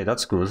no. Okay,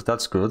 that's good,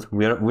 that's good.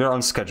 We're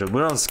on schedule.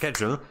 We're on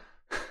schedule.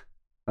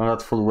 know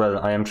that full well.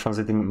 I am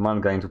translating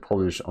manga into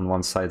Polish on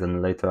one side,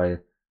 and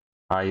later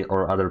I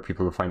or other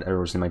people will find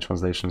errors in my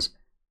translations.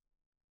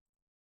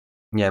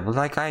 Yeah, but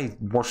like I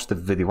watched the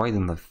video, why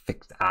didn't I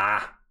fix?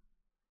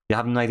 You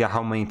have no idea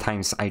how many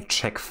times I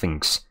check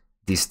things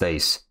these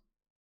days.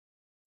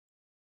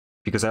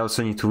 Because I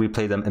also need to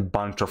replay them a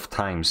bunch of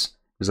times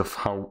because of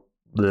how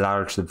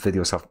large the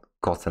videos have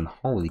gotten.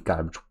 Holy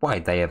garbage, why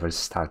did I ever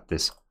start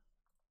this?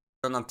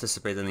 I don't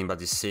anticipate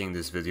anybody seeing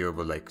this video,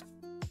 but like,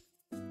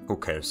 who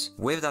cares?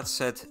 With that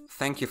said,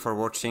 thank you for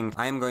watching.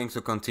 I'm going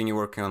to continue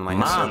working on my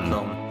SL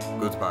clone.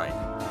 Goodbye.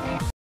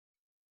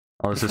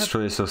 Oh, this is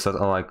truly so sad.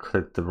 Oh, I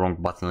clicked the wrong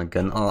button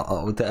again.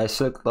 Oh, the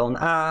SL clone.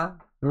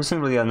 It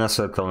wasn't really an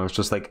SL clone, it was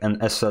just like an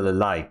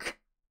SL-like.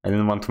 I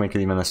didn't want to make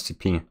it even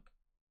SCP.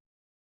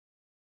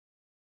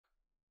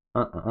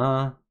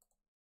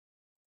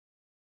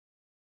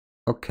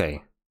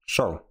 Okay,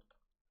 so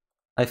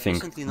I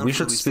think we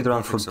should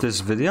speedrun for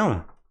this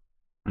video.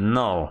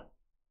 No,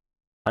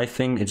 I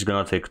think it's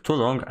gonna take too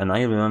long, and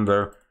I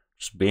remember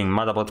just being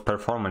mad about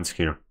performance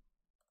here.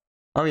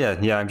 Oh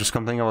yeah, I'm just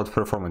complaining about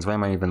performance. Why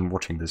am I even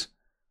watching this?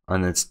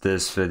 And it's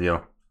this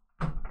video.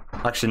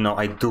 Actually, no,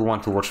 I do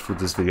want to watch through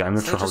this video. I'm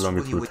not sure how long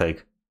it will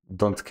take.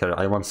 Don't care,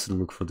 I want to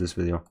look for this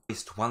video.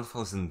 Waste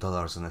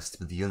 $1,000 on a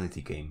stupid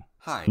Unity game.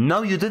 Hi.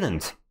 No, you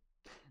didn't.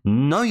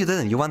 No, you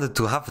didn't. You wanted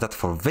to have that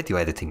for video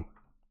editing.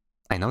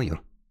 I know you.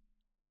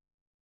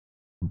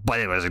 But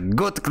it was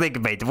good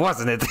clickbait,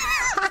 wasn't it?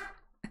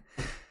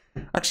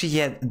 Actually,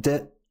 yeah,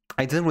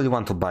 I didn't really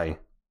want to buy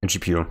a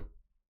GPU.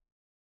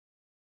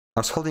 I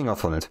was holding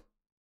off on it.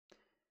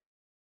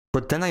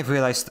 But then I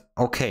realized,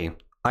 okay,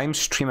 I'm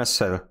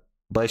SCPSL,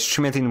 but I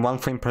stream it in 1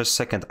 frame per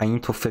second. I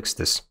need to fix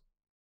this.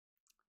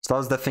 So that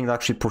was the thing that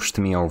actually pushed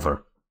me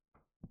over.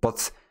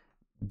 But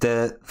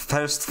the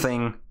first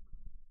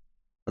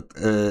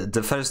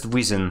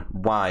reason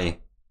why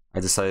I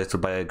decided to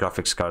buy a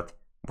graphics card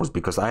was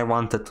because I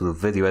wanted to do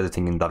video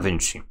editing in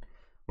DaVinci,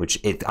 which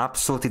it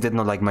absolutely did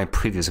not like my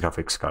previous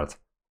graphics card.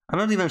 I'm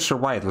not even sure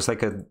why. It was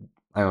like a,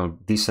 I don't know,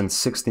 decent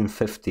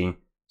 1650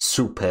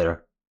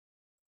 Super.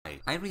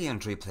 I really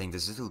enjoy playing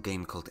this little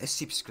game called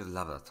SCPSL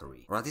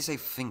Laboratory, or at least I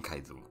think I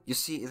do. You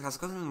see, it has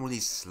gotten really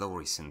slow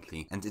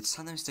recently, and it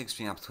sometimes takes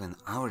me up to an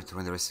hour to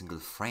render a single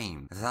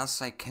frame.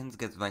 Thus, I can't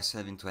get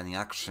myself into any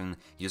action,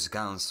 use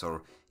guns,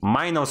 or...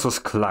 My nose was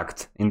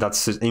clacked in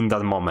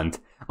that moment,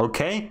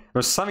 okay?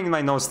 There's something in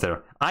my nose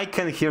there. I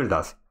can hear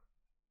that.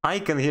 I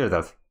can hear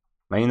that.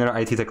 My inner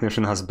IT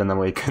technician has been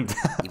awakened.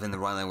 Even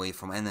run away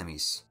from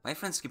enemies. My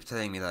friends keep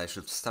telling me that I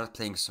should start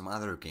playing some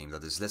other game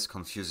that is less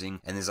confusing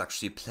and is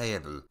actually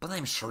playable, but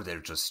I'm sure they're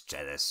just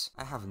jealous.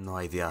 I have no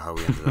idea how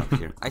we ended up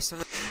here. I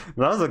started...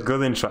 That was a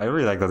good intro, I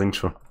really like that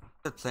intro. I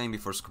started playing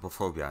before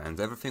Scopophobia, and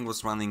everything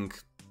was running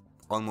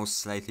almost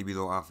slightly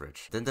below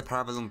average. Then the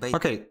Parabellum Beta...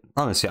 Okay,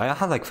 honestly, I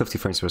had like 50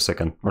 frames per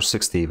second, or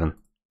 60 even.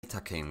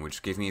 Beta came,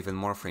 which gave me even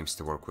more frames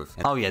to work with.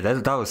 Oh yeah,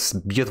 that was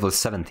beautiful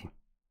 70.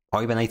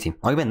 Or even 80,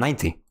 or even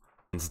 90.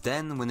 And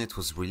then, when it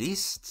was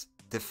released,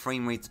 the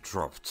frame rate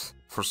dropped,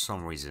 for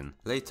some reason.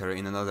 Later,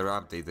 in another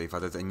update, they've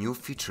added a new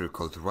feature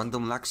called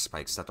random lag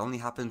spikes that only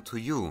happen to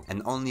you,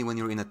 and only when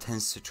you're in a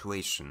tense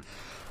situation.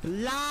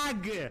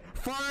 Lag!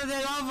 For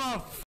the love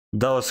of...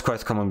 That was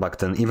quite common back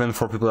then, even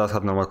for people that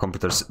had normal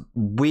computers.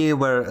 We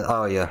were...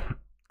 oh yeah.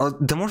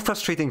 The more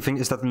frustrating thing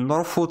is that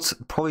Northwood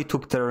probably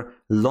took their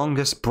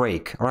longest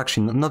break, or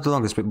actually, not the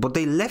longest break, but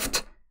they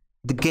left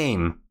the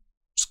game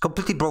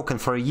completely broken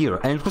for a year,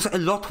 and it was a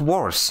lot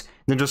worse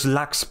than just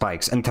lag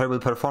spikes and terrible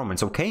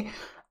performance, okay?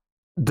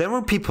 There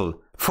were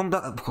people from the...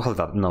 hold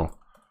up, no.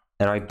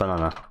 A ripe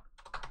banana.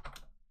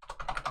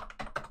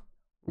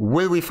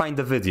 Will we find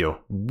the video?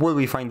 Will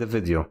we find the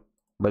video?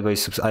 By the way,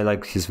 I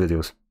like his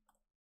videos.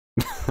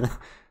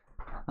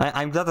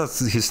 I'm glad that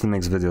he still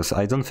makes videos.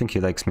 I don't think he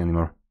likes me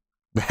anymore.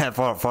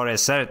 for a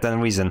certain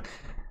reason.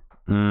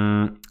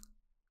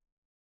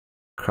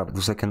 Crap, it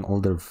was like an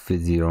older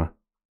video.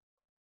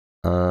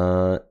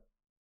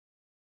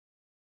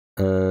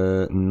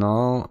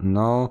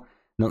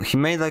 No, he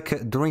made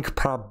like during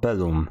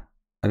Parabellum.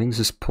 I think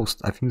this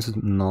is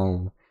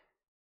no.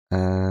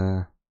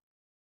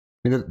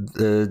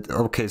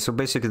 Okay, so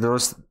basically there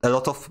was a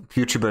lot of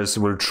YouTubers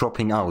were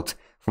dropping out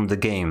from the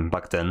game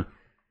back then,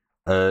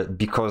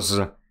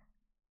 because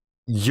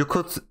you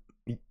could,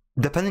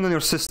 depending on your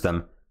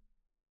system,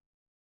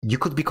 you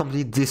could be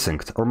completely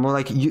desynced, or more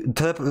like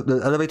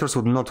the elevators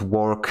would not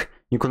work,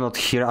 you could not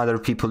hear other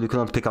people, you could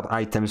not pick up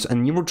items,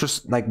 and you would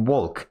just like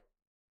walk.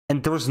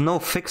 And there was no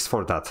fix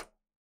for that.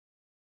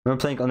 We were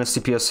playing on a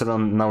SCPSL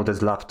on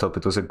nowadays laptop,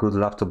 it was a good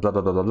laptop, blah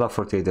blah blah blah blah,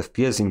 48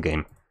 FPS in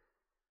game.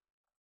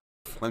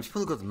 When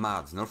people got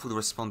mad, Northwood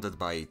responded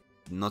by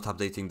not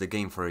updating the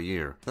game for a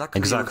year. Luckily,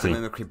 exactly. With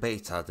the Mimicry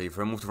Beta, they've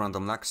removed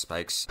random lag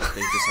spikes.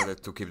 They've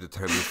decided to keep the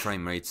terrible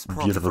frame rates,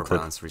 probably for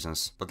balance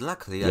reasons. But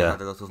luckily, I had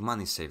a lot of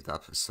money saved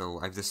up, so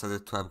I've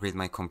decided to upgrade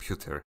my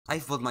computer.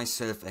 I've bought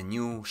myself a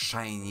new,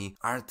 shiny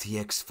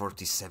RTX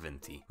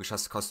 4070, which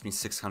has cost me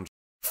 600...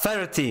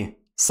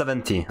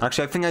 3070!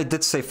 Actually, I think I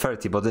did say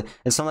 30, but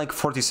it's not like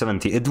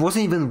 4070. It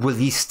wasn't even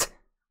released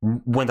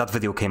when that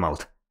video came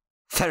out.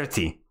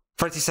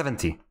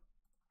 3070.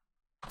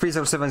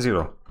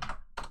 3070.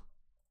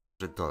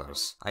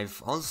 $100.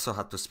 I've also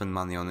had to spend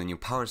money on a new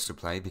power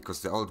supply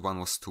because the old one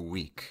was too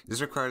weak.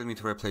 This required me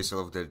to replace all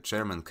of the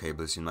German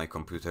cables in my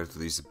computer to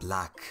these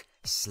black,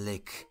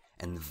 slick,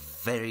 and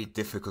very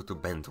difficult to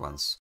bend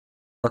ones.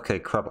 Okay,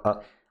 crap.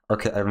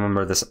 Okay, I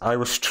remember this. I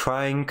was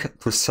trying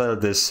to sell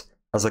this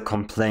as a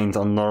complaint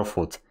on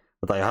Northwood,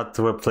 but I had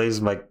to replace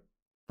my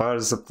power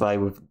supply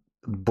with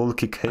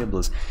bulky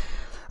cables.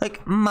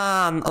 Like,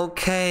 man,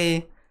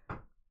 okay.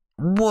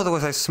 What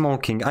was I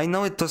smoking? I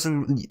know it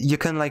doesn't... You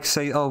can like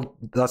say, oh,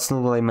 that's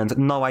not what I meant.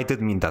 No, I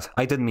did mean that.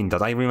 I did mean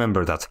that. I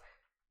remember that.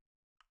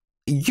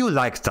 You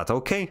liked that,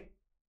 okay?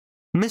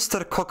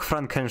 Mr. Cock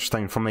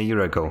Frankenstein from a year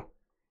ago.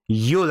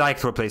 You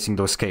liked replacing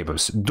those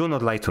cables. Do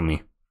not lie to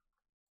me.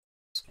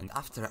 And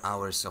after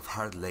hours of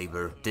hard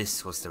labor,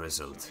 this was the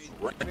result.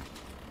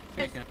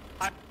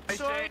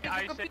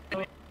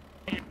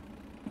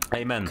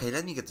 Amen. Okay,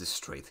 let me get this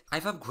straight.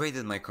 I've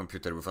upgraded my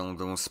computer with one of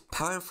the most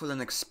powerful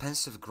and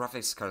expensive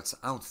graphics cards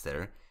out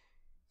there,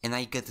 and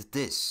I get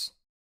this.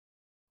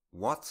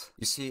 What?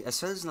 You see,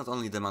 SL is not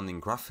only demanding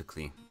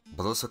graphically,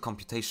 but also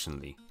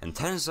computationally. And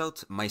turns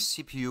out my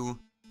CPU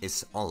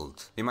is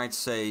old. You might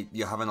say,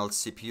 you have an old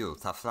CPU,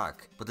 tough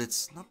luck, but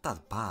it's not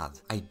that bad.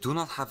 I do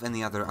not have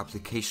any other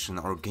application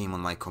or game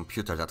on my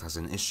computer that has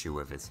an issue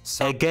with it.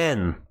 So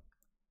again,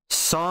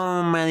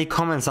 so many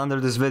comments under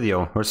this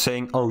video were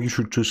saying, oh, you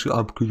should just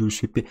upgrade your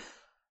CPU.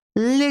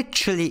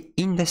 Literally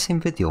in the same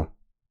video,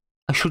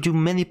 I showed you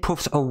many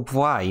proofs of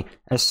why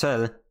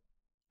SL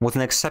was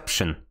an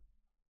exception.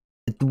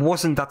 It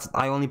wasn't that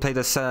I only played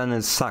SL and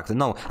it sucked.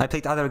 No, I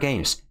played other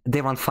games.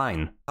 They ran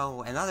fine.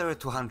 So another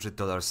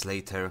 $200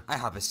 later, I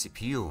have a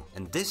CPU.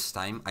 And this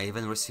time, I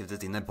even received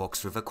it in a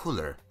box with a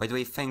cooler. By the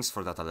way, thanks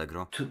for that,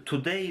 Allegro.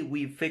 Today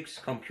we fix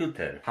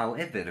computer.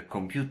 However,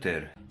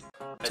 computer...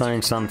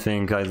 Saying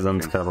something, I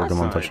don't care about the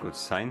montage. Good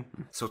sign.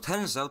 So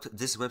turns out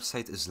this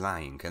website is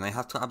lying, and I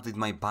had to update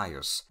my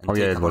BIOS and oh,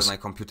 yeah, take it was. my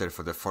computer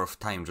for the 4th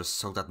time just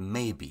so that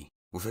maybe,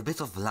 with a bit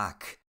of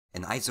luck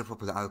and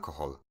isopropyl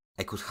alcohol,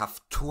 I could have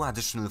 2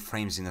 additional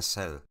frames in a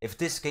cell. If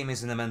this game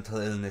isn't a mental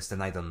illness,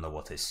 then I don't know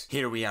what is.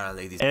 Here we are,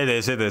 ladies it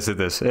is.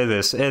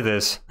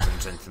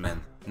 and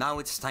gentlemen. Now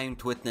it's time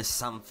to witness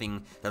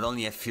something that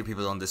only a few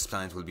people on this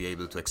planet will be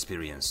able to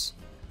experience.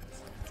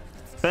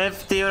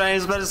 50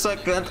 frames per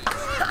second.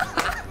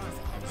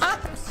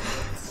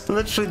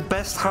 Literally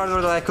best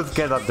hardware that I could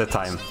get at the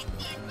time.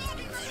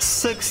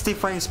 60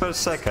 frames per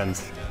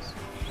second.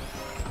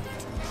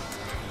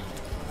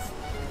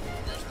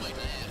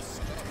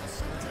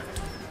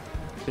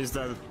 Is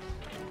that...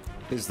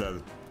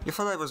 You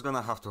thought I was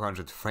gonna have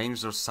 200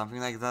 frames or something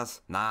like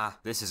that? Nah,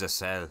 this is a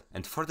cell.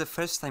 And for the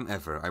first time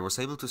ever, I was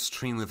able to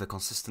stream with a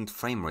consistent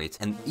frame rate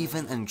and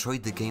even enjoy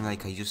the game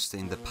like I used to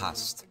in the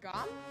past.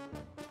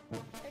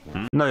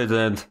 No, you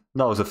didn't.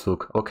 That was a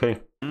fluke, okay?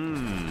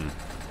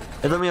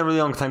 It took me a really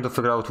long time to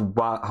figure out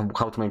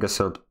how to make a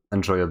cell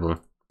enjoyable.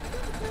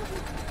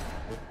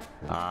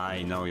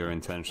 I know your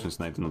intentions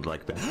and I do not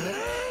like that.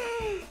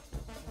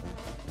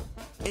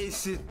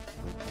 Is it...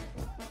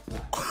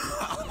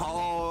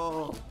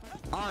 Oh,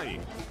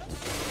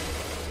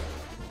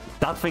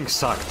 that thing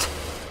sucked.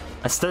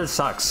 It still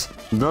sucks.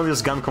 Don't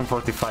use Guncom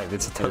 45,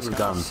 it's a terrible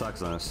gun. It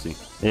sucks, honestly.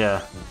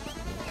 Yeah.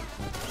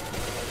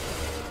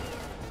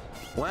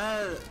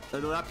 Well,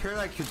 it will appear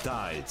like you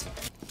died.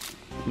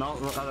 No,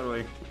 other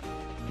way.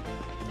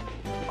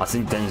 I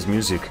think Dan's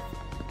music.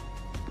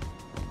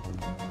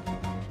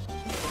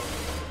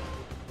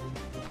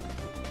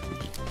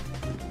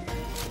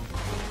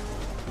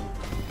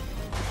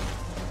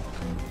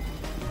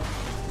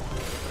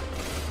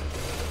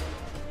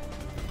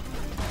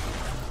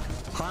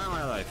 How am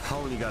I alive?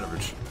 Holy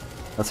garbage.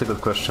 That's a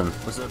good question.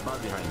 Was there a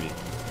bug behind me?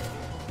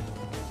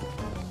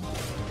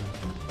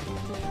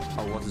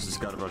 Oh, what is this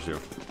garbage here?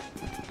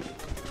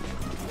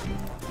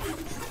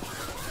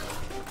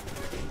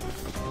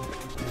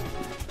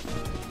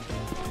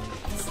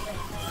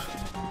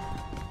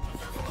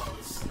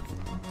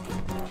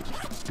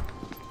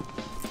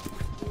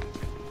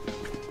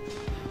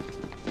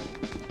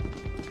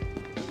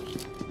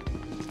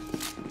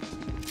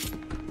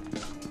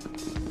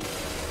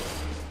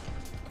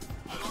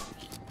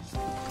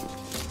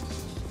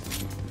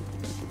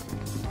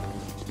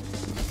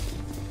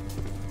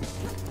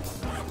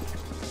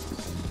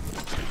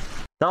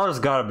 That was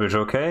garbage,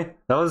 okay?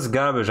 That was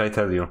garbage, I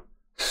tell you.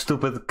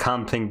 Stupid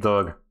camping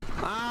dog.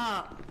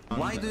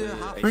 Why do you have...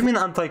 What do you mean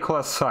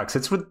anti-cola sucks?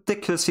 It's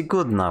ridiculously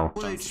good now.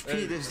 Full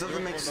HP, this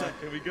doesn't make sense.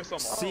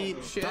 See,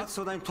 that's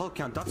what I'm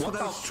talking about. That's what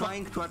I was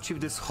trying to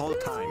achieve this whole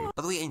time.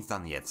 But we ain't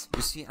done yet.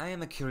 You see, I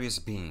am a curious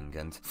being,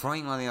 and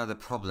throwing money at a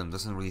problem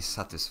doesn't really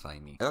satisfy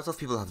me. A lot of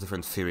people have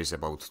different theories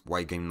about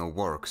why game no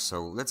works,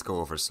 so let's go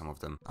over some of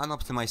them.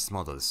 Unoptimized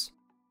models.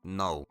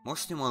 No,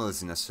 most new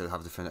models in SL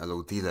have different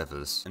LOD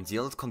levels, and the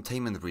old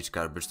containment breach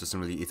garbage doesn't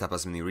really eat up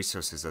as many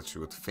resources that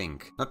you would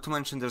think. Not to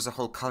mention there's a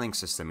whole culling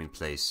system in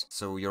place,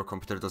 so your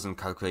computer doesn't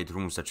calculate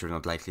rooms that you're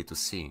not likely to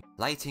see.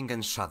 Lighting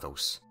and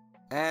shadows.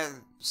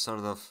 Sort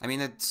of. I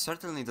mean, it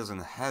certainly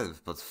doesn't help,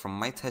 but from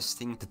my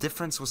testing, the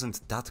difference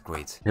wasn't that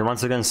great. Here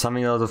once again,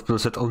 summing a lot of people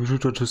said, oh, you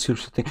should just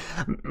use the thing.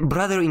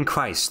 Brother in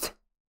Christ.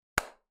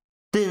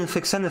 Didn't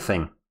fix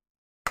anything.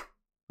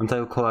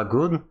 Anti-cola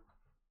good?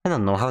 I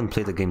don't know, haven't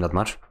played the game that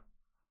much.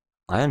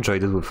 I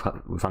enjoyed it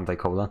with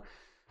anti-cola.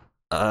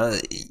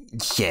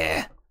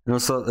 Yeah. And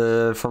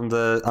also, from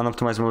the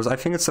unoptimized models, I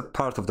think it's a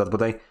part of that,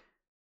 but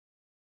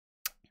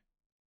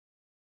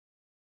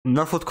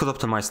Northwood could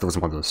optimize those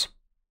models.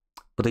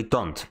 But they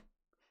don't.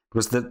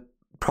 Because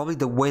probably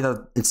the way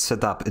that it's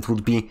set up, it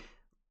would be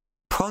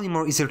probably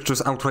more easier to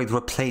just outright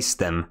replace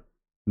them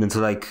than to,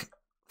 like,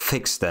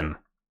 fix them.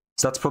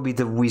 So that's probably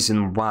the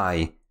reason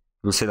why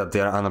we'll say that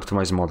they are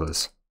unoptimized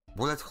models.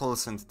 Bullet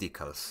holes and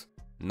decals.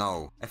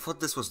 No, I thought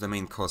this was the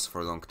main cause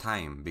for a long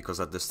time, because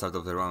at the start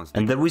of the round...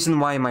 And the reason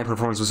why my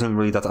performance wasn't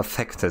really that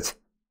affected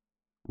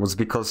was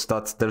because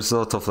that there's a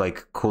lot of,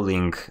 like,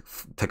 cooling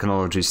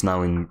technologies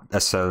now in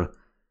SL.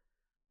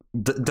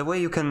 The way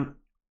you can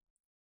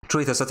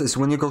treat as that is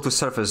when you go to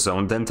surface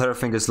zone, the entire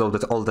thing is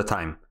loaded all the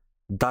time.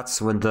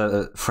 That's when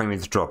the frame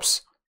rate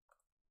drops.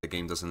 The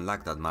game doesn't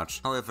lag that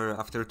much. However,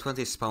 after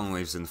 20 spawn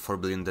waves and 4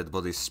 billion dead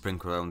bodies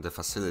sprinkled around the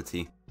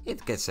facility,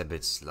 it gets a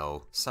bit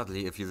slow.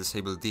 Sadly, if you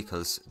disable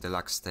decals, the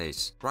lag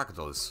stays.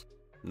 Ragdolls.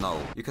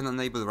 No. You can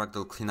enable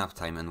ragdoll cleanup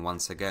time and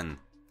once again,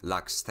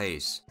 lag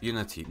stays.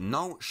 Unity.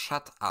 No,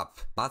 shut up.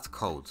 Bad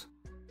code.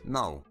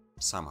 No.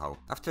 Somehow.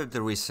 After the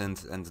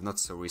recent and not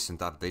so recent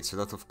updates, a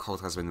lot of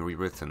code has been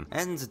rewritten,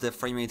 and the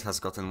framerate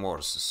has gotten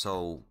worse,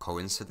 so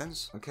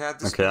coincidence? Okay,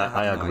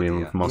 I agree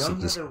with most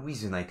of this. The only other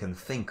reason I can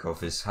think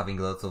of is having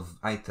a lot of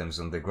items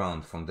on the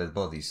ground from dead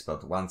bodies,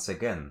 but once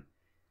again,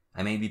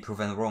 I may be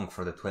proven wrong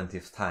for the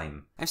 20th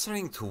time. I'm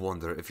starting to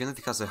wonder if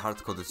Unity has a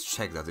hard-coded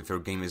check that if your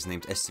game is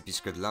named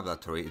SCP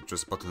Laboratory, it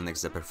just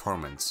bottlenecks the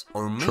performance.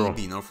 Or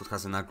maybe Northwood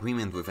has an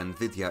agreement with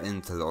Nvidia,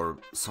 Intel, or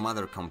some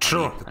other company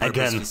to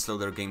purposely slow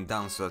their game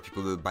down so that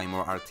people will buy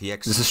more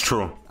RTX. This is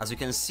true. As you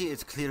can see,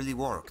 it clearly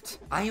worked.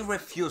 I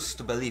refuse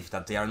to believe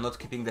that they are not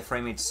keeping the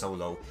frame rate so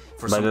low.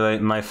 By the way,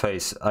 my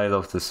face, I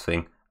love this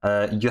thing.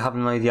 You have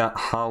no idea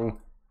how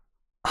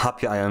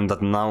happy I am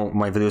that now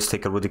my videos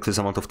take a ridiculous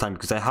amount of time,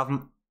 because I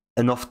haven't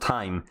enough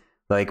time,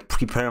 like,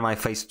 prepare my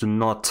face to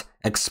not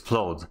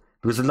explode,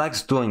 because it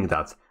likes doing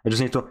that. I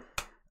just need to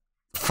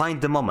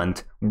find the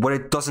moment where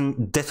it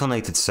doesn't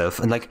detonate itself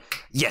and, like,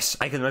 yes,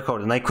 I can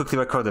record, and I quickly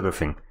record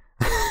everything.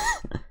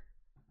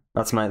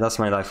 That's my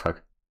life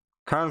hack.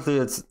 Currently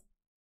it's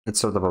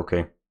sort of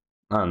okay.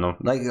 I don't know,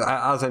 like,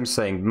 as I'm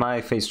saying, my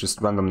face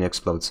just randomly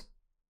explodes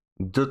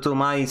due to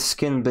my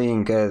skin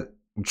being a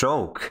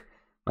joke.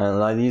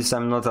 At least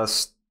I'm not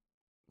as,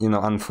 you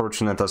know,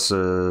 unfortunate as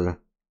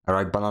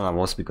Right Banana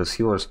was, because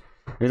he was,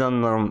 we don't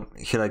know,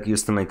 he like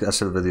used to make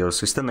SL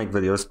videos. We still make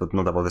videos, but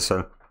not about SL.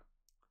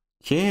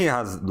 He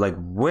has like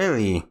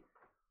really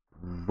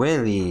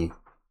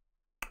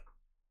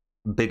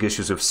big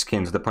issues with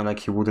skin, to the point like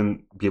he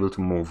wouldn't be able to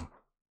move.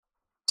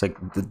 It's like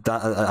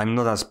I'm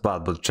not as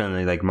bad, but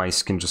generally like my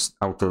skin just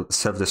auto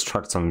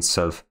self-destructs on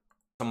itself.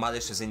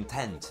 Malicious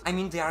intent. I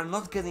mean, they are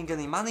not getting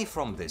any money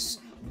from this.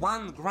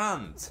 1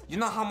 grand! You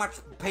know how much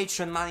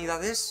Patreon money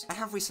that is? I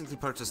have recently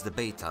purchased the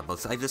beta,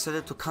 but I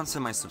decided to cancel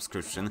my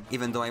subscription,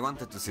 even though I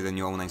wanted to see the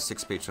new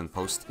 096 Patreon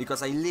post,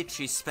 because I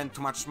literally spent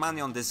too much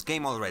money on this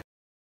game already.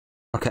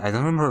 Okay, I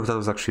don't remember if that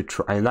was actually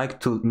true. I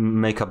like to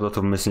make up a lot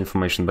of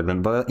misinformation back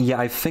then, but yeah,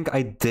 I think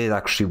I did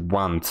actually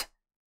want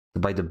to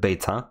buy the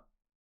beta.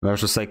 And I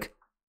was just like,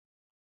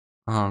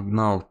 oh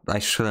no, I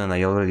shouldn't,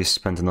 I already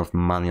spent enough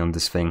money on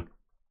this thing.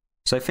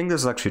 So I think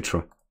this is actually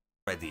true.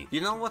 Ready. You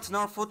know what,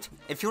 Northwood?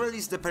 If you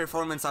release the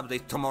performance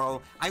update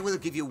tomorrow, I will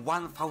give you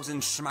 1000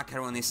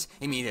 schmackaronis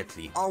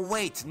immediately. Oh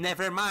wait,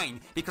 never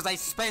mind, because I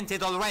spent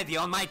it already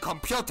on my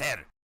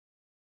computer!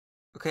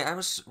 Okay, I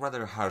was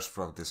rather harsh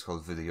throughout this whole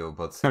video,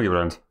 but... No, you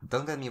weren't.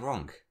 Don't get me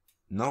wrong.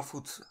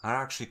 Northwood are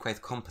actually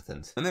quite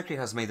competent. Mimicry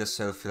has made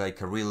itself feel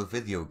like a real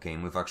video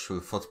game with actual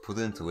thought put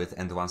into it,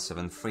 and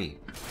 173.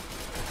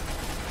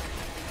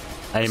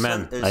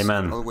 Amen,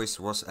 amen. It always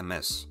was a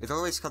mess. It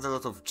always had a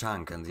lot of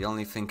junk, and the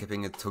only thing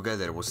keeping it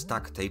together was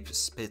duct tape,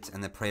 spit,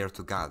 and a prayer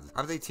to God.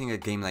 Updating a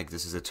game like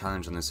this is a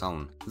challenge on its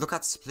own. Look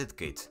at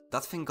Splitgate.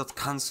 That thing got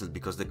cancelled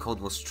because the code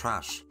was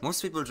trash.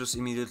 Most people just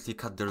immediately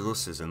cut their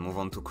losses and move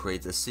on to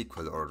create a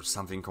sequel or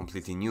something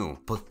completely new.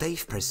 But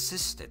they've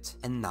persisted,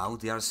 and now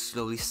they are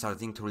slowly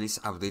starting to release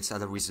updates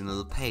at a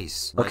reasonable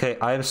pace. Okay,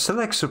 I'm still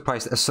like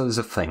surprised SL is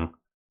a thing.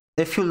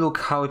 If you look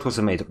how it was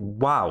made,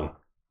 wow.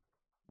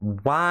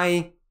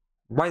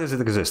 Why does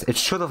it exist? It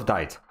should have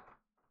died.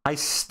 I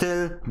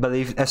still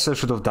believe SL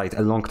should have died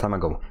a long time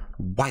ago.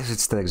 Why does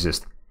it still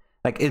exist?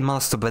 Like, it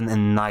must have been a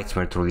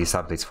nightmare to release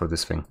updates for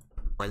this thing.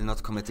 While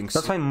not committing...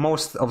 That's why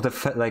most of the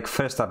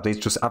first updates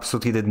just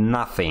absolutely did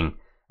nothing.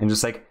 And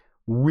just like,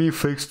 we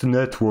fixed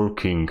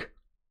networking.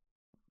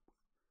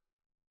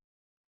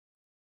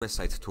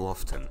 side too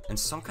often, and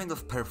some kind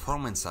of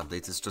performance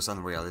update is just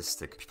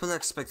unrealistic. People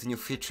expect new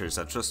features,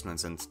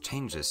 adjustments and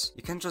changes.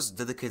 You can't just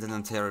dedicate an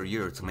entire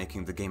year to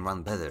making the game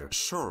run better.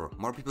 Sure,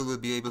 more people will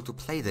be able to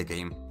play the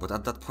game, but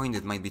at that point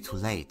it might be too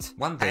late.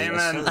 One day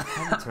SL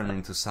can turn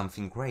into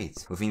something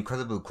great, with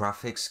incredible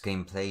graphics,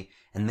 gameplay,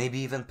 and maybe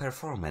even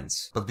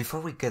performance. But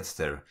before we get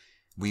there,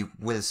 we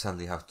will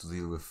sadly have to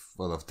deal with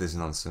all of this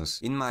nonsense.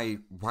 In my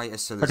why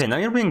SL is... Okay, now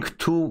you're being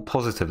too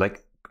positive,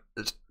 like...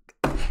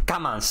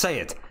 Come on, say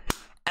it!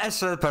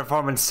 SL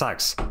performance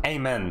sucks.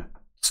 Amen.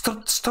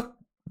 Stop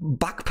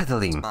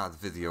backpedaling. Bad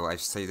video, I've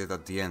stated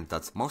at the end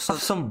that most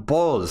Have some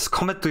balls,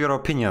 commit to your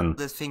opinion.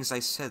 The things I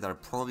said are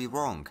probably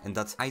wrong, and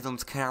that I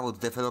don't care about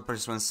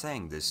developers when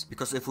saying this,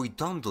 because if we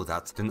don't do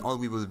that, then all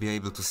we will be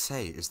able to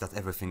say is that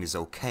everything is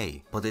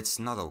okay. But it's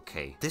not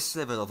okay. This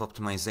level of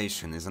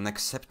optimization is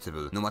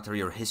unacceptable, no matter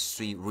your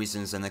history,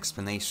 reasons and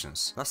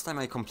explanations. Last time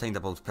I complained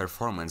about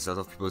performance, a lot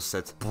of people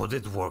said, but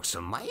it works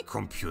on my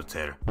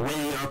computer.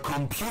 Well, your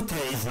computer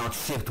is not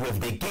shipped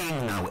with the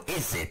game now,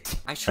 is it?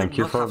 I should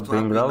not have to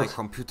upgrade my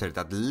computer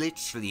that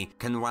literally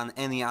can run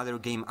any other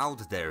game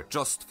out there,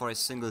 just for a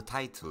single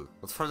title.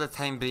 But for the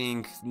time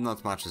being,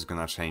 not much is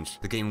gonna change.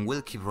 The game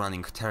will keep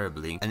running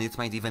terribly, and it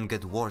might even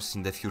get worse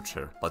in the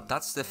future. But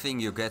that's the thing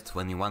you get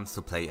when you want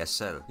to play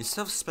SL.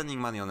 Instead of spending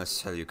money on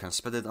SL, you can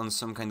spend it on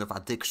some kind of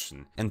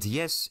addiction. And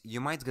yes, you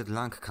might get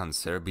lung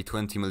cancer, be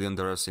 $20 million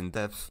in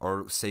debt,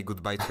 or say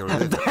goodbye to your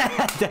liver.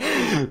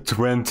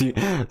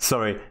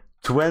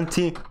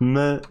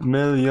 $20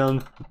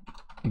 million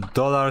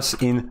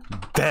in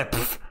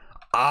depth.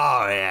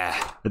 Oh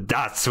yeah,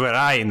 that's where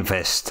I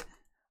invest.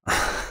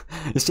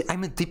 You see,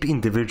 I'm a deep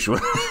individual.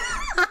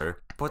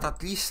 But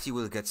at least you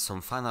will get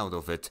some fun out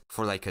of it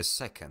for like a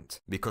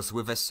second. Because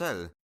with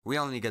SL, we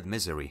only get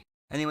misery.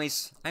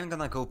 Anyways, I'm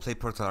gonna go play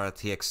Portal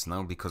RTX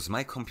now because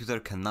my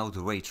computer can now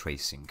do ray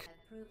tracing.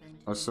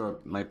 Also,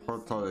 my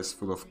portal is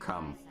full of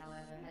cam.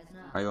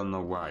 I don't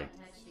know why.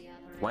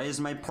 Why is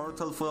my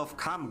portal full of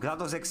cam?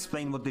 GLaDOS,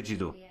 explain, what did you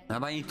do?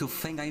 Now I need to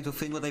think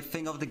what I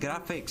think of the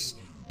graphics.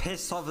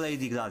 Piss off,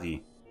 Lady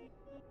Glady.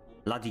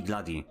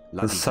 Glady.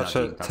 That's such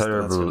a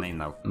terrible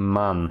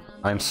man.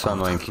 I'm so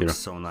annoying here.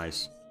 So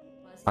nice.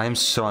 I am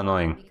so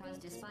annoying.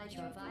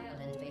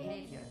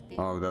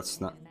 Oh, that's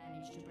not...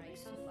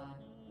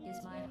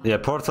 Yeah,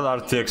 Portal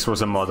RTX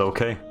was a mod,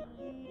 okay?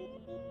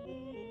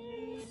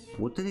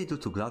 What did he do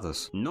to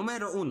GLaDOS?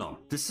 Numero uno.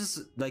 This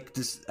is like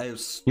this.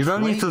 You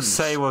don't need to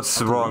say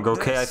what's wrong,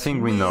 okay? I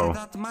think we know.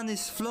 That man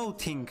is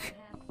floating.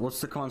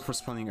 What's the command for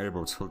spawning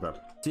airboats? Hold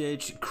up.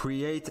 CH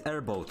create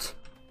airboat.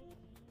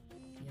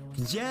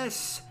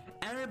 Yes!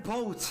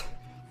 Airboat!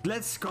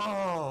 Let's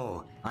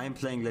go! I am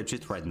playing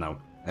legit right now.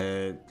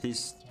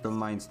 Please don't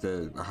mind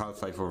the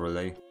Half-Life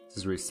overlay. This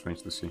is really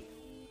strange to see.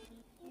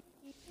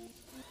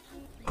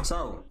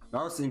 So,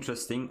 that was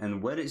interesting.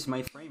 And where is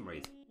my frame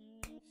rate?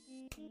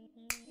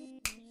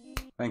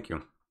 Thank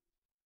you.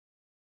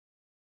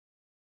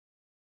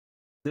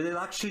 Did it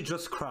actually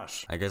just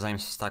crash? I guess I'm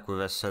stuck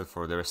with SL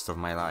for the rest of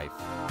my life.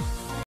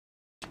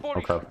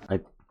 Okay,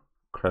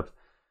 crap.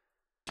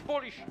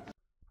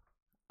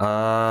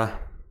 That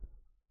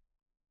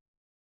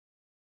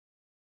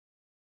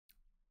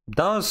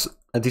was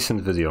a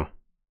decent video,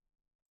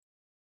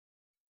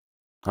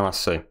 I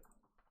must say.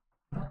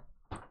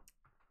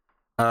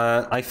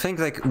 I think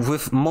like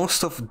with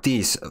most of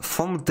these,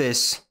 from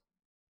this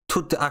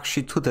to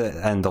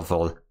the end of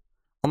all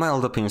my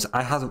old opinions,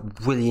 I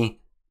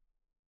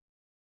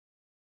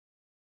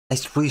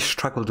really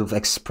struggled with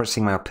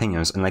expressing my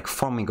opinions and like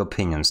forming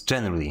opinions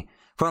generally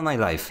throughout my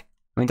life.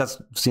 I mean,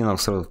 that's, you know,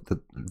 sort of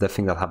the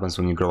thing that happens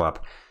when you grow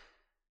up,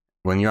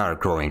 when you are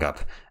growing up.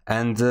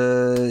 And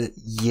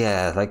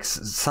yeah, like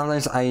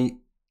sometimes I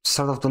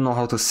sort of don't know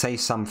how to say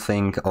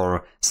something,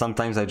 or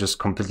sometimes I just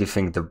completely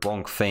think the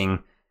wrong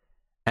thing.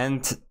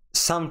 And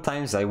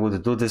sometimes I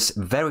would do this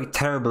very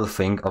terrible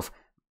thing of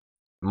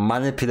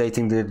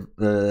manipulating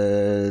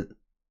the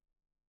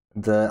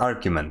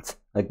argument,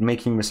 like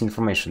making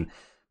misinformation.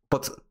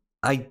 But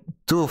I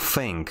do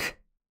think...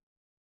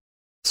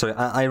 Sorry,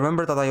 I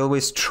remember that I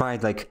always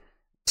tried, like,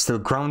 still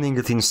grounding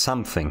it in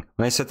something.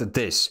 When I said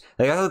this,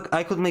 like,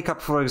 I could make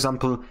up, for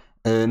example,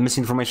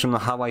 misinformation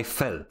on how I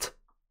felt,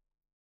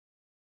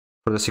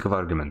 for the sake of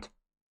argument.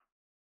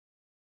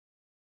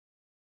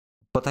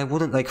 But I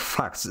wouldn't, like,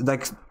 facts.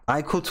 Like,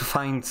 I could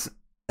find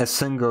a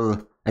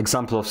single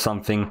example of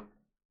something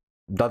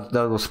that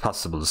was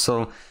possible.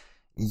 So,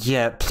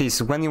 yeah,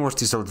 please, when you watch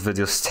these old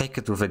videos, take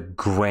it with a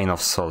grain of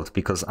salt,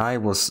 because I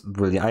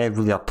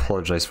really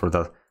apologize for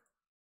that.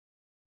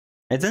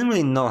 I didn't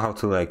really know how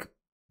to, like,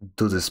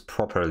 do this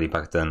properly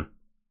back then.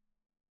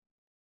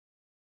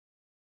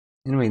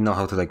 I didn't really know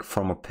how to, like,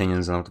 form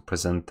opinions and how to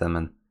present them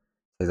and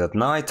like that.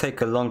 Now I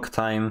take a long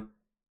time,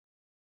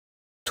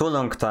 too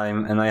long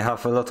time, and I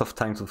have a lot of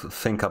time to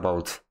think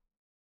about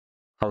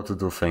how to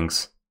do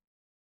things.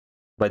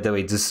 By the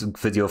way, this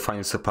video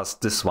finally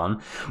surpassed this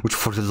one, which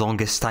for the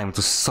longest time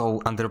was so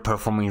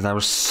underperforming and I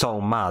was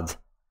so mad.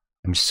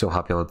 I'm so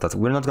happy about that.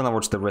 We're not gonna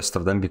watch the rest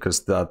of them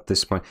because at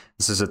this point,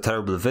 this is a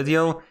terrible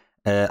video.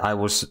 I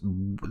was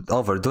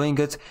overdoing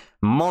it.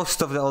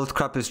 Most of the old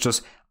crap is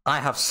just, I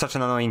have such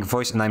an annoying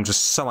voice and I'm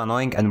just so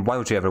annoying and why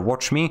would you ever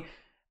watch me?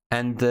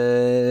 And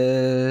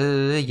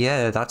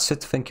yeah, that's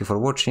it. Thank you for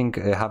watching.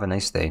 Have a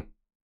nice day.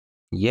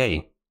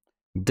 Yay.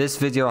 This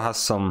video has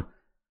some...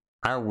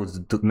 I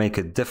would make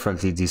it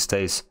differently these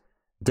days.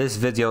 This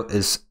video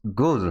is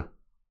good.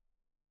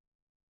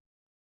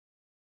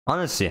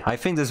 Honestly, I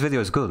think this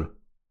video is good.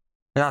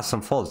 It has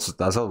some faults,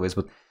 as always,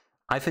 but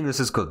I think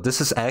this is good.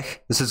 This is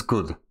this is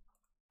good.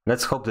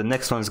 Let's hope the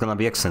next one is gonna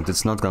be excellent.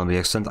 It's not gonna be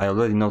excellent. I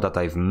already know that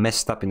I've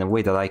messed up in a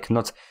way that I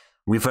cannot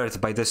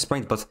revert by this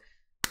point, but...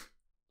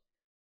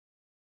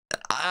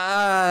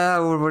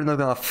 we're not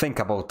gonna think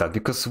about that,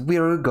 because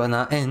we're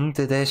gonna end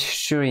the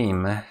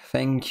stream.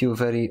 Thank you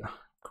very...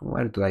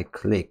 Where do I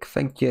click?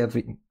 Thank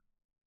you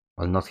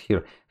Well, not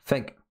here.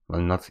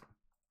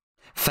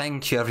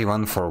 Thank you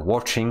everyone for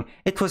watching.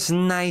 It was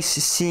nice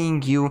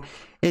seeing you.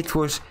 It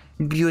was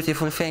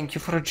beautiful. Thank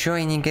you for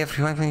joining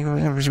everyone.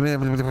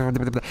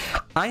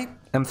 I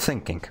am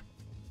thinking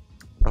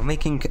of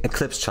making a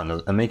clips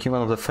channel and making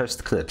one of the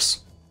first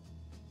clips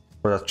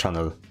for that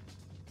channel.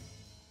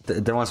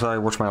 The ones where I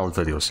watch my old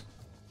videos.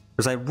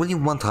 Because I really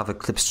want to have a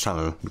clips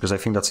channel, because I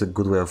think that's a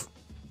good way of,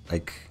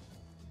 like,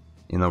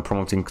 you know,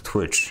 promoting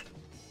Twitch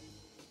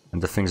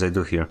and the things I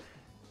do here.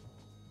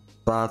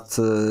 But,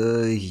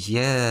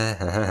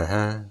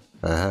 yeah.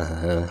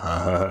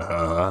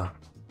 I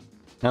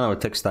know,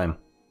 it takes time.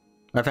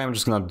 I think I'm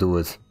just gonna do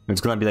it.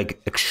 It's gonna be,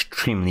 like,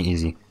 extremely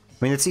easy.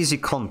 I mean, it's easy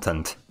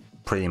content,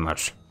 pretty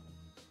much.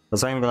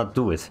 That's why I'm gonna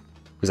do it.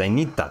 Because I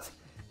need that.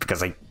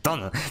 Because I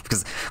don't...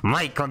 Because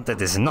my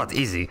content is not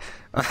easy.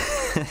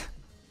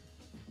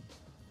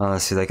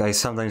 Honestly, like, I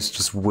sometimes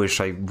just wish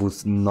I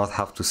would not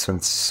have to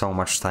spend so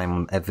much time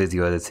on a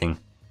video editing.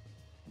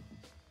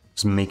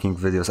 Just making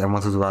videos. I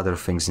want to do other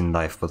things in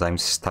life, but I'm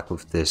stuck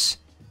with this.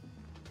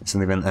 It's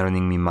not even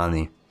earning me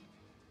money.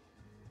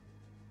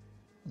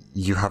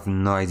 You have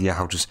no idea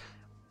how just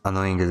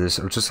annoying it is,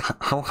 or just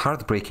how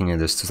heartbreaking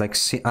it is to, like,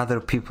 see other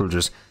people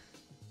just,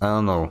 I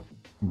don't know,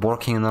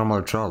 working a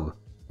normal job,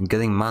 and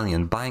getting money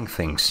and buying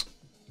things.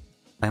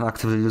 I'm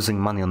actively losing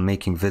money on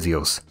making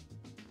videos.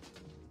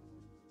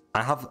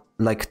 I have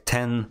like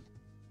 10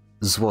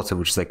 zloty,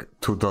 which is like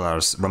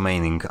 $2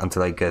 remaining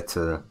until I get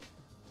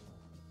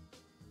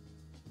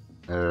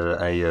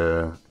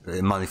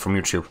money from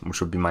YouTube, which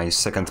would be my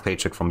second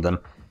paycheck from them.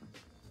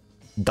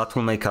 That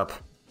will make up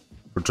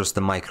for just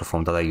the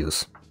microphone that I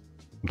use,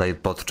 that I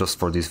bought just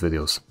for these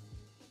videos.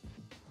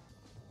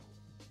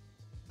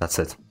 That's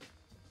it.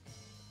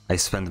 I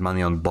spend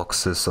money on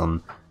boxes,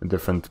 on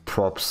different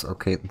props.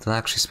 Okay, did I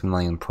actually spend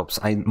money on props?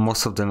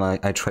 Most of them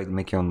I tried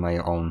making on my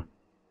own.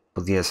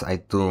 But yes, I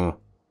do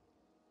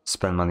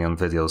spend money on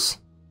videos.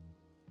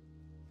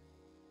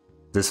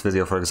 This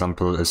video, for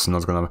example, is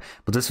not gonna...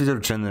 But this video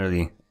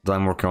generally, that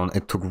I'm working on,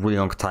 it took really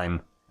long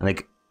time. And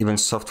like, even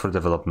software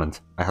development,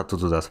 I had to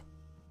do that.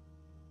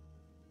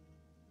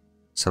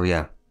 So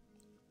yeah,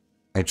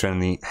 I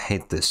generally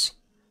hate this.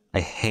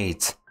 I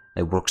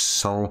work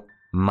so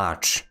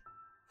much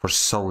for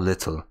so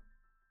little.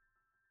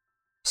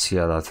 See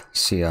ya, lad.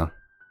 See ya.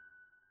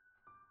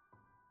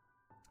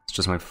 It's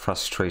just my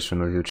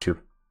frustration with YouTube.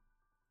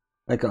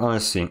 Like,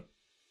 honestly,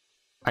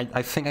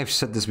 I think I've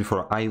said this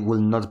before, I will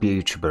not be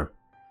a YouTuber.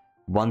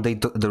 One day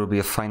there will be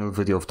a final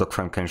video of Dr.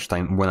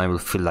 Frankenstein when I will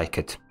feel like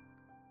it.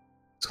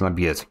 It's gonna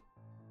be it.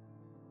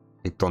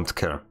 I don't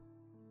care.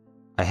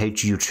 I hate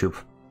YouTube.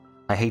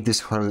 I hate this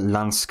whole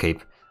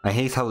landscape. I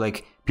hate how,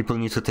 like, people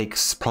need to take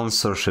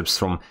sponsorships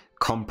from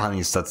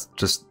companies that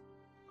just...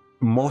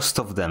 Most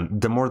of them,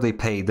 the more they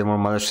pay, the more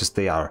malicious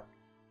they are.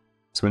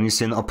 So when you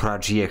see an Opera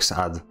GX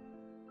ad,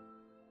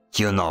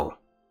 you know.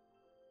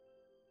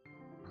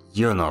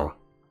 You know.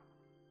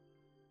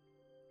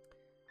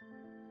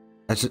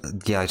 I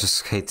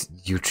just hate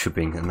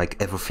YouTubing and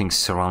like everything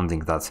surrounding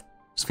that. I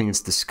just think it's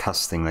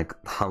disgusting, like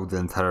how the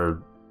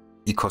entire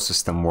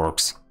ecosystem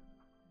works.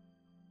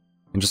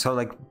 And just how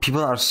like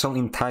people are so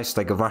enticed,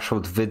 like rush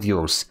out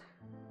videos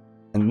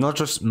and not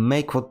just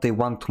make what they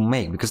want to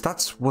make, because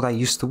that's what I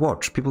used to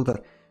watch. People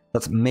that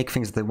make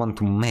things they want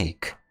to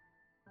make.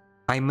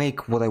 I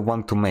make what I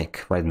want to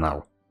make right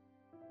now.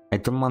 I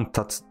don't want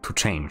that to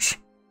change.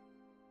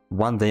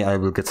 One day I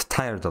will get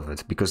tired of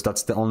it, because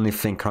that's the only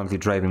thing currently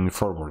driving me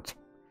forward.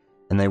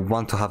 And I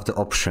want to have the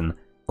option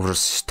of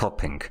just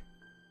stopping,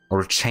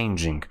 or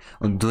changing,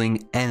 or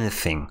doing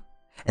anything.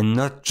 And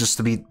not just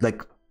to be,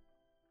 like,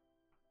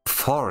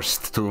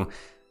 forced to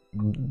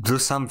do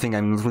something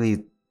I'm not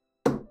really...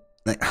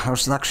 Like,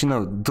 actually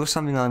no, do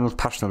something I'm not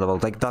passionate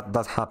about. Like,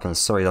 that happens,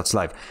 sorry, that's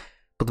life.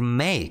 But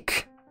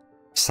make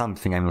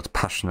something I'm not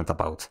passionate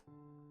about.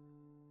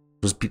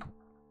 Just be...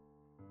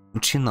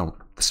 But you know,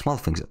 small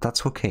things,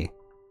 that's okay.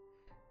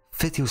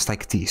 Videos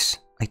like these,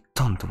 I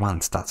don't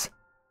want that.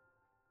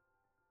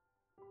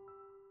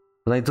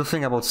 But I do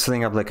think about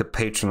setting up like a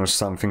Patreon or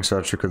something so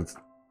that you could,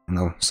 you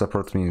know,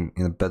 support me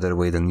in a better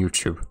way than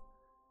YouTube.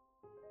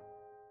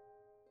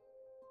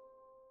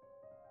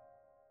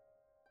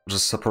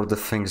 just support the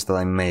things that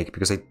I make,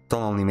 because I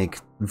don't only make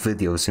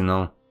videos, you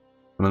know.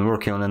 I've been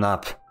working on an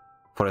app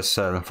for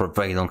SL for a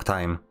very long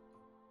time.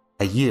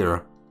 A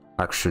year,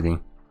 actually.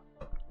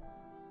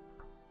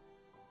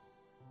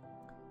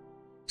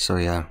 So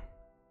yeah.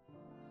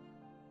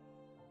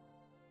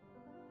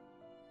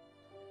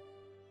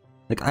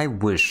 Like, I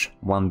wish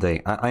one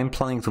day, I'm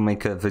planning to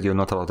make a video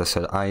not about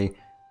SL. I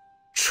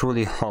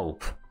truly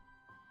hope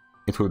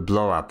it will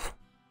blow up.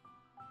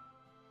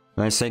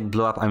 When I say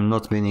blow up, I'm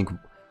not meaning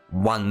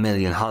 1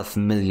 million,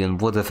 500,000,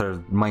 whatever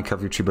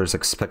Minecraft YouTubers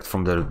expect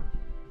from their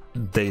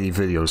daily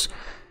videos.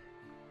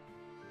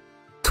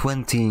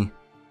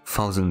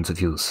 20,000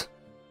 views.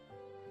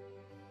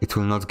 It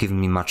will not give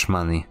me much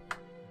money.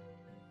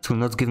 It will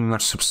not give me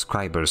much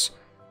subscribers.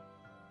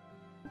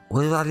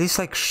 Will at least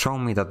like show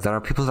me that there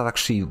are people that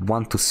actually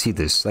want to see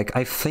this. Like,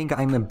 I think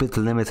I'm a bit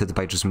limited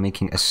by just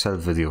making SL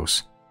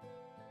videos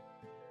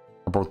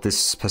about this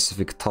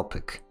specific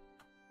topic.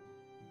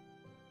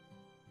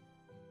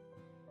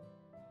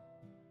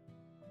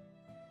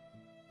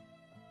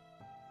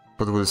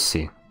 But we'll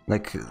see.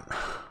 Like, I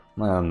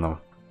don't know.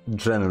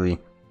 Generally,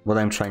 what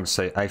I'm trying to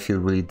say, I feel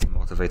really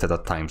demotivated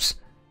at times.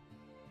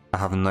 I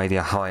have no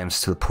idea how I am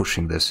still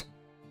pushing this.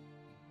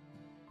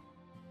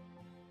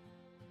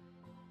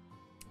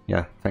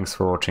 Yeah, thanks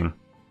for watching.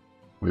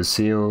 We'll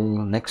see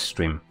you next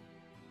stream.